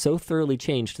hacked and so thoroughly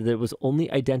changed that it was only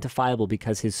identifiable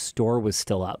because his store was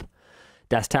still up.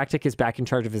 Das Tactic is back in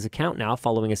charge of his account now,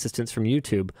 following assistance from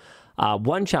YouTube.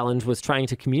 One challenge was trying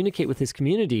to communicate with his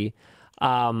community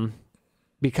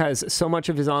because so much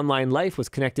of his online life was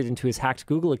connected into his hacked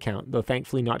Google account, though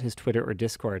thankfully not his Twitter or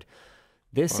Discord.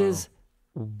 This is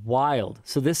wild.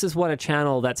 So this is what a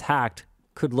channel that's hacked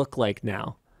could look like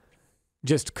now.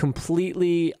 Just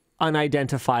completely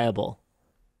unidentifiable.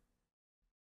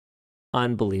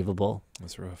 Unbelievable.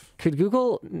 That's rough. Could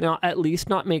Google at least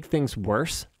not make things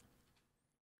worse?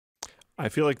 I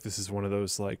feel like this is one of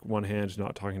those, like, one hand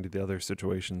not talking to the other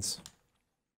situations.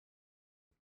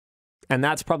 And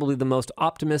that's probably the most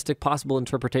optimistic possible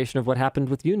interpretation of what happened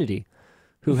with Unity.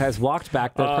 who has walked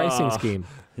back their pricing scheme.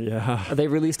 Yeah. They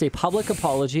released a public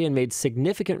apology and made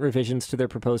significant revisions to their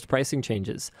proposed pricing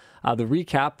changes. The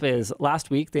recap is last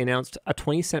week they announced a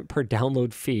 20-cent per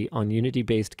download fee on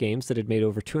Unity-based games that had made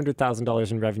over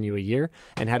 $200,000 in revenue a year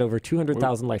and had over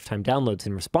 200,000 lifetime downloads.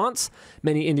 In response,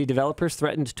 many indie developers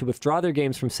threatened to withdraw their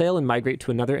games from sale and migrate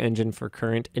to another engine for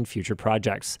current and future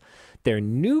projects. Their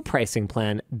new pricing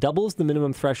plan doubles the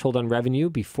minimum threshold on revenue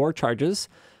before charges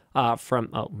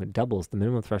it doubles the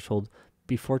minimum threshold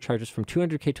before charges from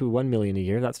 200K to 1 million a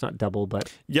year. That's not double,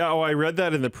 but yeah. Oh, I read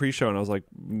that in the pre-show, and I was like,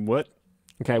 "What?"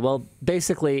 Okay, well,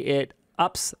 basically, it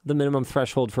ups the minimum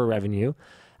threshold for revenue.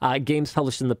 Games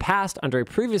published in the past under a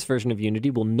previous version of Unity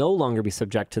will no longer be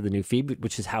subject to the new fee,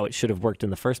 which is how it should have worked in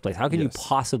the first place. How can you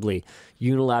possibly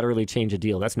unilaterally change a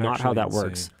deal? That's not how that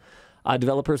works.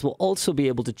 Developers will also be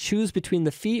able to choose between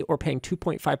the fee or paying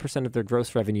 2.5% of their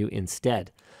gross revenue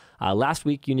instead. Last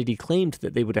week, Unity claimed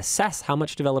that they would assess how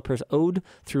much developers owed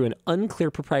through an unclear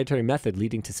proprietary method,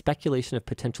 leading to speculation of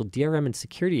potential DRM and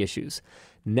security issues.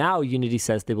 Now, Unity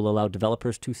says they will allow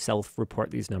developers to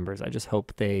self-report these numbers. I just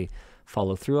hope they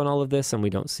follow through on all of this and we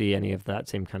don't see any of that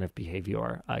same kind of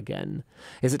behavior again.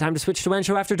 Is it time to switch to WAN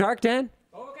Show After Dark, Dan?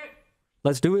 Okay.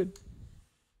 Let's do it.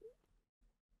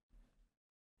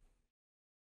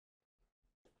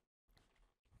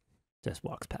 Just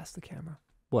walks past the camera.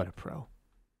 What a pro.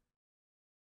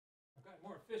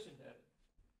 More efficient at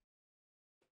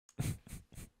it.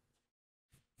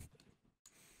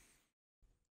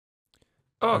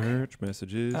 Okay. Search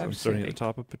messages. I'm starting at the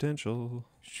top of potential.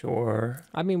 Sure.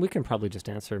 I mean, we can probably just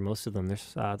answer most of them.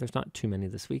 There's not too many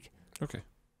this week. Okay.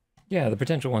 Yeah, the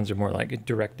potential ones are more like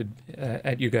directed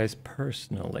at you guys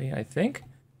personally, I think.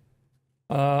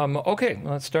 Okay,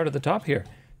 let's start at the top here.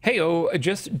 Hey-oh, I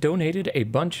just donated a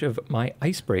bunch of my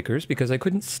icebreakers because I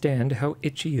couldn't stand how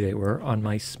itchy they were on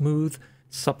my smooth,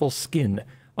 supple skin.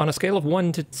 On a scale of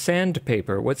 1 to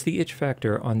sandpaper, what's the itch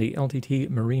factor on the LTT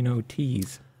Merino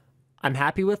tees? I'm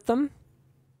happy with them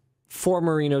for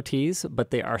merino tees,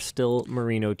 but they are still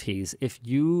merino tees. If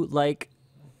you like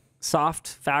soft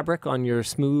fabric on your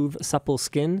smooth, supple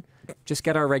skin, just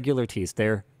get our regular tees.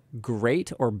 They're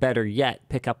great, or better yet,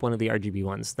 pick up one of the RGB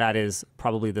ones. That is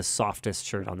probably the softest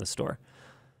shirt on the store.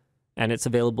 And it's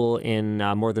available in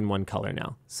more than one color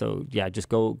now. So yeah, just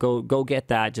go get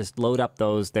that. Just load up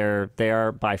those. They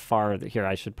are by far, here,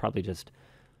 I should probably just,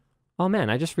 oh man,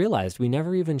 I just realized we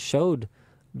never even showed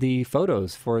the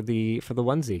photos for the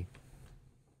onesie.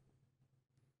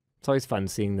 It's always fun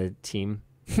seeing the team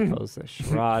photos.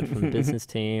 Sharad from the business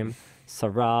team,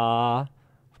 Sarah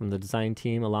from the design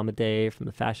team, Alameda from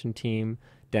the fashion team,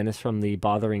 Dennis from the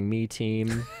bothering me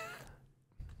team,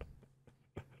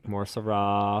 more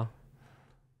Sarah.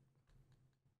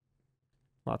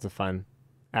 Lots of fun.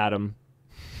 Adam.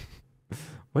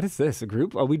 What is this? A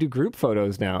group? Oh, we do group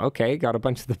photos now. Okay, got a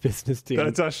bunch of the business team.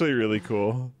 That's actually really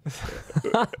cool.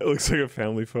 It looks like a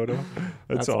family photo.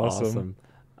 That's awesome.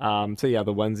 So yeah,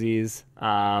 the onesies,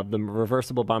 the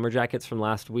reversible bomber jackets from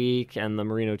last week, and the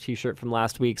merino t-shirt from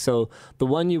last week. So the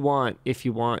one you want, if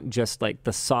you want just like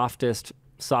the softest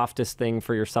thing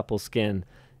for your supple skin,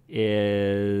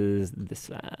 is this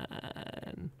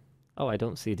one. Oh, I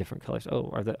don't see different colors.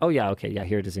 Oh yeah, okay, yeah,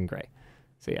 here it is in gray.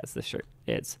 So yeah, it's this shirt.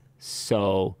 It's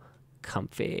so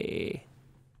comfy.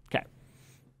 Okay.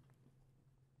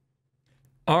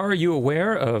 Are you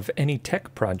aware of any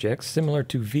tech projects similar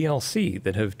to VLC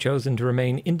that have chosen to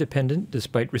remain independent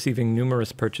despite receiving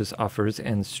numerous purchase offers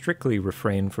and strictly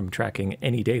refrain from tracking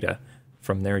any data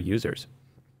from their users?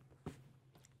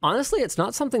 Honestly, it's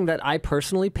not something that I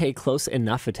personally pay close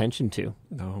enough attention to.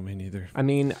 No, me neither. I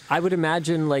mean, I would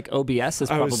imagine like OBS has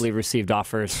probably received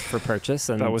offers for purchase,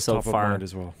 and that was so top of far mind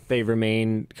as well. They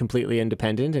remain completely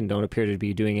independent and don't appear to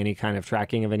be doing any kind of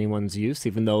tracking of anyone's use,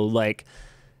 even though, like,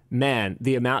 man,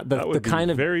 the kind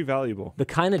of very valuable. The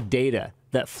kind of data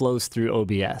that flows through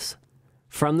OBS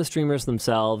from the streamers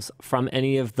themselves, from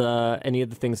any of the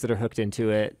things that are hooked into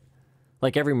it.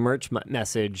 Like every merch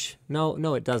message,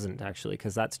 no, it doesn't actually,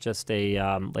 because that's just a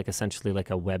like essentially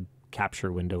like a web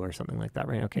capture window or something like that,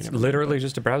 right? Okay, it's literally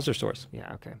just a browser source.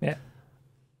 Yeah. Okay. Yeah.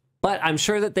 But I'm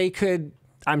sure that they could.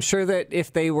 I'm sure that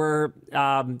if they were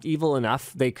evil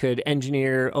enough, they could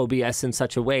engineer OBS in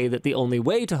such a way that the only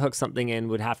way to hook something in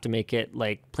would have to make it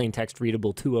like plain text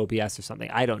readable to OBS or something.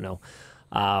 I don't know.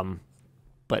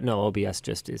 But no, OBS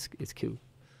just is cool.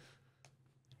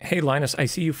 Hey, Linus, I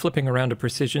see you flipping around a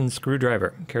precision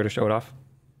screwdriver. Care to show it off?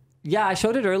 Yeah, I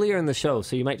showed it earlier in the show,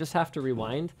 so you might just have to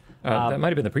rewind. That might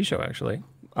have been the pre-show, actually.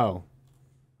 Oh,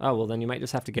 well, then you might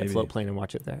just have to get Float Plane and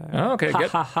watch it there. Oh, okay,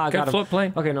 get Float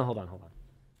Plane. Okay, no, hold on.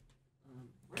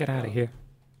 Get out of here.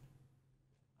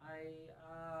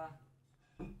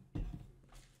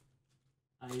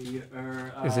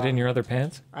 Is it in your other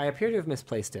pants? I appear to have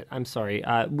misplaced it. I'm sorry.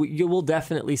 You will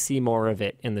definitely see more of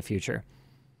it in the future.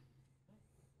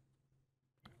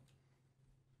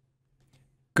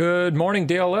 Good morning,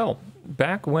 DLL.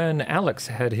 Back when Alex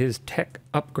had his tech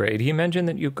upgrade, he mentioned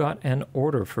that you got an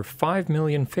order for 5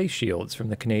 million face shields from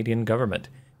the Canadian government.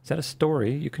 Is that a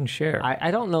story you can share?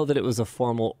 I don't know that it was a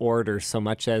formal order so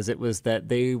much as it was that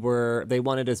they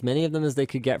wanted as many of them as they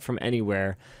could get from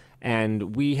anywhere,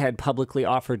 and we had publicly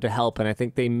offered to help, and I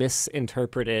think they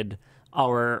misinterpreted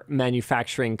our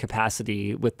manufacturing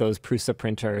capacity with those Prusa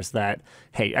printers that,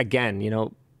 hey, again, you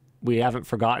know, we haven't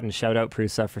forgotten. Shout out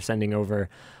Prusa for sending over.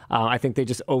 I think they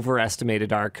just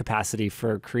overestimated our capacity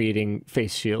for creating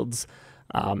face shields.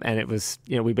 And it was,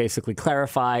 you know, we basically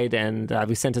clarified and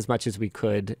we sent as much as we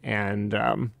could. And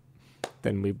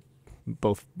then we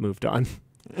both moved on.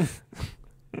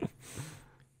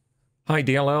 Hi,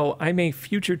 DLL. I'm a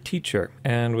future teacher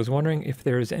and was wondering if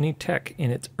there is any tech in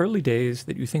its early days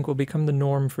that you think will become the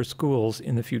norm for schools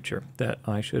in the future that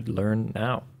I should learn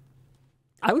now.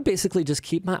 I would basically just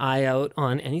keep my eye out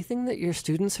on anything that your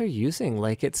students are using.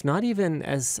 Like, it's not even,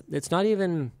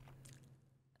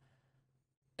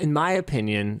 in my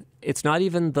opinion, it's not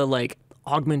even the like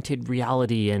augmented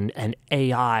reality and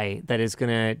AI that is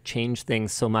going to change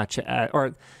things so much,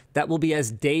 or that will be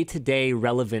as day-to-day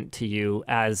relevant to you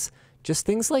as just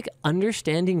things like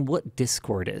understanding what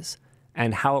Discord is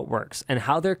and how it works and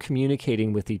how they're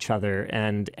communicating with each other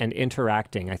and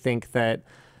interacting. I think that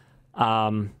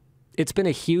it's been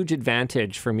a huge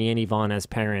advantage for me and Yvonne as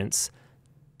parents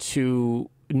to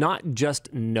not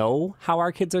just know how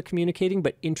our kids are communicating,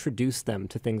 but introduce them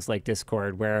to things like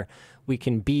Discord, where we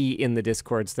can be in the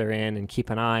Discords they're in and keep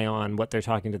an eye on what they're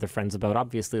talking to their friends about.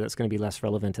 Obviously, that's going to be less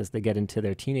relevant as they get into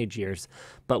their teenage years.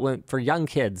 But for young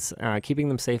kids, keeping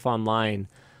them safe online,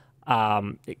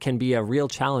 it can be a real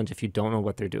challenge if you don't know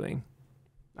what they're doing.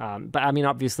 But I mean,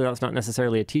 obviously, that's not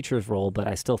necessarily a teacher's role, but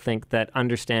I still think that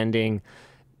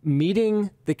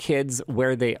meeting the kids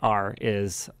where they are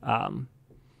is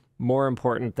more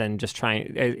important than just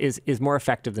is more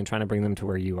effective than trying to bring them to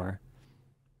where you are.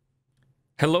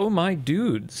 Hello, my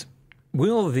dudes.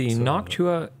 Will the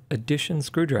Noctua Edition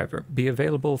screwdriver be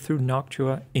available through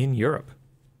Noctua in Europe?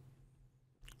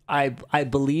 I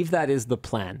believe that is the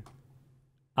plan.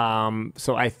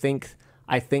 So I think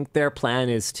their plan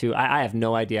is to, I have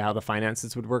no idea how the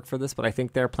finances would work for this, but I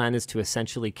think their plan is to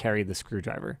essentially carry the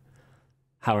screwdriver,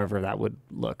 however that would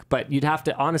look. But you'd have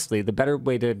to, honestly, the better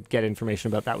way to get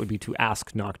information about that would be to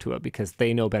ask Noctua, because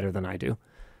they know better than I do.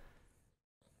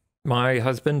 My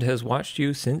husband has watched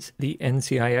you since the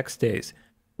NCIX days.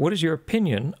 What is your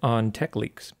opinion on tech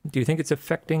leaks? Do you think it's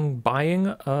affecting buying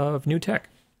of new tech?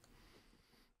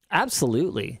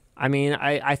 Absolutely. I mean,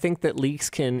 I think that leaks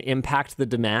can impact the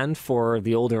demand for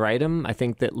the older item. I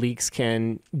think that leaks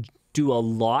can do a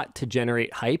lot to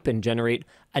generate hype and generate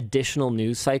additional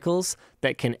news cycles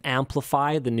that can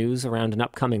amplify the news around an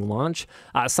upcoming launch.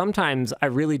 Sometimes I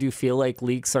really do feel like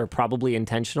leaks are probably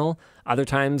intentional. Other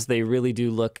times they really do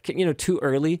look, too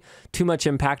early, too much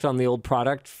impact on the old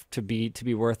product to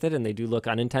be worth it, and they do look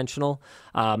unintentional.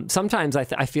 Sometimes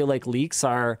I feel like leaks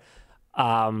are,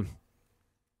 no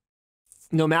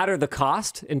matter the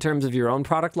cost in terms of your own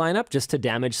product lineup, just to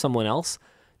damage someone else,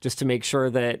 just to make sure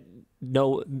that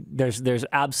there's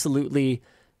absolutely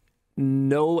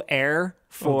no air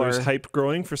for there's hype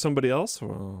growing for somebody else.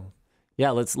 Well, yeah,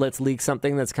 let's leak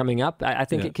something that's coming up. I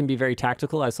think it can be very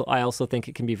tactical. I also think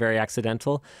it can be very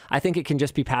accidental. I think it can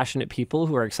just be passionate people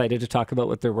who are excited to talk about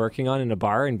what they're working on in a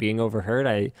bar and being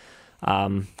overheard.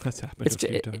 That's happened a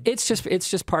few times. It's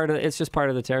just part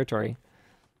of the territory.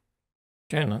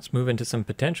 Okay, let's move into some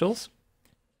potentials.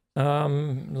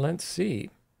 Let's see.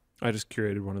 I just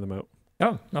curated one of them out.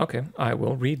 Oh, okay. I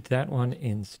will read that one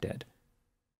instead.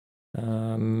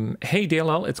 Hey,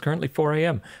 DLL, it's currently 4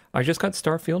 a.m. I just got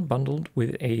Starfield bundled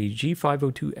with a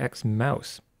G502X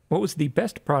mouse. What was the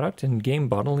best product and game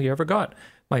bundle you ever got?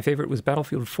 My favorite was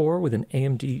Battlefield 4 with an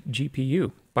AMD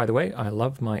GPU. By the way, I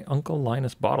love my Uncle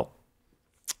Linus bottle.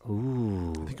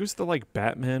 Ooh. I think it was the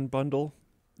Batman bundle.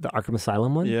 The Arkham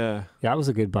Asylum one? Yeah. That was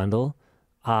a good bundle.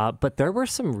 But there were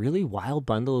some really wild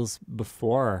bundles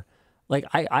before. Like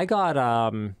I got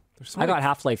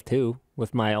Half-Life 2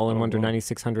 with my all-in-one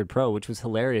 9600 Pro, which was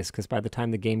hilarious because by the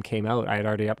time the game came out, I had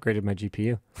already upgraded my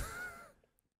GPU.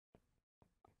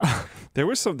 There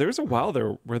was a while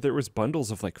there where there was bundles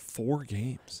of 4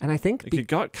 games. And I think it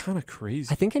got kind of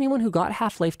crazy. I think anyone who got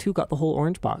Half-Life 2 got the whole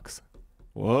orange box.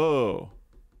 Whoa.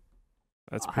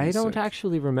 That's pretty I don't sick.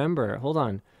 actually remember. Hold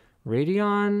on.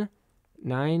 Radeon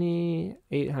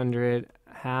 9800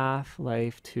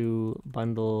 Half-Life 2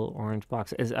 bundle orange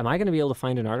box. Am I going to be able to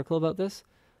find an article about this?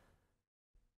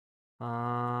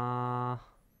 I'm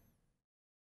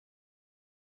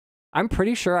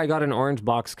pretty sure I got an orange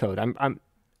box code.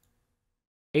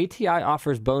 ATI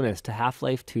offers bonus to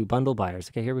Half-Life 2 bundle buyers.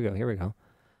 Okay, here we go.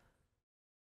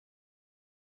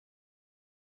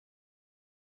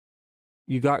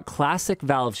 You got classic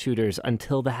Valve shooters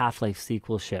until the Half-Life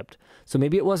sequel shipped. So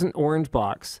maybe it wasn't orange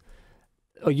box.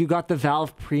 Oh, you got the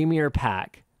Valve Premier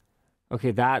Pack. Okay,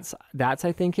 that's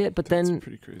I think it. But that's then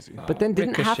pretty crazy. But then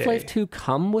didn't Ricochet. Half-Life 2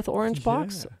 come with orange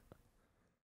box?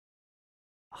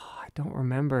 Oh, I don't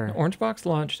remember. Orange box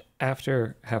launched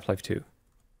after Half-Life 2.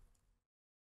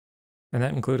 And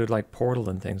that included like Portal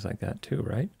and things like that too,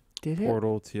 right? Did it?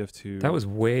 Portal, TF2. That was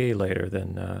way later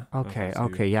than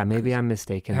Okay, yeah, maybe I'm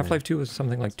mistaken. Half-Life 2 was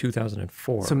something like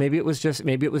 2004. So maybe it was just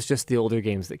the older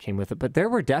games that came with it. But there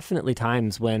were definitely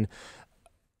times when,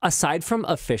 aside from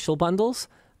official bundles,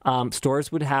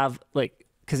 stores would have like,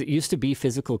 because it used to be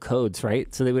physical codes,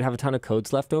 right? So they would have a ton of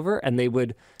codes left over, and they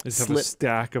would have a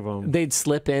stack of them. They'd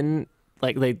slip in.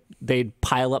 Like they'd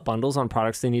pile up bundles on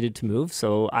products they needed to move.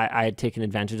 So I had taken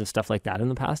advantage of stuff like that in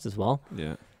the past as well.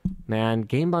 Yeah. Man,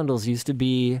 game bundles used to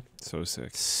be so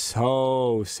sick.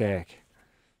 So sick.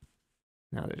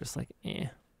 Now they're just like, eh.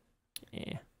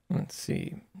 Let's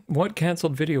see. What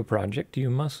canceled video project do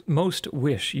you most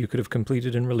wish you could have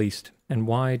completed and released, and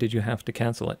why did you have to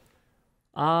cancel it?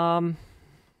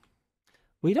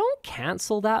 We don't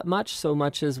cancel that much, so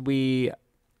much as we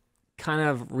kind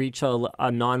of reach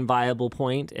a non-viable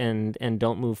point and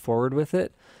don't move forward with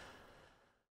it.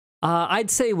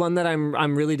 I'd say one that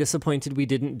I'm really disappointed we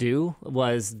didn't do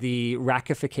was the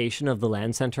rackification of the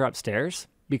LAN center upstairs,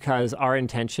 because our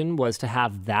intention was to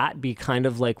have that be kind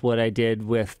of like what I did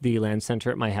with the LAN center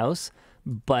at my house,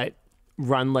 but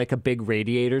run like a big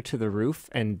radiator to the roof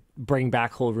and bring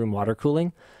back whole room water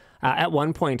cooling. At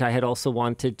one point, I had also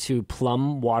wanted to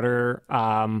plumb water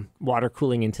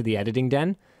cooling into the editing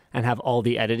den and have all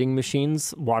the editing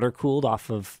machines water cooled off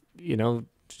of,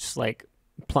 just like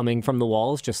plumbing from the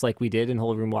walls, just like we did in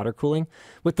whole room water cooling.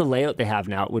 With the layout they have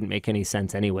now, it wouldn't make any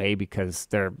sense anyway, because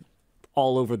they're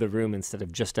all over the room instead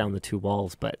of just down the two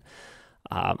walls. But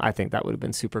I think that would have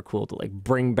been super cool to like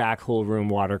bring back whole room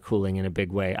water cooling in a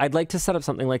big way. I'd like to set up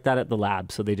something like that at the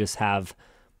lab, so they just have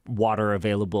water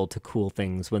available to cool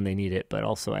things when they need it. But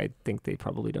also, I think they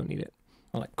probably don't need it.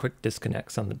 Like quick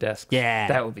disconnects on the desks. Yeah,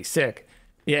 that would be sick.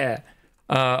 Yeah.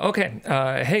 Okay.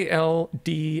 Hey,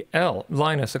 LDL.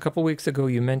 Linus, a couple weeks ago,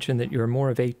 you mentioned that you're more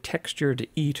of a textured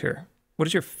eater. What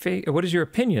is your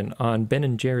opinion on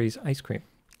Ben & Jerry's ice cream?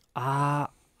 I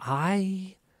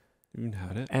even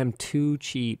had it. am too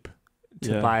cheap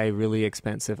to buy really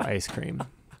expensive ice cream.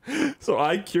 So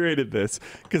I curated this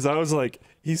because I was like,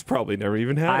 he's probably never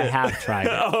even had it. I have tried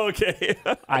it. Oh, okay.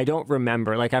 I don't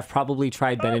remember. Like, I've probably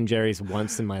tried Ben & Jerry's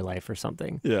once in my life or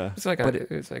something. Yeah. It's like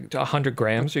 100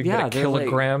 grams. You can get a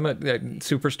kilogram at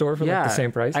Superstore for like the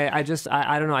same price. I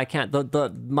don't know. I can't.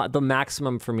 The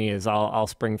maximum for me is I'll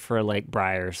spring for like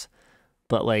Breyers.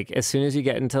 But like as soon as you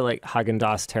get into like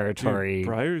Haagen-Dazs territory,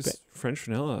 Breyers French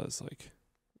vanilla is like,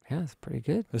 yeah, it's pretty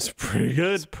good. It's pretty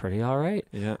good. It's pretty all right.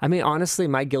 Yeah. I mean, honestly,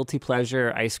 my guilty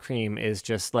pleasure ice cream is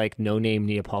just like no-name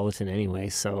Neapolitan anyway,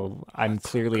 so I'm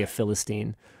clearly a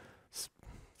Philistine. It's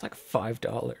like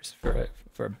 $5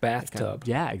 for a bathtub.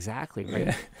 Yeah, exactly.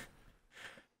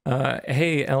 Right.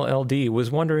 Hey, LLD,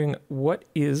 was wondering, what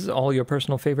is all your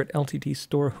personal favorite LTT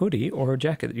store hoodie or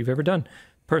jacket that you've ever done?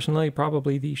 Personally,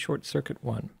 probably the Short Circuit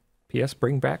one. P.S.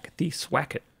 Bring back the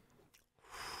Swacket.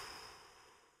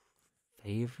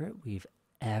 Favorite we've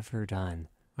ever done.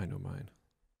 I know mine.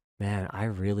 Man, I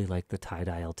really like the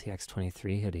tie-dye LTX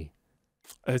 23 hoodie.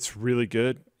 It's really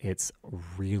good. It's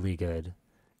really good.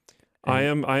 I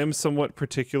am somewhat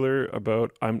particular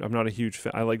about. I'm not a huge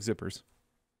fan. I like zippers.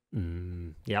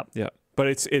 Yep. Yeah, but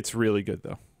it's really good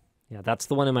though. Yeah, that's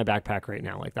the one in my backpack right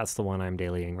now. Like that's the one I'm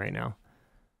dailying right now.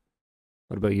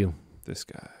 What about you? This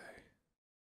guy.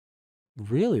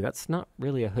 Really? That's not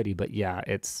really a hoodie, but yeah,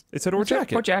 it's an or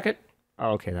jacket. Or jacket.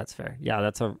 Oh, okay, that's fair.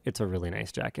 Yeah, it's a really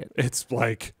nice jacket. It's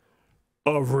like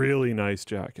a really nice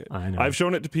jacket. I know. I've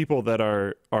shown it to people that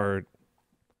are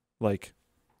like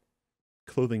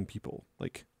clothing people,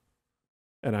 like,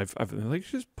 and I've been like,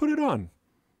 just put it on.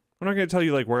 I'm not going to tell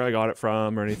you like where I got it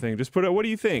from or anything. Just put it. What do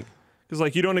you think? Because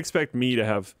like you don't expect me to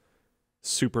have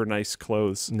super nice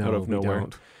clothes out of nowhere.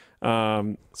 Don't.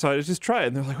 So I just try it,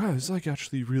 and they're like, "Wow, this is like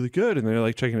actually really good." And they're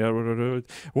like checking it out.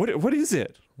 What is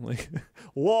it? I'm like,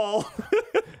 lol.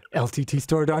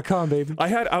 LTTstore.com, baby.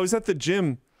 I was at the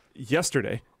gym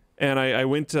yesterday, And I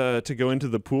went to go into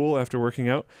the pool after working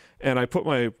out, and I put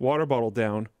my water bottle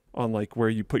down on like where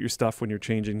you put your stuff when you're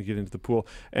changing to get into the pool.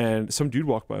 And some dude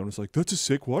walked by and was like, "That's a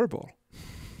sick water bottle."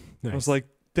 Nice. I was like,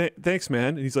 "Thanks,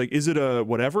 man." And he's like, "Is it a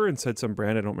whatever?" And said some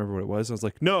brand. I don't remember what it was. I was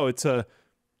like, "No, it's an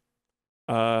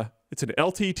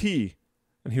LTT."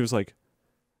 And he was like,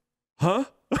 "Huh?"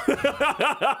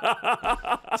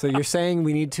 So you're saying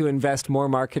we need to invest more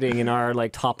marketing in our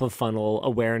like top of funnel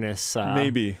awareness?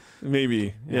 Maybe.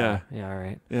 Yeah. Yeah. All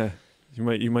right. Yeah.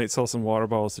 You might sell some water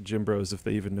bottles to gym bros if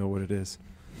they even know what it is.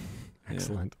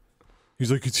 Excellent. Yeah.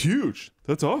 He's like, "It's huge.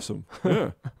 That's awesome."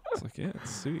 Yeah. I was like, "Yeah,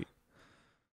 it's sweet."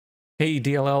 Hey,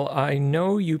 DLL, I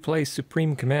know you play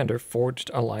Supreme Commander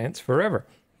Forged Alliance forever,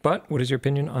 but what is your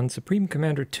opinion on Supreme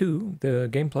Commander 2, the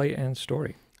gameplay and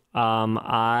story?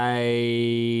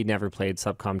 I never played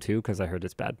Subcom 2 because I heard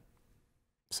it's bad.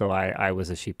 So I was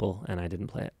a sheeple and I didn't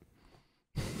play it.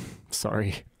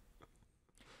 Sorry.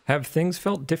 Have things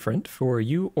felt different for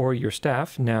you or your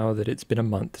staff now that it's been a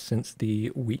month since the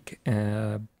week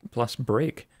plus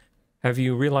break? Have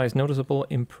you realized noticeable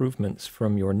improvements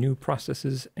from your new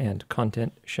processes and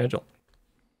content schedule?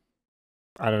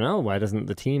 I don't know. Why doesn't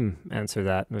the team answer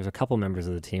that? There's a couple members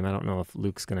of the team. I don't know if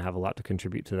Luke's going to have a lot to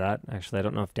contribute to that. Actually, I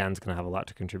don't know if Dan's going to have a lot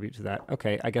to contribute to that.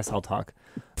 Okay, I guess I'll talk.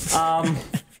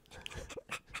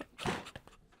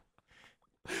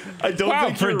 I don't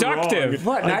think you're productive.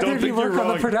 wrong. What? Neither of you work on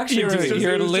the production team.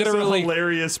 You're literally a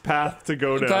hilarious path to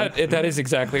go down. That is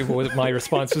exactly what my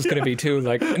response was going to be too.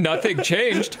 Like, nothing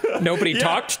changed. Nobody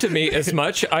talked to me as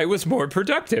much. I was more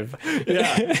productive.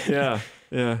 Yeah.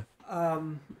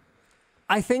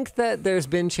 I think that there's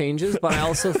been changes, but I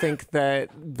also think that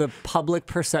the public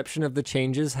perception of the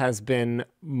changes has been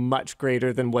much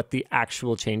greater than what the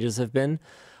actual changes have been.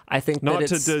 I think not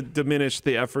that to diminish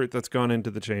the effort that's gone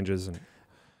into the changes.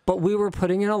 But we were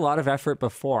putting in a lot of effort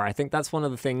before. I think that's one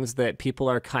of the things that people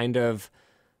are kind of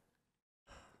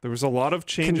there was a lot of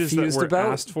changes that were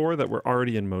asked for that were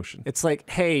already in motion. It's like,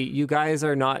 hey, you guys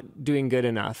are not doing good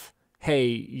enough. Hey,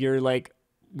 you're like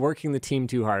working the team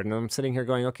too hard. And I'm sitting here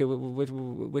going, okay,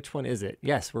 which one is it?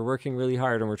 Yes, we're working really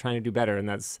hard and we're trying to do better. And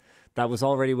that was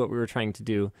already what we were trying to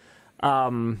do.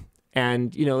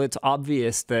 And, you know, it's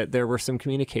obvious that there were some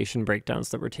communication breakdowns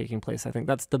that were taking place. I think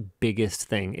that's the biggest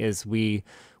thing is we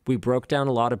broke down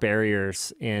a lot of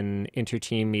barriers in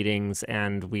inter-team meetings,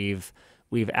 and we've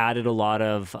added a lot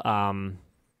of...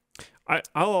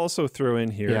 I'll also throw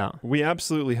in here, we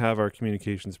absolutely have our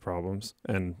communications problems,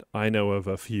 and I know of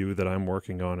a few that I'm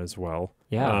working on as well.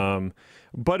 Yeah.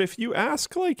 But if you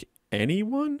ask like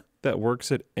anyone that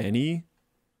works at any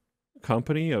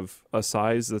company of a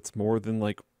size that's more than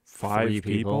like 5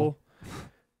 people,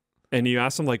 and you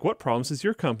ask them like, what problems does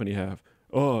your company have?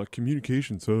 Oh,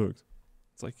 communication sucks.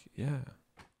 It's like, yeah.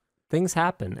 Things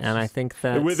happen, and I think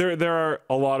that there are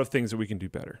a lot of things that we can do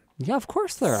better. Yeah, of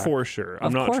course there are. For sure.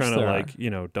 I'm not trying to like, you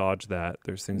know, dodge that.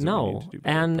 There's things that we need to do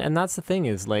better. And that's the thing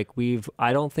is like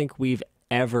I don't think we've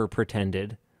ever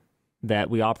pretended that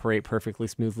we operate perfectly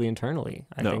smoothly internally.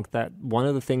 I think that one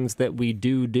of the things that we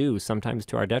do sometimes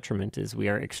to our detriment is we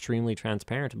are extremely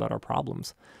transparent about our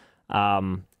problems.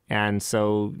 And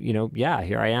so, you know,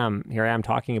 here I am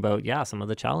talking about, some of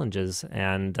the challenges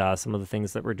and some of the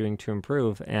things that we're doing to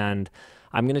improve. And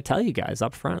I'm going to tell you guys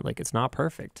up front, like, it's not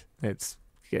perfect. It's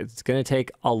going to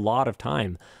take a lot of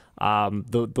time.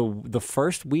 The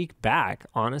first week back,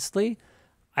 honestly,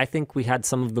 I think we had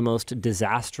some of the most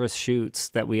disastrous shoots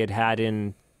that we had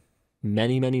in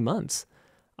many, many months.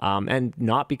 And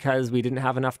not because we didn't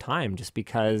have enough time, just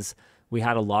because we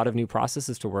had a lot of new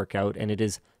processes to work out, and it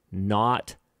is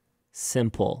not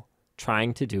simple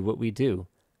trying to do what we do,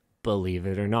 believe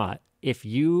it or not. If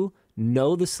you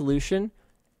know the solution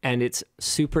and it's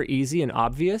super easy and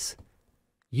obvious,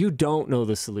 you don't know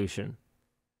the solution.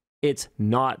 It's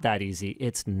not that easy.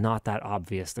 It's not that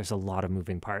obvious. There's a lot of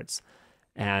moving parts.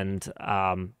 And,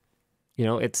 you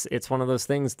know, it's one of those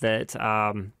things that, you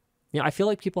know, I feel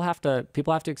like people have to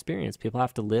experience, people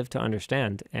have to live to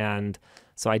understand. And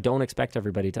so I don't expect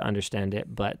everybody to understand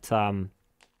it, but,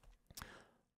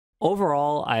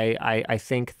 overall, I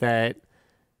think that,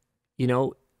 you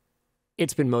know,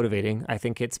 it's been motivating. I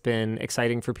think it's been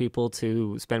exciting for people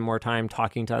to spend more time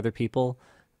talking to other people,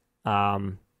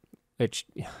 which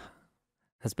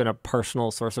has been a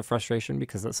personal source of frustration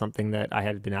because that's something that I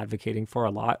had been advocating for a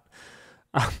lot.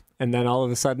 And then all of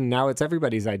a sudden, now it's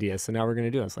everybody's idea. So now we're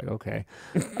going to do it. It's like, okay.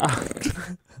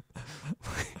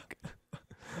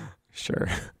 Sure.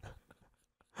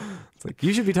 It's like,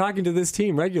 you should be talking to this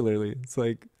team regularly. It's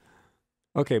like,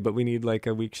 okay, but we need like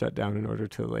a week shutdown in order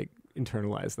to like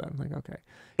internalize that. I'm like, okay.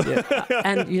 Yeah.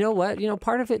 And you know what?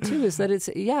 Part of it too is that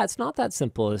it's not that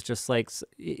simple. It's just like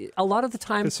a lot of the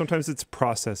time. Sometimes it's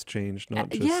process change, not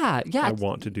just I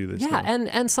want to do this. Yeah, now.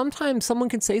 And sometimes someone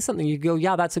can say something. You go,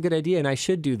 yeah, that's a good idea, and I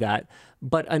should do that.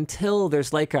 But until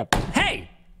there's like a hey,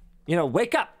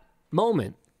 wake up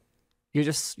moment. You're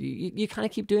just you kind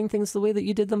of keep doing things the way that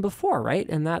you did them before, right?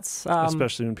 And that's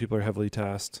especially when people are heavily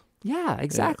tasked. Yeah,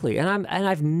 exactly. Yeah. And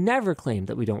I've never claimed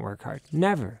that we don't work hard.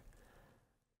 Never.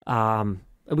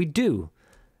 We do.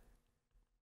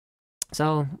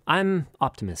 So I'm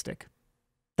optimistic.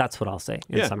 That's what I'll say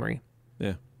in summary.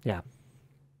 Yeah. Yeah.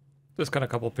 There's got a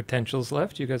couple potentials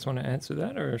left. You guys want to answer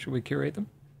that, or should we curate them?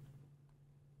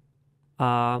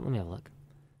 Let me have a look.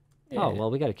 Yeah. Oh,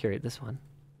 well, we got to curate this one.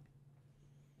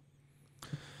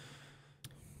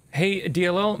 Hey,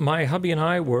 DLL, my hubby and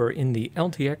I were in the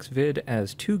LTX vid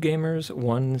as 2 gamers,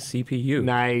 1 CPU.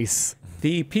 Nice.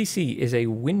 The PC is a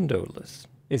windowless.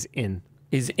 Is in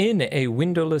a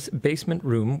windowless basement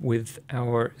room with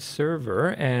our server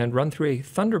and run through a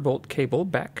Thunderbolt cable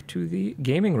back to the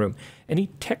gaming room. Any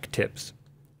tech tips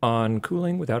on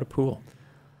cooling without a pool?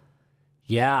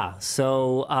 Yeah,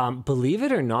 so believe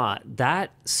it or not,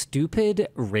 that stupid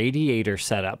radiator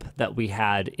setup that we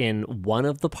had in one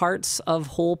of the parts of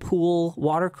whole pool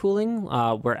water cooling,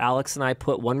 where Alex and I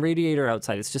put one radiator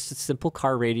outside. It's just a simple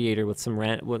car radiator with some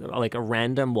like a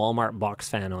random Walmart box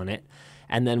fan on it,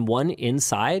 and then one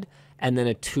inside, and then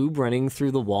a tube running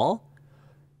through the wall.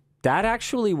 That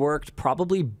actually worked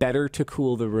probably better to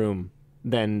cool the room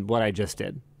than what I just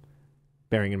did.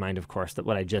 Bearing in mind, of course, that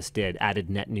what I just did added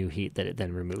net new heat that it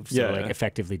then removed. So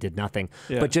effectively did nothing.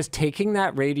 Yeah. But just taking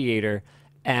that radiator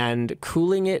and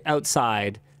cooling it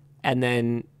outside and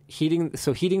then heating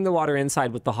the water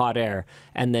inside with the hot air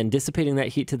and then dissipating that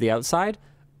heat to the outside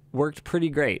worked pretty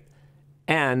great.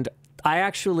 And I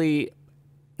actually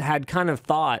had kind of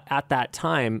thought at that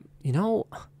time,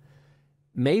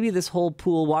 maybe this whole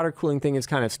pool water cooling thing is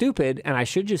kind of stupid and I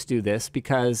should just do this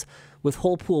because with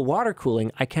whole pool water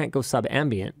cooling, I can't go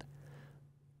sub-ambient.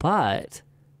 But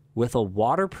with a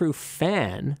waterproof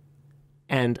fan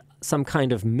and some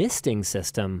kind of misting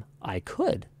system, I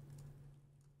could.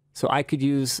 So I could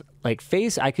use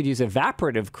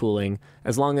evaporative cooling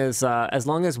as long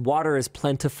as water is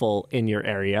plentiful in your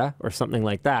area or something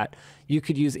like that. You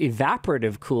could use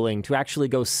evaporative cooling to actually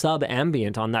go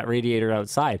sub-ambient on that radiator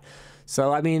outside.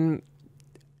 So, I mean,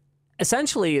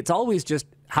 essentially, it's always just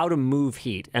how to move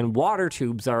heat, and water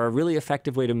tubes are a really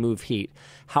effective way to move heat.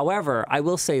 However, I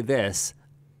will say this,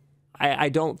 I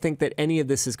don't think that any of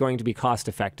this is going to be cost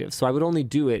effective, so I would only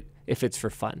do it if it's for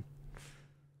fun.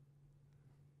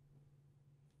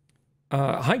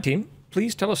 Hi, team.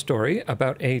 Please tell a story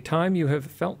about a time you have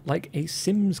felt like a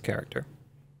Sims character.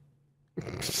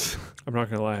 I'm not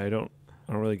going to lie, I don't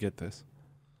really get this.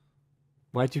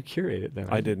 Why'd you curate it then?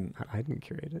 I didn't. I didn't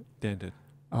curate it. Dan did.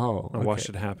 Oh, I watched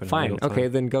it happen. Fine. Okay,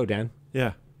 then go, Dan.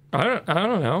 Yeah. I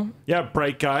don't know. Yeah,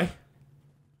 bright guy.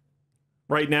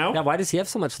 Right now? Yeah, why does he have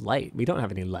so much light? We don't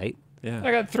have any light. Yeah.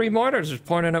 I got 3 monitors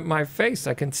pointing at my face.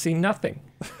 I can see nothing.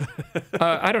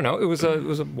 I don't know. It was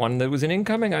a one that was an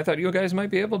incoming. I thought you guys might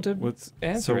be able to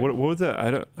answer. So what was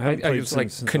that? I was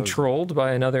like controlled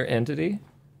by another entity.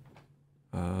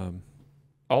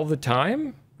 All the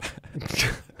time.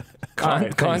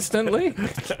 Constantly.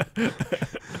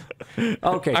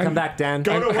 Okay, come back, Dan.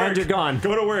 Go to work. And you're gone.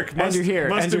 Go to work. And you're here.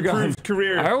 Must and you're improve gone.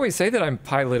 career. I always say that I'm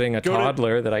piloting a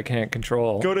toddler that I can't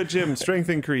control. Go to gym. Strength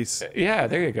increase. Yeah,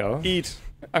 there you go. Eat.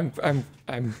 I'm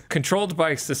controlled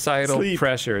by societal Sleep.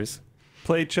 pressures.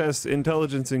 Play chess.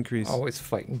 Intelligence increase. Always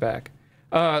fighting back.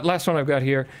 Last one I've got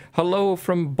here. Hello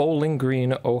from Bowling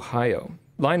Green, Ohio.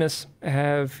 Linus,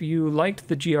 have you liked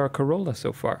the GR Corolla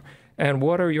so far? And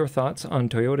what are your thoughts on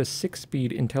Toyota's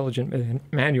 6-speed intelligent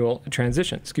manual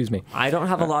transmission? Excuse me. I don't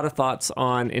have a lot of thoughts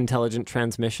on intelligent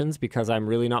transmissions because I'm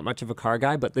really not much of a car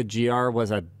guy, but the GR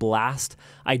was a blast.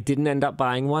 I didn't end up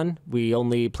buying one. We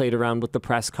only played around with the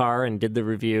press car and did the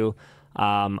review.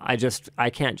 I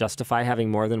can't justify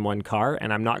having more than one car,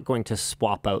 and I'm not going to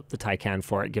swap out the Taycan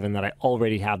for it, given that I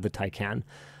already have the Taycan.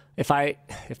 If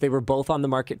they were both on the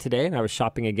market today and I was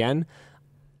shopping again,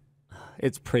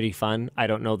 it's pretty fun. I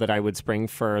don't know that I would spring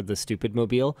for the stupid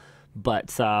mobile,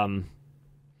 but yeah,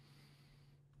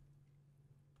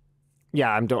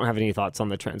 I don't have any thoughts on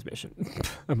the transmission.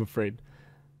 I'm afraid.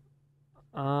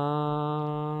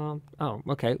 Oh,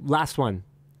 okay. Last one.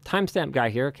 Timestamp guy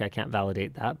here. Okay, I can't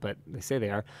validate that, but they say they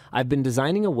are. I've been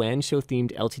designing a WAN show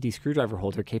themed LTT screwdriver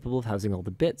holder capable of housing all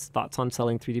the bits. Thoughts on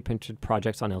selling 3D printed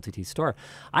projects on LTT store?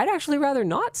 I'd actually rather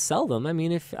not sell them. I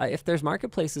mean, if there's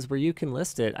marketplaces where you can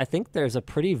list it, I think there's a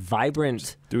pretty vibrant.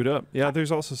 Just do it up. Yeah,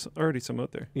 there's also already some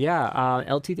out there. Yeah,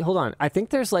 LTT. Hold on. I think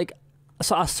there's like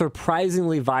a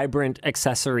surprisingly vibrant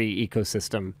accessory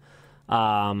ecosystem.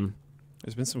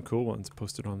 There's been some cool ones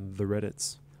posted on the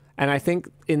Reddits. And I think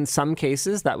in some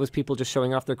cases that was people just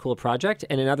showing off their cool project,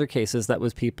 and in other cases that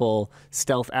was people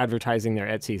stealth advertising their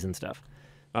Etsy's and stuff.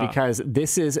 Because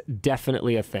this is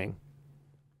definitely a thing.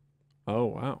 Oh,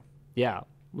 wow. Yeah.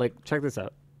 Like, check this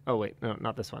out. Oh, wait. No,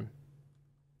 not this one.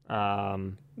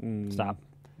 Stop.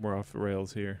 We're off the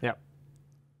rails here. Yep.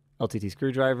 LTT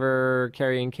screwdriver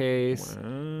carrying case.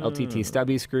 Wow. LTT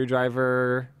stubby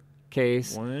screwdriver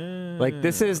case. Wow. Like,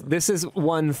 this is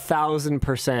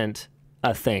 1000%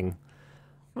 a thing.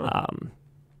 Huh.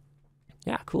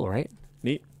 Yeah, cool, right?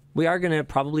 Neat. We are going to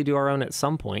probably do our own at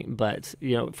some point, but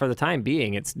for the time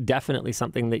being, it's definitely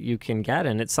something that you can get,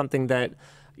 and it's something that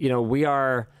we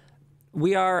are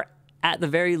at the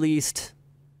very least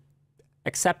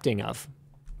accepting of.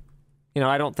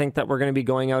 I don't think that we're going to be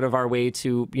going out of our way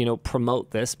to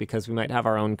promote this, because we might have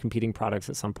our own competing products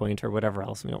at some point or whatever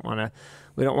else. We don't want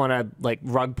to like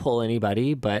rug pull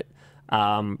anybody, but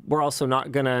we're also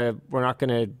not gonna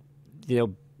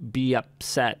be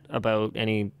upset about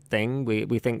anything.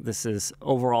 We think this is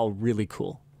overall really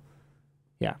cool.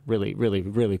 Yeah, really, really,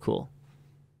 really cool.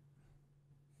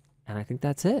 And I think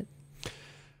that's it.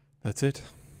 That's it.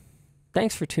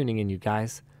 Thanks for tuning in, you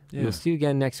guys. Yeah. We'll see you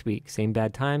again next week. Same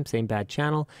bad time, same bad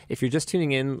channel. If you're just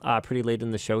tuning in pretty late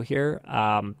in the show here,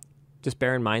 just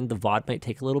bear in mind the VOD might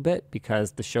take a little bit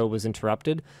because the show was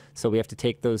interrupted. So we have to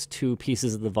take those two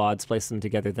pieces of the VOD, splice them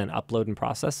together, then upload and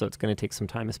process. So it's going to take some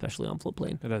time, especially on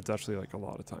Floatplane. And that's actually like a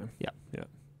lot of time. Yeah. Yeah.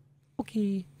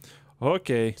 Okay.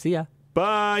 Okay. See ya.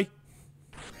 Bye.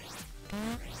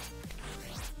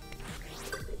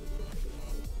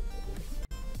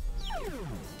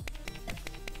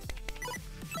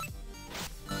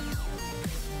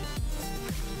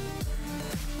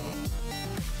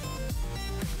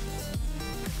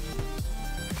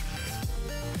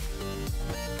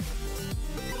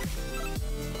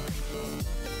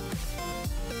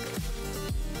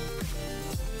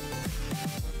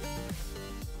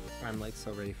 I'm like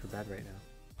so ready for bed right now.